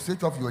say they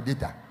switch off your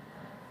data.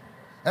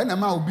 And na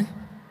ma obi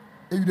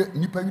e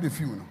nipa wi the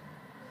few no.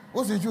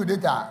 O switch your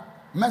data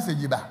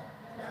message ba.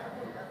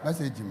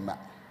 Message mba.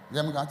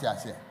 Yam ga tia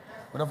say.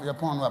 But of your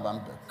phone no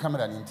aba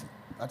camera ni nti.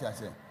 Ati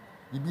say.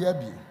 Bibia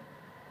bi.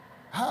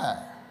 Ha.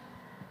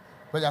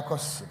 But ya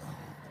kos.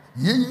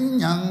 Yin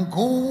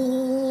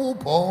yanko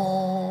po.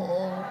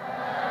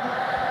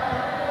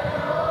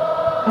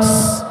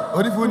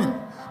 Orifuni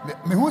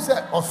me who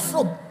said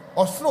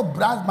osro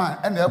brass man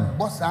and the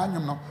boss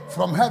anyum no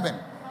from heaven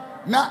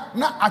na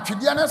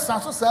atwedia na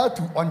saso sa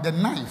to on the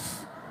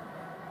knife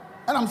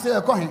and I'm say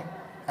ekohin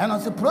and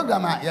on the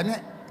program ye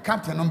ne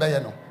captain no be ye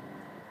no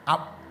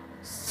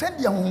send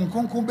ya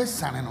honkonkon be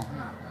sane no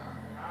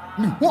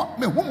me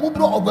hu mo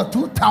bro over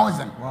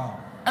 2000 wow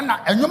and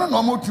na enyom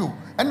no mo tio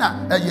and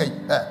na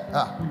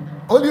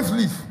olive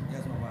leaf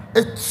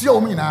it's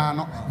your mina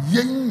no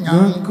yin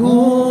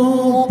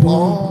yanko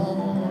po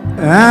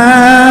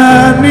Aniwo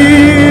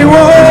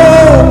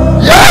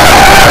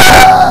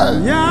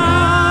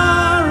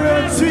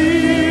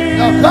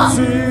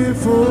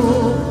Yaretifu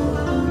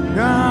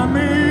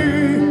Gami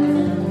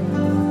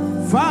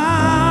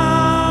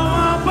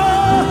Fawabo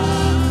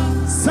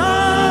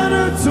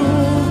Sanatu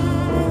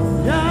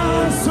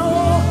Yaso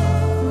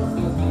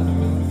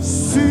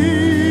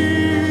Siraye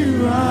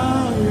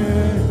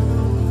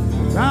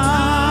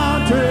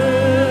Nateni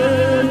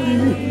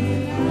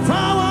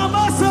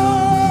Fawabaso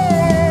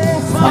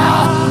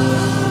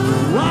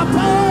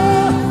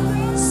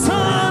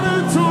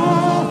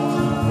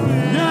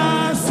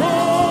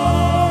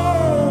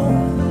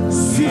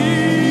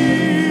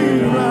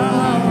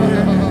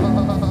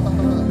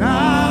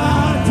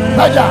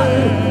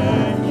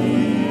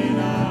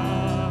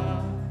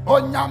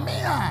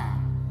Onyamia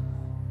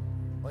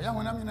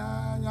Oyamina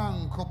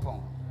Yankopon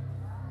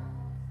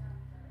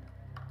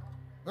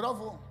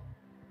Bravo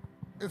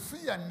if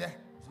we are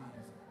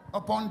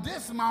upon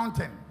this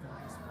mountain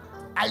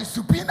I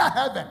subpoena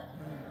heaven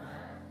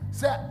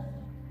say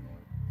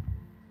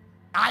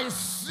I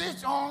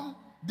switch on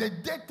the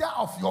data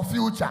of your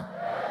future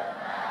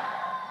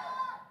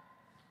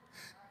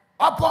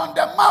upon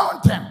the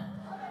mountain.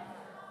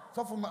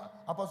 So from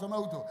Apostle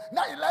Mauto.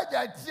 Now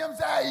Elijah TM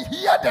say I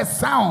hear the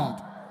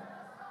sound.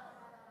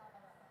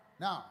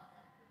 Now,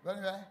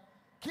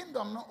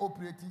 kingdom no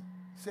operating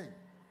say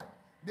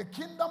The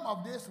kingdom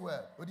of this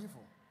world,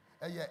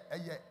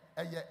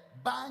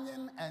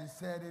 buying and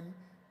selling,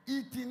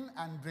 eating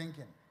and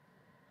drinking.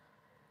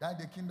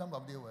 That's the kingdom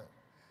of the world.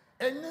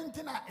 And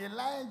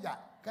Elijah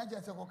can't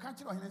just say, can't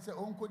you say,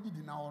 Uncle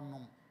did now?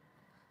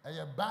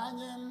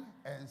 Buying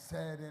and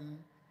selling,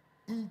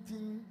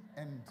 eating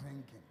and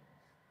drinking.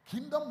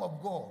 Kingdom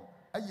of God,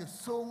 are you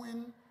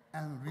sowing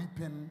and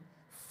reaping,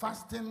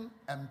 fasting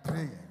and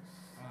prayers?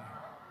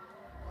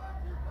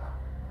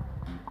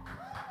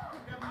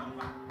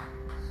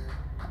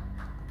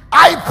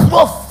 I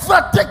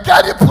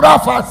prophetically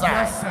prophesy.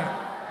 Yes, sir.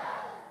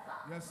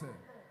 Yes, sir.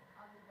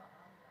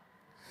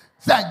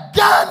 Say,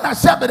 Ghana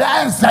Shabra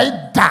and say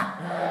that.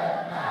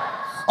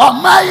 Or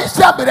my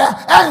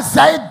Shabra and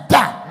say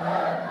that.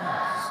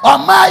 Or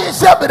my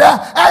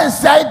Shabra and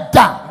say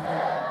that.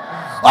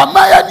 Or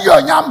my and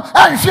Yonyam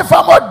and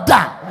Shifamo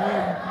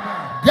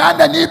that.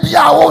 Ghana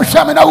Nibia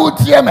Oshamina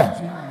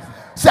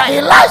Utieme. Say,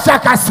 Elisha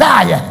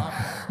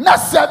Kasaya. Not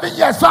 7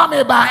 years from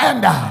me by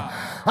ender.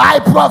 I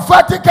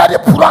prophetically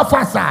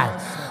prophesy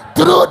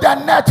through the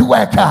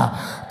network,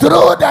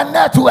 through the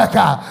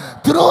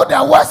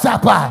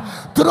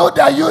WhatsApp, through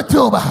the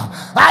YouTube.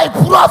 I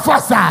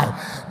prophesy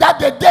that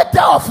the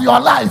data of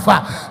your life,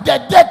 the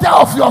data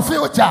of your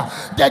future,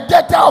 the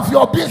data of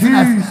your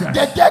business,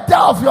 the data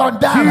of your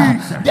dollar,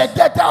 the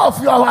data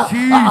of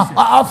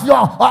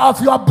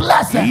your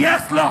blessing.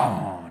 Yes,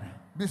 Lord.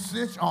 Be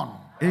switched on.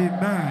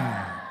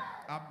 Amen.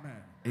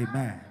 Amen.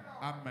 Amen.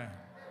 Amen.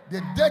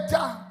 The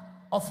data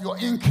of your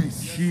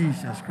increase,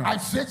 Jesus Christ. I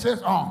switch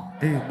it on.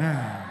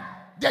 Amen.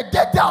 The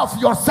data of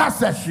your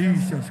success,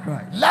 Jesus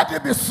Christ. let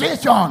it be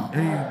switched on.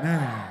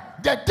 Amen.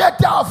 The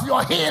data of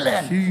your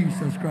healing,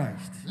 Jesus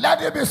Christ.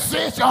 let it be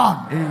switched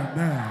on.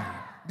 Amen.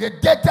 The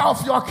data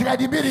of your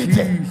credibility,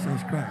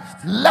 Jesus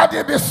Christ. let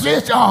it be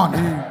switched on.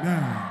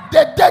 Amen.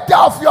 The data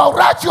of your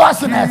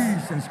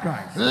righteousness, Jesus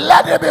Christ.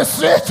 let it be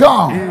switched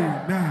on.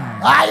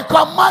 Amen. I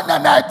command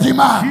and I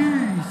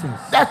demand Jesus.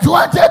 that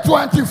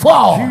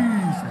 2024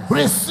 Jesus.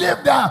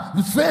 receive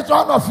the switch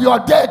on of your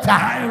data.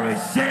 I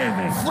receive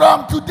it.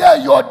 From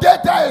today, your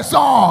data is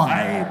on.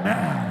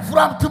 Amen.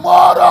 From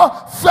tomorrow,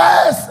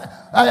 1st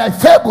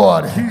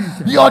February,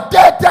 Jesus. your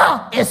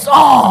data is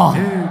on.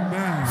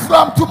 Amen.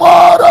 From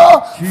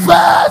tomorrow,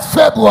 1st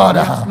February,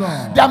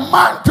 Yes, the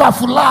month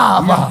of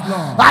love,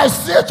 Yes, I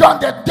switch on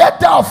the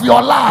data of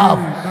your love,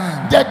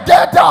 Amen. the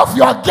data of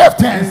your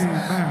giftings,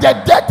 Amen. the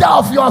data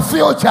of your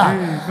future,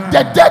 Amen.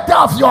 the data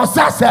of your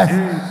success,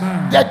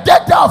 Amen. the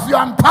data of your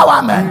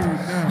empowerment.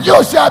 Amen.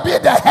 You shall be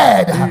the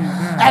head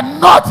and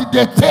not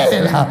the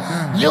tail.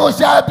 Amen. You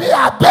shall be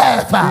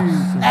above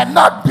and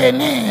not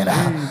beneath.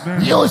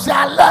 Amen. You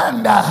shall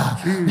learn.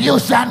 Jesus. You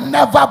shall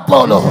never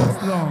follow.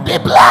 Yes, Lord. Be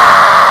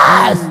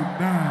blessed.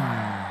 Amen.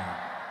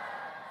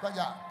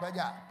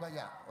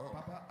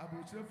 Papa, I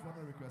will cheer for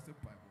the request of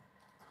Mpaebo.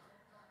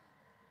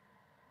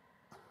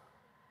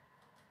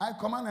 I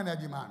command and I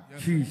demand.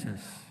 Jesus.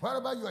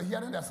 Wherever you are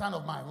hearing the sound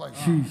of my voice,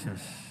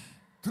 Jesus.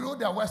 through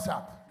the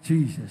WhatsApp,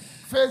 Jesus.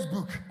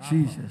 Facebook,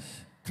 Jesus.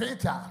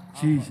 Twitter,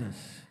 Jesus.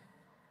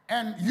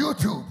 and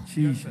YouTube,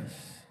 Jesus.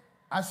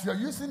 as you're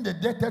using the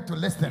data to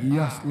listen,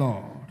 Yes,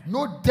 Lord.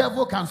 no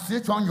devil can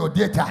switch on your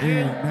data.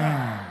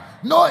 Amen.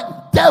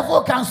 No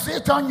devil can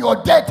switch on your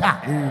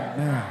data.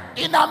 Amen.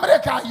 In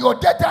America, your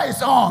data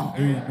is on.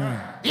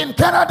 Amen. In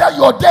Canada,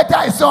 your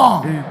data is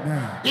on.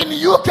 Amen. In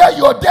UK,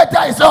 your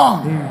data is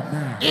on.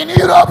 Amen. In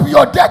Europe,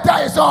 your data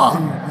is on.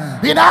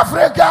 Amen. In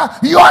Africa,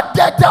 your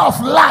data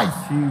of life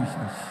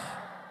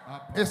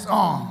Jesus. is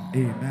on.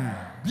 Amen.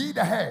 Be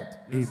the head.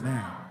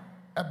 Amen.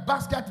 A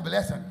basket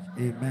blessing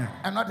Amen.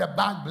 and not a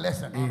bag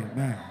blessing.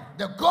 Amen.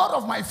 The God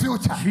of my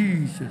future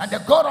Jesus. and the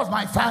God of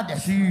my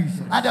fathers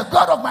Jesus. and the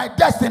God of my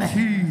destiny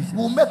Jesus.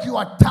 will make you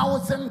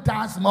 1,000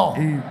 times more.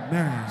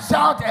 Amen.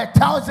 Shout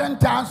 1,000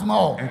 times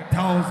more.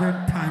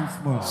 1,000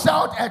 times more.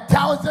 Shout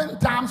 1,000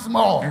 times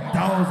more.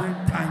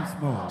 1,000 times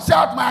more.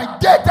 Shout, my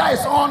data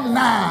is on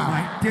now.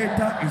 My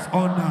data is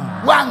on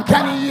now. One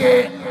can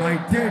hear. My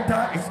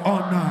data is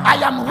on now. I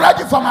am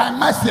ready for my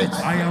message.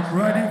 I am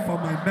ready for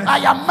my message.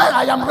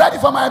 I am ready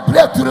for my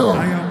breakthrough.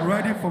 I am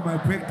ready for my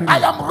breakthrough. I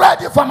am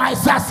ready for my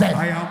success.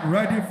 I am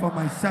ready for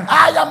my success.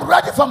 I am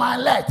ready for my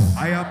legs.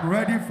 I am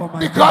ready for my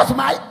Because data.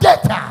 my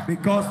data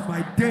Because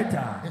my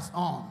data is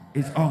on.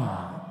 is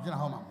on. You know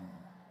how much?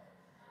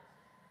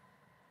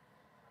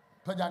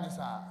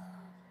 Pajanisa.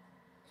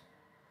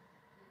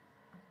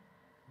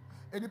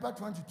 Edipa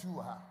 22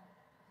 ha.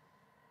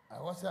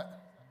 I was at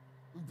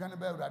Ujana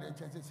Belgrade and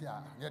Chances here.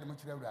 You had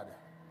much Belgrade.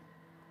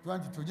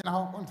 22. You know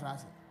how on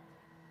transit.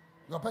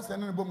 Your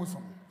person in the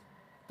Bomusum.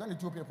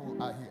 22 people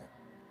are here.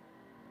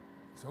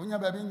 So when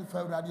you're being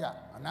February,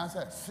 and I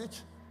said,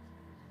 switch.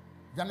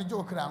 Janny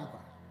Joe Crown.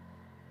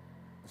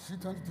 She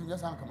 22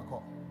 years and come a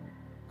call.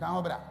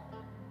 Canobra.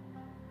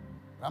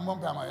 Ramon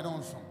Pama, I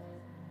don't soon.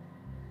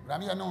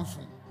 Ramia non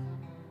soon.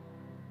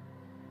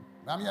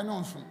 Ramia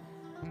non soon.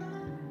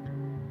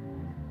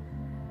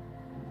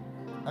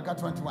 I got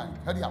 21.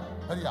 Hurry up,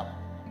 hurry up.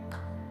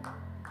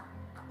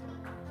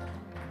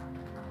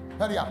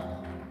 Hurry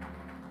up.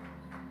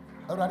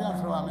 Already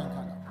I'm through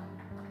America.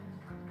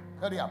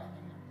 Hurry up.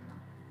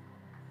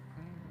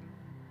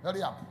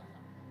 Hurry up.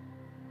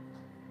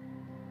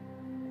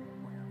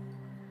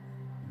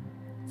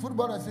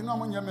 Footballers in no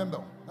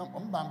member.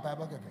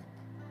 Mpaebo Kese.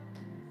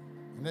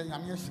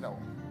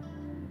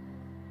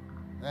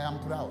 I am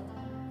proud.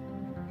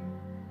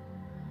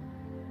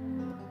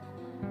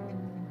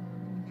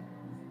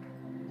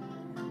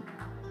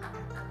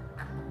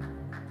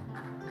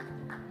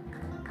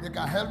 They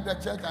can help the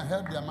church and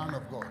help the man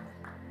of God.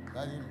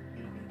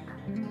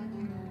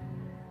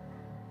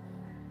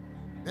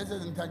 This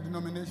is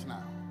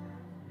interdenominational.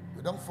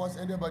 We don't force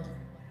anybody.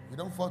 We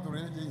don't force the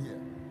religion here.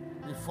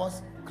 We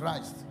force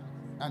Christ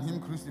and Him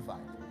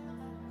crucified.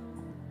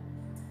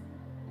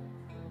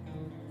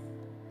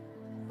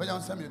 But you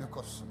answer me the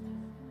cost.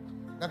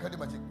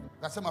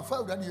 That's my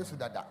father used to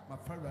that.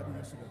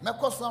 My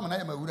cost one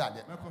I am a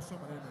woodad.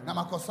 Now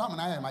my cost one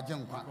I am a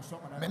junk.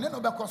 Men no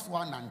back cost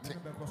 190.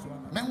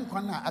 Men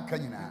canna a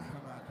canina.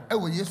 I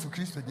will use to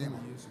Christ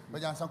demon.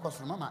 But you answer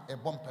cost Mama a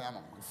bomb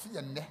piano. See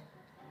and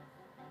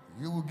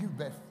you will give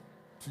birth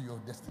to your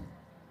destiny.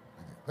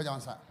 But you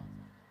answer.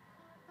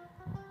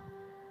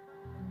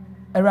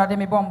 Erade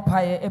me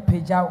bompaye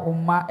epeja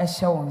oma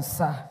ehye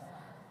wonsa.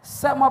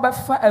 Some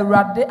obefa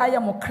erade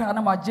ayamokra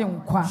na magye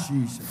nkwa.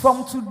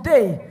 From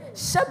today,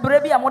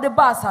 shebre bi amode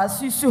ba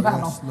asasusu ha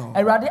no.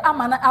 Erade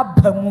amana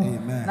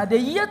abamu. Na the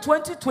year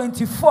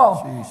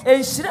 2024,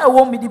 enhire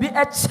ewo mi de bi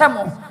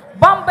echemo.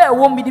 Bamba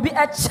ewo mi de bi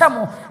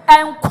echemo.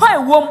 Enkwa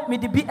ewo mi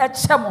de bi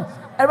echemo.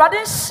 Erade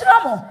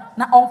nhira mo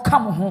na onka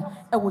mo ho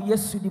ewo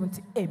Yesu dim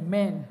nti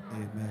amen.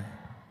 Amen.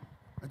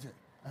 Oje,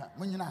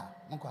 munyina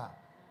monkwa.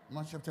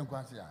 Mon shifting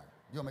kwasi ya.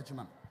 Yo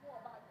mechima.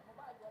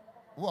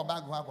 Wo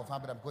bag ho akọ fa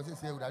because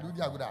say ewura do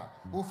di aguda.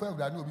 Wo fa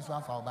ewura no obi so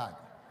afa bag.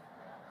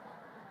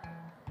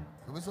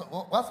 Obi so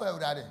wa fa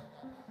ewura de.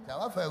 Ya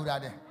wa fa ewura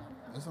de.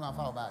 Obi so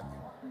afa bag.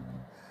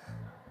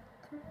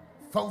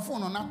 Fa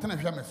phone no na tena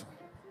hwe me so.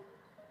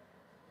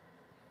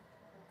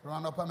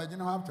 From up imagine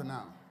how to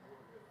now.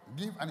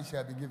 Give and it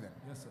shall be given.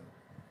 Yes sir.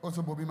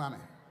 Also Bobby Mame.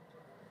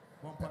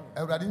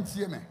 Ewura didn't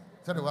see me.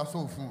 Said they were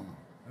so phone.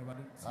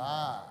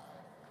 Ah.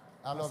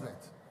 I love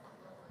it.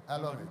 I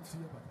love it.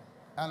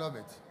 I love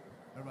it.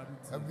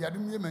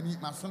 Everybody many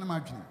my son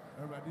imagine.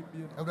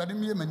 Everybody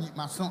many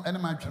my son and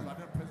imagine.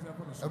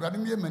 Everybody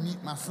many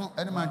my son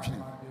and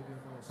imagine.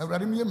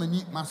 Everybody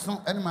many my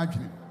son and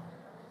imagine.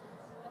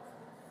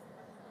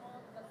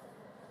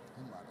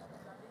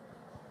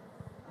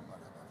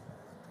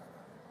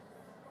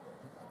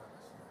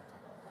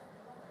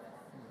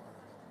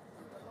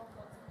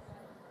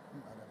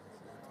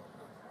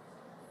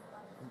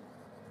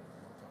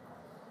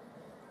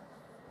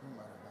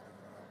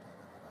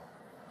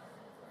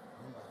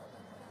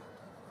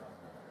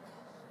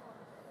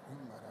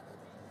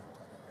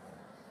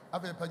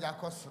 Ave paja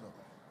kosoro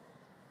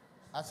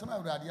asema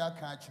awurade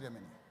aka akire me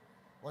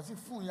was it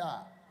fun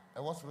ya e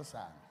was so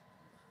san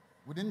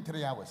within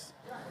 3 hours,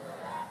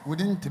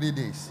 within 3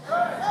 days,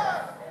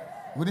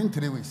 within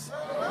 3 weeks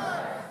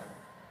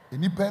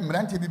enipa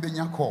mrante bi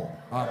benya call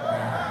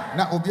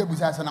na obi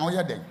abusa asa na wo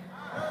ye den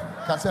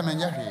ka se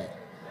menye hwe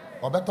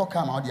obeto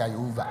ka ma odi aye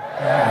over.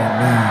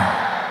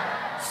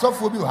 Amen. So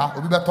for you ha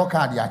obi beto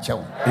ka de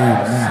achew.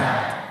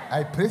 Amen.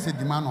 I place a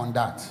demand on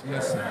that.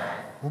 Yes sir.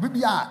 Obi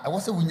bia e wo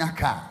se wunya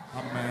ka.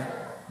 Amen.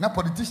 Na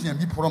politician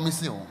bi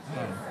promise you.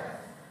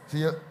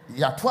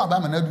 Ya to aba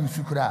na du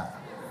sukura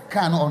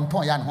kan on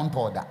ton ya no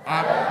ton da.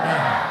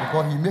 Amen.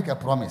 Because he make a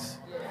promise.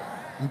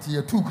 Until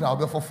you two crowd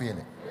be fulfill.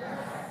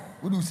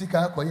 We do see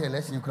ka ko ye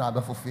election crowd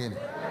be fulfill.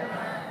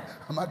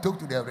 I'm going to talk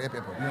to the real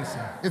people. Yes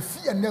sir. If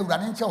you never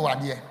run into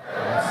one year,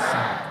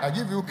 I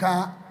give you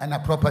car and a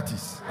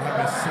properties.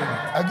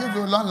 I give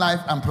you long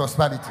life and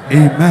prosperity.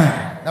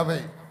 Amen. Now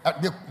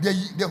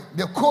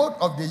the code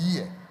of the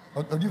year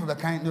of the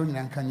kind no you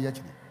can hear.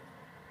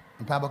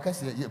 Mpaebo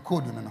Kese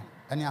code no.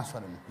 Any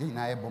answer no.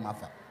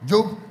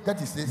 Job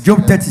 36. Job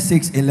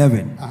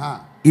 36:11.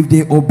 If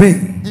they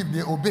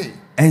obey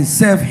and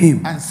serve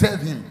him,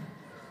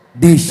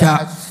 they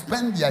shall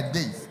spend their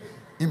days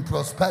in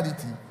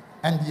prosperity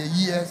and their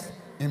years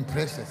in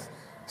precious.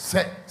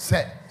 Say.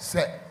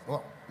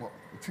 What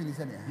you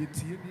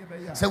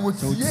say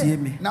what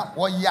you now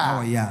oh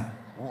yeah.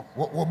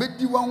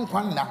 Obedi wan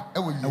kwanna e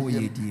wo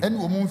yie and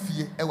wo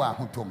mumfie e wa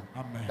ahotom.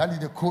 That is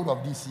the code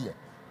of this year.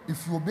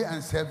 If you obey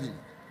and serve him,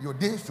 your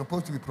day is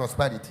supposed to be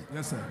prosperity.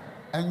 Yes sir.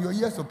 And your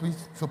years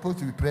supposed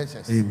to be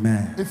precious.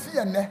 Amen. If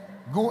you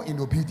go in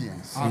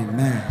obedience.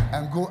 Amen.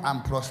 And go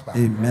and prosper.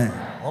 Amen.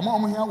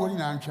 Omo here wori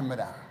na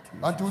ntwemeda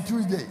until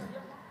Tuesday.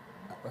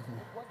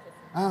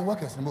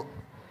 What is no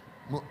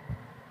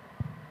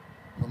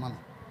man.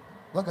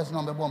 What is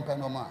no be bomb pen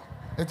no man.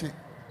 Eti.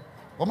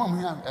 Omo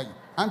here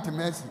Auntie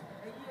Mercy.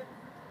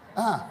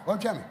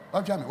 Watch me.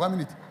 1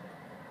 minute.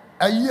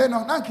 A year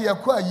no na ke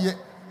yakọ aye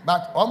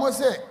but almost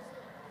say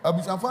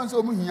abusanfo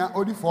so mu hia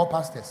odi 4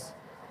 pastors.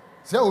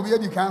 Say obi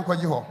edi kan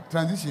kwaji ho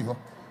transition ho.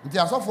 Nti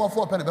asofo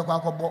 4 pen be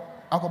kwa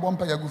akọbọ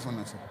mpa yagu fun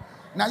no so.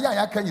 Na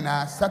ya ka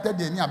nyina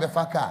Saturday ni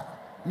abefa ka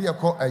ni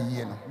yakọ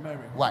aye no.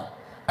 Why?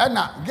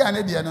 Na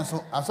Ghana de no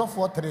so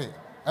asofo 3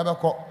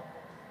 ebekọ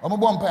Omo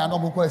bo mpa ya no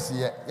mo ko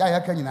asiye.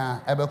 Ya ka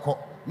nyina ebekọ.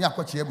 Ni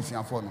akọche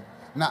abusuafo no.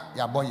 Na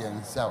ya boy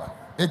yen sawa.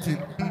 Eti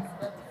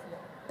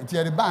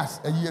the bus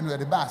ayi no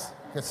the bus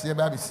kese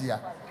ba besia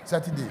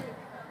Saturday.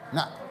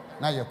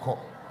 Na ye kọ.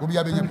 Obi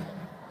abenyam.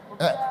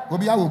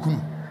 Obi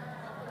awokunu.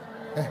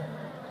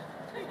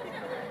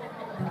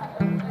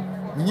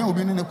 Minye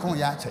obi ni ne kon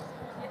ya ache.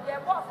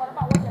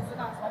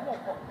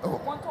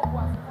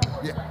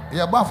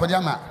 Yeah, ba for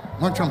them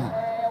montwem.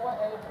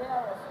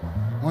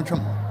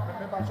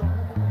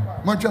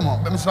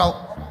 Bemsraw.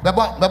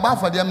 Beba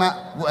for them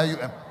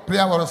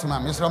prayer warriors ma.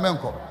 Misraw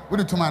menko.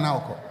 Wodi tuma na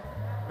okọ.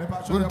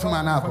 Wodi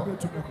tuma na akọ.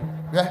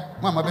 Yeah,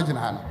 mama be gina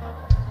ha no.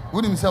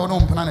 Wodi mi say wo no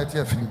mpana na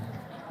tie afiri.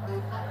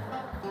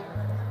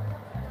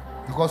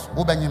 Because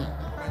wo benyim.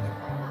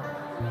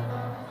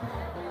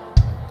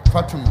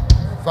 Fatum.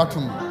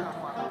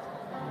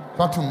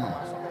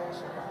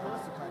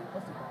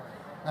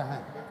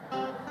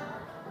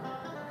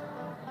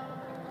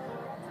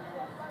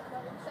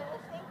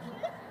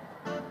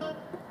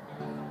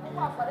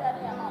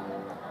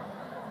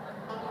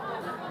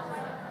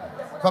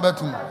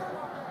 Fabetum.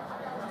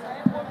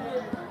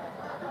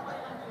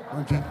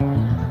 Okay.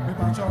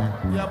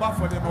 Yeah, back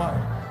for them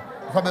one.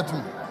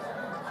 Fabetum.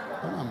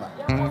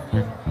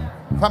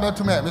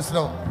 Fabetum,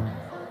 Mr.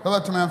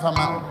 Fabetum and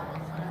Fama.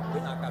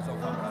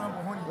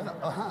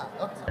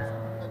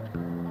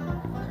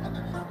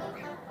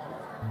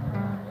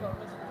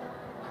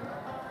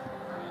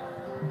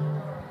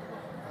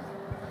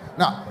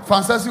 Now,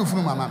 Francis, you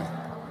from my mammy.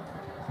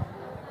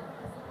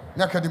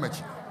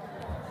 Nakadimachi.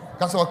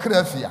 That's our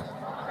crafia.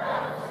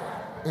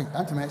 Hey,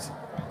 Auntie Mercy.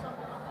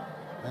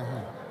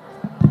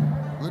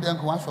 We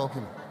didn't go and shock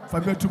him.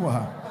 Fabio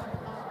Tumoha.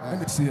 Let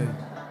me see.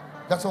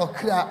 That's our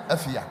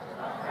crafia.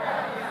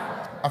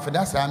 After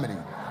that, family.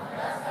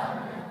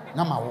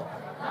 Namawo.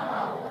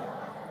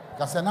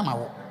 Kase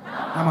namawo.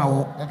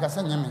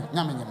 Kase nyame.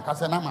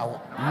 Kase namawo.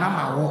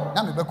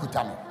 Name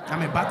bekutame.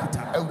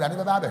 Ewurade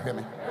baba abehwe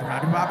me.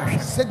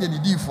 Said the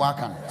need for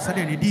akan.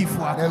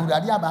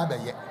 Ewurade aba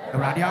abeye.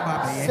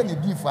 Said the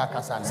need for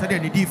akasa.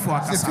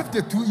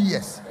 52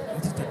 years.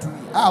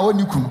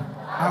 Oni kunu.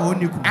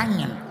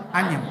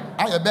 Anyem.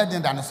 Aye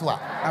bedin dan so a.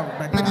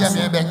 Me de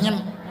me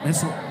benyem.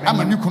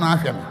 Ama ni kunu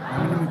ahwe me.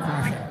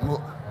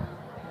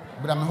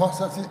 Bra me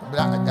hosasi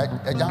bra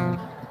eja.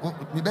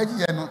 Me beji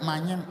ye no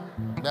manyem.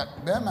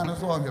 Be ma no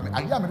so ahwe me.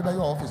 Aja me de be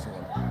your office.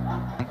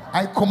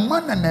 I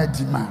command an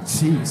edima.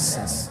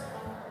 Jesus.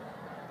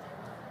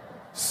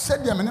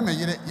 Said the man,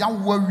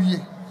 young warrior.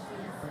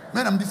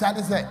 Madam decided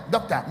to say,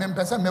 Doctor,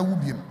 Mempesa me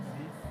wubim.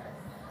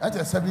 That's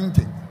a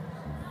 70.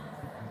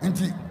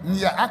 Inti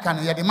near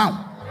Akan, ya the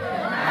mount.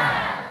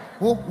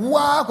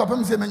 Wow,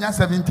 Copam say,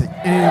 70.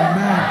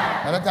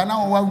 Amen. But I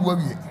know one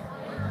warrior.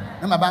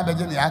 No, my Bible,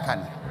 Jenny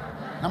Akan.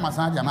 No, my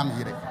son, your mamma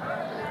here.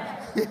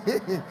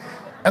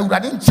 I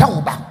didn't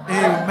chowba.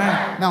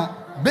 Amen. Now,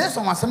 based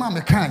on what some of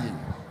the kind.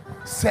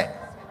 Say,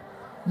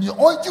 you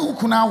all you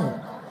kunawo,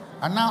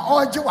 and now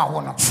all you are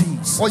one of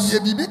Jesus. Or ye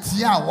be bit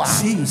ya,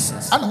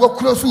 Jesus. And walk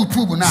close to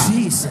tube now.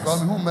 Jesus.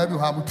 Because whom maybe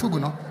have a tube,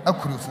 no, a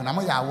cruise, and I'm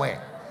aware.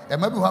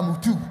 And maybe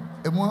have two,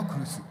 a more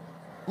cruise.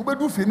 Uber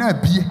do fina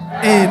be.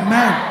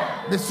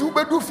 Amen. The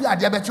super do fear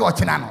diabetes or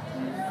chinano.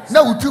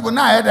 No, tube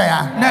na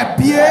there. Na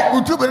beer,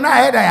 utube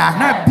na there.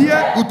 Na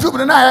beer,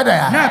 utube na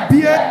there. Na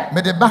beer,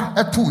 made the back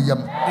at 2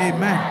 yam.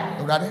 Amen.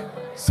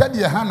 Said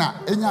your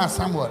Hannah, in your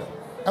somewhere.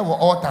 I will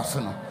alter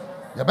sooner.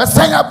 You better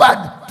say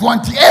about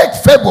 28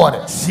 February.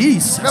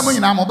 Jesus. Amen.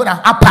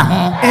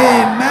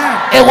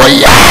 It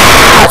was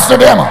yes to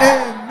them.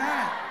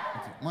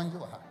 Amen.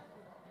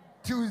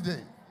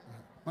 Tuesday.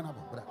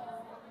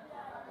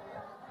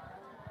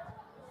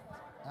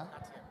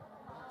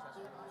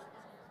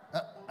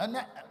 And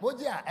that,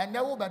 and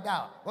there will be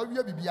down. What will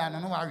you be beyond?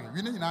 No worry.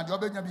 We need not your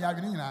baby.